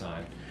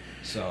halftime.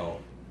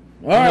 So,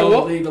 all right.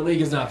 Well, the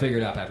league has not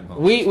figured out Patrick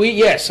Mahomes.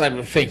 Yes,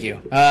 thank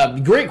you.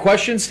 Great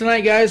questions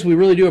tonight, guys. We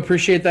really do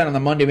appreciate that on the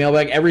Monday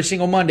mailbag. Every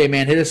single Monday,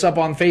 man, hit us up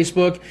on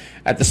Facebook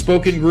at the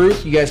Spoken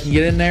Group. You guys can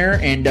get in there,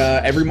 and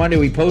every Monday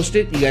we post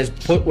it. You guys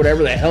put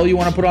whatever the hell you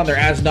want to put on there.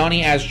 Ask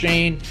Donnie, ask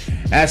Shane,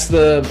 ask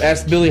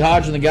Billy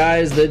Hodge and the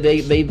guys.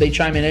 They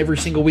chime in every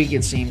single week,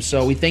 it seems.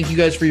 So we thank you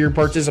guys for your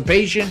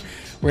participation.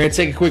 We're going to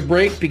take a quick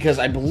break because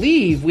I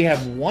believe we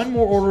have one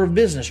more order of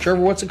business.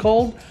 Trevor, what's it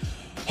called?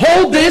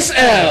 Hold this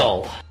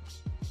L!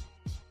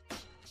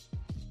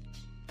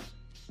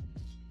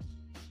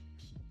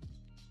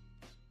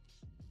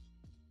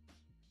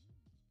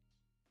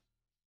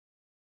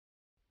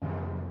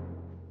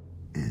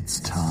 It's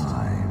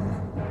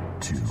time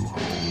to hold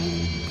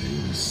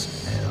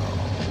this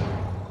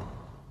L.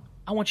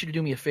 I want you to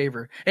do me a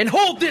favor and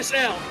hold this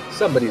L!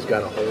 Somebody's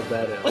got to hold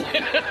that L.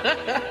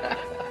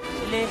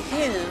 The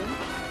him,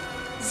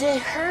 the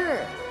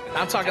her.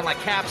 I'm talking like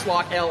caps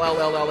lock L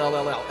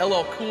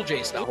LL Cool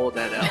J stuff. Hold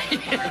that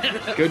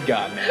L. Good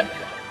God, man.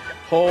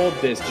 Hold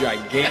this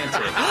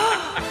gigantic,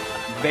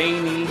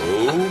 veiny,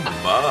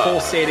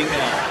 pulsating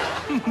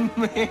L.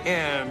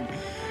 Man,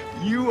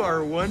 you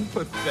are one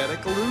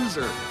pathetic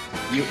loser.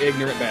 You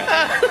ignorant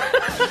bastard.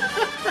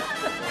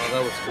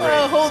 That was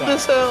great. Hold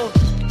this L.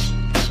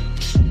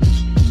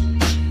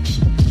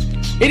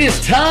 It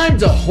is time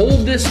to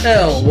hold this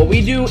L. What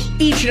we do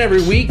each and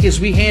every week is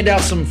we hand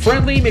out some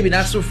friendly, maybe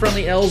not so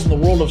friendly L's in the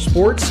world of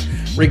sports.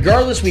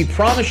 Regardless, we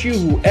promise you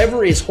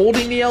whoever is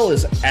holding the L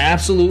is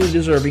absolutely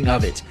deserving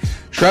of it.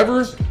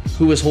 Trevor,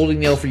 who is holding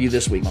the L for you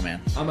this week, my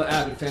man? I'm an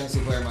avid fantasy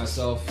player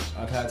myself.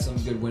 I've had some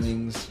good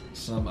winnings.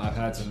 I've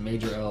had some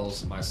major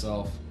L's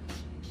myself.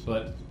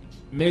 But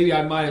maybe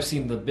I might have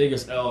seen the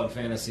biggest L in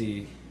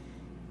fantasy,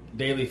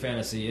 daily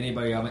fantasy.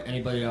 Anybody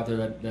out there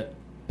that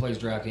plays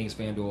DraftKings,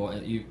 FanDuel,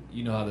 and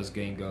you know how this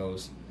game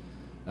goes.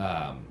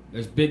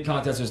 There's big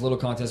contests, there's little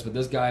contests, but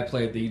this guy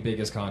played the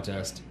biggest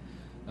contest.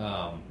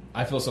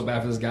 I feel so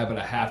bad for this guy, but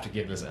I have to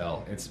give this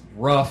L. It's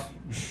rough.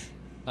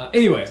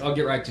 Anyways, I'll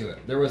get right to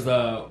it. There was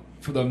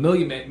for the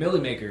Millie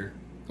Maker,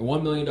 a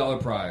 $1 million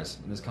prize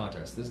in this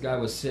contest. This guy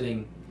was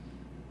sitting.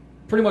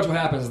 Pretty much what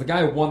happens is the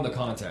guy won the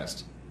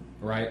contest.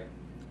 right?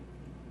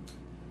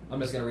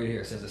 I'm just going to read it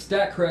here. It says, a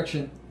stat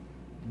correction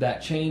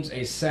that changed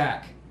a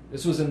sack.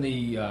 This was in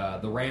the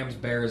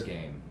Rams-Bears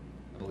game,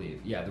 I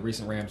believe. Yeah, the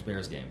recent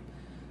Rams-Bears game.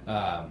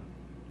 A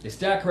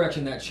stat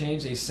correction that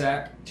changed a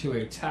sack to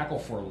a tackle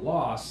for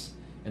loss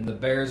in the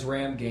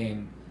Bears-Ram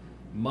game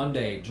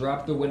Monday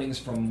dropped the winnings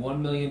from $1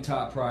 million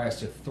top prize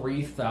to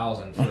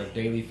 $3,000 for a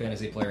daily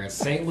fantasy player in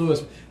St.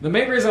 Louis. The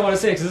main reason I want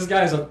to say it is because this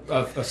guy's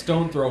a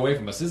stone throw away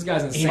from us. This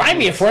guy's in St. Louis. He might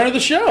be a friend of the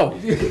show.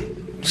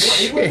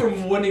 He went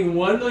from winning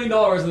 $1 million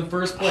in the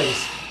first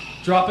place,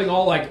 dropping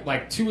all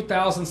like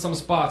 2,000 some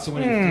spots to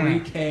winning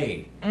 $3K.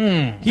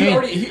 Hey,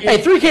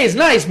 $3K is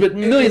nice, but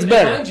million's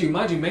better.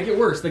 Mind you, make it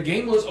worse. The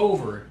game was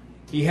over.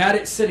 He had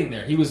it sitting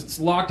there. He was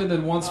locked into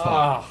one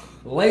spot.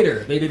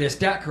 Later, they did a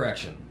stat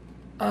correction,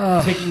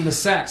 taking the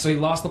sack, so he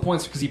lost the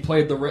points because he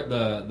played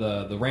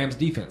the Rams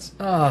defense.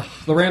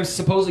 The Rams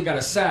supposedly got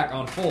a sack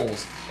on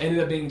Foles,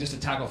 ended up being just a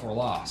tackle for a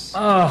loss.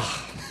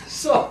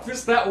 So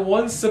just that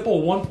one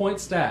simple 1 point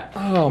stat,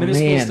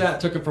 minuscule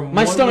stat, took it from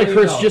my stomach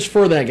hurts just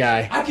for that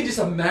guy. I can just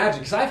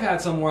imagine because I've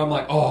had some where I'm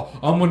like,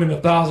 I'm winning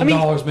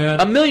 $1,000, man.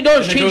 $1 million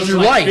changes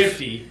your life.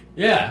 50.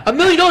 Yeah, $1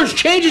 million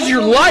changes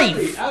your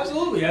life.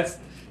 Absolutely,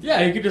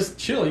 you could just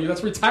chill.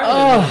 That's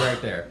retirement right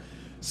there.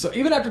 So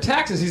even after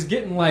taxes, he's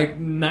getting like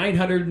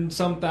 900 and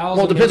some thousand.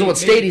 Well, it depends on what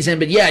state he's in,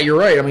 but yeah, you're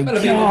right. I mean,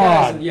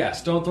 God.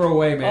 Yes, don't throw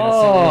away, man. It's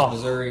St. Louis,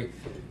 Missouri.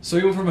 So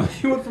he went from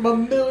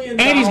 $1 million.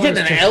 And he's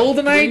getting an L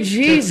tonight?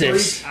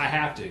 Jesus. I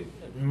have to.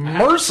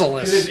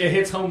 Merciless. It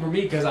hits home for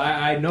me because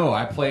I know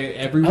I play it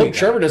every week. I hope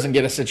Trevor doesn't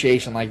get a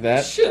situation like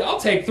that. Shit, I'll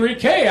take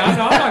 $3K. I'm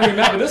not going to be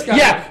mad with this guy.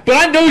 Yeah, but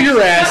I know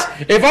your ass.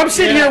 If I'm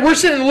sitting here, we're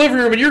sitting in the living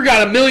room, and you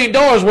got $1 million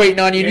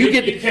waiting on you, and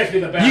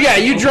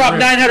you drop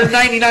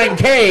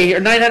 $999K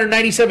or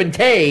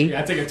 $997K. Yeah,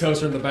 I take a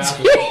toaster in the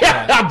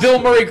bathroom. Bill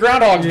Murray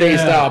Groundhog Day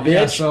style, bitch.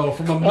 Yeah, so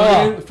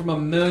from a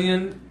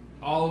million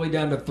all the way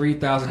down to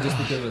 3,000 just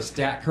because of a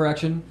stat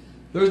correction.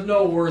 There's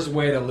no worse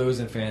way to lose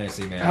in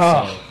fantasy, man.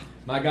 So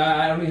my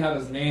guy, I don't even have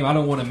his name. I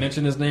don't want to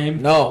mention his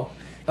name. No.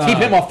 Keep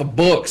him off the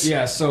books.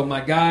 Yeah, so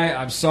my guy,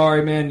 I'm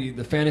sorry, man.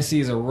 The fantasy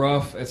is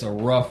it's a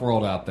rough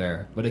world out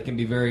there. But it can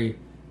be very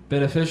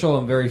beneficial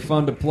and very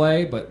fun to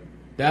play. But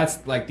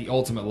that's like the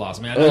ultimate loss,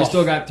 man. I know you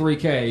still got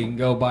 $3K. You can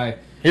go buy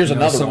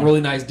some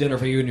really nice dinner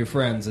for you and your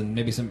friends. And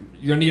maybe you're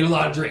going to need a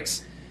lot of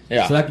drinks.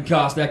 Yeah. So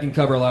that can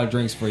cover a lot of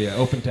drinks for you.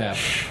 Open tab.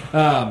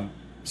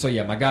 So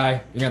yeah, my guy, you're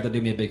going to have to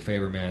do me a big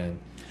favor, man.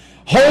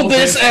 Hold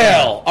this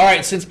L. All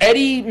right, since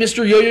Eddie, Mr.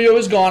 Yo-Yo-Yo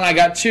is gone, I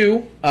got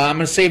two. I'm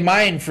going to save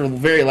mine for the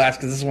very last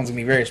because this one's going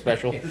to be very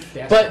special.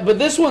 But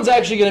this one's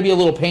actually going to be a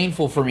little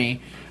painful for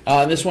me.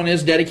 This one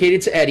is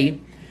dedicated to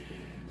Eddie.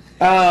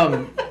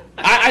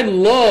 I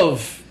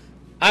love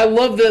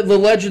the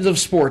legends of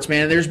sports,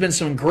 man. There's been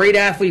some great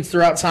athletes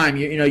throughout time.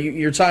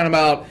 You're talking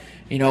about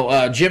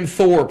Jim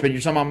Thorpe, and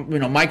you're talking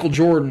about Michael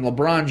Jordan,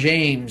 LeBron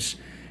James.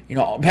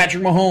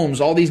 Patrick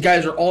Mahomes, all these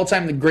guys are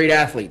all-time great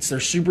athletes.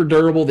 They're super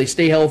durable. They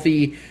stay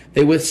healthy.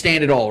 They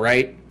withstand it all,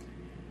 right?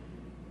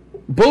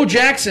 Bo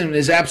Jackson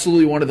is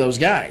absolutely one of those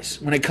guys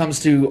when it comes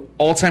to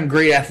all-time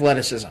great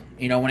athleticism.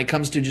 When it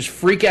comes to just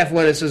freak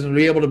athleticism, to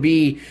be able to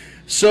be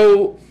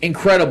so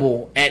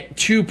incredible at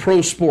two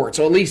pro sports,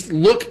 or at least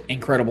look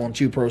incredible in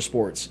two pro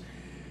sports.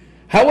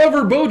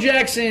 However, Bo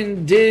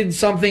Jackson did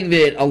something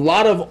that a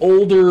lot of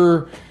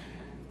older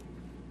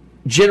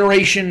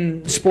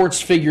generation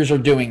sports figures are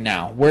doing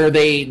now, where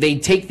they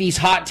take these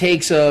hot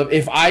takes of,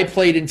 if I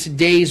played in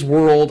today's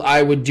world,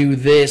 I would do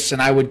this,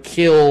 and I would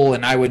kill,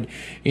 and I would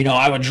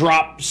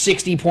drop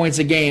 60 points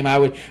a game.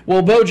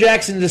 Bo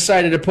Jackson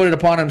decided to put it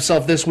upon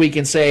himself this week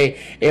and say,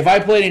 if I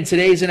played in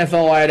today's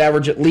NFL, I'd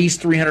average at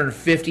least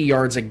 350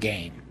 yards a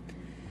game.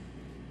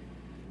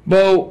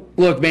 Bo,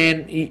 look,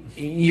 man,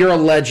 you're a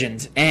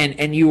legend,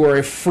 and you are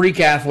a freak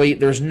athlete.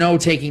 There's no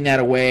taking that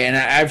away. And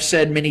I've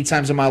said many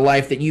times in my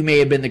life that you may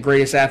have been the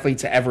greatest athlete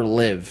to ever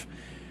live.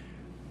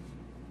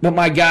 But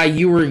my guy,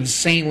 you were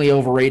insanely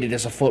overrated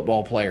as a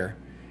football player.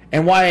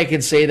 And why I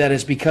can say that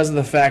is because of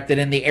the fact that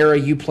in the era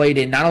you played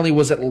in, not only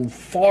was it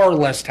far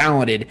less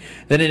talented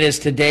than it is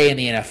today in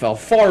the NFL,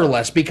 far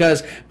less,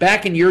 because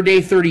back in your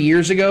day 30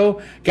 years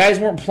ago, guys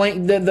weren't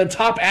playing, the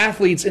top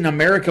athletes in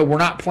America were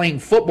not playing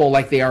football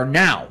like they are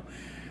now.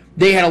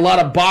 They had a lot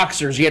of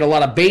boxers, you had a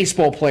lot of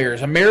baseball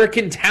players.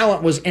 American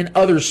talent was in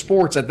other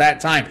sports at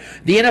that time.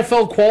 The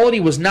NFL quality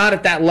was not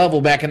at that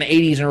level back in the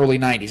 80s and early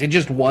 90s. It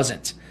just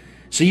wasn't.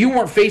 So you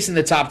weren't facing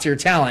the top-tier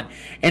talent.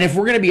 And if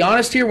we're going to be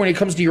honest here, when it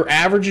comes to your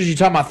averages, you're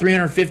talking about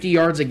 350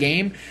 yards a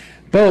game.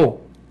 Bo,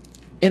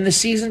 in the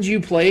seasons you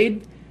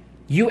played,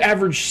 you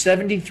averaged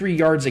 73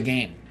 yards a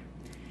game.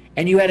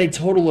 And you had a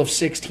total of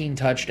 16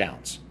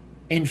 touchdowns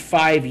in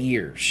 5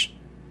 years.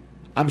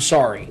 I'm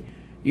sorry.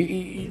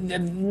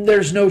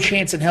 There's no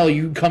chance in hell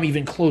you come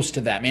even close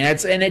to that, man.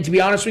 And to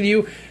be honest with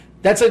you,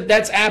 that's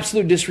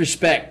absolute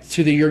disrespect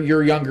to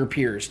your younger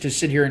peers to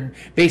sit here and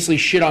basically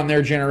shit on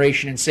their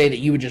generation and say that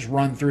you would just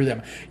run through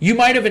them. You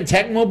might have in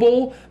Tecmo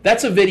Bowl.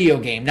 That's a video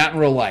game, not in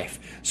real life.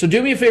 So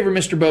do me a favor,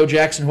 Mr. Bo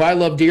Jackson, who I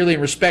love dearly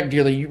and respect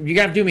dearly. You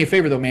got to do me a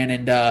favor, though, man,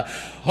 and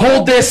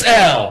hold this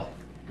L.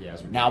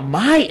 Now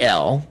my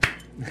L.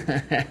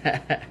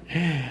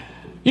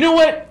 You know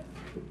what?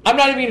 I'm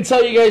not even going to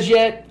tell you guys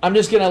yet. I'm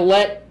just going to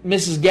let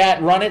Mrs.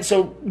 Gat run it.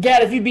 So,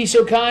 Gat, if you'd be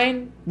so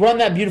kind, run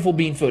that beautiful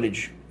bean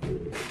footage.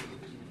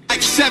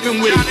 Like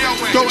 7 with it.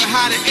 Throw it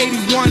high to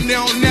 81, they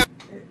don't never.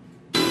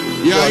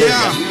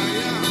 Yeah.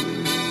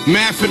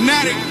 Mad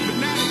Fanatic.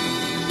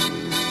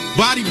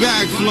 Body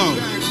bag flow.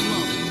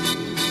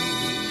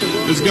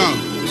 Let's go.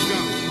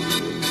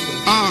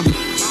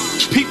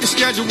 Peep the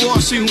schedule, war,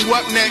 see who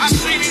up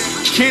next.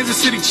 Kansas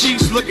City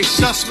Chiefs looking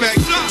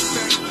suspect.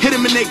 Hit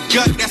him in their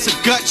gut, that's a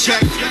gut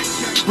check.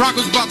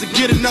 Broncos about to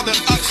get another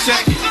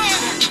upset.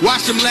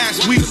 Watched them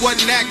last week,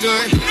 wasn't that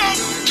good.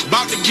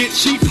 About to get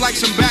cheap like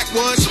some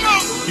backwoods.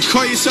 You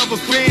call yourself a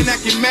fan,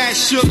 acting mad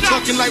shook.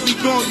 Talking like we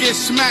gon' get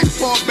smacked,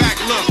 fall back,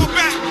 look.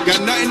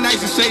 Got nothing nice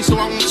to say, so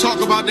I won't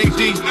talk about they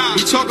D.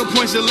 We talking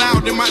points are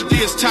loud, then my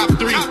D is top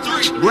 3.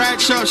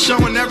 Bradshaw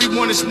showing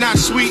everyone it's not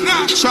sweet.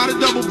 Try to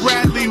double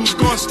Bradley, who's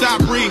gonna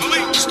stop Reed.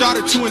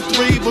 Started 2 and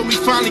 3, but we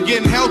finally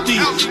getting healthy.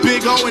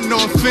 Big O and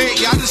no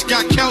fit, y'all just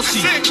got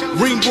Kelsey.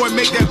 Ring boy,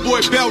 make that boy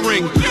bell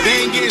ring.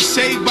 They ain't getting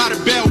saved by the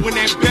bell when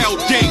that bell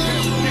ding.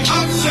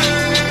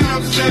 Upset.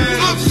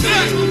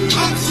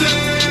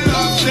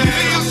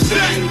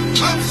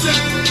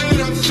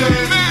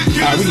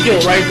 Alright, we can kill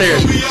it right there.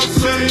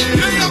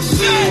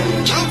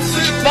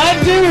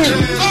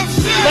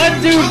 My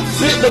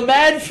dude, the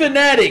Mad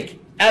Fanatic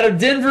out of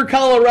Denver,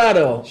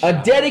 Colorado, a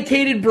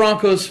dedicated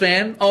Broncos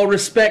fan, all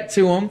respect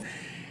to him,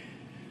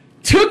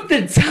 took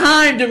the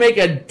time to make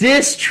a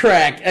diss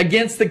track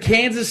against the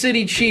Kansas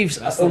City Chiefs.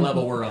 That's the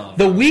level we're on.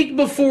 The week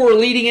before,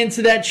 leading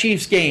into that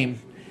Chiefs game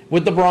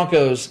with the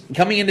Broncos,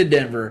 coming into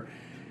Denver,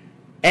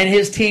 and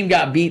his team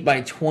got beat by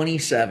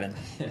 27.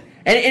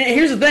 And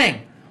here's the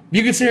thing.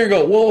 You can sit here and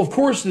go, well, of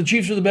course the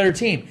Chiefs are the better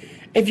team.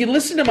 If you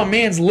listen to my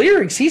man's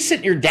lyrics, he's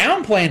sitting here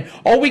downplaying.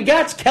 All we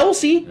got's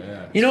Kelsey.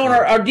 Yeah, you know, and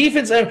our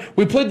defense,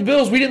 we played the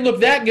Bills. We didn't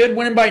look that good,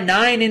 winning by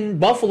 9 in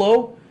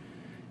Buffalo.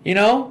 You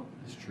know?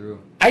 It's true.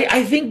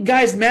 I think,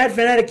 guys, Mad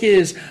Fanatic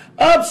is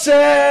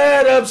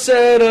upset.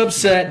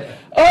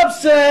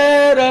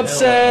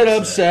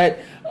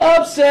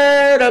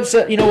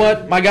 You know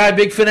what? My guy,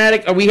 Big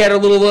Fanatic, we had a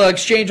little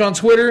exchange on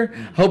Twitter. I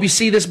hope you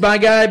see this, my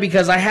guy,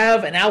 because I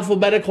have an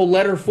alphabetical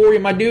letter for you,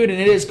 my dude, and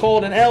it is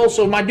called an L.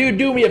 So, my dude,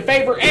 do me a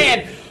favor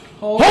and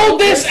hold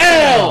this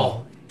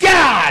L.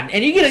 God!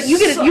 And you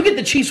get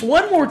the Chiefs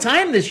one more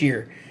time this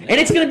year.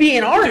 And it's going to be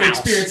in our house.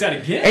 Experience that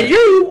again. And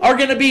you are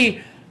going to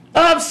be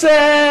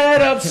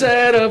upset. I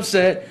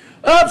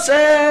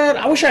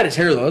wish I had his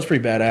hair, though. That's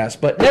pretty badass.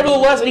 But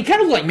nevertheless, and he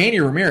kind of looks like Manny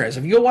Ramirez.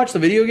 If you go watch the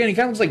video again, he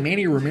kind of looks like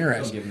Manny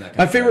Ramirez.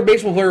 My favorite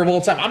baseball player of all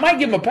time. I might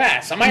give him a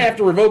pass. I might have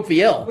to revoke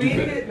the L. We need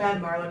to get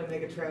Mad Marlin to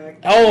make a track.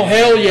 Oh,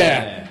 hell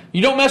yeah.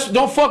 You don't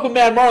fuck with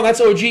Mad Marlin.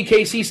 That's OG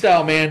KC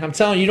style, man. I'm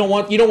telling you, you don't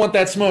want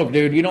that smoke,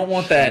 dude. You don't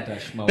want that.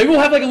 Maybe we'll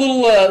have like a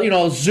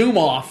little, zoom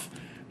off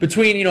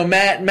between,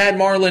 Mad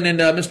Marlin and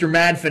Mr.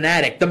 Mad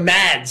Fanatic. The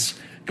Mads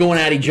going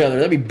at each other.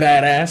 That'd be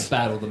badass.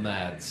 Battle the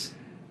Mads.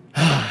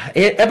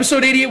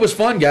 Episode 88 was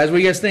fun, guys. What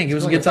do you guys think? It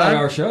was a good time.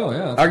 Our show,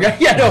 yeah.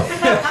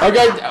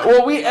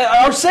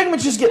 Our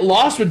segments just get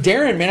lost with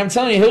Darren, man. I'm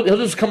telling you, he'll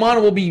just come on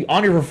and we'll be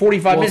on here for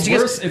 45 minutes.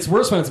 It's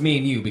worse when it's me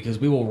and you because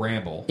we will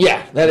ramble.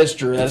 Yeah, that is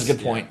true. That is a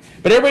good point.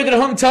 But everybody that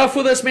hung tough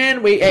with us,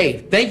 man.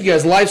 Thank you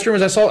guys. Live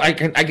streamers,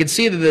 I could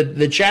see that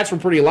the chats were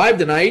pretty live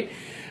tonight.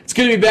 It's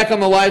good to be back on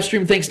the live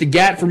stream. Thanks to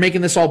Gat for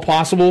making this all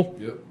possible.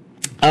 Yep.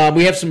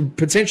 We have some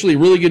potentially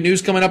really good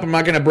news coming up. I'm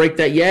not going to break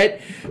that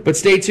yet, but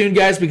stay tuned,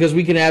 guys, because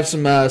we can have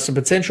some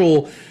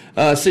potential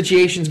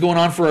situations going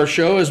on for our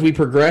show as we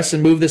progress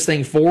and move this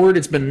thing forward.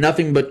 It's been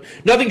nothing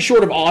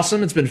short of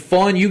awesome. It's been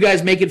fun. You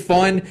guys make it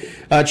fun,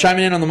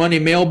 chiming in on the Monday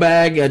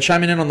mailbag,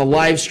 chiming in on the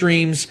live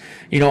streams,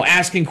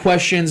 asking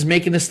questions,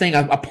 making this thing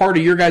a part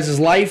of your guys'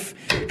 life,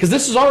 because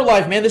this is our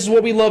life, man. This is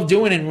what we love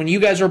doing, and when you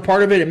guys are a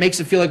part of it, it makes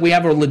it feel like we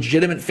have a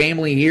legitimate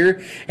family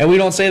here, and we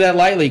don't say that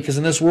lightly, because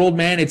in this world,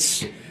 man,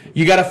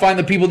 you got to find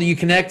the people that you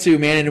connect to,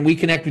 man, and we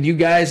connect with you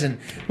guys, and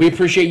we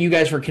appreciate you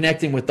guys for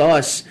connecting with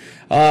us.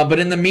 But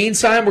in the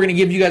meantime, we're going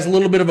to give you guys a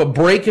little bit of a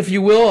break, if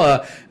you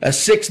will, a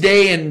 6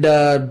 day and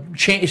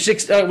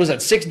 6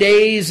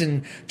 days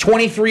and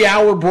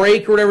 23-hour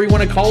break, or whatever you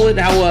want to call it.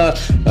 How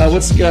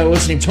what's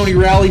his name? Tony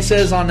Rowley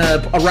says on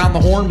Around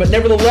the Horn. But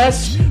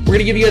nevertheless, we're going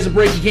to give you guys a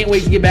break. You can't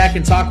wait to get back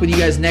and talk with you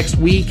guys next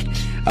week.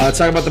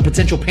 Talk about the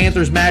potential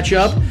Panthers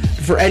matchup.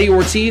 For Eddie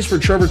Ortiz, for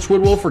Trevor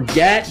Twidwell, for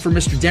Gat, for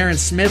Mr. Darren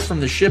Smith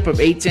from the ship of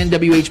 810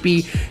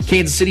 WHB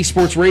Kansas City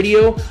Sports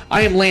Radio.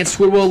 I am Lance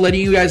Twidwell,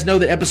 letting you guys know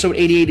that episode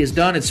 88 is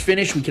done. It's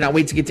finished. We cannot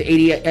wait to get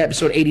to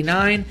episode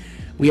 89.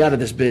 We out of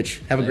this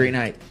bitch. Have a great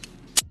night.